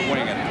able to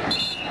wing it.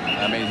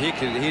 I mean,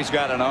 he's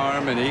got an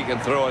arm and he can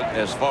throw it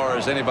as far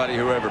as anybody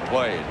who ever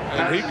played.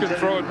 And he can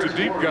throw it to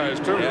deep guys,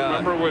 too. Yeah.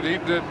 Remember what he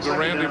did to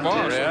Randy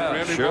Moss? Yeah,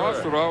 Randy sure.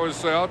 Moss would always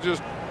say, I'll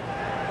just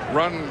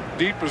run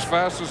deep as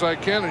fast as I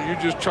can, and you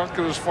just chunk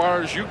it as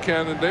far as you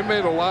can. And they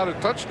made a lot of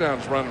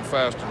touchdowns running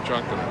fast and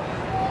chunking it.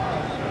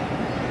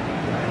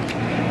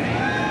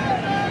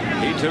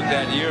 He took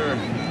that year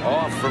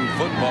off from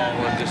football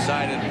and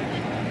decided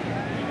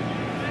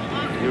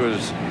he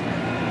was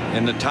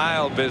in the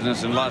tile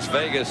business in Las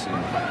Vegas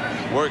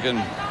and working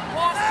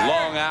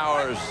long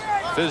hours,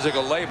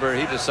 physical labor.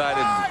 He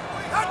decided,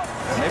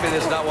 maybe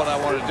that's not what I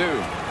want to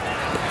do.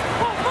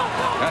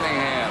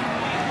 Cunningham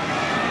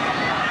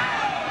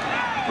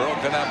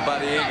broken up by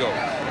the Eagles.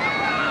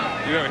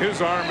 You know,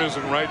 his arm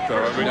isn't right,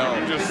 though. I mean, No.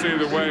 you can just see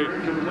the way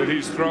that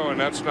he's throwing.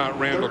 That's not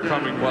Randall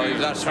Cunningham. Well, he's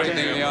not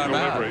straightening the arm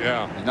out.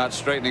 Yeah. He's not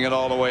straightening it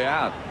all the way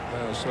out.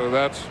 So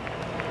that's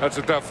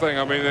a tough thing.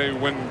 I mean,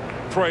 when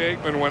Troy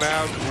Aikman went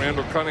out,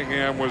 Randall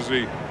Cunningham was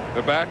the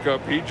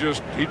backup. He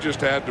just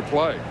had to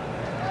play.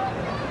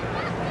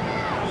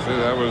 See,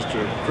 that was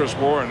to Chris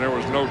Warren. There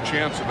was no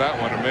chance of that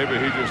one, and maybe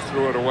he just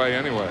threw it away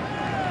anyway.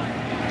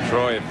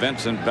 Troy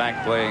Vincent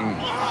back playing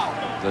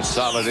the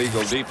solid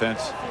Eagle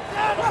defense.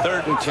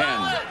 3rd and 10.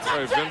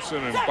 Troy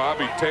Vincent and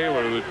Bobby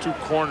Taylor, the two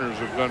corners,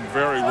 have done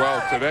very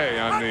well today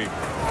on the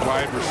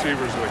wide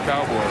receivers of the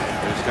Cowboys.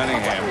 Here's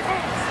Cunningham.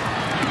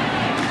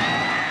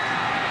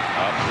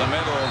 Up the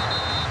middle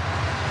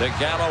to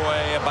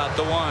Galloway, about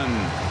the 1.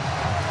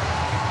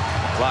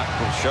 Clock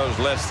shows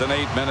less than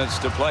 8 minutes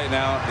to play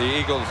now. The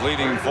Eagles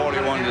leading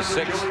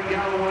 41-6.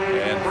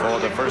 And for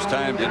the first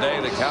time today,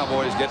 the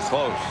Cowboys get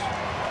close.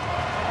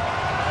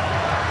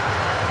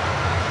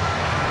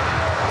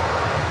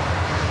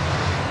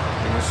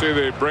 See,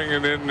 they're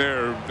bringing in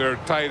their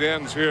tight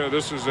ends here.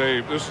 This is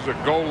a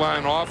goal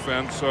line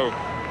offense, so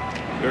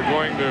they're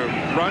going to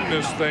run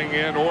this thing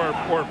in or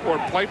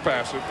play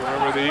pass it.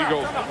 Remember, the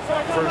Eagles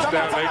first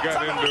down, they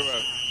got into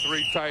a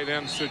 3 tight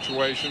end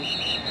situation.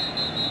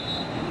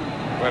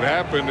 What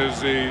happened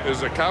is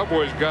the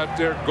Cowboys got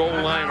their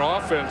goal line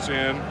offense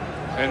in,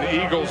 and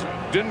the Eagles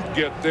didn't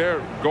get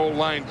their goal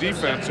line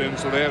defense in,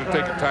 so they had to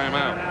take a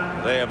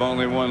timeout. They have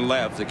only one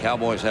left. The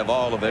Cowboys have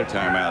all of their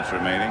timeouts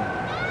remaining.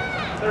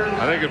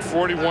 I think at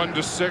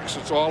 41-6,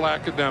 it's all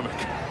academic.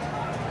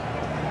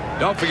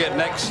 Don't forget,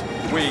 next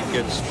week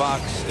it's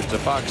Fox. It's a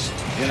Fox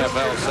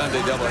NFL Sunday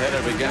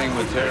doubleheader beginning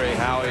with Terry,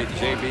 Howie,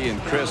 JB,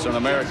 and Chris on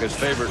America's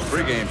favorite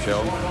pregame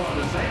show.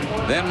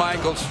 Then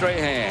Michael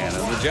Strahan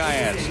and the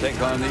Giants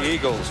take on the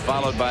Eagles,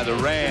 followed by the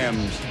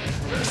Rams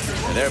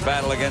and their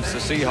battle against the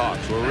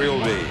Seahawks, where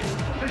we'll be,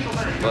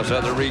 plus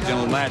other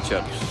regional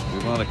matchups.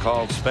 We want to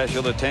call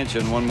special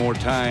attention one more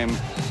time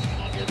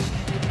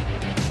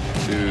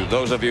to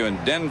those of you in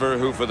Denver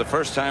who for the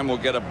first time will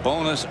get a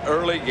bonus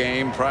early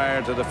game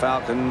prior to the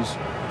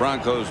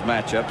Falcons-Broncos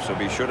matchup, so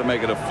be sure to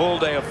make it a full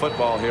day of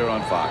football here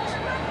on Fox.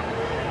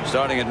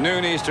 Starting at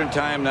noon Eastern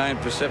Time, 9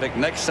 Pacific,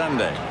 next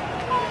Sunday.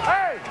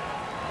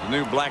 The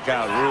new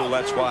blackout rule,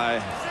 that's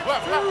why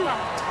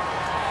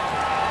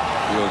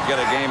you'll get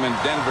a game in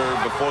Denver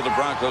before the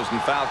Broncos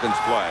and Falcons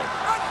play.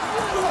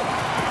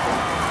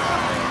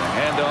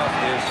 And the handoff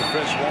is to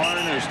Chris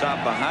Warren, who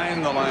stopped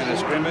behind the line of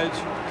scrimmage.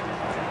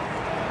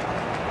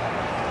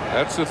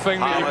 That's the thing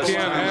that you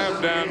can't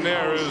have down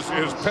there is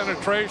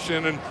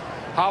penetration, and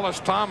Hollis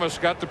Thomas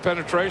got the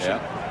penetration.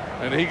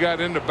 And he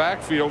got into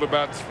backfield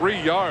about 3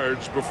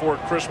 yards before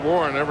Chris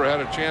Warren ever had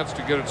a chance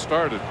to get it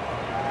started.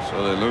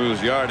 So they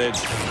lose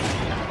yardage.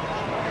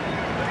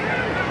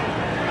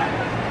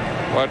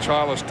 Watch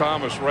Hollis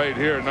Thomas right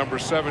here, number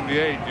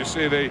 78. You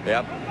see they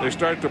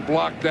start to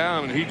block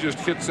down, and he just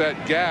hits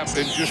that gap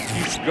and just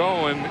keeps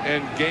going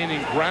and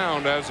gaining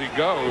ground as he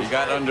goes. He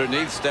got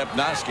underneath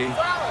Stepnoski.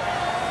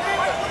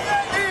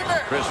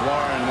 Chris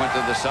Warren went to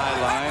the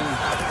sideline.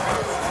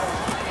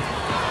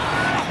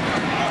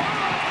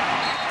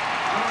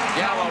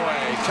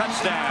 Galloway,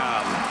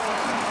 touchdown.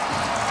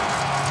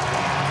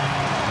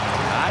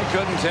 I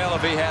couldn't tell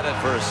if he had it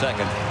for a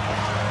second.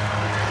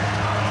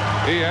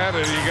 He had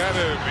it.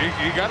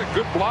 He got a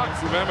good block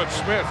from Emmitt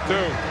Smith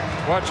too.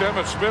 Watch,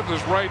 Emmitt Smith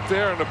is right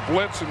there in the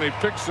blitz, and he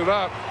picks it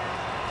up.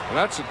 And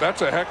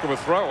that's a heck of a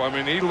throw. I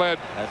mean, he led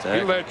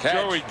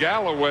Joey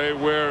Galloway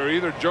where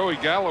either Joey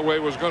Galloway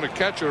was going to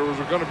catch it or was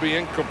going to be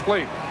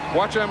incomplete.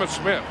 Watch Emmitt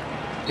Smith.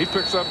 He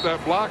picks up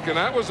that block, and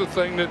that was the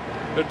thing that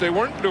they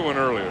weren't doing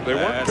earlier. They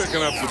weren't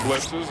picking up the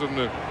blitzes, and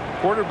the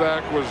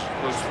quarterback was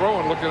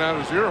throwing, looking at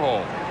his ear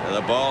hole. The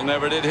ball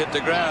never did hit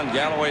the ground.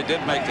 Galloway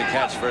did make the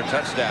catch for a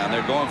touchdown.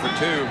 They're going for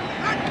 2.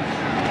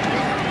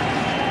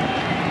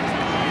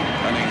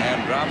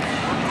 Cunningham drops.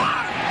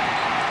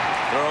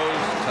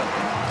 Throws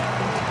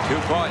 2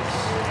 points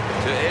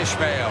to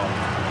Ishmael.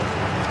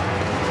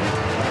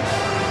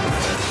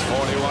 It's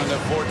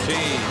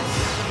 41-14.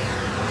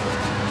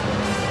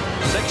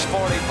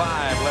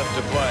 6:45 left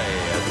to play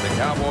as the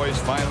Cowboys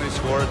finally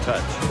score a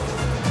touch.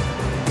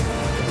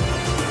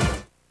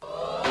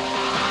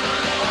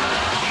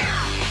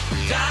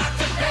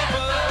 Dr.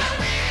 Pepper,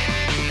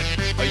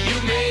 you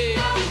make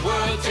the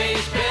world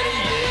taste better,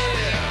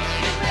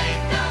 yeah. You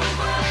make the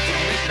world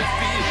taste better.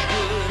 Feel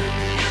good.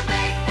 You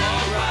make the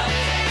world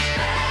taste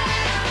better.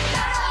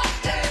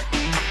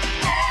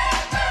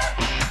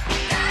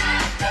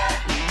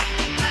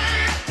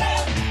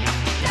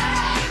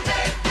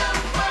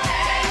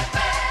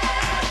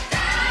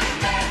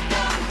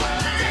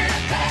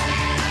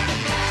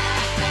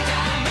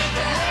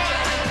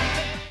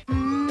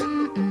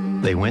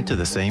 They went to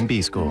the same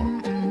B school.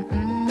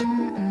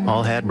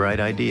 All had bright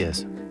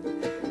ideas.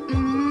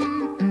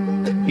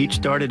 Each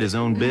started his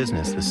own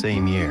business the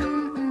same year.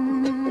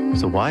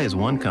 So why is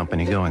one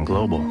company going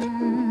global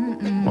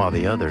while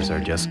the others are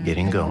just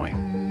getting going?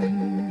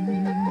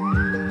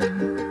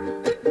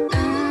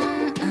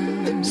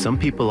 Some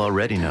people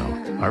already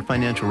know our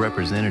financial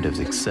representatives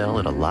excel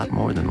at a lot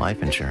more than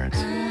life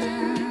insurance.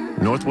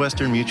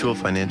 Northwestern Mutual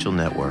Financial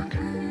Network.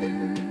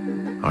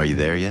 Are you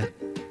there yet?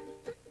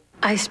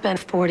 I spent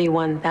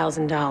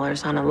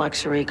 $41,000 on a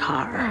luxury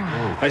car.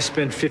 I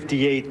spent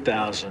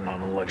 $58,000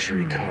 on a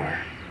luxury car.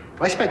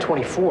 I spent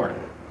 24.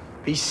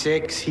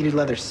 V6, heated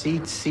leather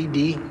seats,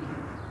 CD.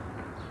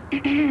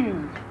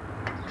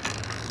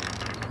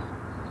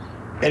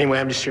 Anyway,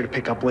 I'm just here to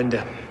pick up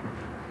Linda.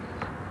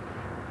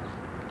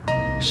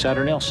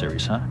 Saturn L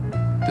Series, huh?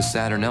 The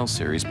Saturn L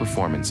Series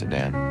performance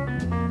sedan.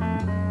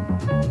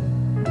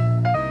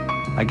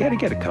 I gotta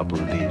get a couple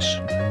of these.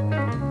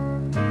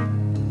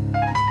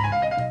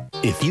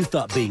 If you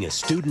thought being a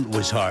student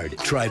was hard,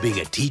 try being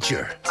a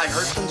teacher. I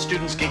heard some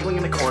students giggling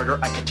in the corridor.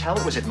 I could tell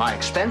it was at my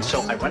expense,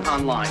 so I went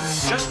online.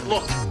 Just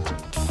look.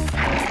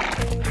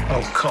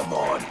 Oh, come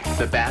on.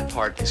 The bad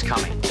part is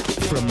coming.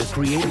 From the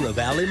creator of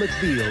Ally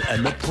McBeal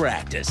and The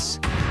Practice,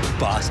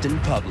 Boston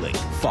Public,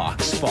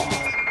 Fox Fall.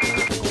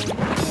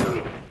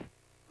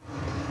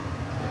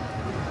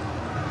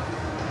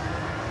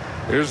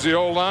 Here's the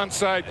old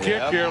onside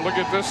kick here. Look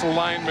at this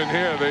alignment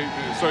here.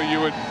 So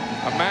you would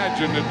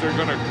imagine that they're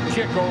going to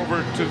kick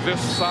over to this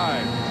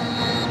side.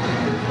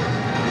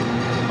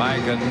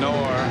 Micah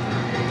Noor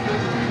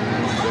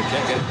to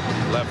kick it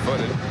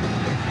left-footed.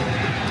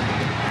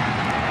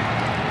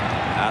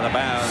 Out of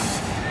bounds.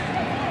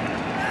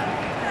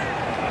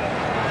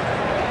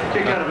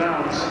 Kick out of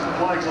bounds.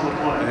 Flags on the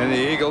play. And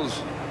the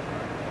Eagles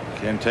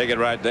can take it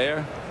right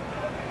there.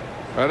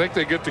 I think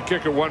they get to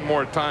kick it one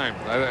more time.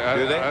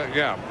 Do they?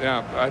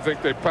 Yeah. I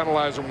think they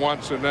penalize them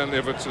once, and then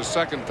if it's the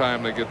second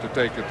time, they get to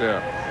take it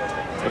there.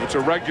 If it's a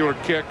regular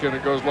kick and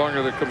it goes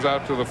longer, that comes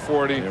out to the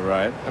 40. You're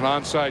right. An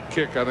onside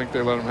kick, I think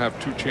they let them have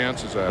 2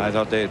 chances at it. I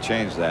thought they had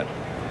changed that.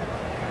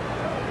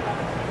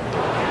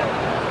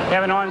 They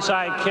have an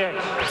onside kick.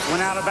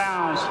 Went out of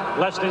bounds.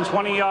 Less than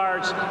 20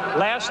 yards.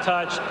 Last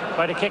touch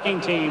by the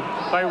kicking team.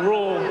 By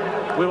rule,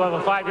 we will have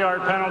a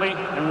 5-yard penalty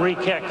and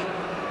re-kick.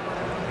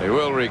 They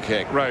will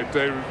re-kick. Right.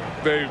 They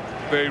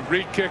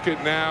re-kick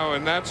it now,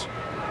 and that's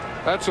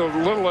a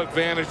little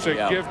advantage they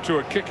give to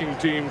a kicking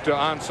team to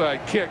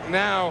onside kick.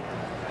 Now,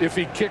 if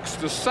he kicks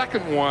the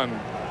second one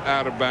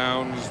out of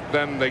bounds,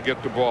 then they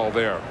get the ball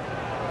there.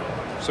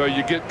 So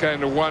you get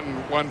kind of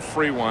one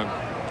free one.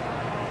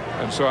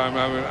 And so I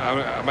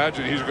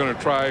imagine he's going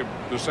to try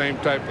the same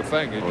type of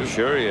thing.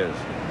 Sure he is.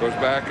 Goes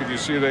back, and you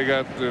see they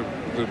got the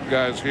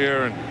guys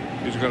here, and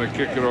he's going to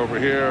kick it over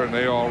here, and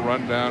they all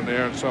run down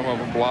there, and some of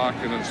them block,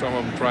 and then some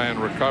of them try and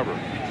recover.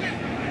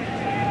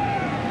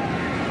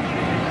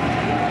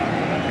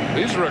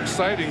 These are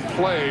exciting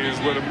plays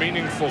with a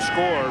meaningful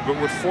score, but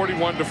with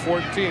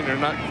 41-14, they're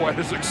not quite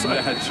as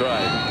exciting. That's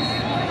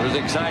right. It was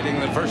exciting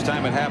the first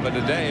time it happened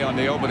today on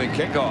the opening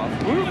kickoff.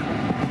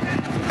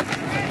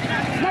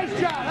 Nice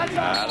job. That's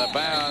out of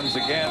bounds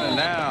again, and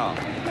now.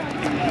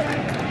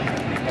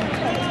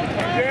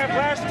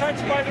 Last touch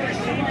by the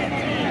receiving team.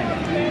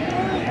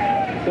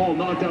 Ball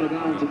knocked out of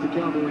bounds at the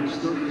Cowboys'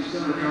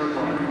 37-yard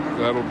line.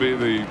 That'll be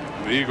the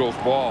Eagles'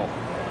 ball.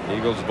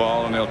 Eagles'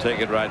 ball, and they'll take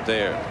it right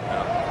there.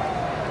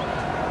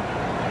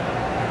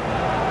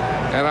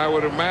 And I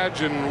would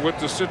imagine with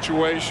the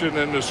situation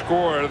and the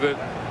score that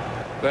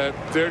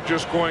they're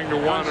just going to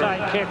want to.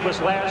 Onside kick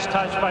was last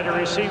touch by the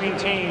receiving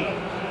team.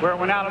 Where it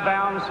went out of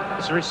bounds,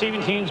 it's the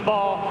receiving team's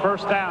ball,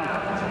 first down.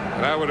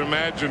 And I would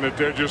imagine that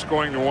they're just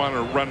going to want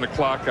to run the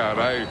clock out.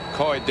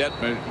 Coy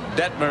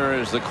Detmer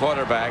is the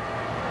quarterback.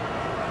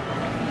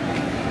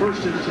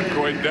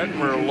 Coy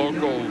Detmer, a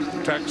local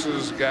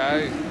Texas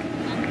guy,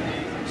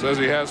 says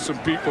he has some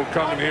people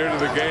coming here to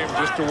the game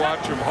just to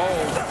watch him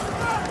hold.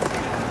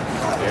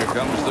 Here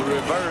comes the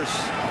reverse.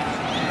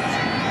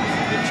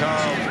 To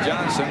Charles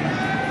Johnson.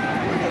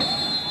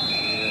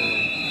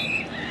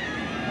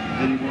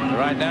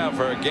 Right now,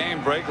 for a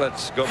game break,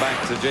 let's go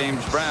back to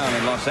James Brown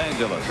in Los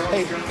Angeles.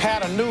 Hey,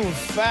 Pat, a new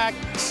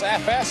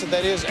facet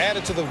that is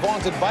added to the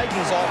vaunted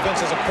Vikings offense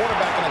as a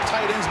quarterback and a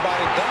tight end's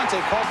body. Dante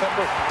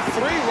Culpepper,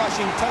 3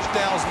 rushing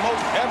touchdowns,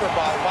 most ever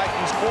by a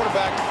Vikings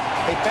quarterback.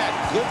 Hey, Pat,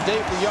 good day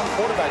for young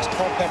quarterbacks,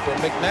 Culpepper,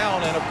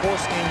 McNown, and, of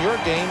course, in your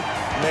game,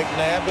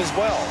 McNabb as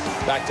well.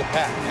 Back to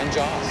Pat and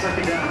John.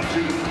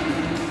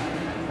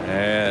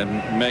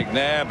 And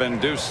McNabb and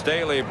Deuce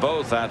Staley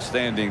both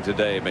outstanding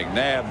today.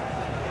 McNabb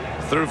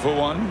threw for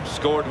 1,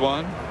 scored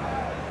 1.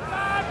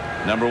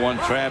 Number 1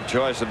 draft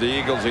choice of the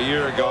Eagles a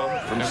year ago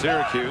from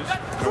Syracuse.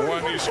 The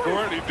one he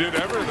scored, he did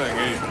everything.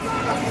 He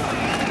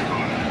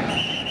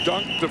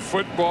dunked the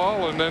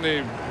football, and then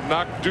he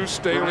knocked Deuce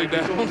Staley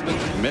down.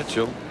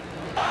 Mitchell.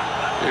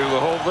 He was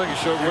the whole thing. He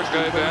showed what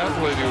kind of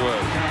athlete he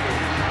was.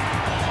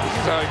 This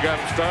is how he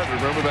got him started.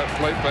 Remember that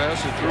play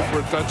pass he threw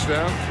for a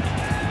touchdown?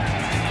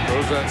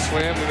 Throws that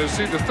slant. And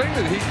see, the thing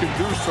that he can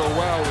do so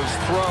well is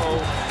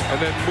throw,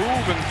 and then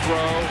move and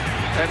throw,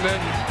 and then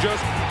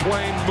just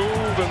plain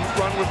move and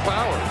run with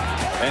power.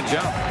 And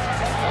jump.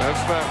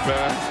 That's not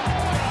bad.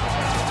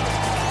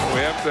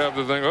 We have to have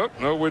the thing. Oh,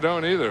 no, we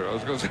don't either. I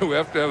was going to say we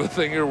have to have the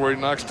thing here where he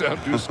knocks down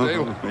Deuce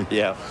Staley.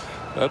 Yeah.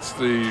 That's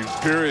the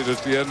period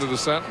at the end of the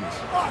sentence.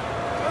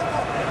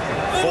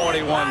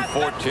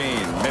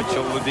 41-14.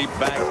 Mitchell, the deep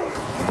back.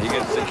 He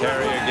gets the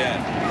carry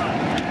again.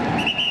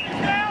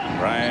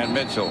 Brian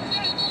Mitchell.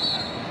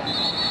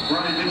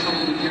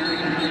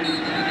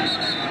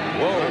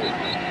 Whoa.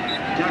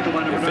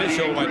 The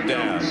official went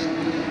down.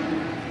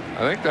 I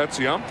think that's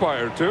the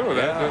umpire, too.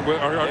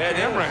 Our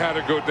camera had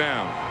to go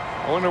down.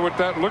 I wonder what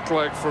that looked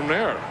like from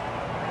there.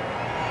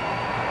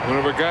 When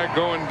of a guy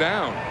going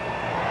down.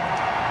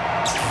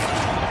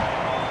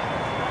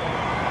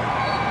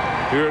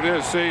 Here it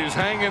is. See, he's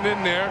hanging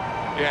in there.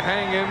 You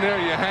hang in there.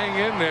 You hang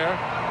in there.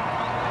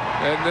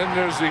 And then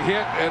there's the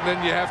hit, and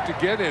then you have to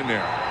get in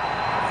there.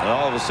 And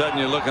all of a sudden,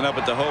 you're looking up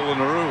at the hole in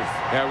the roof.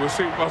 Yeah, well,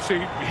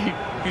 see,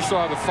 he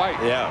saw the fight.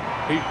 Yeah.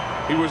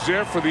 He was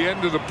there for the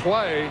end of the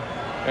play,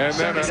 and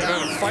then a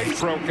fight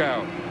broke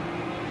out.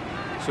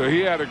 So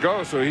he had to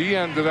go. So he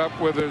ended up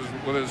with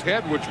his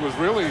head, which was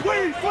really,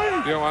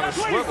 on a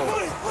swivel,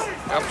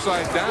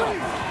 upside down.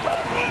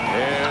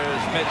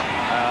 Here's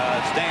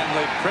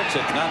Stanley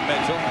Pritchett, not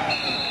Mitchell.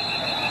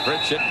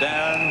 Pritchett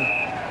down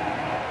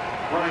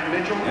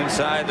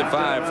inside the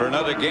 5 for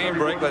another game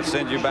break. Let's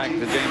send you back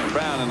to James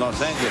Brown in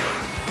Los Angeles.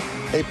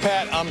 Hey,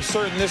 Pat, I'm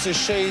certain this is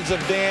shades of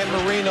Dan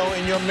Marino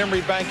in your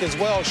memory bank as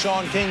well.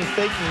 Sean King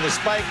faking the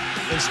spike,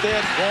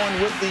 instead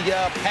going with the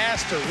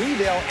pass to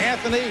Riedel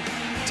Anthony.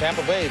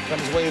 Tampa Bay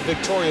comes away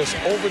victorious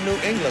over New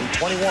England,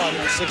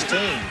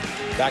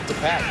 21-16. Back to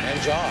Pat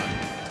and John.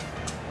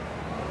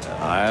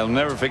 I'll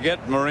never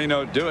forget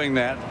Marino doing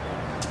that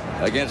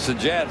against the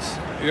Jets.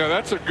 You know,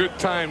 that's a good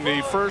time.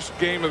 The first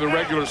game of the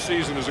regular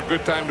season is a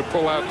good time to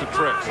pull out the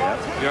tricks. You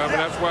know, I mean,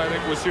 that's why I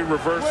think we'll see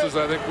reverses.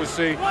 I think we'll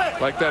see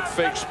like that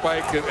fake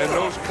spike, and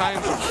those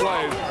kinds of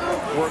plays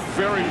work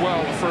very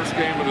well the first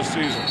game of the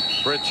season.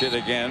 Pritchett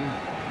again.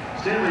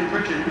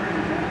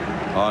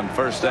 On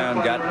first down,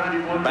 got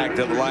back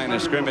to the line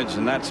of scrimmage,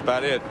 and that's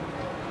about it.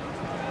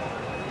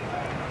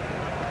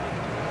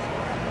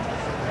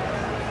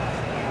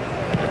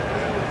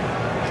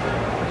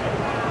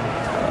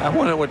 I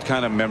wonder what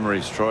kind of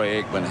memories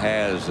Troy Aikman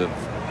has of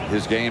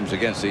his games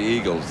against the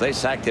Eagles. They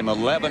sacked him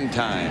 11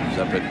 times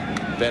up at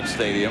Vet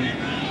Stadium.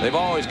 They've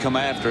always come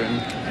after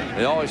him.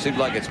 It always seems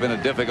like it's been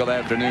a difficult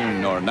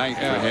afternoon or night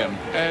for him.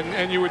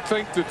 And you would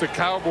think that the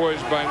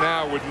Cowboys by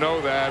now would know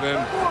that. And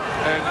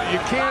you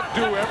can't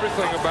do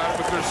everything about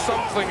it, but there's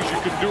some things you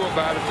can do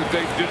about it that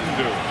they didn't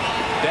do.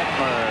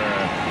 Detmer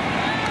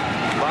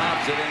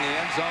lobs it in the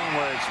end zone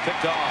where it's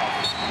picked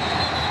off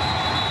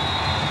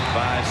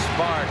by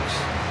Sparks.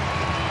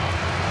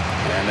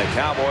 And the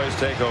Cowboys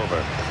take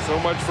over. So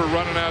much for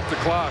running out the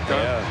clock,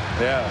 huh?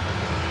 Yeah.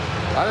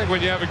 I think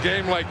when you have a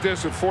game like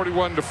this at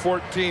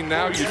 41-14,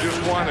 now you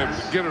just want to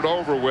get it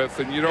over with,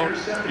 and you don't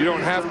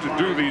have to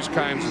do these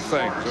kinds of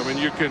things. I mean,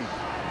 you can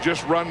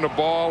just run the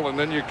ball, and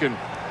then you can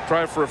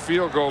try for a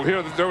field goal.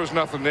 Here, there was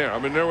nothing there. I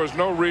mean, there was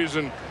no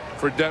reason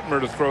for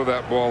Detmer to throw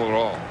that ball at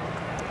all.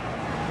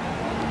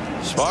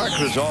 Sparks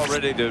was all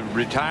ready to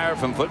retire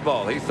from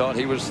football. He thought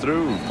he was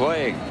through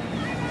playing.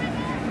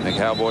 The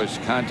Cowboys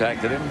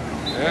contacted him.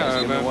 Yeah,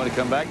 asked him to want to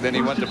come back. Then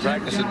he went to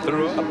practice and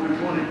threw up.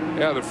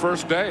 Yeah, the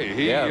first day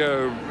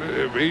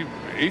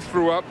he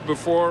threw up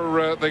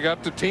before they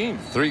got the team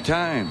 3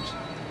 times.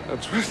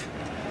 That's what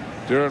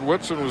Darren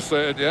Woodson was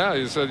saying. Yeah,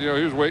 he said, you know,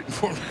 he was waiting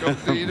for him to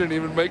come. He didn't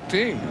even make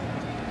team.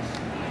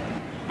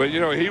 But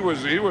you know, he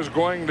was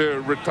going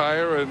to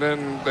retire, and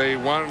then they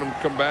wanted him to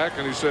come back,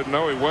 and he said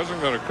no, he wasn't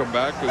going to come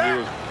back because he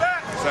was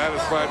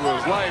satisfied with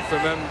his life.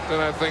 And then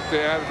I think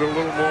they added a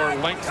little more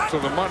length to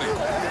the money.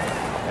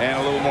 And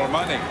a little more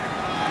money.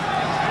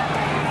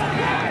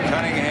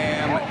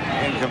 Cunningham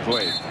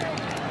incomplete.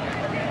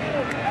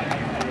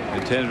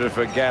 Intended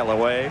for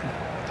Galloway.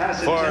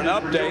 For an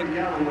update,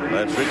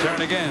 let's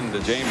return again to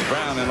James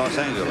Brown in Los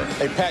Angeles.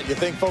 Hey, Pat, you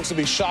think folks will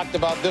be shocked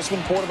about this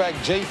one? Quarterback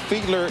Jay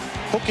Fiedler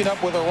hooking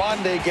up with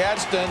Oronde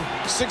Gadsden.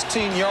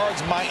 16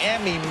 yards.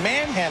 Miami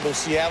manhandled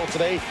Seattle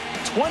today.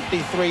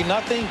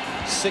 23-0.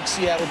 6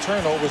 Seattle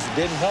turnovers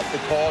didn't help the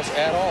cause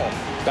at all.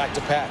 Back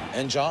to Pat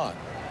and John.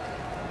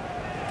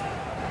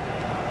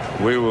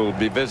 We will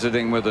be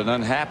visiting with an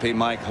unhappy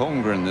Mike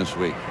Holmgren this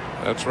week.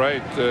 That's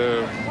right.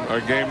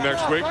 Our game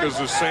next week is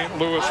the St.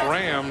 Louis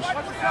Rams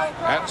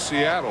at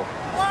Seattle.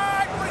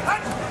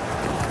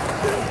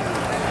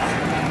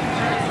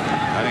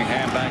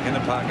 Cunningham back in the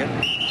pocket.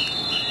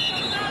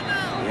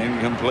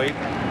 Incomplete.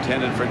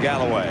 Intended for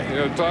Galloway. You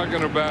know,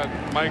 talking about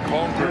Mike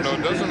Holmgren, though,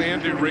 doesn't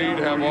Andy Reid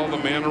have all the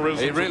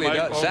mannerisms? He really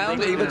does.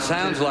 Even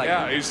sounds like him.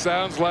 Yeah, he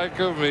sounds like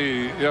him.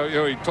 He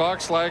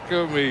talks like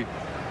him.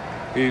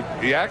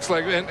 He acts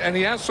like him. And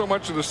he has so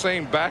much of the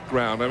same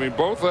background. I mean,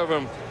 both of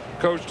them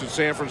coached at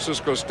San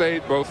Francisco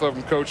State. Both of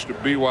them coached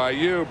at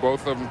BYU.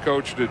 Both of them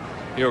coached at,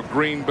 you know,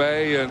 Green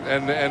Bay.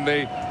 And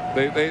they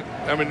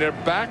I mean, their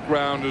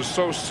background is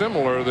so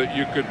similar that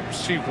you could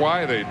see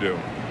why they do.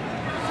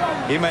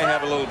 He may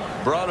have a little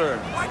broader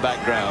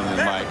background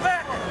than Mike.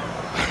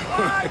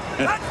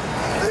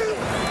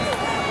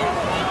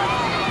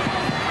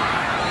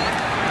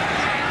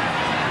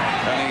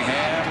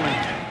 Cunningham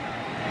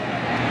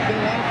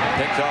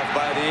picked off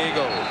by the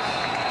Eagles.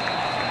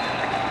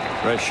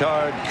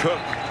 Rashard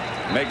Cook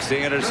makes the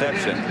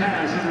interception.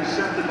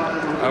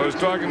 I was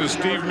talking to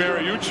Steve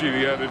Mariucci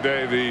the other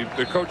day,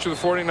 the coach of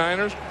the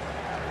 49ers,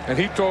 and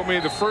he told me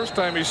the first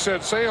time he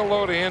said, say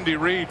hello to Andy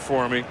Reid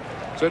for me.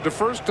 Said the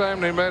first time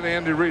they met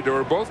Andy Reid, they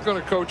were both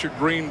going to coach at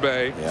Green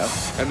Bay,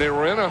 and they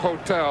were in a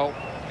hotel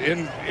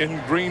in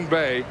Green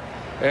Bay,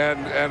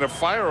 and a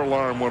fire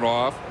alarm went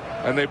off,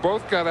 and they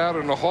both got out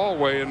in the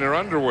hallway in their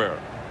underwear.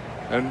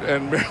 And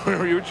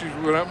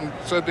Mariucci went up and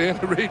said to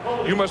Andy Reid,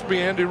 "You must be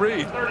Andy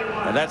Reid."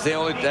 And that's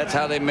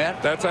how they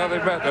met. That's how they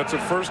met. That's the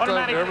first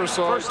time they ever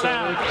saw each other,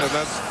 and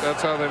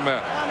that's how they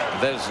met.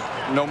 There's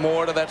no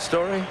more to that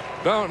story?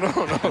 No.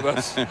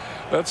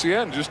 That's the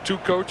end. Just two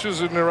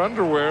coaches in their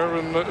underwear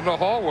in the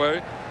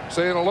hallway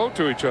saying hello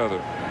to each other.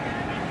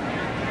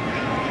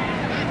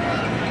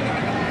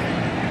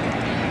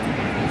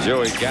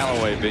 Joey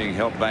Galloway being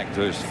helped back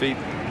to his feet.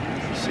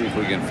 Let's see if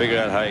we can figure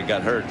out how he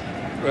got hurt.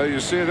 Well, you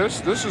see,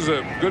 this is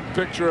a good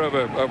picture of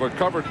a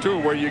cover two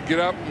where you get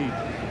up and,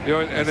 you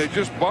know, and they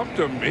just bumped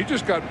him. He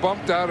just got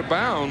bumped out of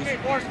bounds,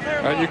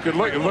 and you could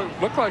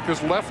look like his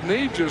left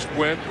knee just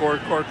went or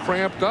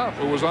cramped up.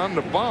 It was on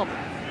the bump.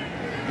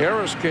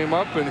 Harris came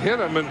up and hit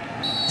him, and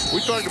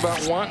we talked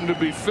about wanting to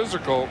be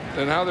physical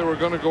and how they were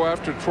going to go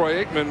after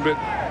Troy Aikman, but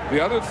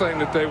the other thing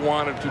that they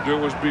wanted to do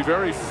was be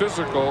very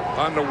physical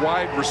on the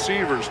wide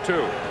receivers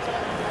too.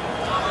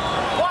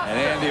 And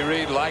Andy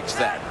Reid likes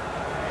that.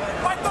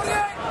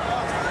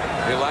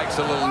 He likes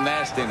a little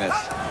nastiness.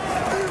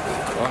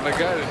 Well, the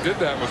guy that did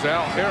that was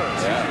Al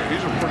Harris. Yeah.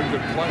 He's a pretty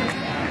good player.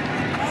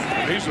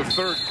 And he's a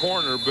third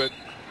corner, but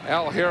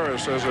Al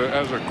Harris as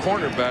a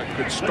cornerback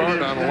could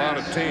start on a lot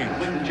of teams.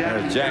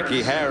 There's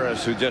Jackie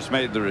Harris, who just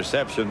made the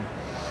reception.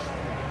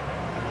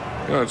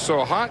 You know, it's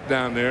so hot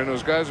down there, and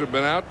those guys have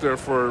been out there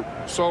for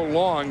so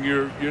long.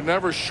 You're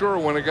never sure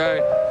when a guy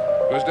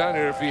goes down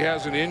here if he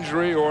has an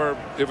injury or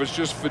if it's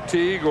just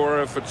fatigue or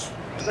if it's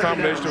a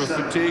combination of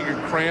fatigue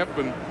and cramp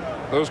and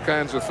those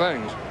kinds of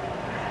things.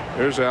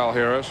 There's Al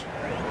Harris.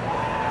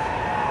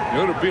 You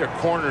know, to be a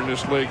corner in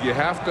this league, you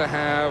have to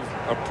have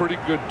a pretty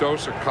good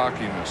dose of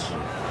cockiness.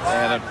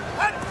 And a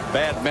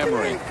bad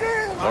memory.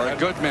 Or a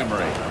good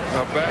memory.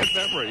 A bad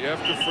memory. You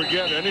have to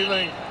forget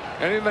anything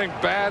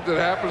bad that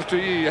happens to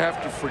you. You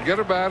have to forget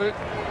about it,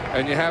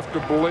 and you have to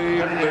believe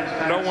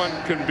that no one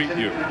can beat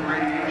you.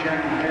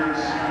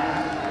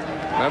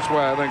 That's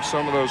why I think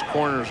some of those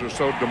corners are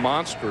so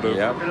demonstrative,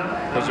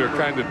 because they're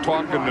kind of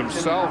talking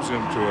themselves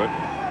into it.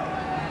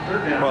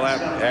 Well,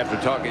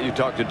 after you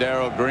talk to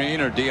Darrell Green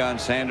or Deion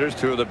Sanders,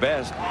 two of the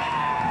best.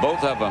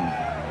 Both of them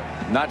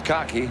not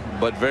cocky,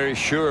 but very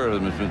sure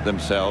of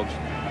themselves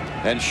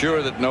and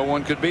sure that no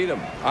one could beat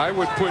them. I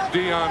would put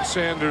Deion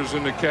Sanders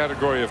in the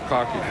category of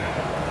cocky.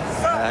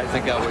 I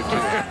think I would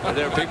too.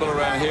 There are people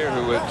around here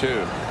who would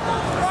too.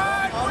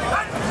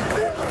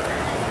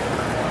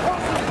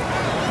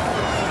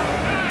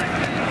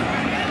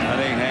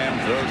 Cunningham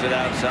throws it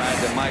outside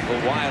to Michael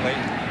Wiley.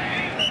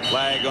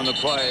 Flag on the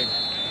play.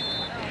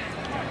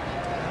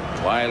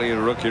 Wiley, a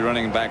rookie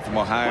running back from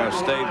Ohio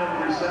State.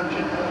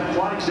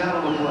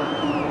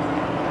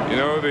 You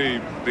know,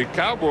 the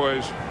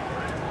Cowboys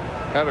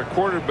had a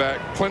quarterback,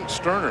 Clint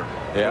Sterner,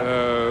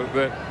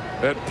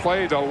 that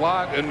played a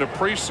lot in the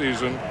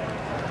preseason,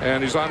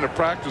 and he's on the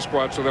practice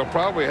squad, so they'll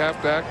probably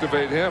have to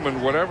activate him,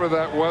 and whatever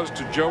that was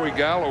to Joey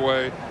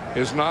Galloway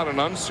is not an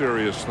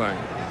unserious thing.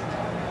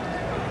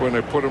 When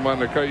they put him on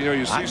the cut, you know,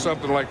 you see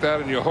something like that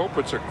and you hope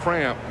it's a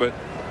cramp, but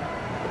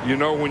you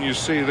know when you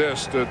see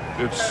this that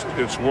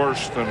it's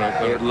worse than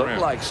a It looked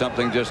cramp. like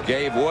something just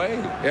gave way.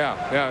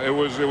 Yeah, it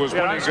was when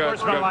he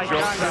got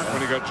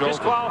jolted.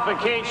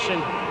 Disqualification,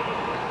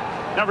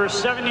 number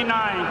 79.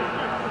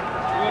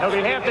 He'll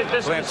be half the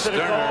distance to the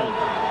goal.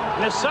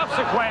 And the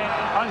subsequent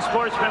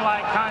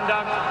unsportsmanlike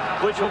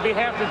conduct, which will be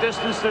half the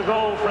distance to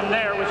goal from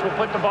there, which will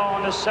put the ball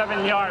on the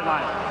 7-yard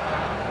line.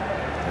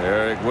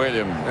 Eric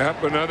Williams.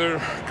 Yep, another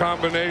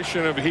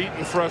combination of heat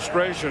and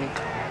frustration.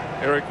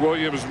 Eric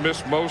Williams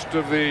missed most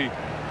of the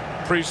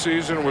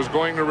preseason, was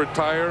going to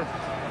retire.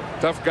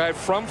 Tough guy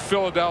from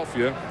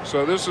Philadelphia.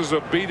 So this is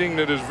a beating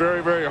that is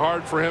very, very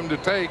hard for him to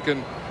take.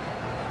 And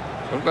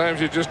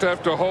sometimes you just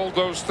have to hold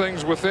those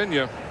things within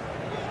you.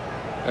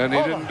 And he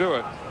didn't do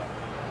it.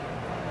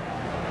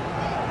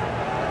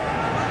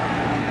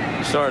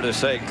 Sorry to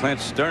say, Clint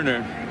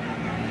Sterner,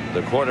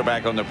 the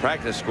quarterback on the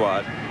practice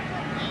squad,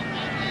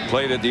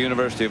 played at the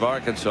University of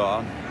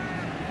Arkansas.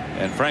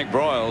 And Frank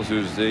Broyles,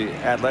 who's the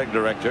athletic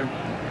director,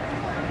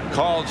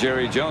 called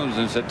Jerry Jones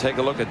and said, take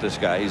a look at this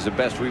guy. He's the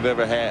best we've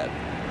ever had.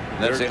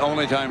 And that's the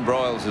only time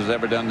Broyles has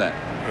ever done that.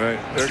 Right.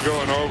 They're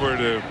going over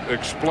to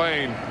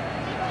explain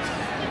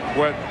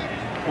what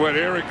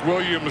Eric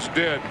Williams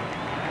did.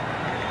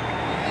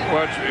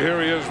 Watch,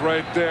 here he is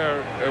right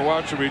there. And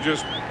watch him. He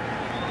just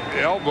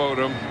elbowed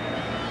him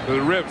to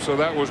the rib. So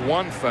that was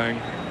one thing.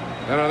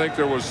 And I think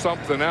there was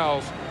something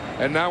else.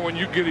 And now when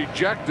you get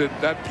ejected,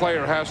 that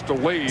player has to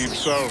leave.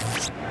 So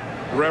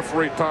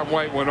referee Tom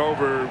White went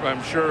over,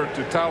 I'm sure,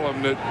 to tell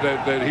him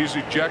that he's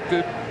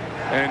ejected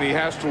and he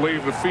has to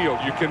leave the field.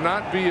 You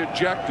cannot be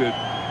ejected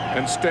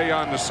and stay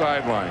on the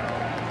sideline.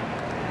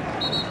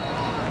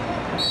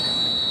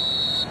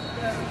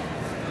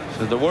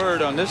 So the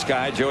word on this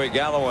guy, Joey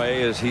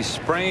Galloway, is he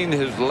sprained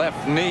his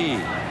left knee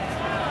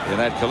in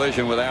that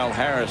collision with Al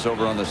Harris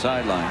over on the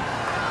sideline.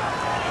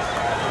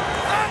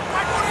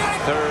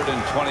 3rd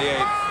and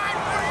 28.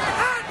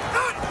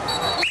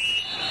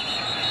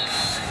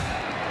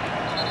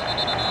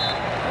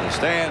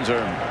 Stands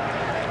are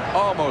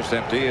almost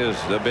empty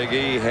as the Big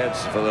E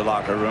heads for the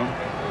locker room.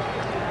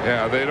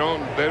 Yeah, they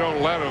don't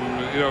let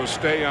them, you know,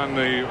 stay on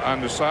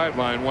the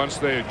sideline. Once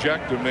they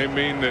eject them, they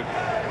mean that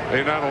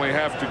they not only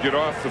have to get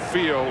off the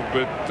field,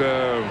 but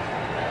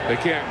they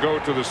can't go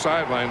to the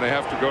sideline. They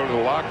have to go to the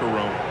locker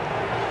room.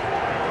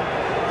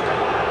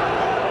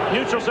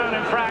 Neutral zone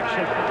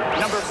infraction,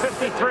 number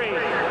 53,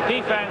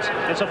 defense.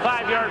 It's a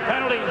 5-yard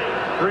penalty.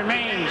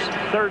 Remains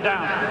 3rd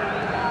down.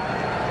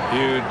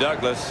 Hugh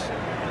Douglas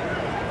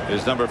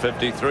is number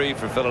 53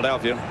 for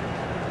Philadelphia.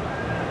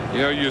 You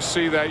know, you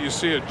see that. You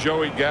see a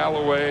Joey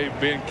Galloway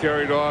being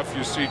carried off.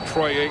 You see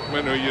Troy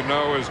Aikman, who you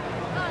know is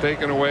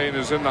taken away and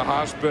is in the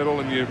hospital.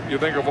 And you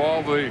think of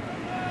all the,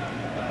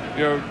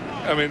 you know,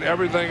 I mean,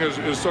 everything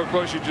is so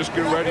close. You just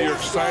get ready. You're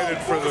excited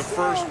for the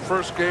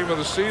first game of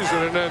the season.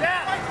 And then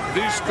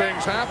these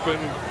things happen.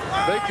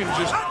 they can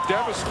just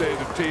devastate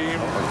a team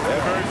the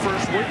very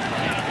first week.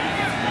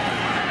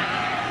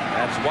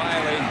 That's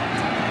Wiley.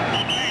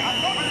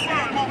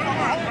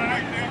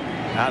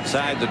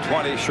 Outside the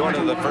 20, short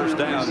of the first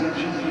down.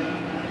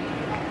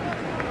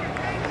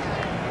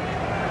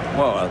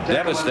 Well,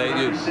 devastate.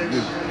 You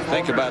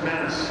think about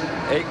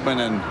Aikman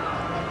and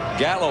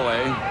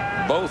Galloway,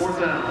 both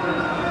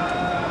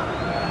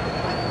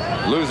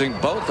losing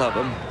both of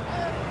them.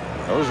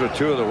 Those were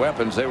two of the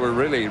weapons they were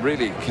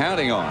really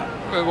counting on.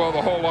 Well,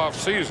 the whole off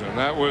season.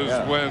 That was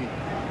when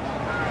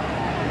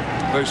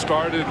they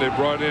started. They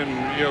brought in,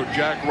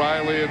 Jack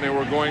Riley, and they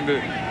were going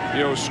to,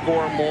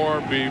 score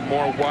more, be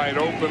more wide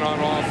open on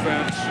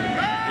offense,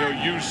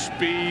 use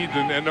speed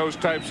and those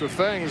types of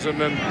things. And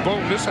then,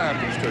 boom, this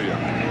happens to you.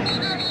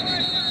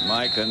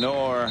 Mike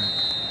Honore,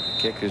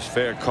 kick is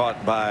fair,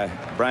 caught by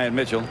Brian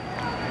Mitchell.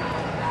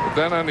 But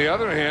then on the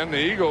other hand, the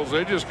Eagles,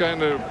 they just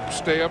kind of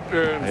stay up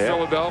there in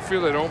Philadelphia.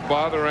 They don't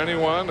bother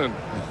anyone. And,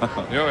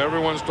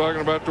 everyone's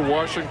talking about the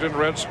Washington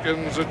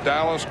Redskins, the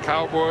Dallas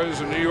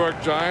Cowboys, and New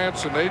York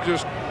Giants, and they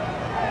just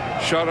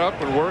shut up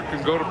and work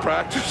and go to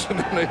practice, and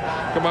then they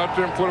come out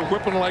there and put a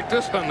whipping like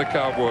this on the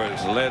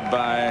Cowboys. Led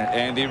by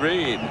Andy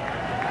Reid.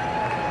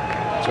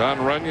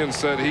 John Runyon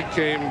said he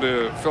came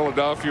to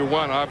Philadelphia,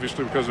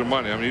 obviously because of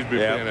money. I mean, he's been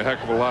paying a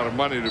heck of a lot of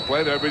money to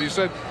play there, but he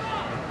said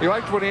he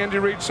liked what Andy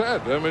Reid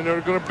said. I mean,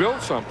 they're going to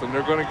build something.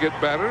 They're going to get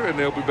better, and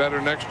they'll be better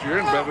next year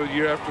and better the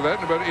year after that.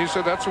 And better. He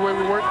said that's the way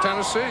we work in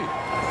Tennessee. They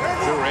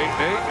were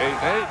 8-8,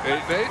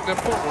 8-8, 8-8, and then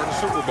boom, we're in the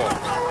Super Bowl.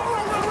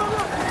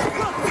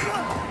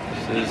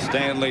 This is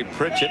Stanley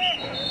Pritchett.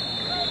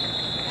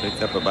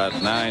 Picked up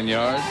about 9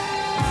 yards.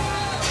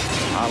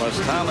 Hollis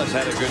Thomas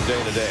had a good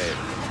day today.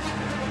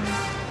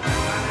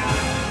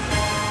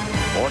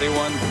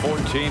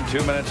 41-14,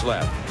 2 minutes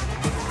left.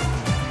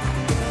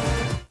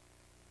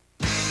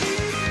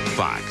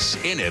 Fox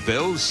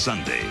NFL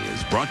Sunday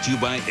is brought to you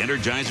by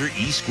Energizer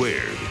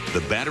E-Squared,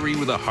 the battery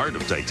with a heart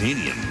of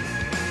titanium.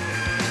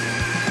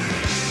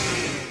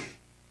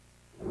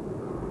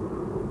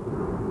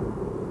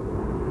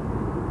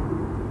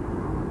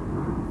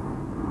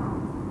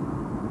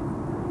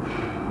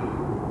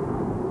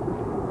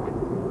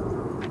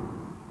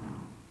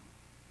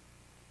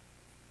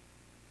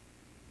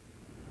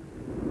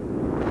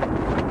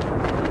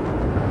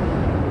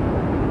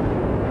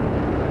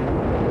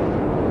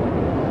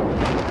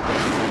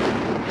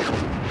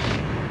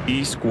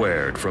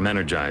 E-Squared from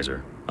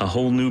Energizer, a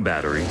whole new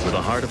battery with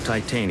a heart of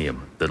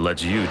titanium that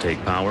lets you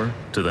take power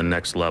to the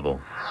next level.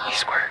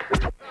 E-Squared.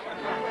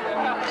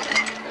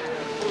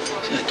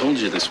 See, I told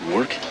you this would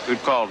work.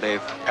 Good call,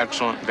 Dave.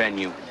 Excellent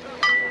venue.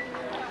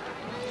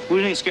 Who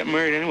do you think's getting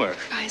married anywhere?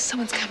 Guys,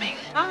 someone's coming.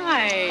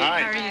 Hi.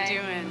 Hi. How are you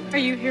doing? Are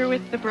you here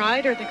with the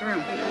bride or the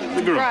groom?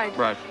 The groom.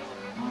 Bride.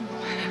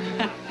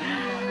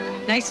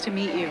 Nice to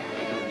meet you.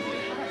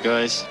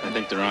 Guys, I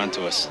think they're on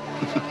to us.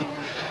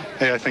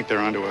 Hey, I think they're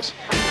onto us.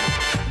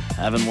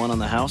 Having one on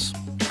the house?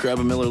 Grab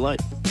a Miller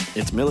Lite.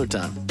 It's Miller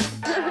time.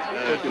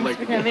 Thanks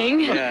for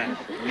coming. Yeah.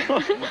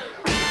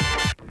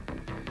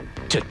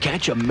 To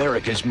catch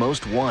America's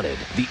Most Wanted,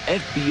 the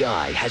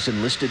FBI has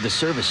enlisted the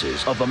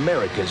services of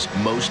America's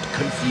Most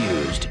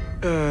Confused.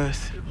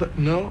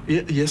 No.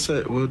 Yes,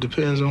 sir. Well, it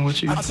depends on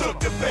what you... On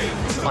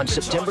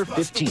September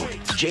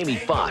 15th, Jamie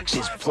Foxx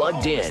is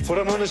plugged in. Put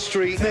him on the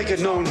street, make it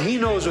known he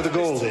knows where the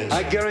gold is.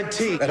 I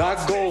guarantee that our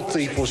gold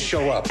thief will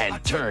show up.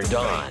 And turned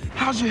on.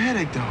 How's your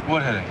headache, though?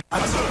 What headache?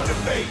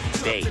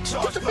 Fate. Get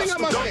the thing out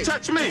my face.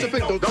 Don't touch me.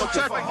 Don't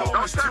touch me.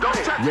 Don't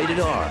touch me. Rated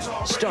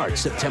R.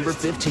 Starts September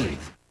 15th.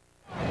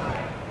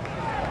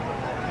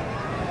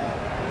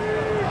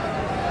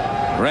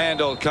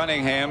 Randall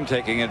Cunningham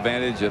taking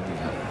advantage of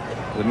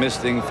the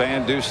misting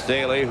fan, Deuce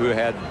Staley, who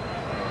had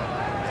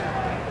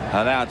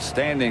an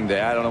outstanding day.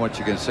 I don't know what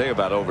you can say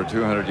about over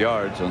 200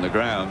 yards on the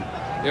ground.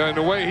 And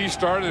the way he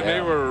started,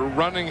 they were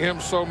running him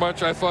so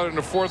much, I thought in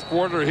the fourth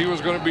quarter he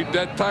was going to be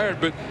dead tired.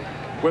 But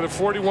with a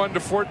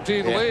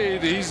 41-14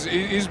 lead,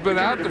 he's been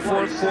out the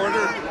fourth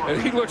quarter,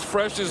 and he looks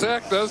fresh as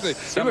heck, doesn't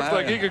he? He looks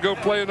like he could go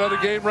play another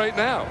game right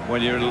now.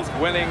 When you're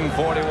winning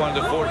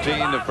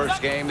 41-14 the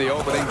first game, the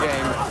opening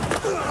game,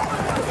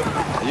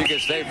 you can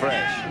stay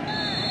fresh.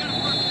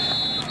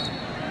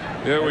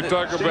 Yeah, we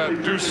talk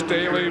about Deuce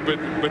Staley,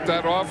 but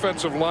that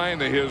offensive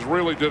line of his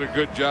really did a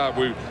good job.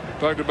 We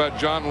talked about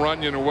John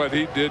Runyon and what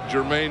he did,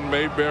 Jermaine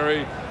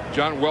Mayberry,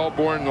 John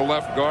Wellborn, the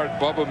left guard,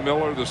 Bubba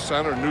Miller, the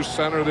center, new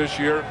center this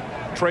year,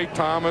 Trey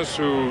Thomas,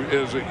 who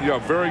is a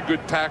very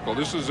good tackle.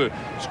 This is a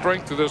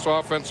strength of this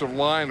offensive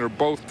line. They're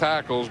both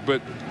tackles,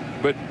 but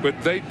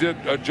they did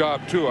a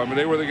job too. I mean,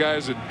 they were the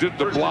guys that did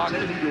the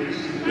blocking.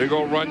 They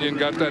go Runyon,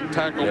 got that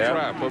tackle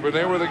trap. I mean,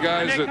 they were the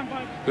guys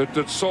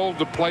that sold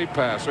the play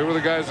pass. They were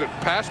the guys that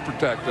pass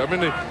protected. I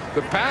mean,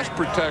 the pass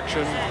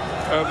protection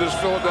of this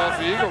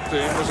Philadelphia Eagle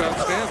team was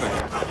outstanding.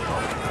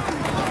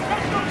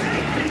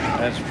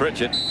 That's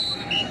Pritchett.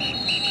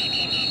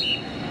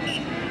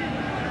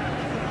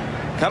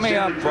 Coming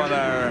up on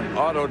our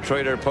Auto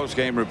Trader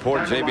postgame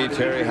report, JB,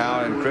 Terry,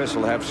 Howe, and Chris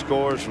will have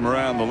scores from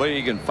around the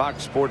league, and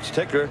Fox Sports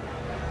Ticker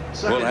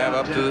We'll have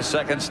up to the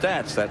second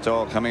stats. That's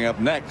all coming up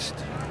next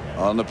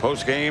on the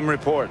post-game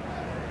report.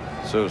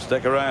 So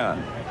stick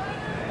around.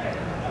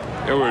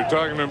 Yeah, we were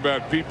talking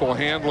about people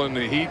handling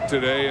the heat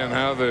today and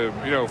how the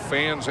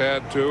fans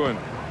had to, and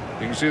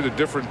you can see the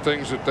different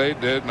things that they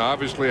did, and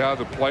obviously how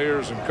the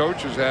players and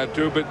coaches had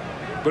to.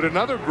 But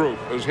another group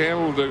has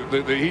handled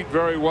the heat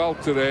very well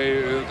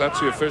today. That's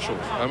the officials.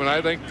 I mean,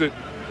 I think that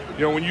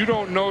when you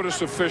don't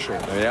notice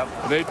officials,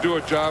 and they do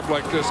a job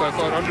like this, I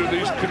thought under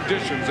these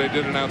conditions they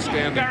did an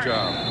outstanding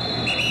job.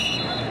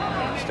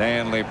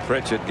 Stanley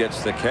Pritchett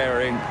gets the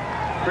carry.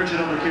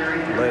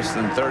 Less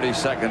than 30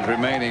 seconds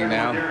remaining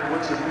now. And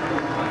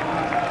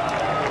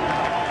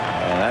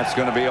that's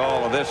going to be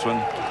all of this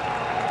one,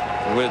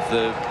 with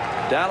the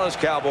Dallas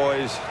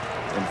Cowboys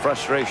in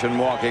frustration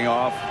walking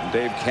off.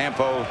 Dave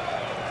Campo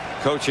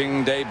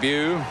coaching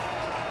debut.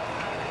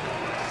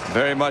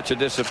 Very much a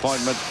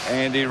disappointment.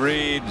 Andy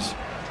Reid's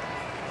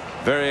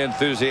very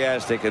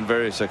enthusiastic and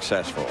very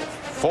successful.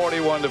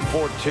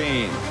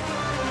 41-14.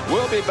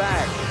 We'll be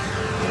back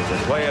with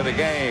the play of the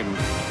game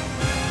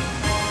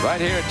right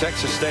here at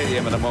Texas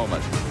Stadium in a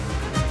moment.